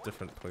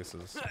different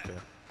places. Okay.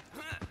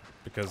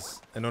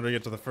 Because in order to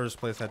get to the first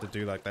place, I had to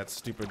do like that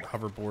stupid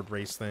hoverboard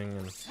race thing.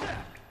 And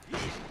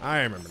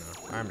I remember now.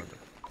 I remember.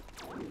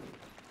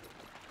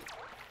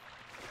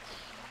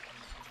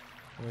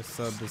 My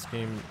sub, this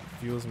game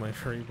fuels my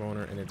furry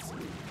boner, and it's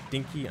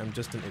Dinky. I'm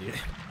just an idiot.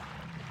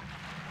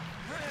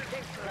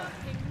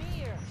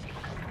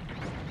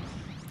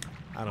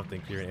 I don't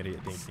think you're an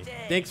idiot, Dinky.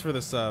 Thanks for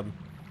the sub.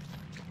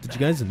 Did you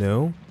guys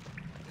know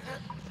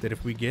that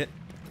if we get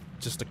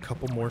just a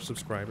couple more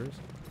subscribers,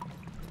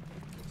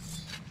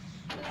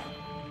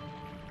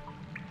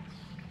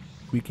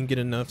 we can get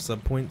enough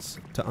sub points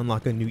to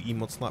unlock a new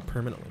emote slot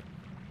permanently?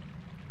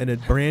 And a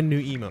brand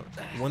new emote,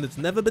 one that's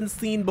never been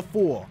seen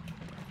before,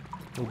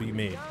 will be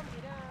made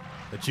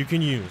that you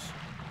can use.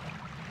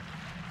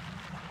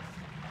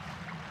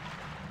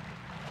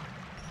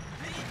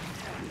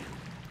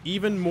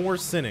 Even more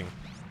sinning.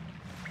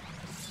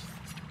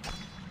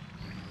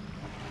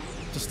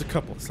 Just a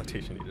couple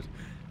citation needed.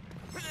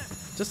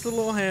 Just a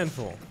little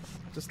handful.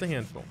 Just a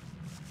handful.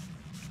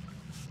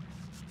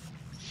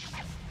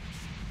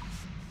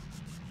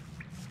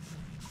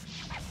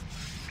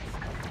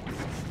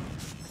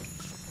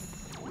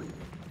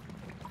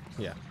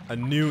 Yeah, a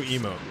new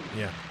emote.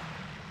 Yeah.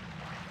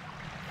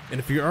 And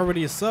if you're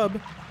already a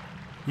sub,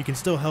 you can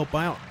still help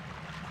out.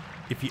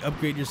 If you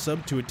upgrade your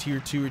sub to a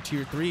tier 2 or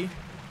tier 3,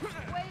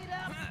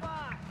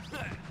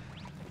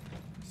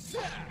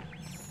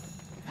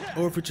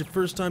 or if it's your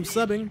first time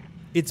subbing,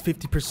 it's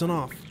 50%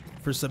 off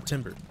for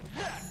September.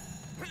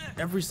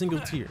 Every single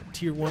tier,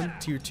 tier 1,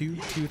 tier 2,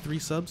 tier 3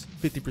 subs,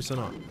 50%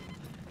 off.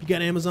 You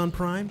got Amazon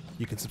Prime,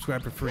 you can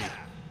subscribe for free.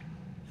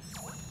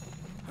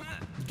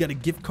 You got a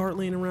gift card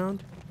laying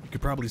around, you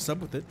could probably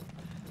sub with it.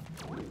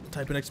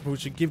 Type in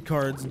exclamation gift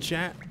cards in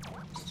chat.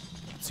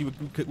 See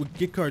what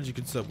gift cards you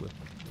can sub with.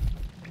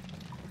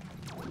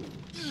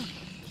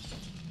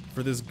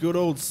 For this good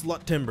old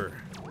slut timber.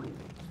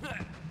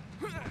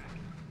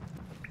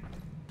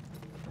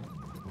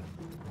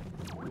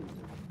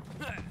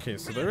 Okay,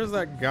 so there is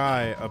that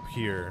guy up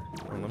here.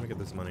 Oh, let me get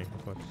this money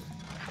real quick.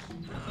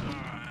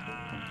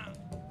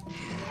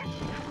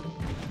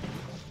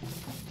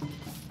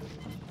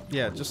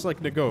 Yeah, just like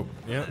Nagob.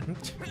 Yeah.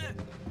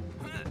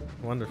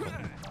 Wonderful.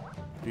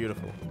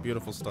 Beautiful.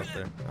 Beautiful stuff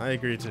there. I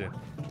agree too.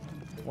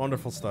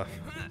 Wonderful stuff.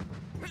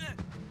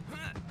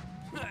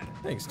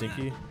 Thanks,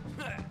 Stinky.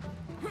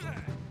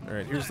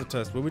 Alright, here's the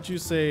test. What would you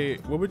say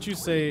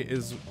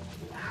is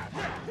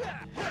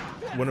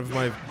one of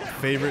my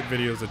favorite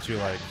videos that you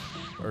like?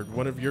 Or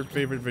one of your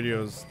favorite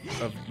videos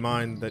of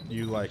mine that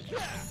you like?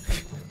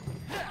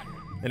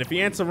 And if you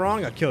answer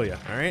wrong, I'll kill you,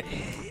 alright?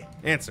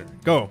 Answer.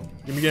 Go.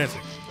 Give me the answer.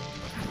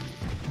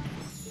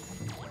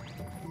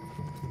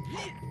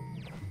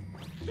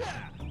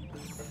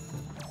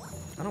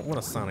 I don't want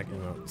a Sonic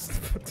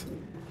emote.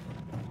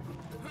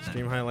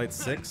 Stream highlight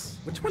 6?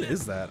 Which one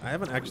is that? I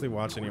haven't actually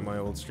watched any of my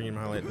old stream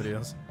highlight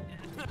videos.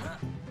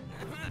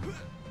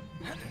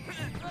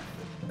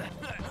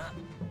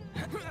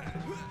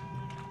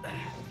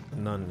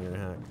 None, you're a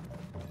hack.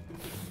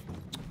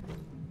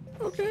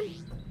 Okay.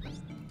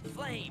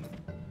 Flame.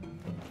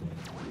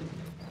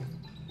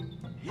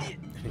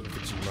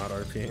 Gmod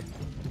RP.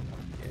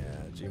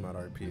 Yeah, Gmod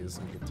RP is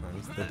some good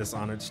times. The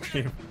Dishonored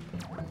stream.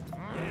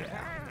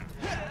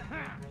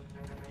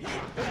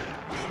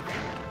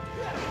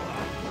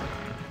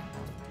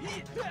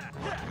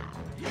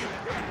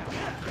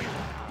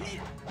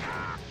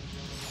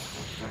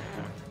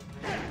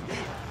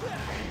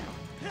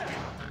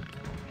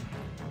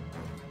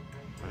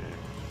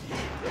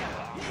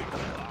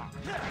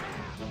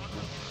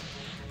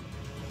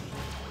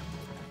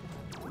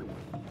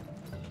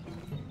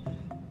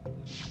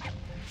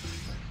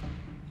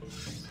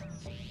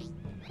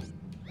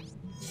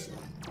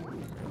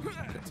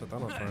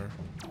 that on fire.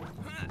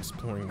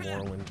 Exploring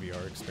Morrowind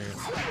VR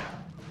experience.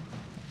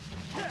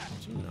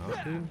 Did you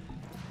not, dude?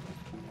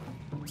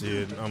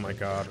 Dude, oh my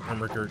god.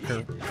 Hamburger,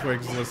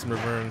 Twigs, listen,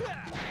 burn.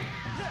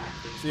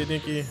 See ya,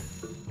 Dinky.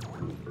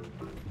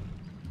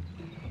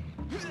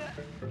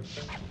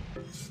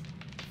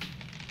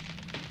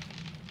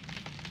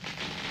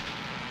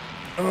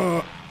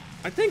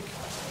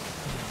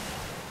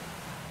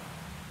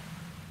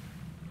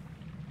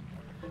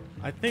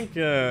 I think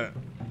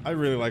I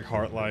really like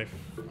Heart Life.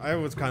 I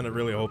was kind of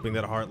really hoping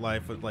that Heart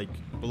Life would like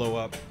blow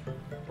up,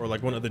 or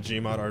like one of the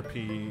Gmod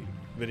RP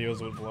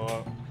videos would blow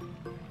up.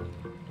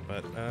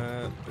 But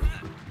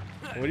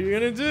what are you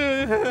gonna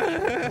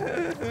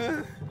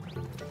do?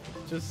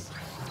 Just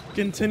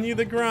continue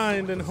the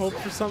grind and hope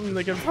for something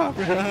that can pop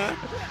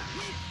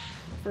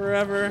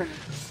forever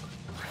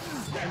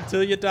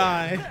until you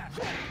die.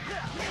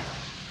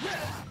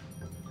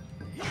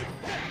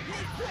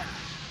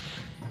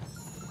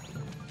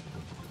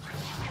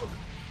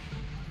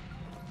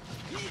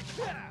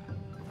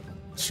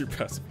 True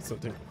passive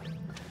something.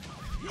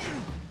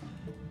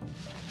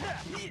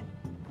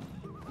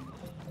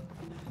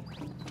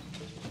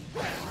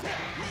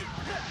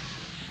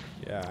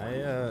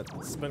 Yeah,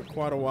 I spent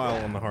quite a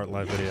while on the Heart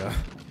Life video.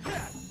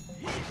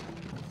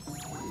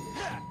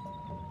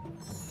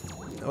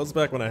 That was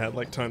back when I had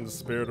like time to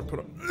spare to put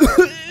up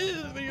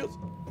videos.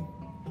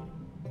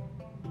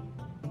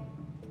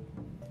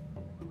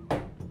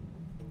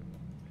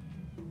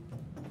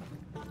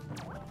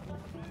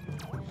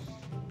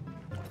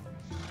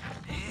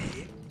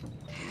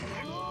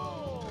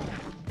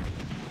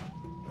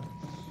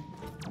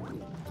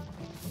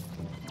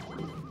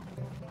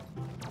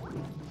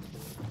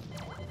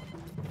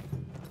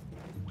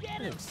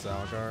 Thanks,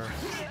 Salgar.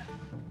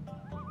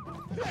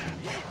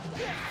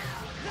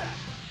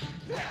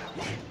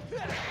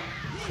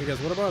 Hey guys,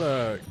 what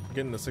about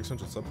getting the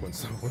 600 sub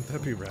points? Wouldn't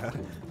that be rad?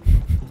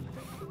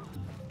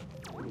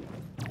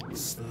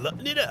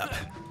 Slutting it up.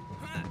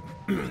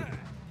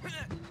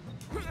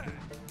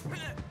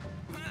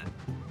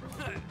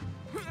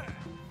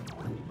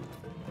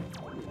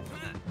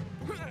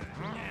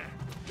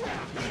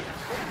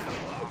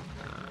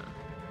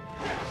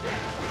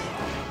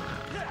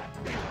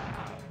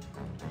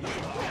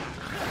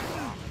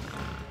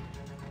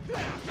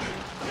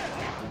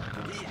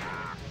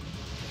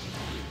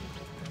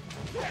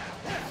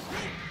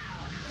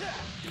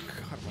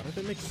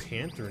 They make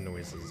panther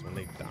noises when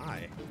they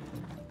die.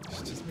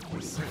 It just makes no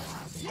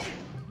sense.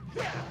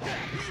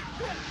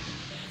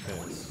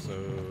 Okay,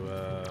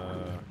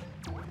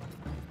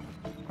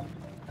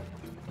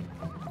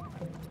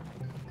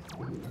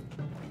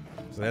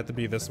 so they have to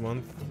be this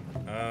month.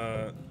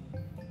 Well,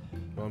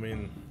 I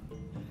mean,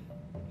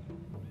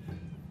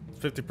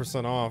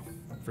 50% off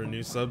for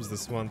new subs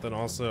this month, and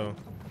also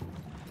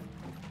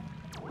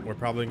we're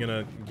probably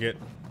gonna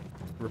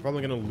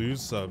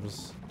lose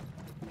subs.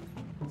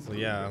 So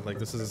yeah, like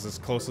this is as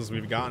close as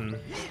we've gotten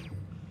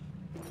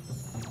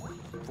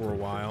for a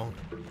while.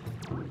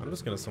 I'm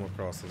just gonna swim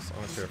across this. I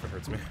don't care if it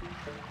hurts me.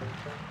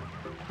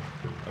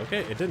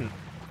 Okay, it didn't.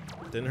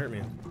 It didn't hurt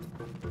me.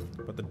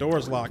 But the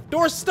door's locked.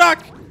 Door's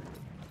stuck!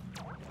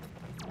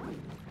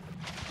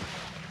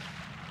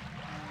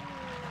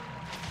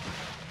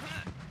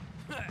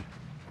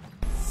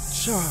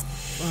 Chop.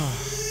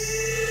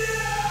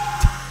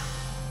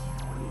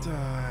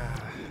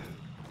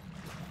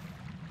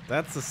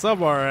 That's the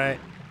sub, alright.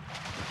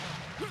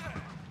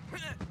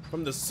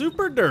 From the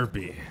Super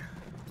Derpy.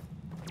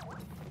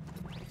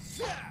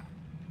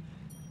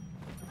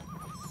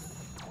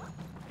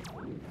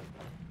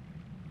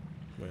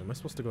 Wait, am I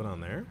supposed to go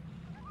down there?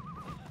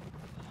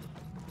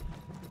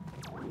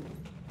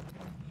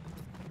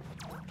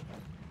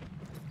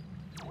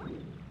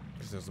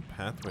 Because there's a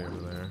pathway over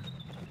there.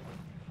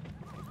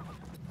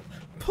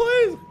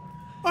 Please!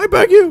 I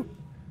beg you!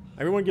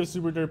 Everyone give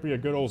Super Derpy a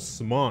good old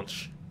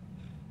smunch.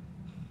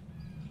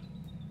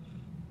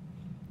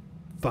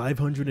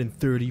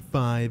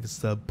 535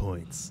 sub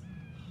points.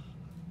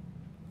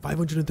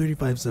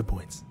 535 sub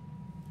points.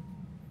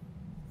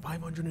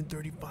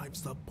 535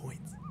 sub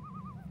points.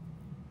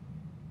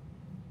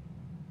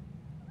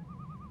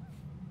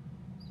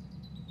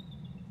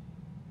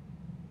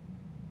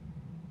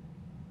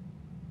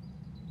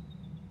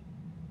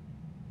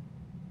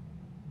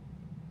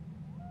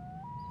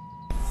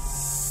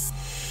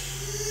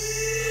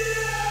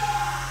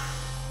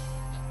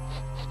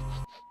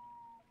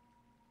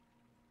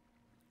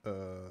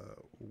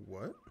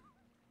 What?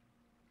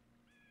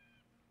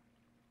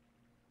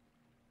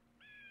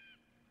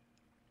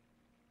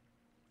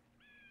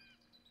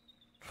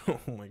 Oh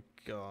my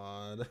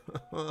god.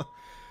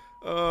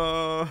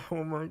 Oh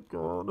my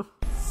god.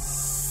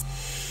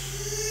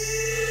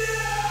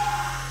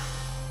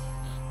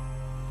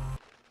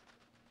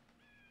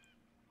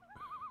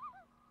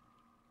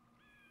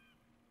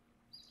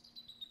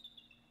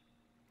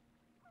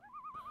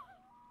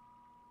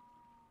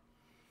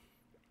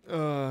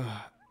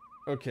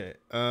 Okay.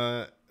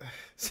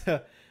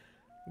 So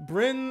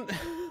Bryn's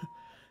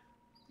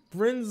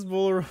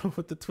Buller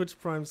with the Twitch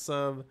Prime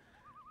sub,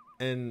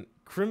 and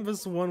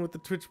Crimbus1 with the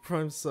Twitch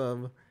Prime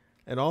sub,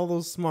 and all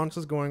those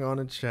smonches going on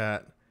in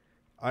chat.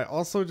 I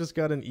also just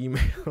got an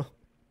email.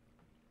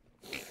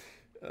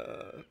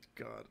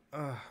 God.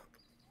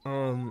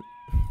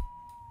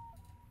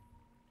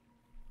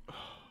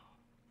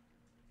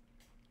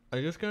 I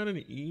just got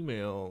an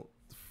email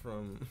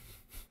from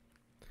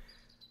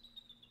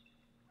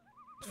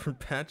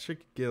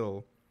Patrick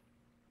Gill,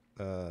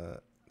 who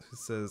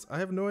says, I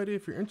have no idea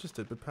if you're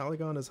interested, but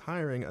Polygon is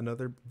hiring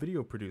another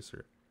video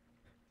producer.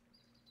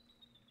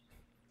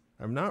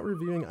 I'm not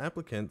reviewing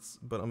applicants,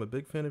 but I'm a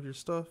big fan of your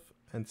stuff,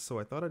 and so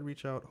I thought I'd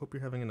reach out. Hope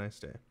you're having a nice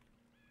day.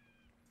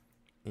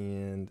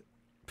 And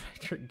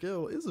Patrick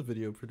Gill is a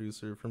video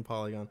producer from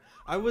Polygon.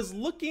 I was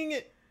looking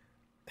at...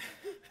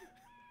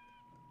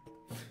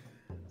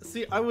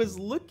 See, I was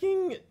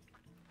looking...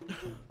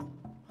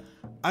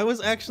 I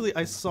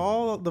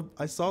saw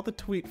the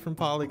tweet from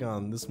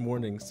Polygon this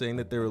morning saying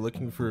that they were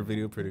looking for a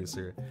video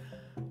producer.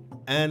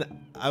 And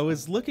I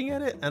was looking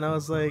at it and I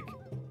was like,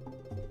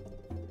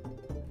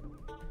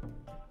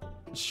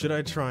 should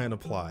I try and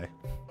apply?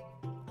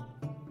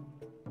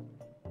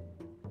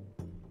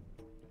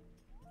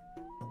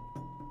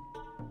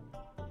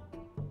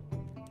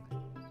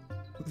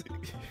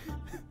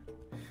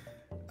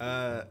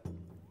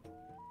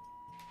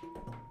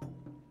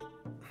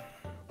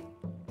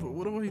 But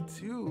what do I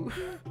do?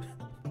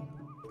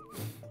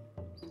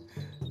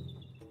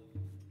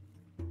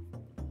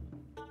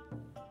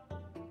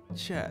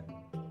 Chat,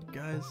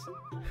 guys.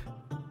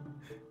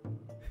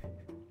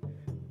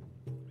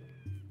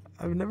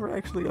 I've never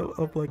actually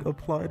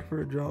applied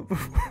for a job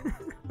before.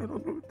 I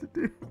don't know what to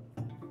do.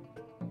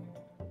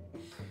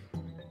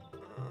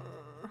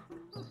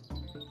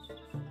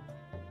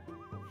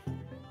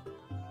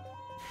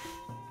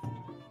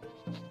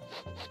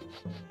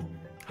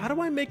 How do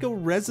I make a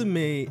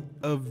resume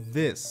of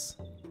this?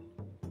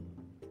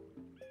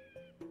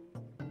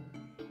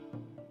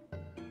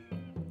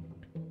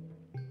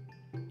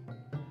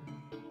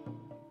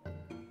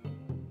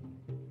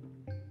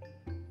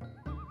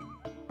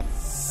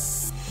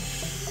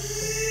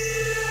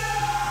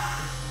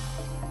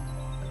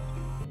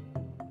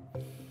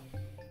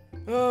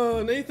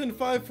 Oh, Nathan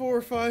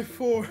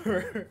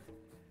 5454.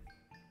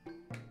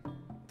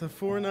 The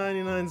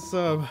 $4.99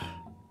 sub.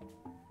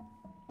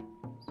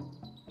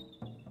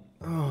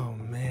 Oh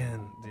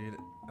man, dude.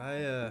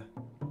 I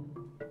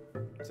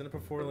send it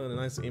before a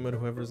nice email to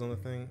whoever's on the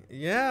thing.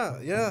 Yeah.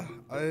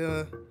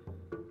 I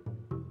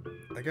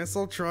guess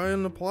I'll try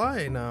and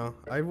apply now.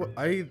 I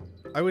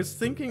was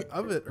thinking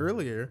of it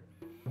earlier.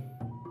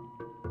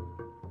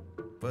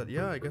 But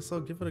yeah, I guess I'll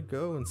give it a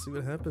go and see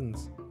what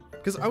happens.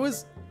 Cuz I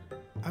was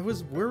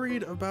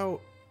worried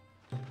about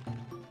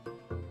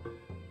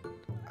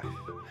I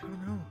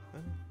don't know.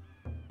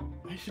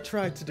 I should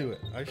try to do it.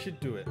 I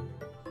should do it.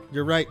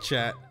 You're right,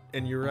 chat.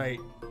 And you're right.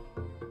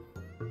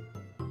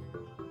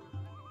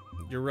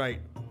 You're right,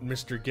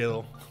 Mr.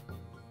 Gill.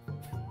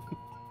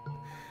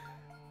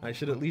 I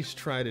should at least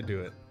try to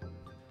do it.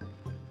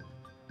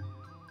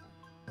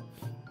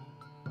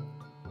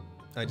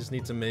 I just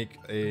need to make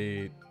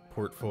a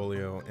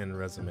portfolio and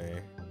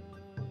resume.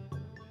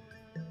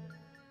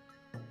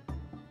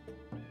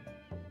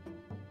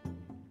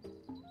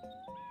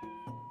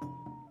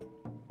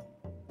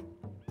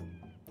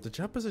 The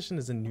job position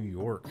is in New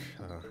York.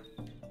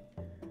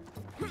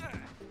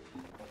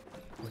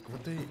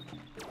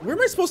 Where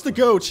am I supposed to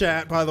go,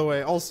 chat, by the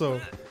way, also?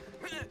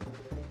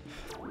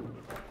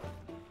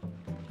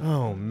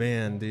 Oh,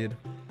 man, dude.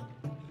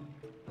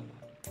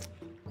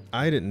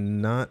 I did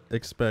not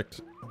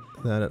expect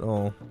that at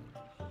all.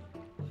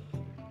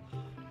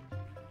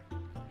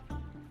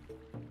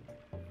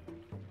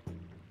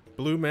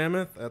 Blue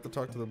Mammoth? I have to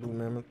talk to the Blue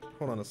Mammoth.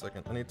 Hold on a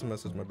second. I need to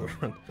message my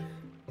boyfriend.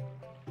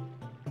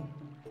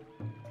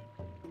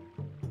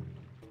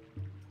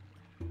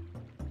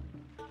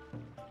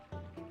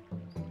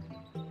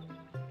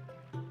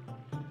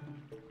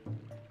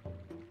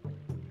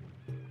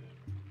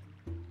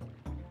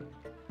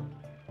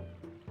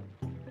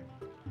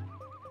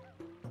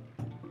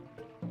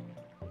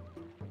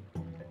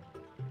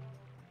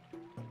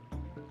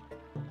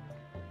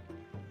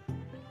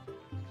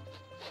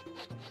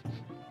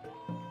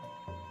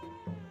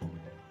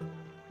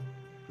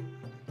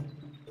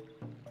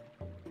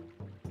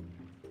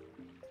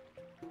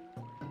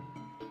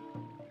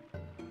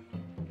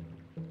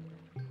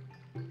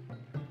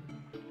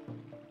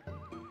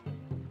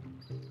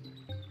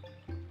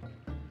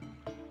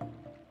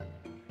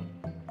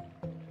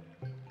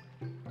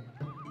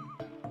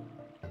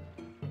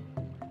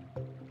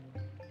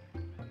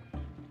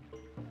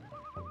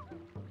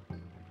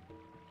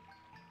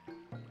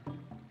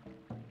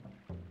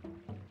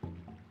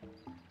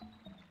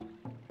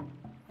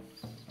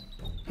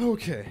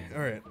 Okay,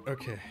 alright,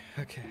 okay.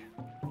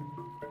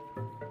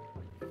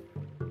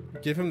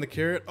 Give him the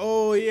carrot?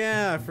 Oh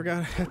yeah, I forgot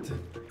I had to...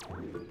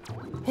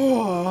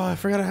 Oh, I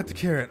forgot I had the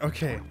carrot.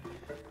 Okay.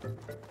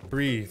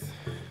 Breathe.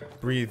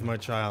 Breathe, my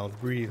child.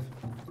 Breathe.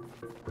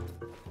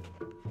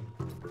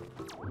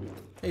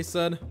 Hey,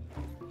 Sud.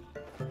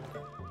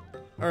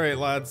 Alright,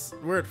 lads.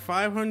 We're at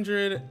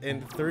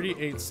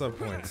 538 sub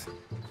points.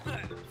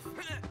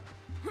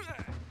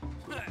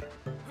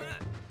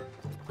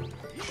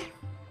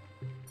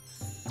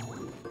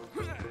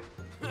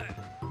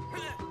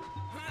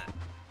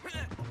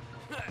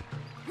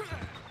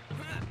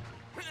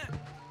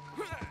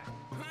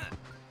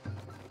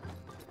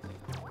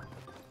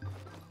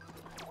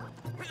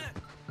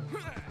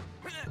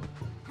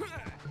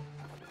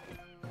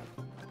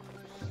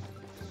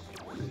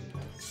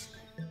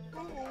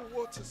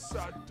 What a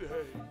sad day.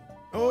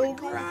 Oh,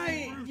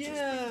 right!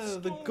 Yeah,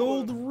 the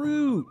gold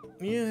root!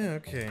 Yeah,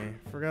 okay.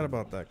 Forgot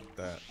about that.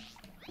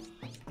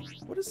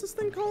 What is this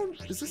thing called?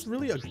 Is this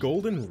really a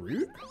golden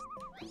root?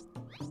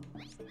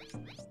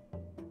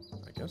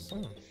 I guess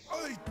so.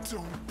 I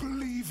don't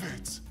believe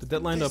it. The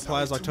deadline to This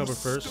apply is item October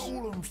was 1st.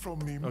 stolen from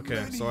me Okay,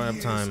 many so I have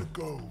years time.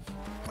 ago.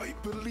 I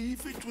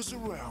believe it was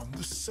around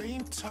the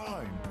same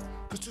time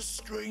that a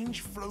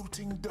strange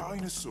floating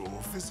dinosaur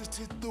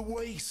visited the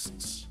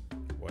wastes.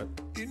 What?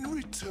 In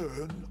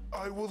return,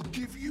 I will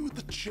give you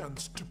the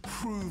chance to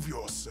prove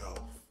yourself.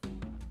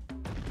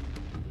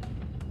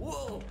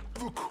 Whoa!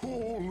 The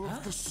call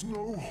of the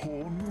snow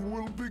horn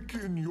will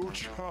begin your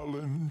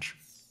challenge.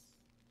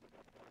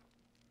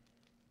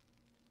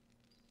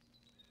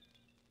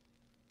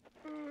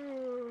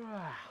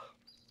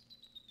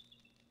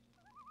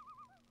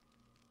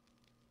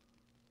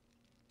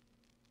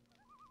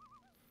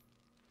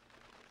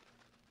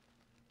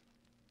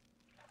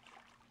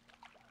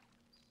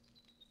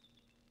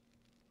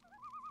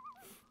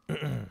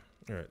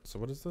 Alright, so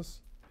what is this?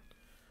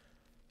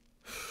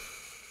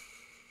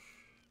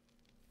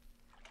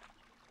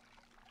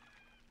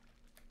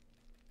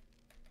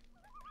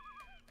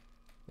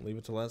 Leave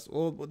it to last.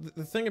 Well,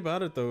 the thing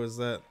about it though is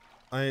that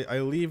I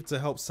leave to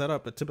help set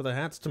up at Tip of the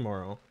Hats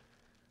tomorrow.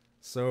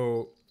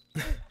 So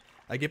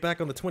I get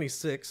back on the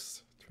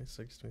 26th.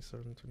 26,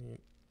 27, 28.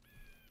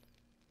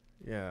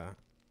 Yeah.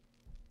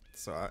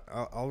 So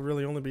I'll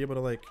really only be able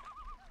to like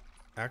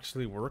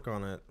actually work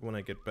on it when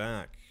I get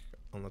back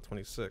on the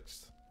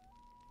 26th.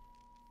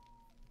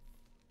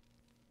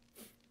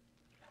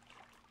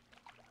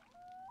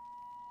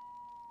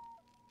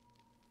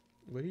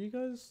 What are you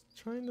guys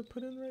trying to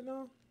put in right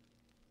now?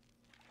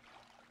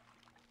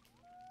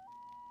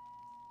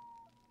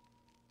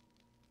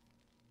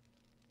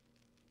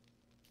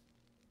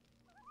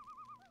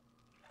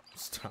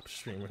 Stop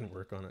stream and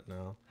work on it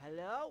now.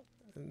 Hello?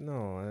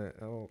 No,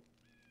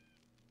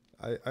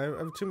 I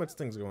have too much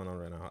things going on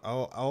right now.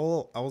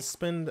 I'll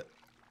spend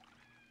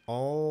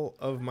all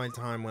of my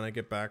time when I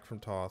get back from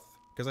Toth,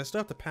 because I still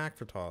have to pack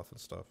for Toth and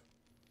stuff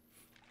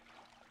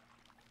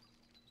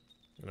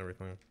and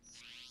everything.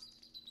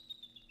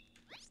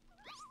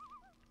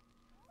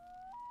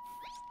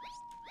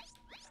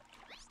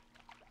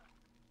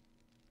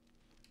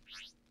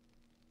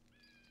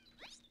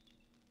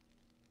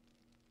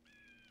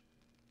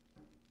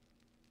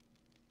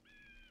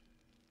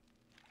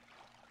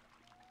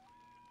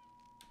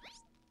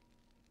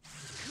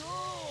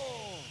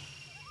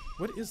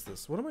 What is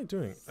this? What am I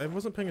doing? I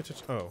wasn't paying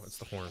attention. Oh, it's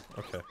the horn.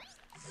 Okay.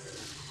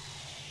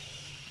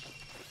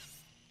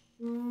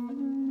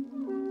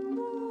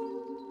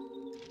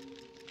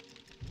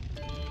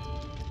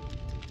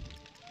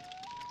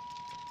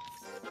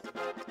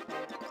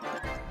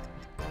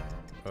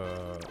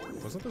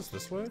 Wasn't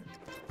this way?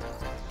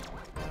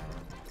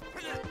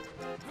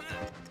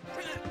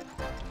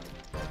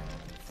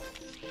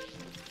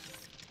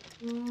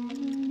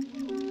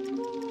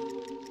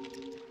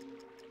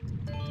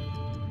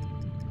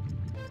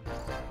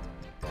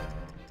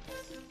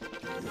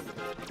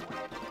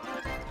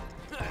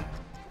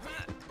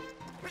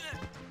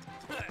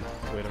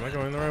 Wait, am I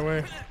going the right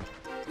way?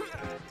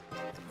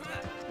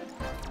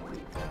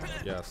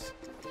 Yes.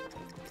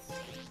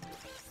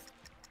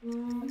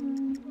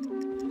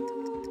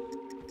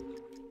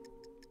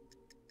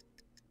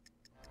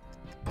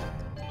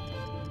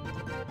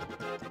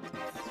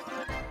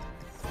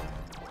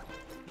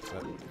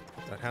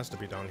 That has to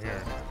be down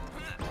here.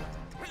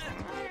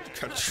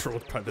 Got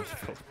trolled by the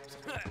developers.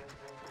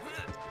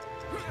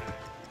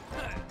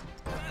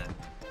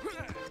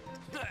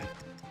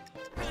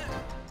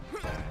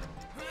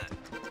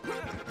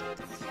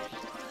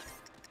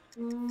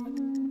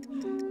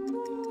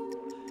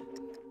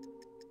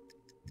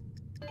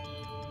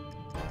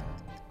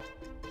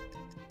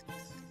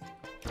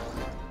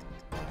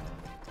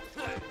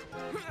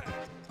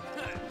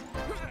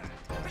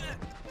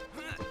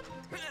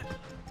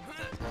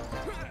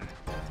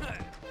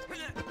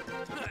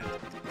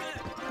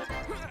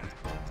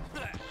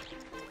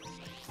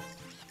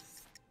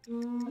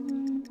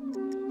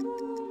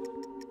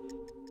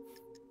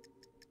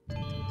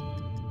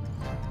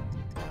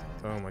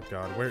 Oh my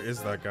god, where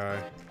is that guy?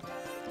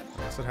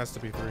 I guess it has to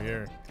be through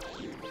here.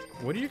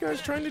 What are you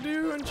guys trying to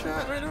do in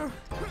chat right now?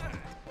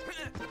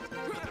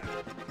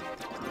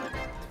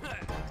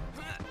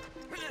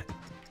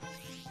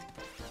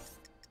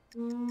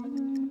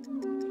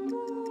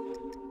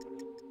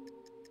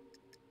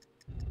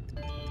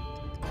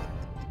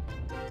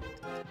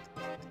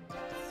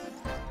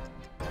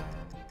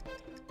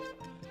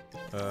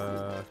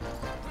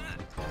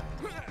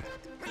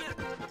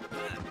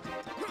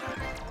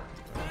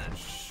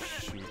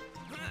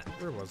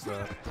 What's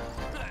that?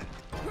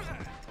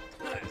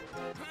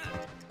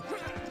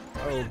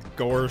 Oh,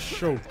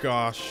 gorsh. Oh,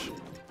 gosh.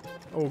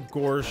 Oh,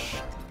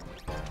 gorsh.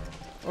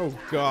 Oh,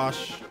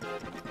 gosh.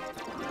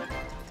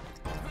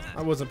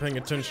 I wasn't paying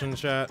attention,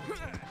 chat.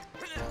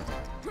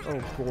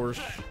 Oh, gorsh.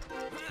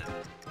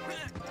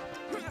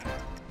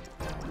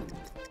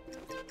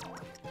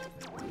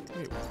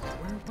 Wait,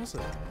 where was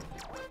it?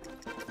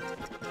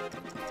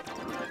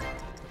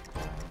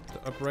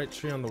 The upright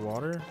tree on the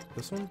water?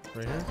 This one?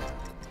 Right here?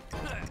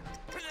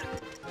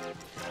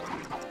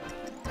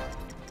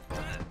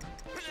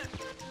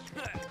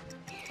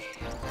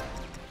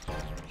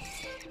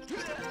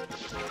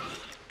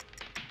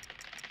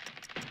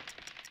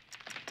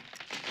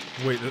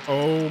 Wait,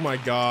 oh my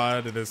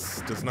god,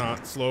 this does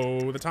not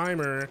slow the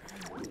timer.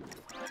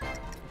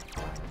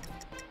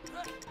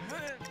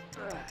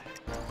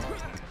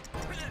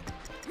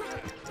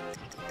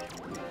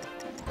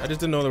 I just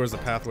didn't know there was a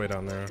pathway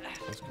down there.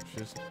 I was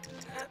confused.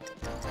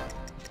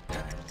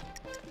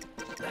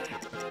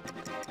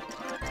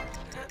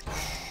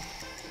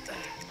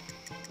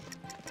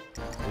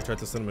 You tried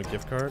to send him a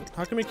gift card?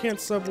 How come he can't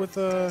sub with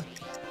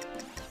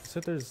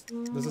said there's,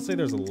 does it say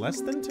there's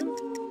less than 10?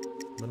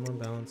 Minimum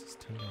balance is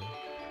 $10.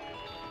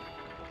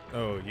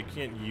 Oh, you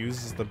can't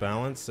use the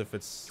balance if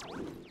it's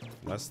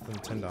less than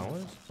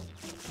 $10?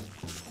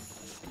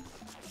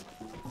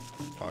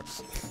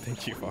 Fox.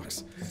 Thank you,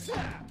 Fox.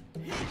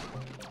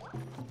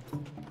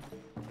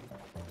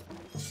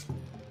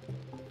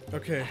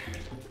 Okay.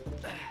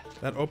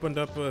 That opened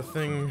up a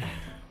thing.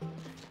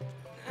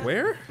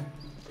 Where?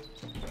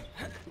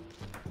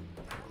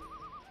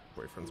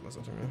 Boyfriend's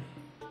messaging me.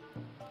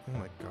 Oh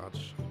my god,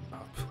 shut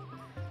up.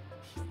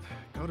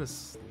 Go to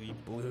sleep,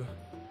 Blue.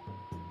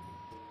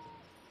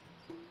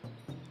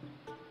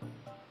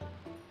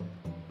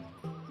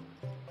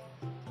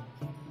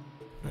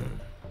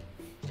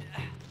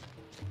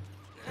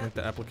 Like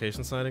the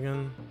application site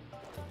again?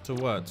 To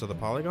what? To the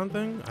Polygon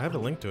thing? I have a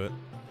link to it.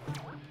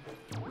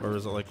 Or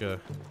is it like a...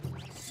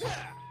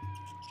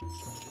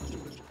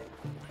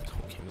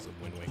 Don't game is a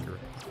Wind Waker.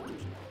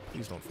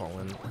 Please don't fall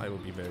in. I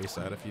would be very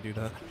sad if you do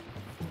that.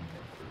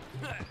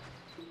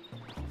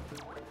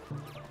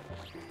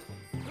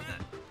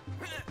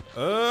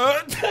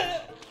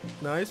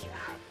 Nice.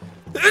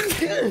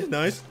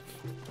 Nice.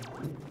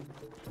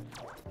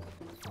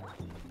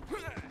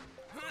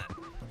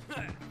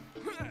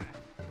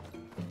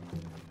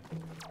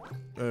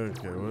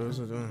 Okay, what was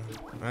it doing?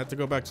 I have to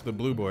go back to the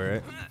blue boy,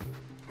 right?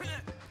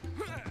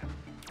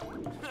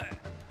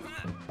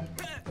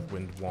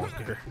 Wind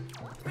Wonker.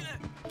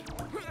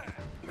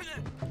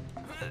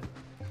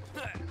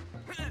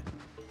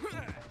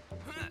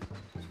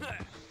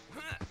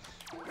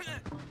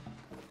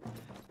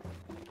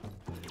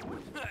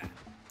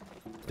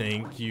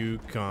 Thank you,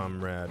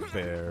 Comrade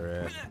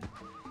Barrett.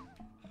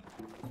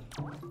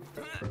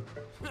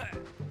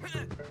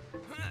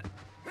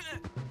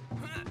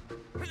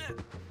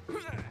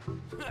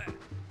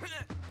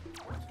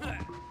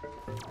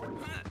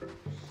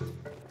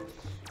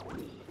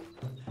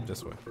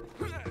 This way.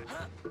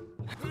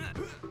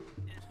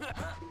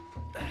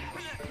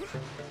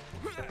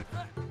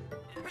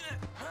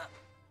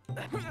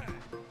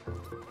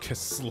 Cause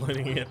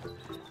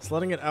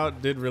slutting it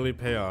out did really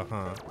pay off,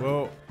 huh?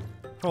 Well,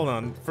 hold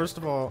on. First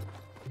of all,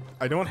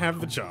 I don't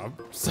have the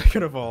job.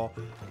 Second of all,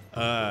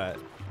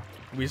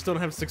 we still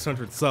don't have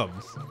 600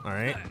 subs. All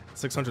right,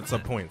 600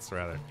 sub points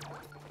rather.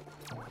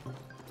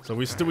 So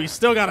we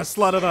still gotta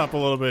slut it up a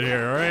little bit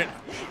here. All right.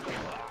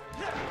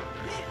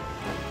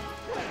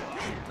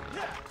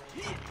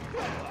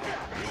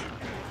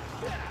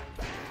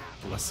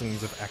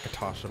 Blessings of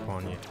Akatosh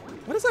upon you.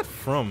 What is that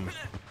from?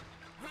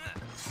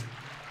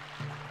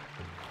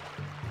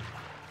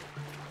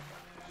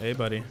 Hey,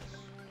 buddy.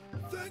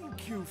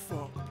 Thank you,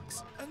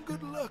 Fox, and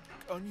good luck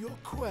on your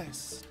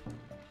quest.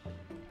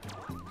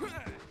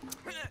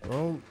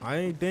 Well,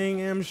 I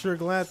dang am sure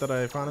glad that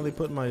I finally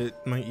put my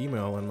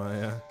email in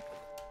my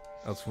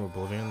Elves from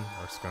Oblivion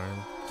or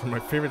Skyrim. From my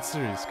favorite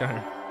series,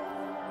 Skyrim.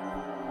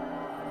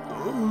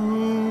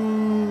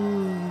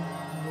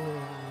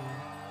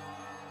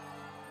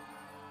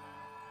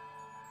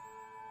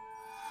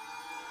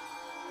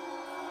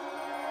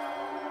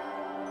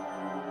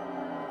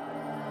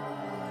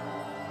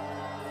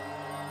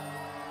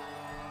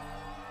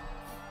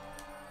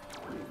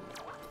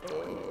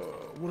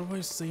 What do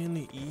I say in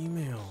the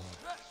email?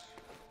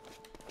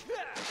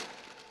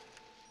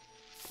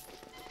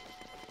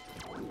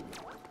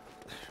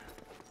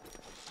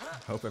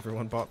 Hope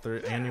everyone bought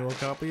their annual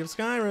copy of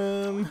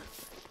Skyrim.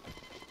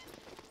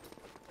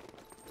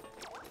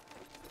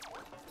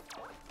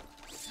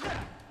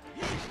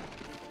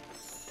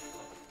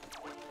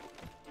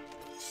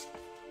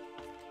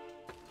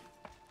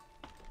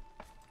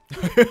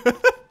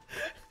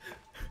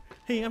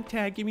 Hey, I'm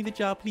Tagg. Give me the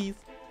job, please.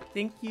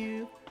 Thank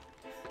you.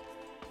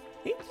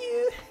 Thank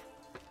you.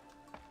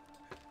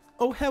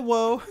 Oh,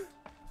 hello.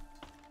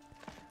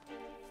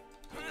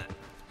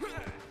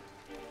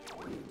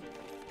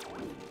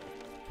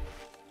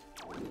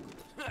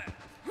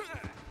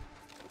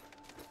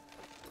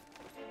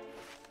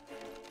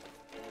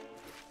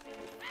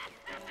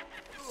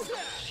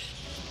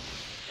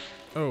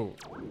 Oh.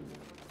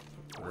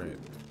 Great.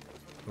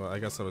 Well, I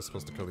guess I was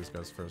supposed to kill these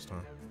guys first, huh?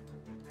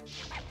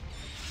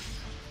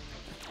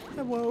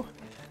 Hello.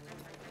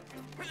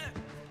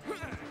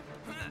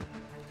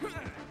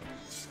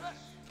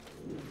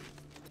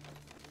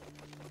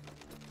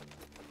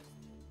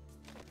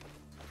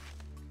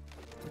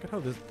 Look at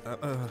how this.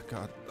 Oh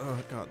god. Oh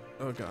god.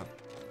 Oh god.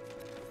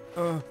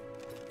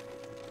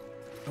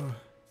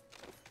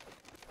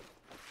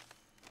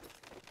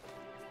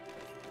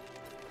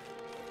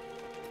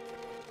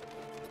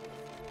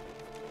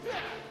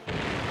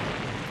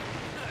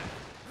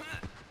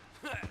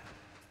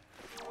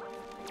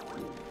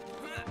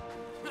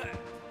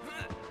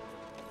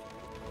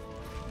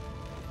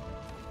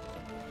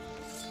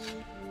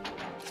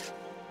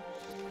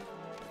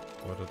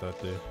 What did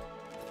that do?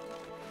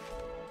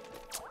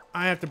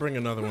 I have to bring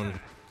another one.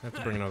 I have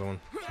to bring another one.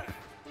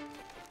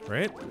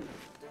 Right?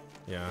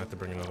 Yeah, I have to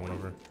bring another one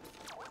over.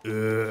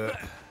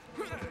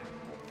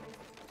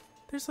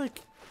 There's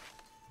like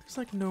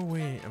no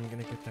way I'm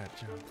gonna get that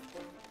jump.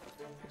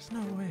 There's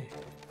no way.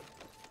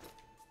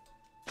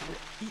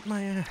 Eat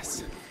my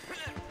ass.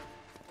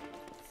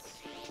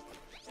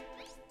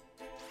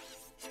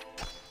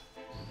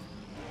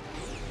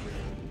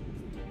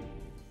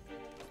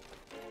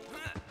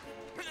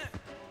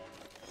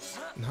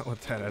 Not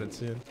with that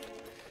attitude.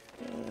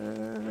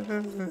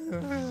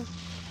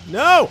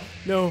 No!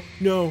 No,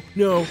 no,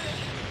 no.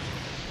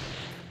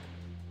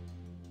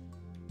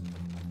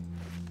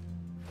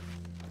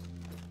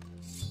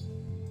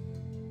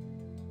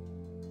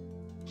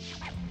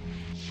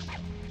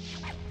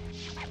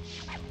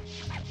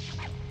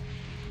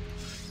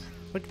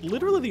 Like,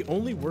 literally the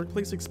only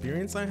workplace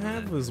experience I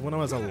had was when I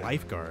was a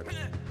lifeguard.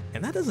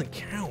 And that doesn't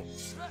count.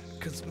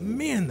 Because,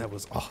 man, that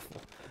was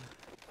awful.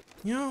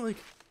 You know, like...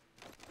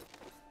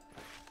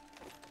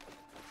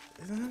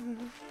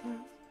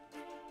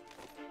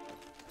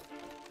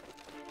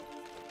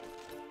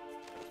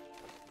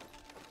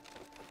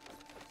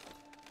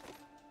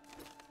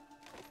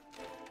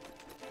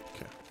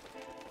 Okay.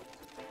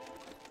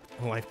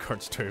 The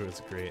lifeguard story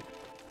was great.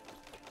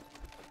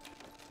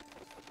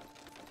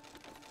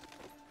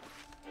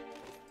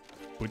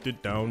 Put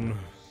it down.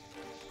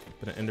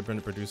 Been an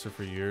independent producer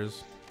for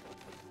years.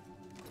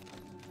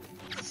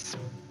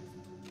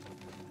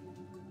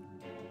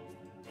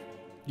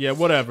 Yeah,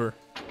 whatever.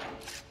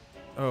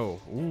 Oh,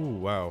 ooh,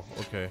 wow,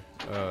 okay.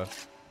 Oh,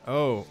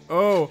 oh,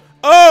 oh,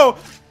 oh,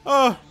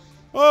 oh,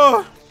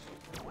 oh,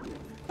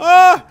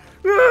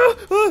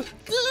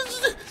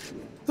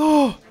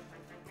 oh,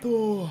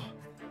 oh.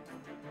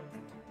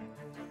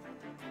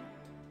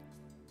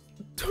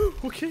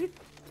 Okay.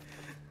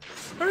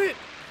 All right.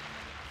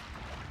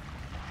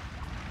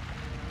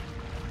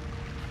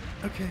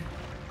 Okay.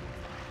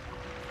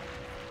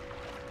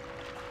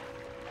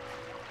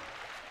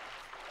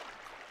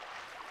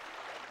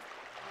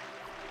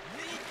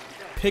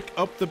 Pick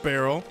up the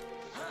barrel.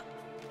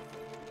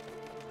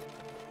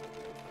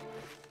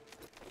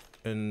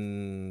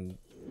 And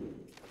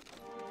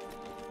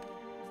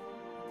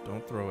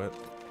don't throw it.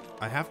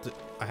 I have to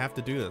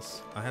do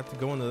this. I have to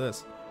go into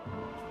this.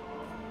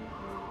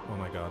 Oh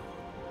my god.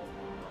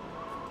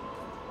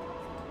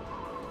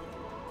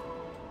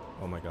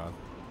 Oh my god.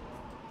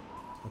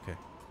 Okay.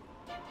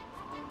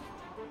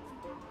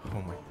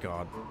 Oh my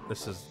god.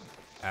 This is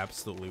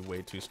absolutely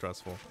way too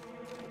stressful.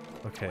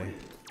 Okay.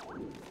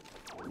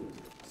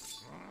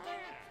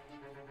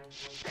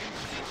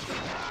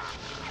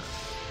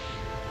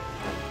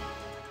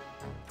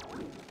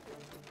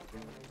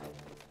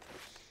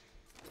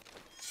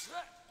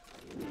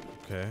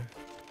 Okay.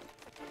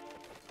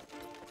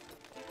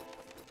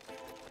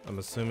 I'm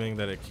assuming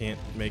that it can't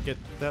make it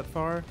that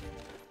far.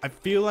 I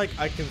feel like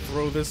I can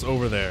throw this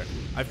over there.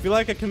 I feel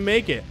like I can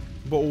make it.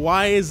 But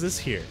why is this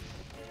here?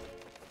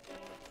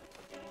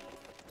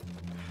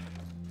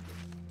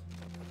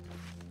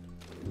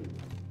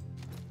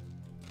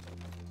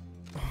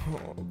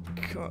 Oh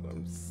god,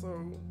 I'm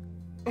so...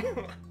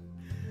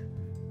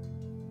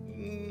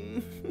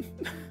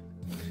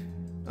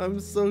 I'm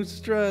so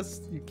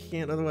stressed. You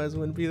can't, otherwise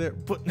wouldn't be there.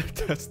 But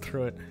just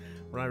throw it.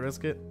 When I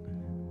risk it.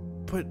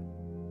 But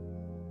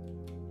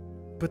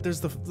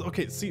there's the...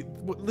 Okay, see,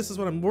 this is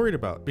what I'm worried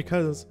about.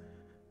 Because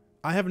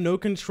I have no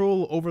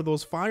control over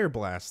those fire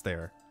blasts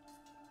there.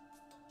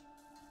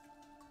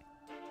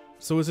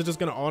 So is it just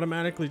going to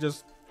automatically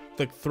just,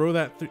 like, throw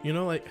that through? You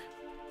know, like...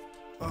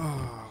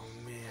 Oh,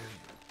 man.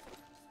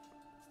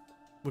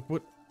 Look,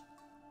 what...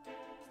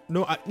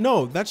 No,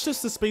 no, that's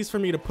just the space for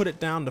me to put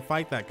it down to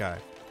fight that guy.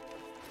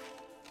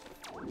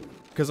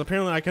 Because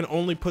apparently I can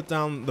only put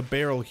down the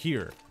barrel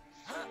here.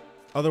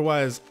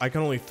 Otherwise, I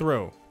can only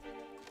throw.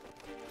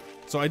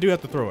 So I do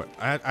have to throw it.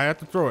 I have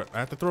to throw it. I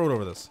have to throw it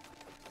over this.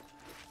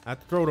 I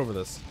have to throw it over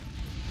this.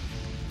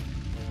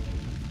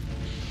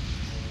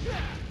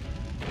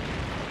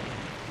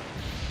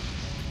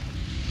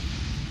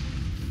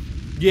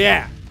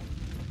 Yeah!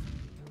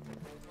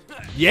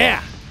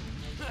 Yeah!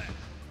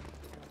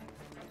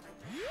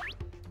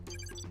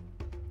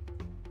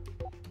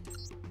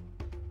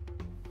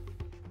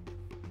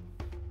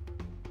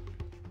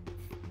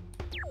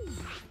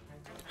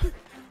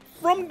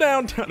 from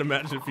downtown.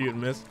 Imagine if you had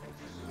missed.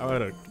 I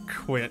would have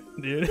quit,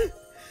 dude.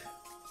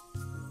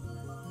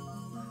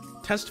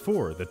 Test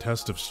 4, the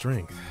test of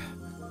strength.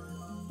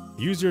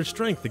 Use your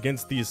strength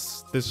against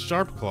this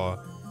sharp claw.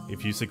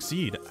 If you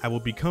succeed, I will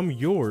become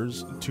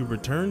yours to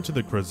return to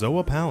the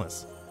Krazoa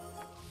Palace.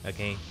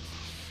 Okay.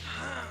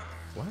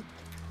 What?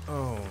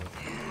 Oh.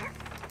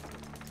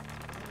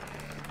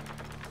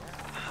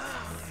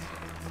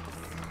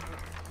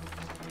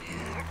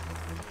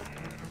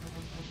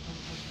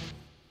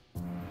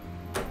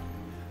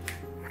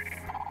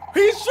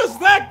 He's just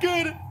that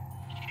good!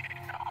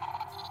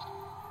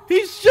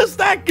 He's just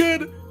that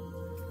good!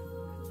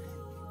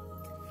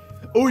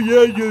 Oh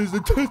yeah, guys, the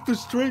test of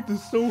strength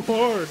is so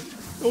hard.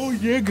 Oh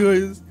yeah,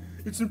 guys,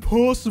 it's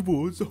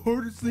impossible. It's the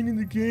hardest thing in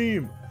the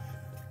game.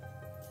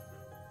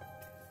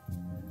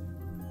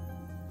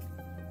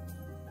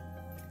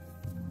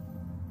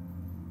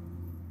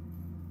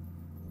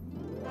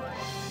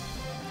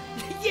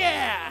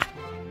 Yeah!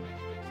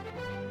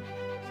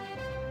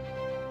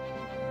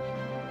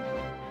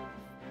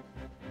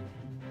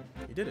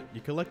 You did it. You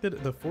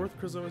collected the 4th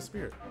Krazoa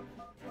Spirit.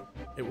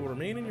 It will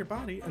remain in your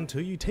body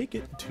until you take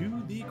it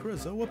to the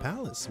Krazoa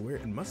Palace, where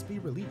it must be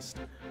released.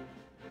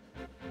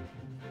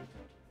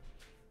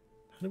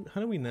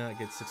 How do we not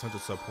get 600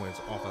 sub points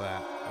off of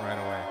that right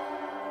away?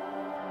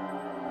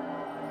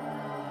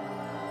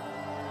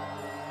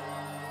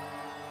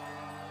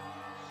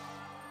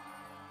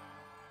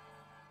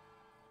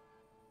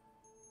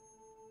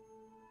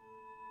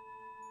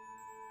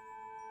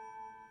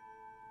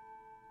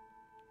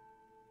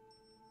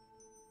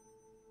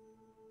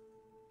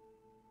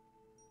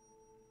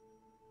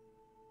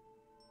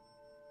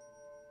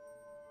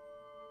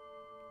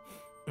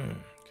 Okay.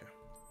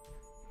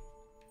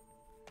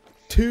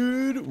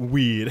 Dude,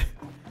 weed.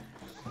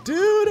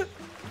 Dude,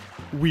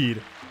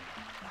 weed.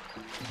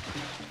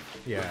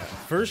 Yeah,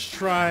 first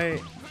try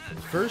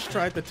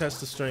at the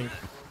test of strength,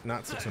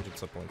 not 600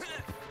 sub points.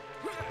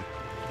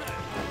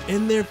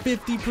 And they're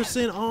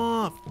 50%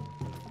 off.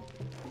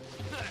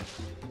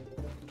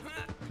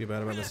 Feel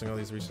bad about missing all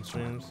these recent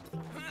streams?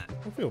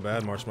 Don't feel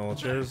bad, Marshmallow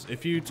Chairs.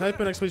 If you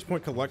type in !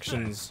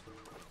 collections,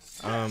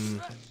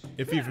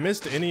 if you've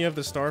missed any of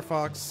the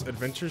Starfox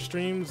adventure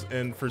streams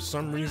and for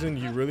some reason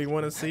you really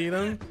want to see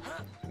them,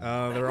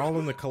 they're all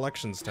in the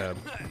collections tab.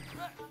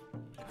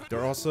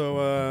 They're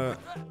also,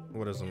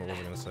 what was I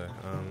gonna say?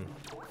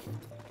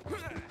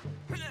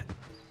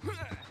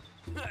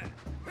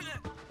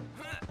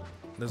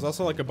 There's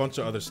also like a bunch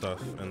of other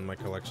stuff in my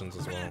collections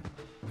as well.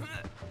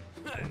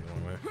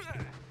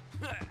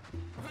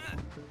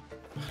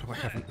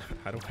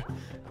 How do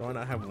I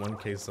not have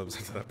 1K subs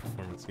into that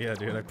performance? Yeah,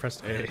 dude, I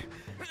pressed A.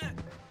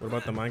 What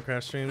about the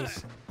Minecraft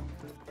streams?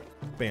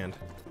 Banned.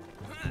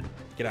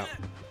 Get out.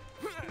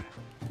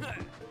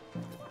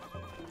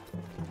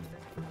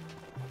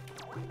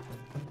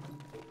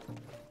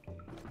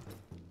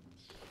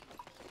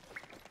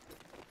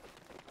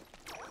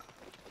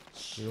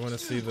 You want to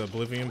see the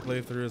Oblivion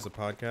playthrough as a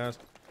podcast?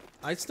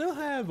 I still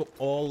have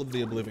all of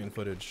the Oblivion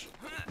footage.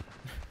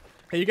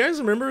 Hey, you guys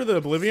remember the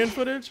Oblivion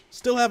footage?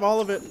 Still have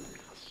all of it.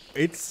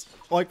 It's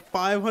like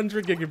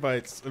 500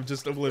 gigabytes of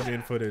just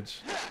Oblivion footage.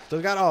 Still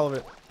got all of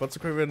it. Butts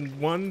equipment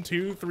 1,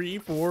 2, 3,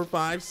 4,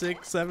 5,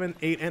 6, 7,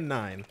 8, and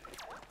 9.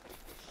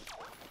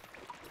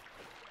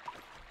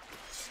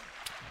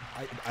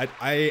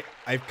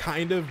 I've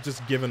kind of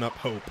just given up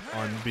hope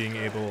on being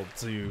able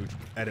to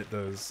edit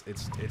those.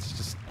 It's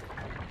just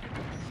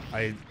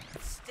I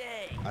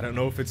don't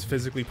know if it's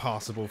physically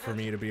possible for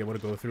me to be able to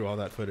go through all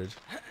that footage.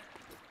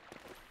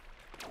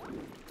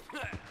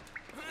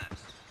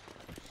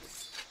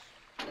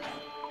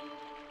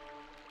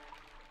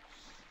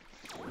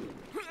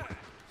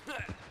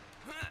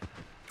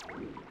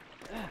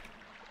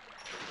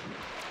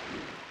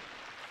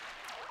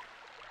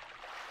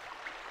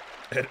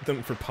 Edit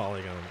them for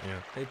Polygon, yeah.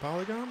 Hey,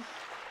 Polygon?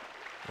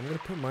 I'm gonna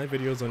put my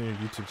videos on your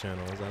YouTube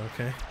channel, is that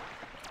okay?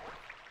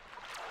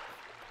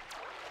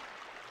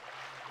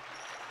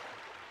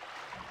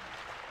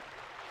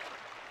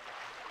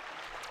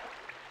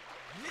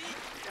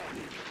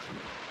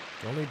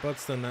 The only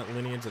butts in that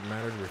lineage that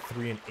mattered were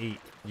 3 and 8.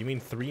 You mean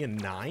 3 and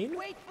 9?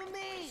 Wait for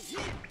me!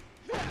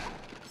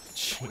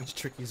 Change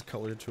Tricky's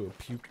color to a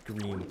puke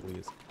green,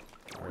 please.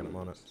 Alright, I'm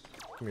on it.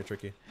 Come here,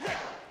 Tricky.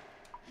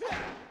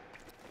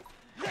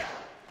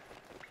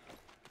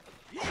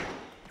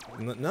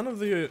 None of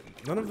the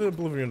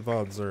Oblivion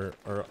VODs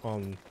are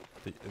on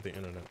the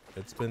internet.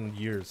 It's been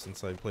years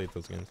since I played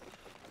those games.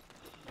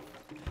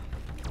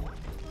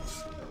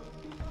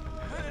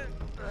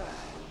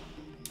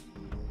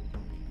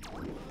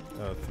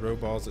 Throw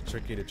balls at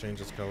Tricky to change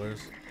his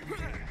colors.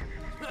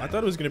 I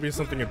thought it was gonna be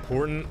something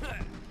important,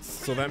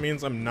 so that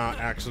means I'm not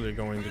actually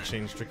going to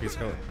change Tricky's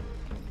color.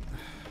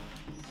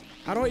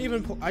 How do I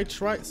even? I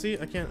tried. See,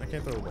 I can't throw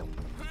the ball.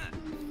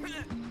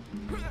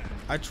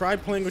 I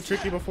tried playing with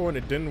Tricky before and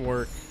it didn't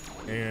work,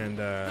 and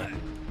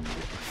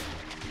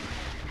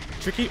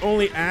Tricky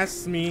only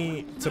asks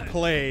me to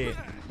play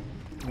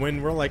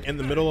when we're like in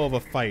the middle of a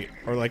fight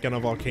or like in a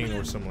volcano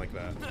or something like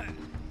that.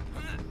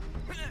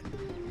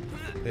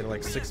 They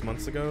like 6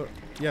 months ago.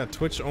 Yeah,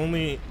 Twitch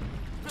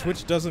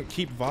doesn't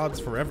keep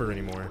VODs forever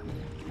anymore.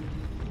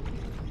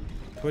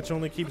 Twitch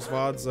only keeps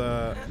VODs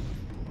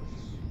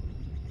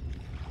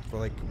for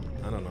like,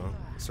 I don't know,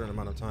 a certain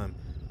amount of time.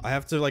 I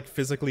have to like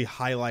physically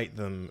highlight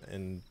them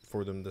and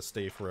for them to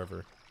stay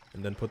forever,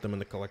 and then put them in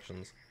the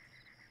collections.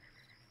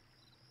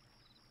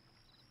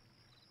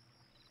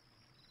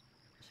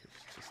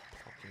 Just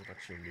talking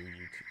about your new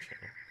YouTube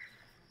channel.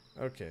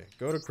 Okay,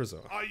 go to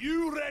Krazoa. Are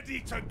you ready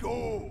to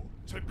go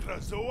to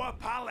Krazoa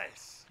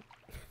Palace?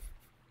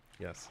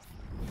 Yes.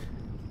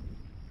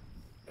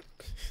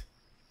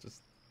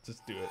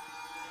 Just do it.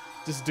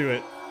 Just do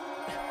it.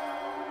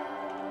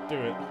 Do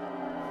it.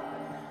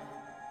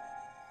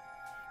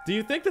 Do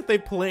you think that they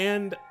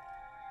planned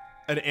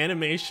an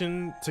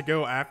animation to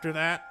go after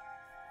that?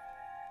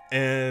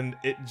 And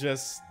it it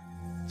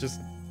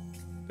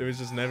was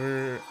just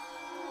never,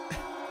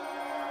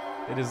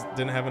 it just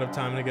didn't have enough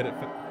time to get it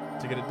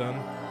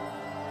done.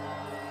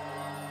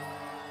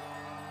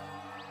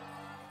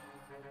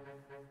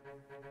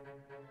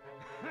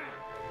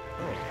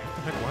 Oh, what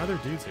the heck? Why are there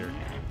dudes here?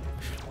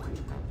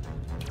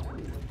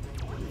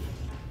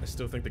 I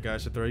still think the guy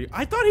should throw you.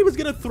 I thought he was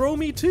gonna throw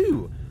me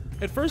too.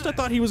 At first I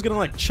thought he was gonna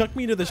like chuck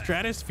me to the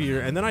stratosphere,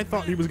 and then I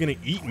thought he was gonna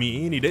eat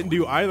me, and he didn't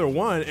do either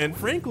one, and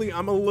frankly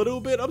I'm a little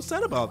bit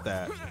upset about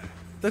that.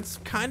 That's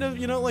kind of,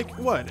 you know, like,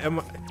 what?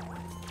 Am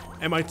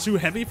I too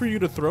heavy for you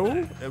to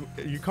throw?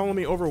 Are you calling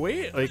me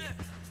overweight? Like,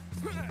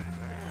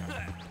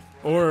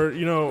 or,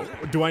 you know,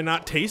 do I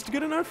not taste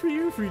good enough for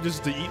you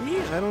just to eat me?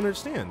 I don't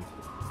understand.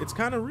 It's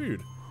kind of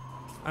rude.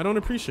 I don't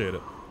appreciate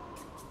it.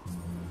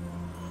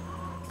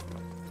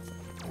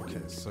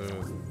 Okay, so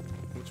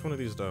which one of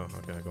these though?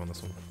 Okay, I go on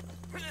this one.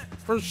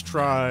 First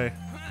try.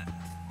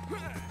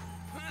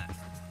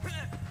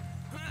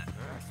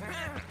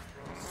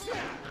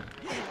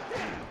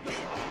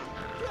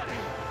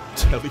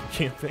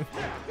 Telecamping.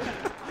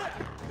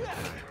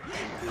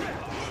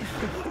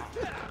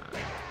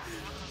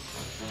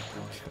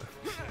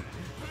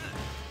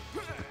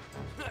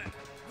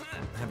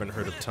 I haven't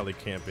heard of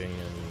telecamping in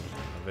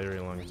a very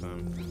long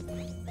time.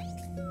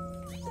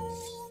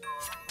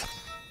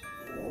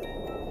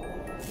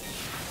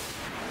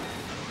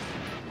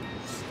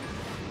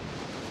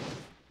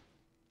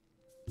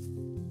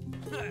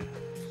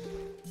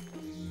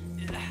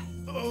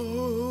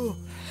 Oh.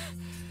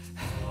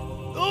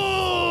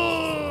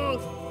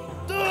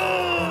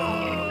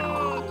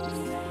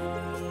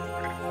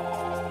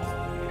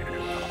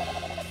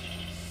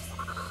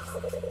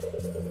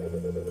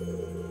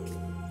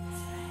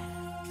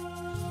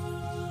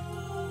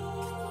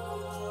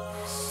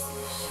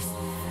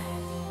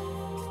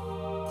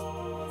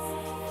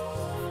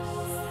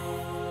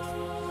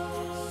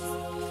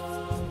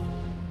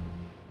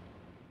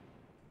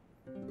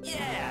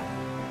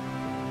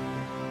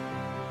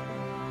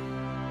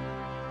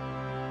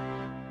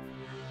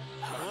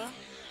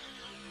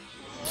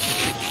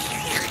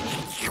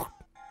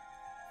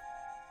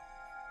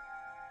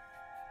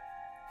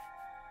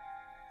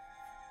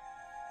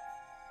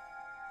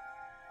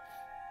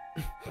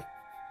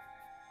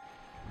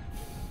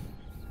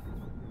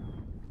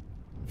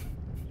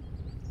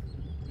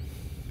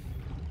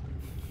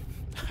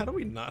 How do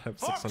we not have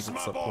 600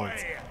 sub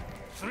points?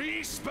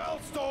 3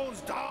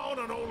 spellstones down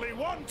and only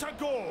 1 to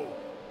go.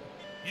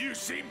 You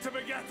seem to be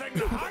getting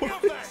the hang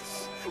of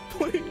this.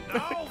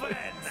 Now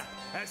then,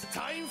 it's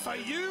time for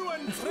you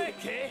and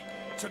Tricky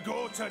to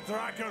go to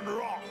Dragon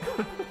Rock.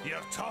 Your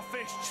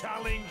toughest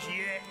challenge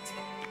yet.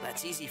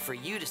 That's easy for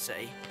you to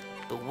say,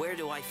 but where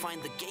do I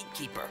find the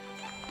gatekeeper?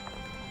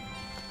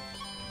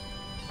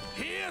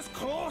 He is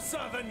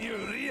closer than you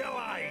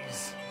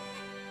realize.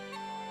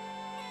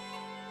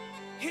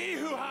 He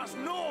who has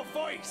no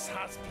voice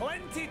has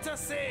plenty to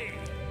say.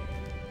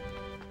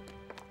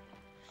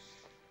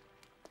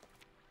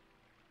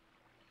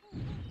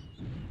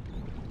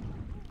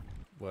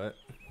 What?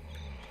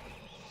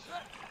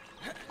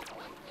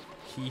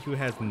 He who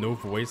has no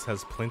voice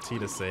has plenty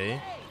to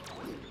say?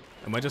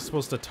 Am I just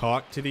supposed to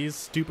talk to these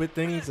stupid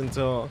things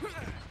until...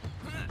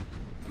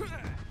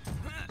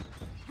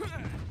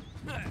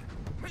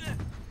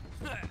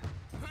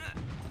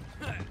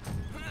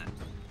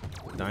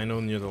 Dino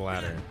near the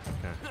ladder.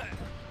 Okay.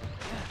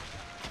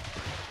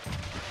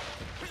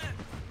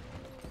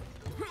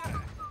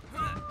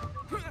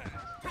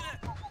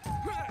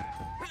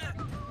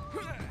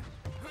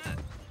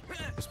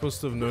 You're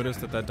supposed to have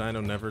noticed that dino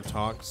never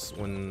talks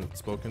when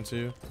spoken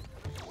to.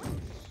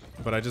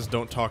 But I just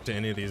don't talk to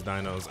any of these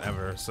dinos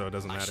ever, so it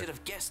doesn't matter. I should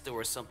have guessed there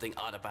was something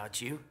odd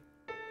about you.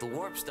 The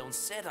Warpstone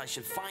said I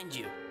should find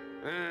you.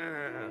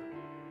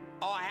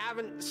 I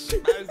haven't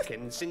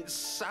spoken since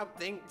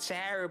something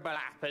terrible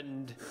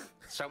happened.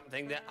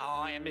 Something that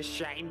I am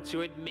ashamed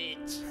to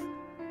admit.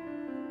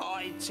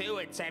 I too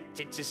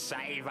attempted to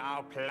save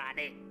our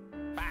planet,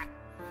 but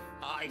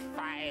I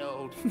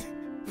failed.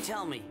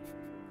 Tell me,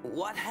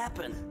 what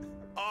happened?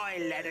 I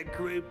led a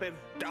group of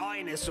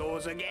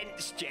dinosaurs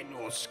against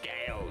General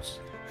Scales.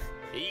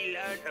 He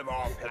learnt of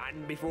our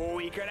plan before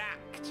we could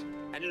act,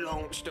 and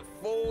launched a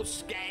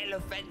full-scale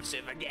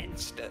offensive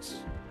against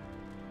us.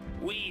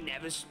 We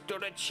never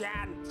stood a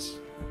chance.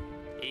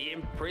 He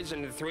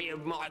imprisoned 3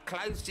 of my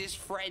closest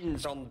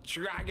friends on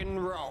Dragon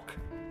Rock,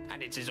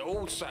 and it is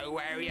also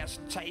where he has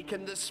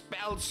taken the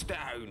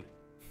Spellstone.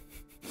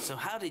 So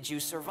how did you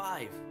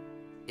survive?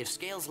 If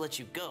Scales let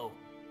you go,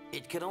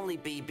 it could only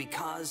be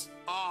because...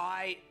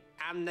 I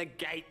am the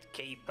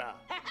gatekeeper.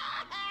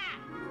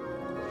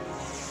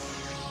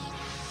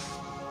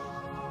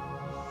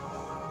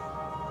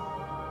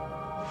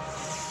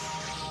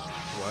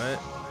 What?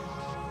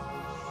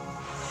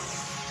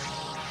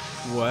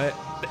 What?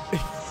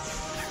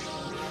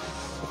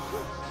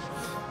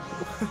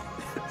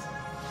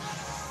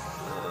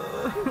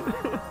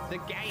 The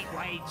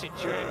gateway to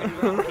Dragon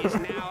Rock is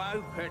now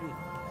open.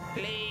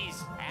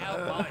 Please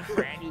help my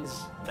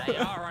friends. They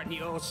are on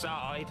your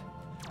side.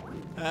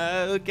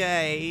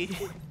 Okay.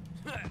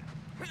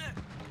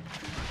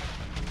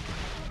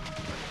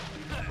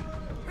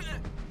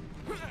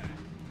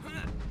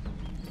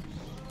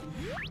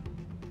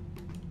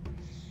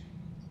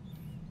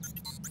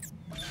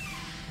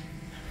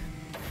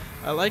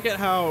 I like it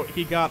how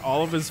he got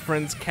all of his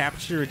friends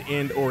captured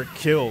and or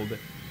killed.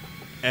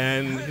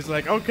 And he's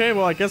like, okay,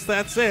 well, I guess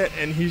that's it.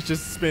 And he's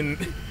just been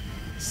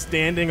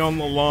standing on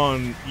the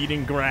lawn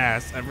eating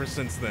grass ever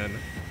since then.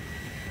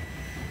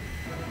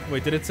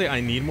 Wait, did it say I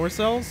need more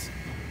cells?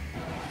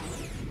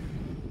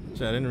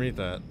 Shit, I didn't read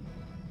that.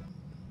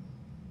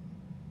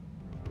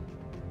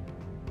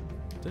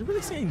 Did it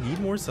really say I need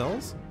more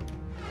cells?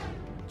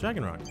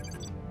 Dragon Rock.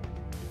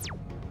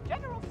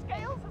 General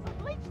Scales has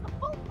unleashed the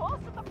full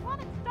force of the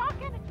planet's dark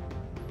energy,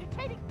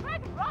 mutating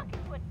Dragon Rock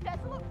into a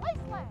desolate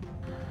wasteland.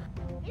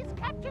 He's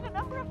captured a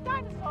number of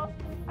dinosaurs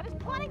and is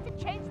planning to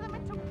change them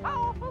into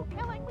powerful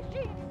killing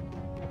machines.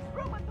 It's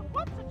rumored that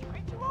one such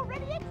creature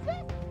already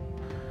exists.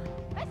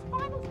 This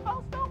final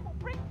spellstone will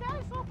bring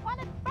Dinosaur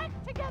Planet back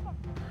together.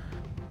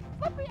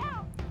 Slippy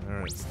out.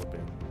 Alright, Slippy.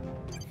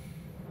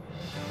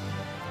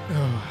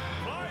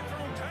 Fly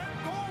through 10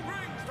 gold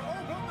rings to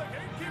open the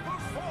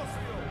gatekeeper's force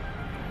field.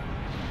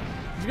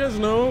 Did you guys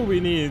know we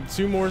need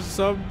 2 more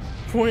sub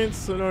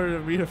points in order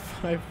to beat a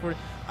 540?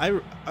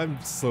 I'm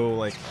so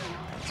like,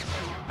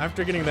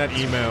 after getting that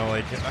email,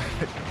 like,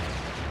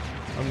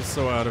 I'm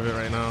so out of it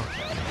right now.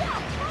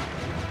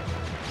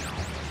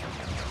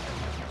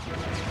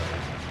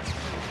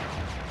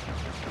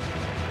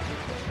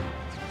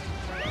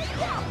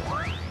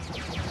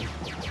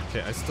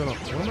 Okay, I still don't.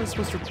 What am I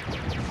supposed to?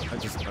 I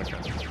just. Okay.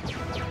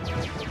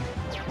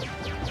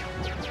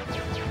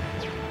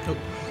 Oh.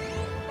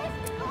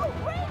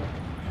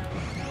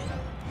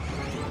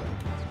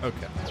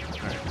 Okay.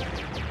 Alright.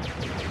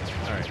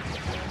 Alright.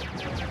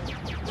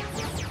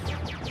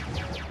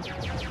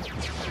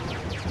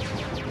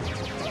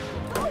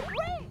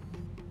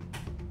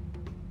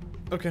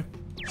 Okay.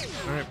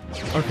 Alright.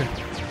 Okay.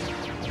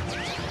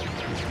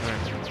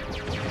 Alright.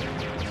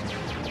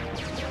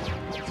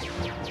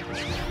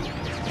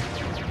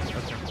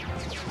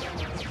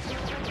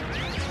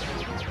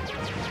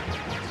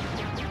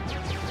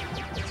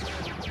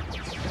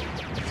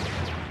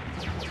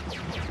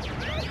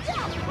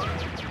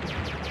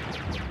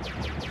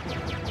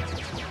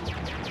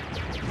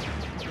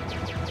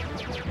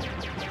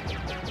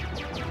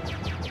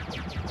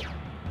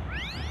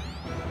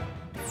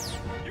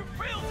 You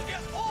failed to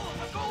get all of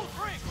the gold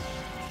rings.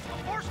 The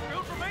force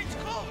field remains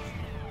closed.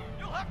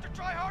 You'll have to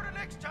try harder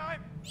next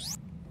time.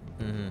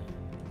 Mm-hmm.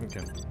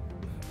 Okay.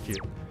 Cute.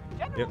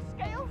 General Yep.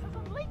 Scales has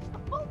unleashed the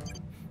full.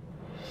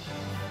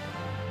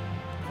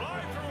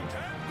 Fly through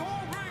 10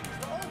 gold rings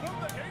to open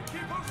the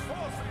gatekeeper's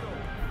force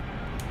field.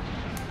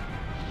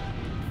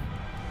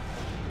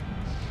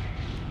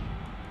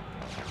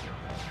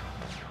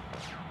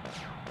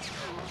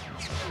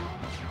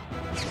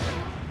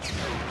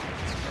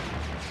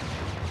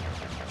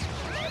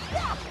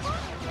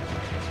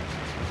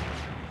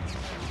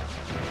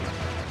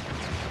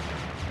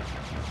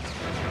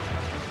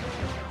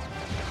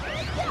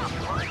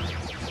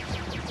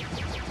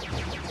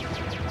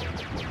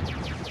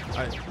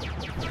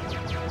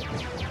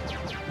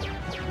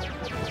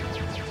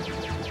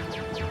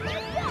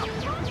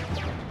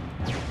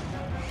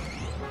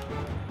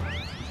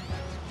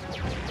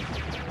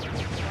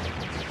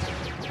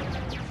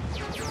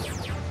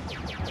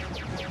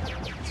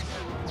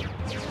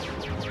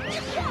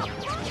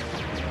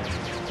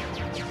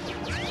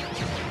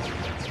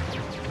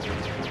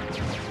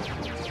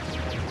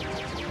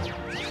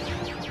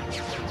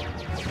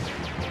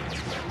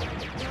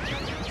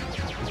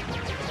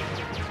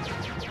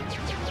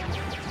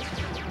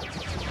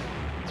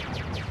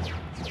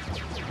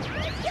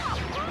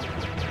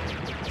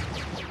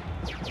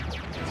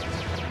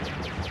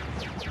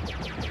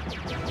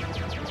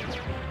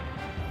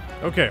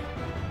 Okay.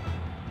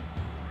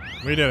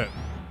 We did it.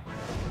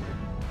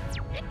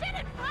 You did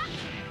it, Fox!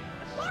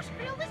 The force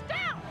field is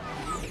down!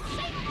 It's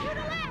safe for you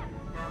to land!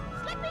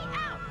 Slippy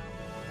out!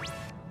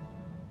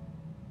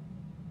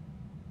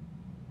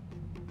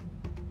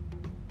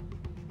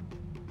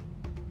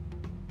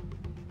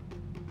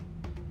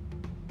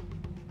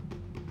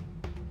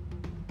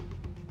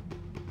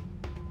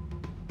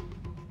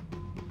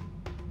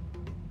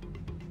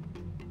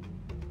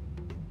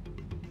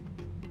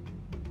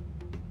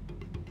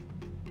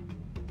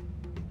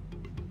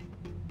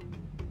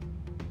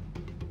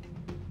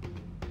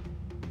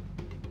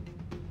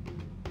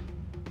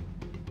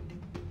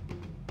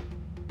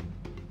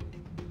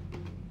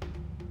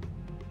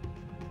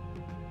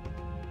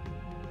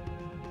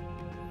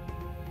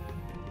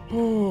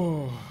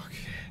 Oh,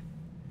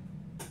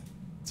 okay.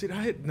 Dude,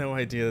 I had no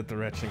idea that the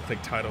Ratchet and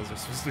Clank titles are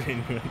supposed to be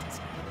innuendos.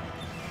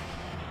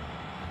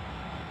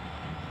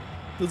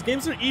 Those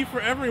games are E for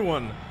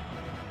everyone.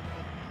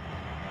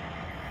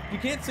 You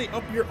can't say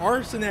up your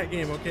arse in that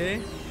game,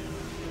 okay?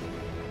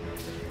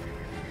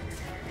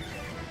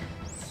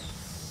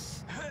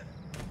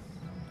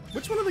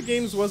 Which one of the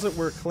games was it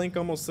where Clank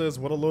almost says,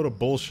 "What a load of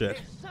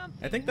bullshit"?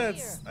 I think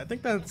that's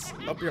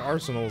up your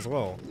arsenal as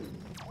well.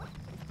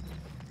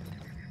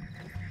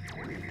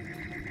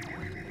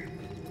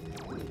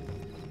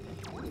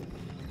 What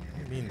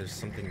do you mean there's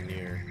something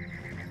near?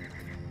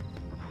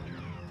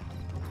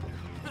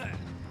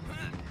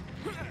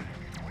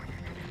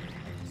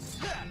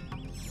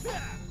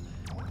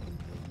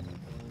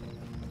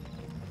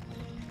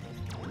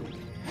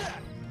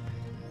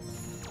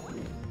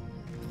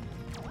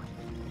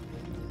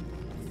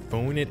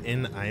 Phone it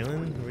in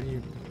island? What do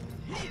you...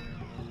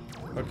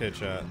 Okay,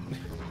 chat.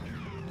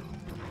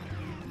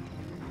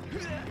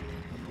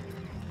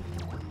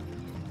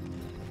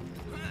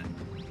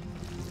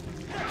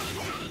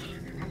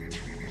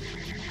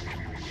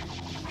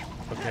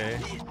 Okay.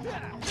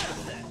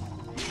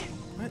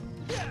 What?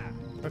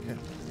 Okay.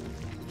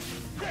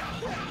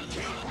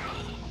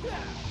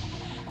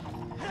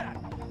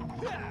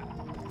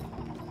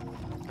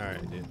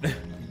 Alright, dude.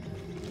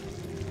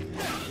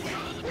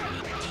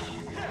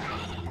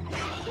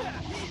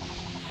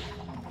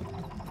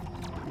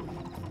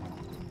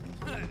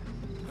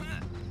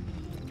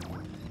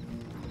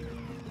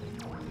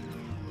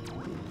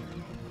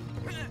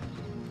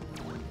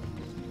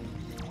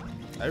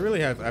 I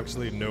really have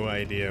absolutely no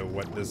idea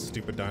what this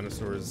stupid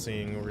dinosaur is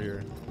seeing over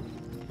here.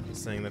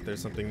 He's saying that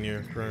there's something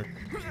near.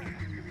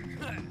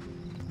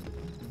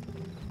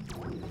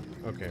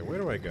 Okay, where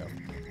do I go?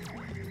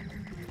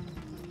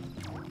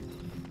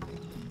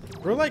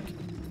 We're like...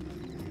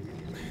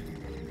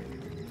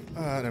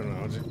 I don't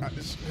know.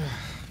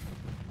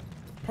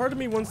 Part of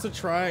me wants to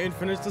try and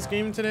finish this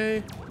game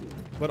today,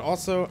 but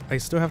also I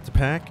still have to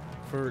pack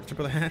for Tip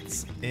of the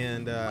Hats,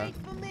 and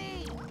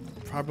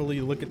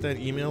probably look at that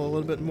email a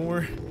little bit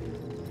more.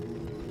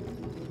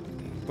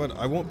 But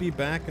I won't be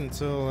back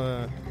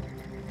until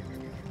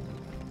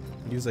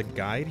use a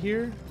guide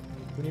here?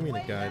 What do you mean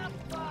a guide?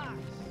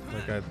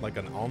 Like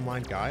an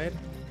online guide?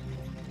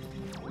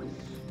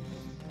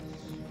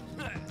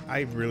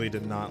 I really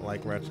did not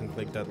like Ratchet and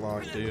Clank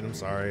Deadlock, dude. I'm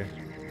sorry.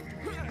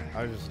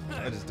 I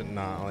just did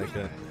not like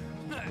it.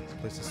 This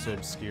place is so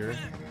obscure.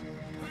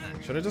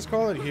 Should I just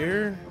call it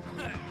here?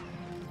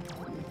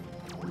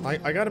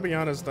 I gotta be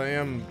honest, I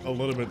am a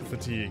little bit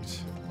fatigued.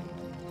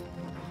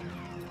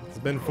 It's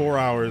been 4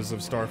 hours of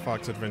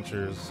Starfox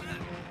adventures,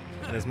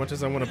 and as much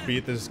as I want to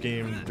beat this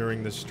game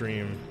during this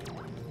stream,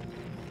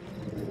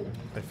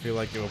 I feel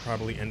like it will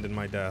probably end in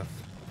my death.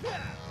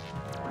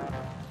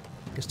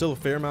 There's still a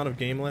fair amount of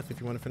game left. If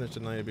you want to finish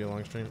tonight, it'd be a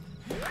long stream.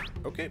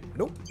 Okay,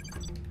 nope.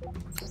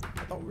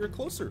 I thought we were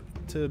closer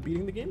to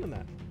beating the game than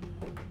that.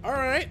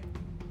 Alright.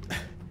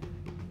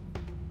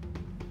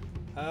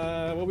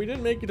 Well, we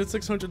didn't make it to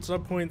 600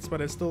 sub points,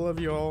 but I still love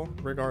you all,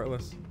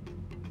 regardless.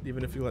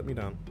 Even if you let me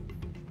down.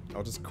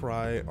 I'll just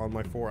cry on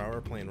my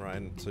 4-hour plane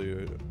ride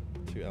to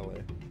LA.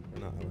 Or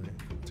not LA,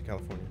 to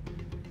California.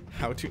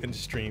 How to end a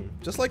stream.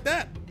 Just like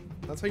that!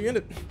 That's how you end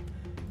it.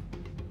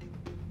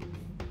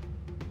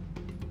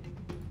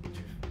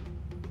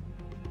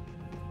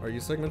 Are you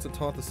segments of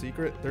Taught the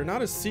Secret? They're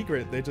not a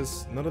secret, they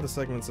just... None of the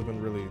segments have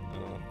been really...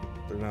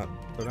 I don't know.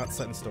 They're not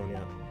set in stone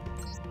yet.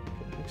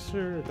 Make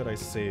sure that I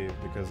save,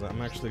 because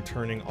I'm actually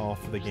turning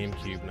off the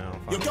GameCube now.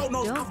 Your girl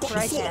knows I've got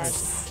the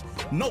sauce.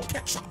 No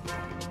ketchup.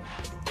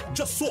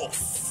 Just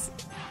sauce.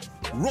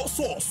 Raw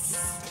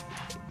sauce.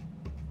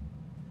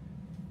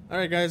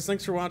 Alright guys,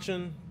 thanks for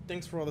watching.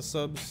 Thanks for all the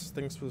subs.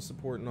 Thanks for the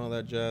support and all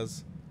that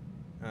jazz.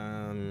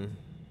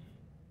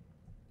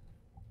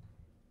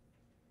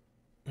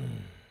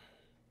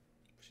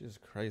 Jesus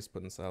Christ,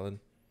 pudding salad.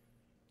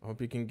 I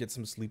hope you can get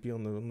some sleepy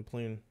on the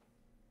plane.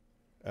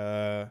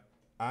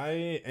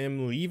 I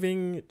am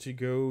leaving to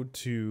go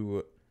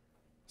to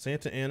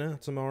Santa Ana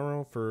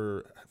tomorrow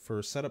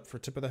for setup for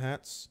Tip of the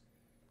Hats.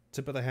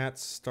 Tip of the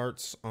Hats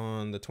starts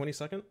on the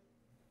 22nd,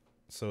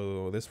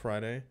 so this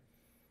Friday,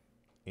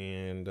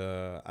 and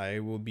I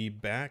will be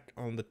back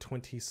on the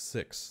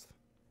 26th,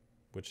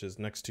 which is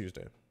next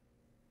Tuesday.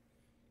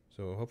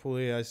 So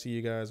hopefully I see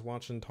you guys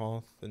watching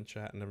Toth and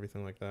chat and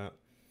everything like that.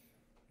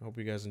 I hope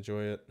you guys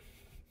enjoy it.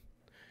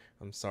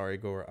 I'm sorry,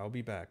 Gore. I'll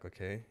be back,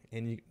 okay?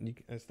 And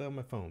I still have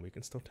my phone. We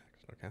can still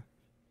text, okay?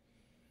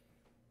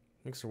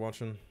 Thanks for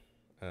watching.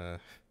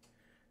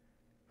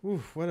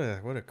 What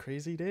a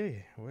crazy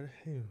day.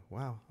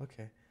 Wow,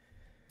 okay.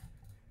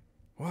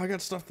 Well, I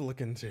got stuff to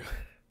look into.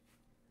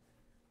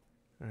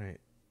 All right.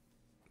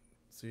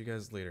 See you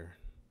guys later.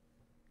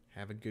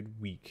 Have a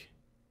good week.